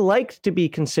 I liked to be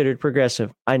considered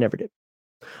progressive. I never did.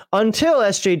 Until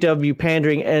SJW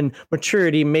pandering and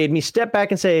maturity made me step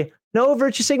back and say, no,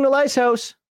 Virtue Signal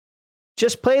Icehouse.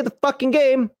 Just play the fucking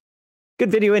game. Good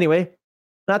video anyway.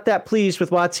 Not that pleased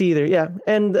with Watts either. Yeah.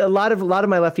 And a lot of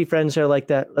my lefty friends are like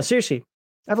that. Seriously.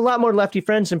 I have a lot more lefty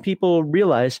friends than people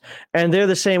realize. And they're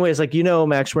the same way. It's like, you know,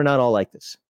 Max, we're not all like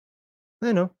this.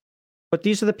 I know. But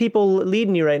these are the people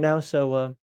leading you right now.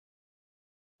 So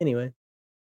anyway.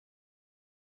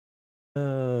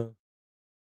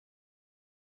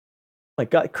 My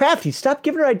God, Crafty, stop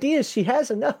giving her ideas. She has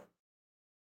enough.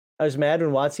 I was mad when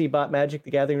Watsy bought Magic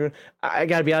the Gathering. I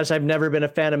gotta be honest, I've never been a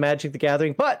fan of Magic the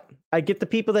Gathering, but I get the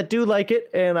people that do like it,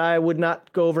 and I would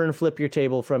not go over and flip your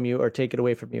table from you or take it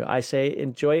away from you. I say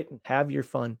enjoy it and have your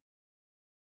fun.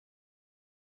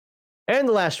 And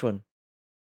the last one.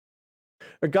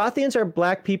 Ergothians are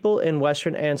black people in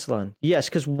Western Ansalon. Yes,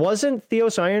 because wasn't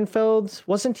Theos Ironfeld,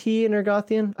 wasn't he an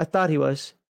Ergothian? I thought he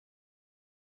was.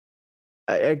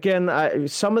 Again,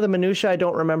 some of the minutiae I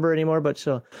don't remember anymore, but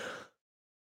still.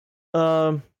 They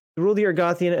rule the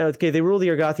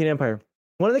Ergothian Empire.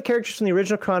 One of the characters from the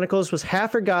original Chronicles was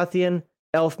half Ergothian,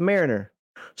 elf mariner.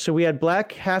 So we had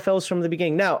black half elves from the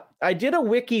beginning. Now, I did a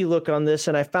wiki look on this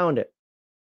and I found it.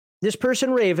 This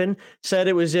person, Raven, said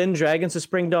it was in Dragons of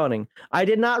Spring Dawning. I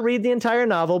did not read the entire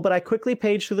novel, but I quickly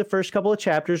paged through the first couple of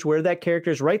chapters where that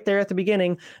character is right there at the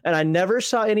beginning, and I never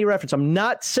saw any reference. I'm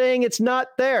not saying it's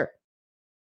not there.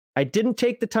 I didn't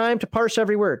take the time to parse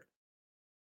every word.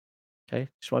 Okay,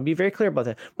 just want to be very clear about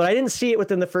that. But I didn't see it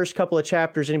within the first couple of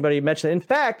chapters. Anybody mentioned it. In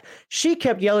fact, she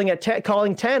kept yelling at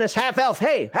calling Tanis half elf.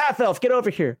 Hey, half elf, get over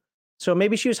here. So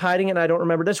maybe she was hiding it and I don't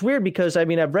remember. That's weird because, I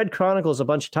mean, I've read Chronicles a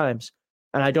bunch of times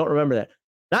and I don't remember that.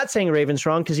 Not saying Raven's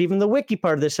wrong because even the wiki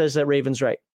part of this says that Raven's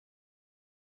right.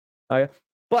 All right.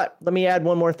 But let me add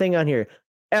one more thing on here.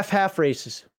 F half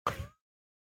races.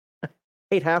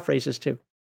 Hate half races too.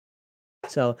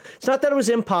 So it's not that it was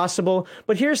impossible,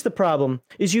 but here's the problem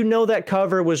is, you know, that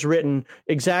cover was written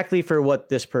exactly for what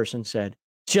this person said,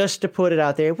 just to put it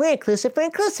out there. We're inclusive for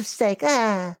inclusive's sake.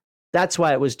 That's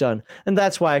why it was done. And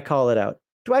that's why I call it out.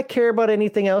 Do I care about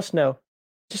anything else? No.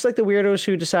 Just like the weirdos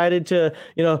who decided to,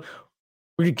 you know,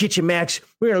 we're gonna get you, Max.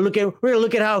 We're gonna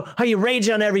look at how you rage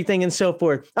on everything and so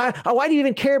forth. Why do you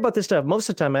even care about this stuff? Most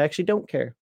of the time I actually don't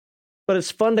care. But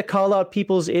it's fun to call out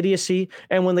people's idiocy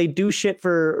and when they do shit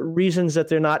for reasons that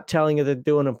they're not telling you they're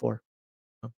doing them for.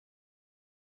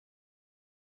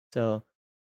 So,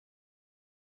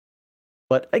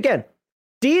 but again,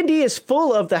 D&D is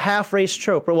full of the half-race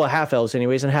trope, or well, half-elves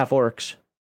anyways, and half-orcs.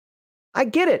 I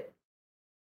get it.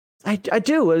 I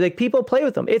do. Like, people play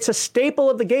with them. It's a staple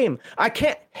of the game. I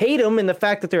can't hate them in the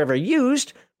fact that they're ever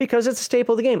used because it's a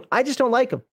staple of the game. I just don't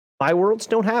like them. My worlds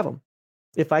don't have them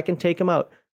if I can take them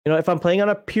out. If I'm playing on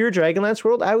a pure Dragonlance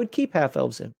world, I would keep half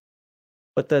elves in.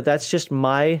 But that's just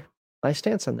my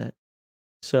stance on that.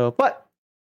 So, but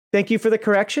thank you for the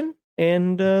correction,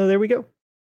 and there we go. Of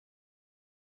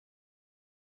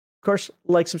course,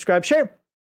 like, subscribe, share.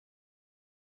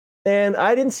 And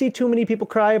I didn't see too many people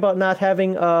cry about not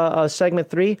having a segment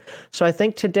 3. So I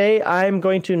think today I'm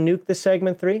going to nuke the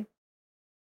segment 3.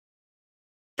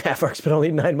 Half-Orcs, but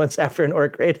only 9 months after an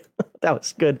Orc raid. That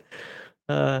was good.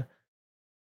 Yeah,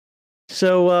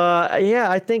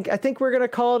 I think we're gonna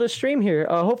call it a stream here.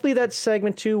 Hopefully that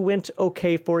segment 2 went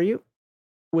okay for you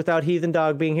without Heathen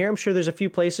Dog being here. I'm sure there's a few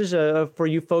places for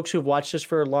you folks who've watched this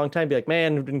for a long time be like,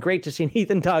 man, it'd been great to see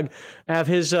Heathen Dog have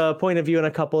his point of view on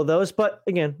a couple of those. But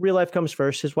again, real life comes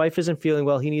first. His wife isn't feeling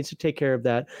well. He needs to take care of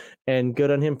that, and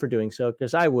good on him for doing so,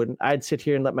 because I wouldn't. I'd sit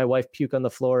here and let my wife puke on the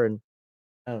floor and,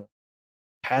 I don't know,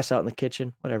 pass out in the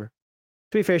kitchen, whatever.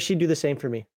 To be fair, she'd do the same for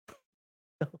me.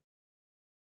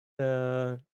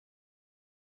 Don't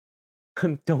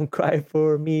cry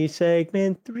for me,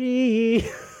 segment 3.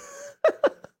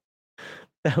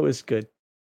 That was good.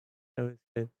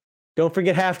 Don't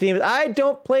forget half the. I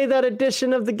don't play that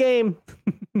edition of the game.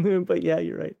 But yeah,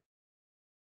 you're right.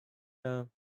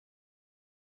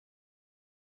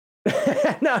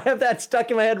 Now I have that stuck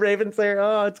in my head. Ravens there.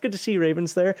 Oh, it's good to see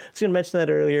Ravens there. I was going to mention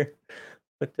that earlier.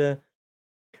 But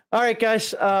all right,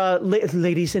 guys,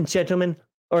 ladies and gentlemen,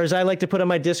 or as I like to put on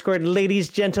my Discord, ladies,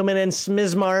 gentlemen, and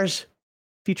smizmars.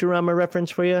 Futurama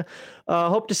reference for you.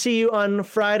 Hope to see you on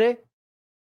Friday,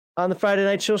 on the Friday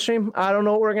night show stream. I don't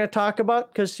know what we're going to talk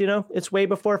about because, it's way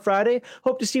before Friday.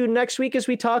 Hope to see you next week as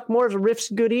we talk more of the Rifts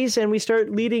goodies and we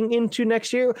start leading into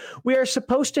next year. We are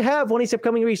supposed to have one of these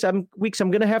upcoming weeks. I'm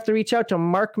going to have to reach out to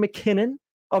Mark McKinnon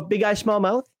of Big Eye Small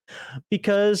Mouth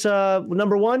because,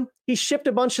 number one, he shipped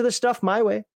a bunch of the stuff my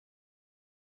way.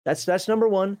 That's number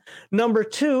one. Number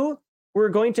two, we're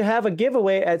going to have a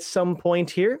giveaway at some point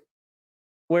here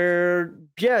where,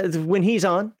 when he's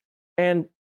on, and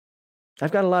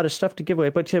I've got a lot of stuff to give away,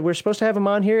 but we're supposed to have him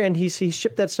on here, and he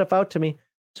shipped that stuff out to me,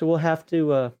 so we'll have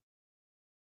to,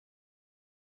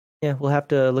 we'll have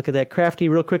to look at that. Crafty,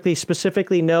 real quickly,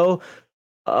 specifically know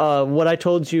what I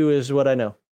told you is what I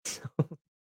know.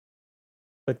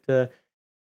 But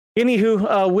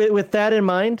anywho, with that in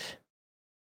mind,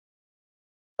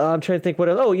 I'm trying to think what.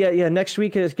 Oh yeah. Next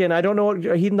week again. I don't know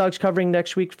what Heathen Dog's covering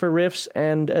next week for Rifts,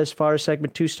 and as far as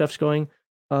segment 2 stuff's going,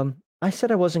 I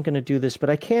said I wasn't going to do this,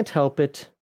 but I can't help it.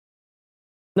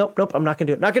 Nope. I'm not going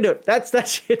to do it. Not going to do it.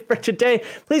 That's it for today.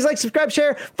 Please like, subscribe,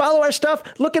 share, follow our stuff.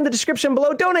 Look in the description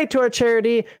below. Donate to our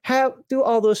charity. Do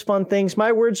all those fun things.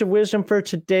 My words of wisdom for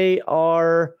today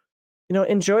are,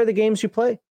 enjoy the games you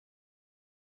play.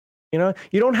 You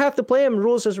don't have to play them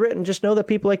rules as written. Just know that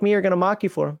people like me are going to mock you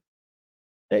for them.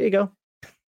 There you go.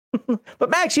 But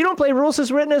Max, you don't play rules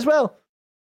as written as well.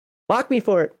 Mock me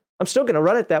for it. I'm still going to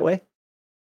run it that way.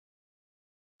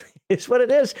 It's what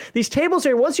it is. These tables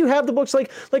here, once you have the books,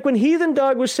 like when Heathen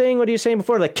Dog was saying what he was saying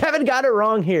before, like Kevin got it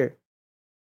wrong here.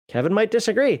 Kevin might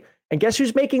disagree. And guess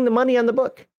who's making the money on the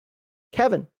book?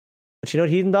 Kevin. But you know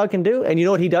what Heathen Dog can do? And you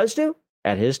know what he does do?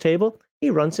 At his table, he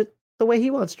runs it the way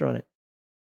he wants to run it.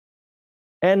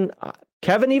 And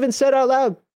Kevin even said out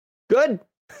loud, good.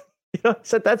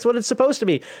 Said that's what it's supposed to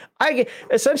be.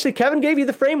 Essentially, Kevin gave you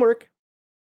the framework.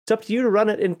 It's up to you to run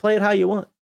it and play it how you want.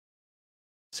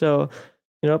 So,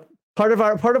 part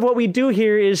of what we do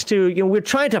here is to, we're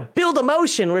trying to build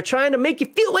emotion. We're trying to make you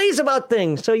feel ways about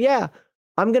things. So yeah,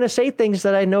 I'm going to say things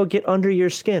that I know get under your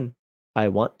skin. I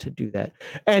want to do that.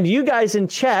 And you guys in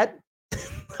chat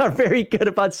are very good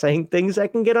about saying things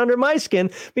that can get under my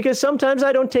skin because sometimes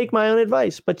I don't take my own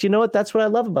advice. But you know what? That's what I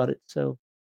love about it. So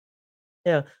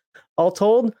yeah. All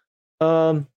told,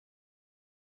 I'm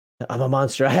a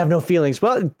monster. I have no feelings.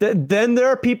 Well, then there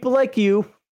are people like you.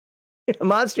 A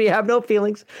monster, you have no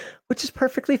feelings, which is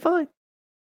perfectly fine.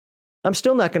 I'm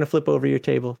still not going to flip over your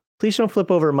table. Please don't flip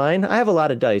over mine. I have a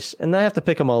lot of dice, and I have to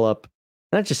pick them all up.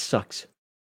 That just sucks.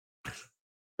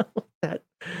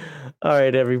 All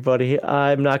right, everybody.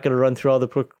 I'm not going to run through all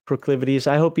the proclivities.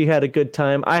 I hope you had a good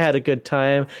time. I had a good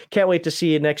time. Can't wait to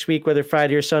see you next week, whether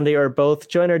Friday or Sunday or both.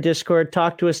 Join our Discord.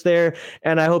 Talk to us there.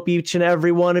 And I hope each and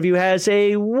every one of you has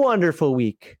a wonderful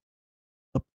week.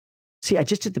 See, I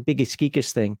just did the biggest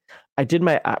geekiest thing. I did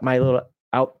my little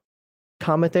out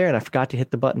comment there, and I forgot to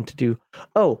hit the button to do,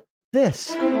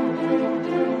 this.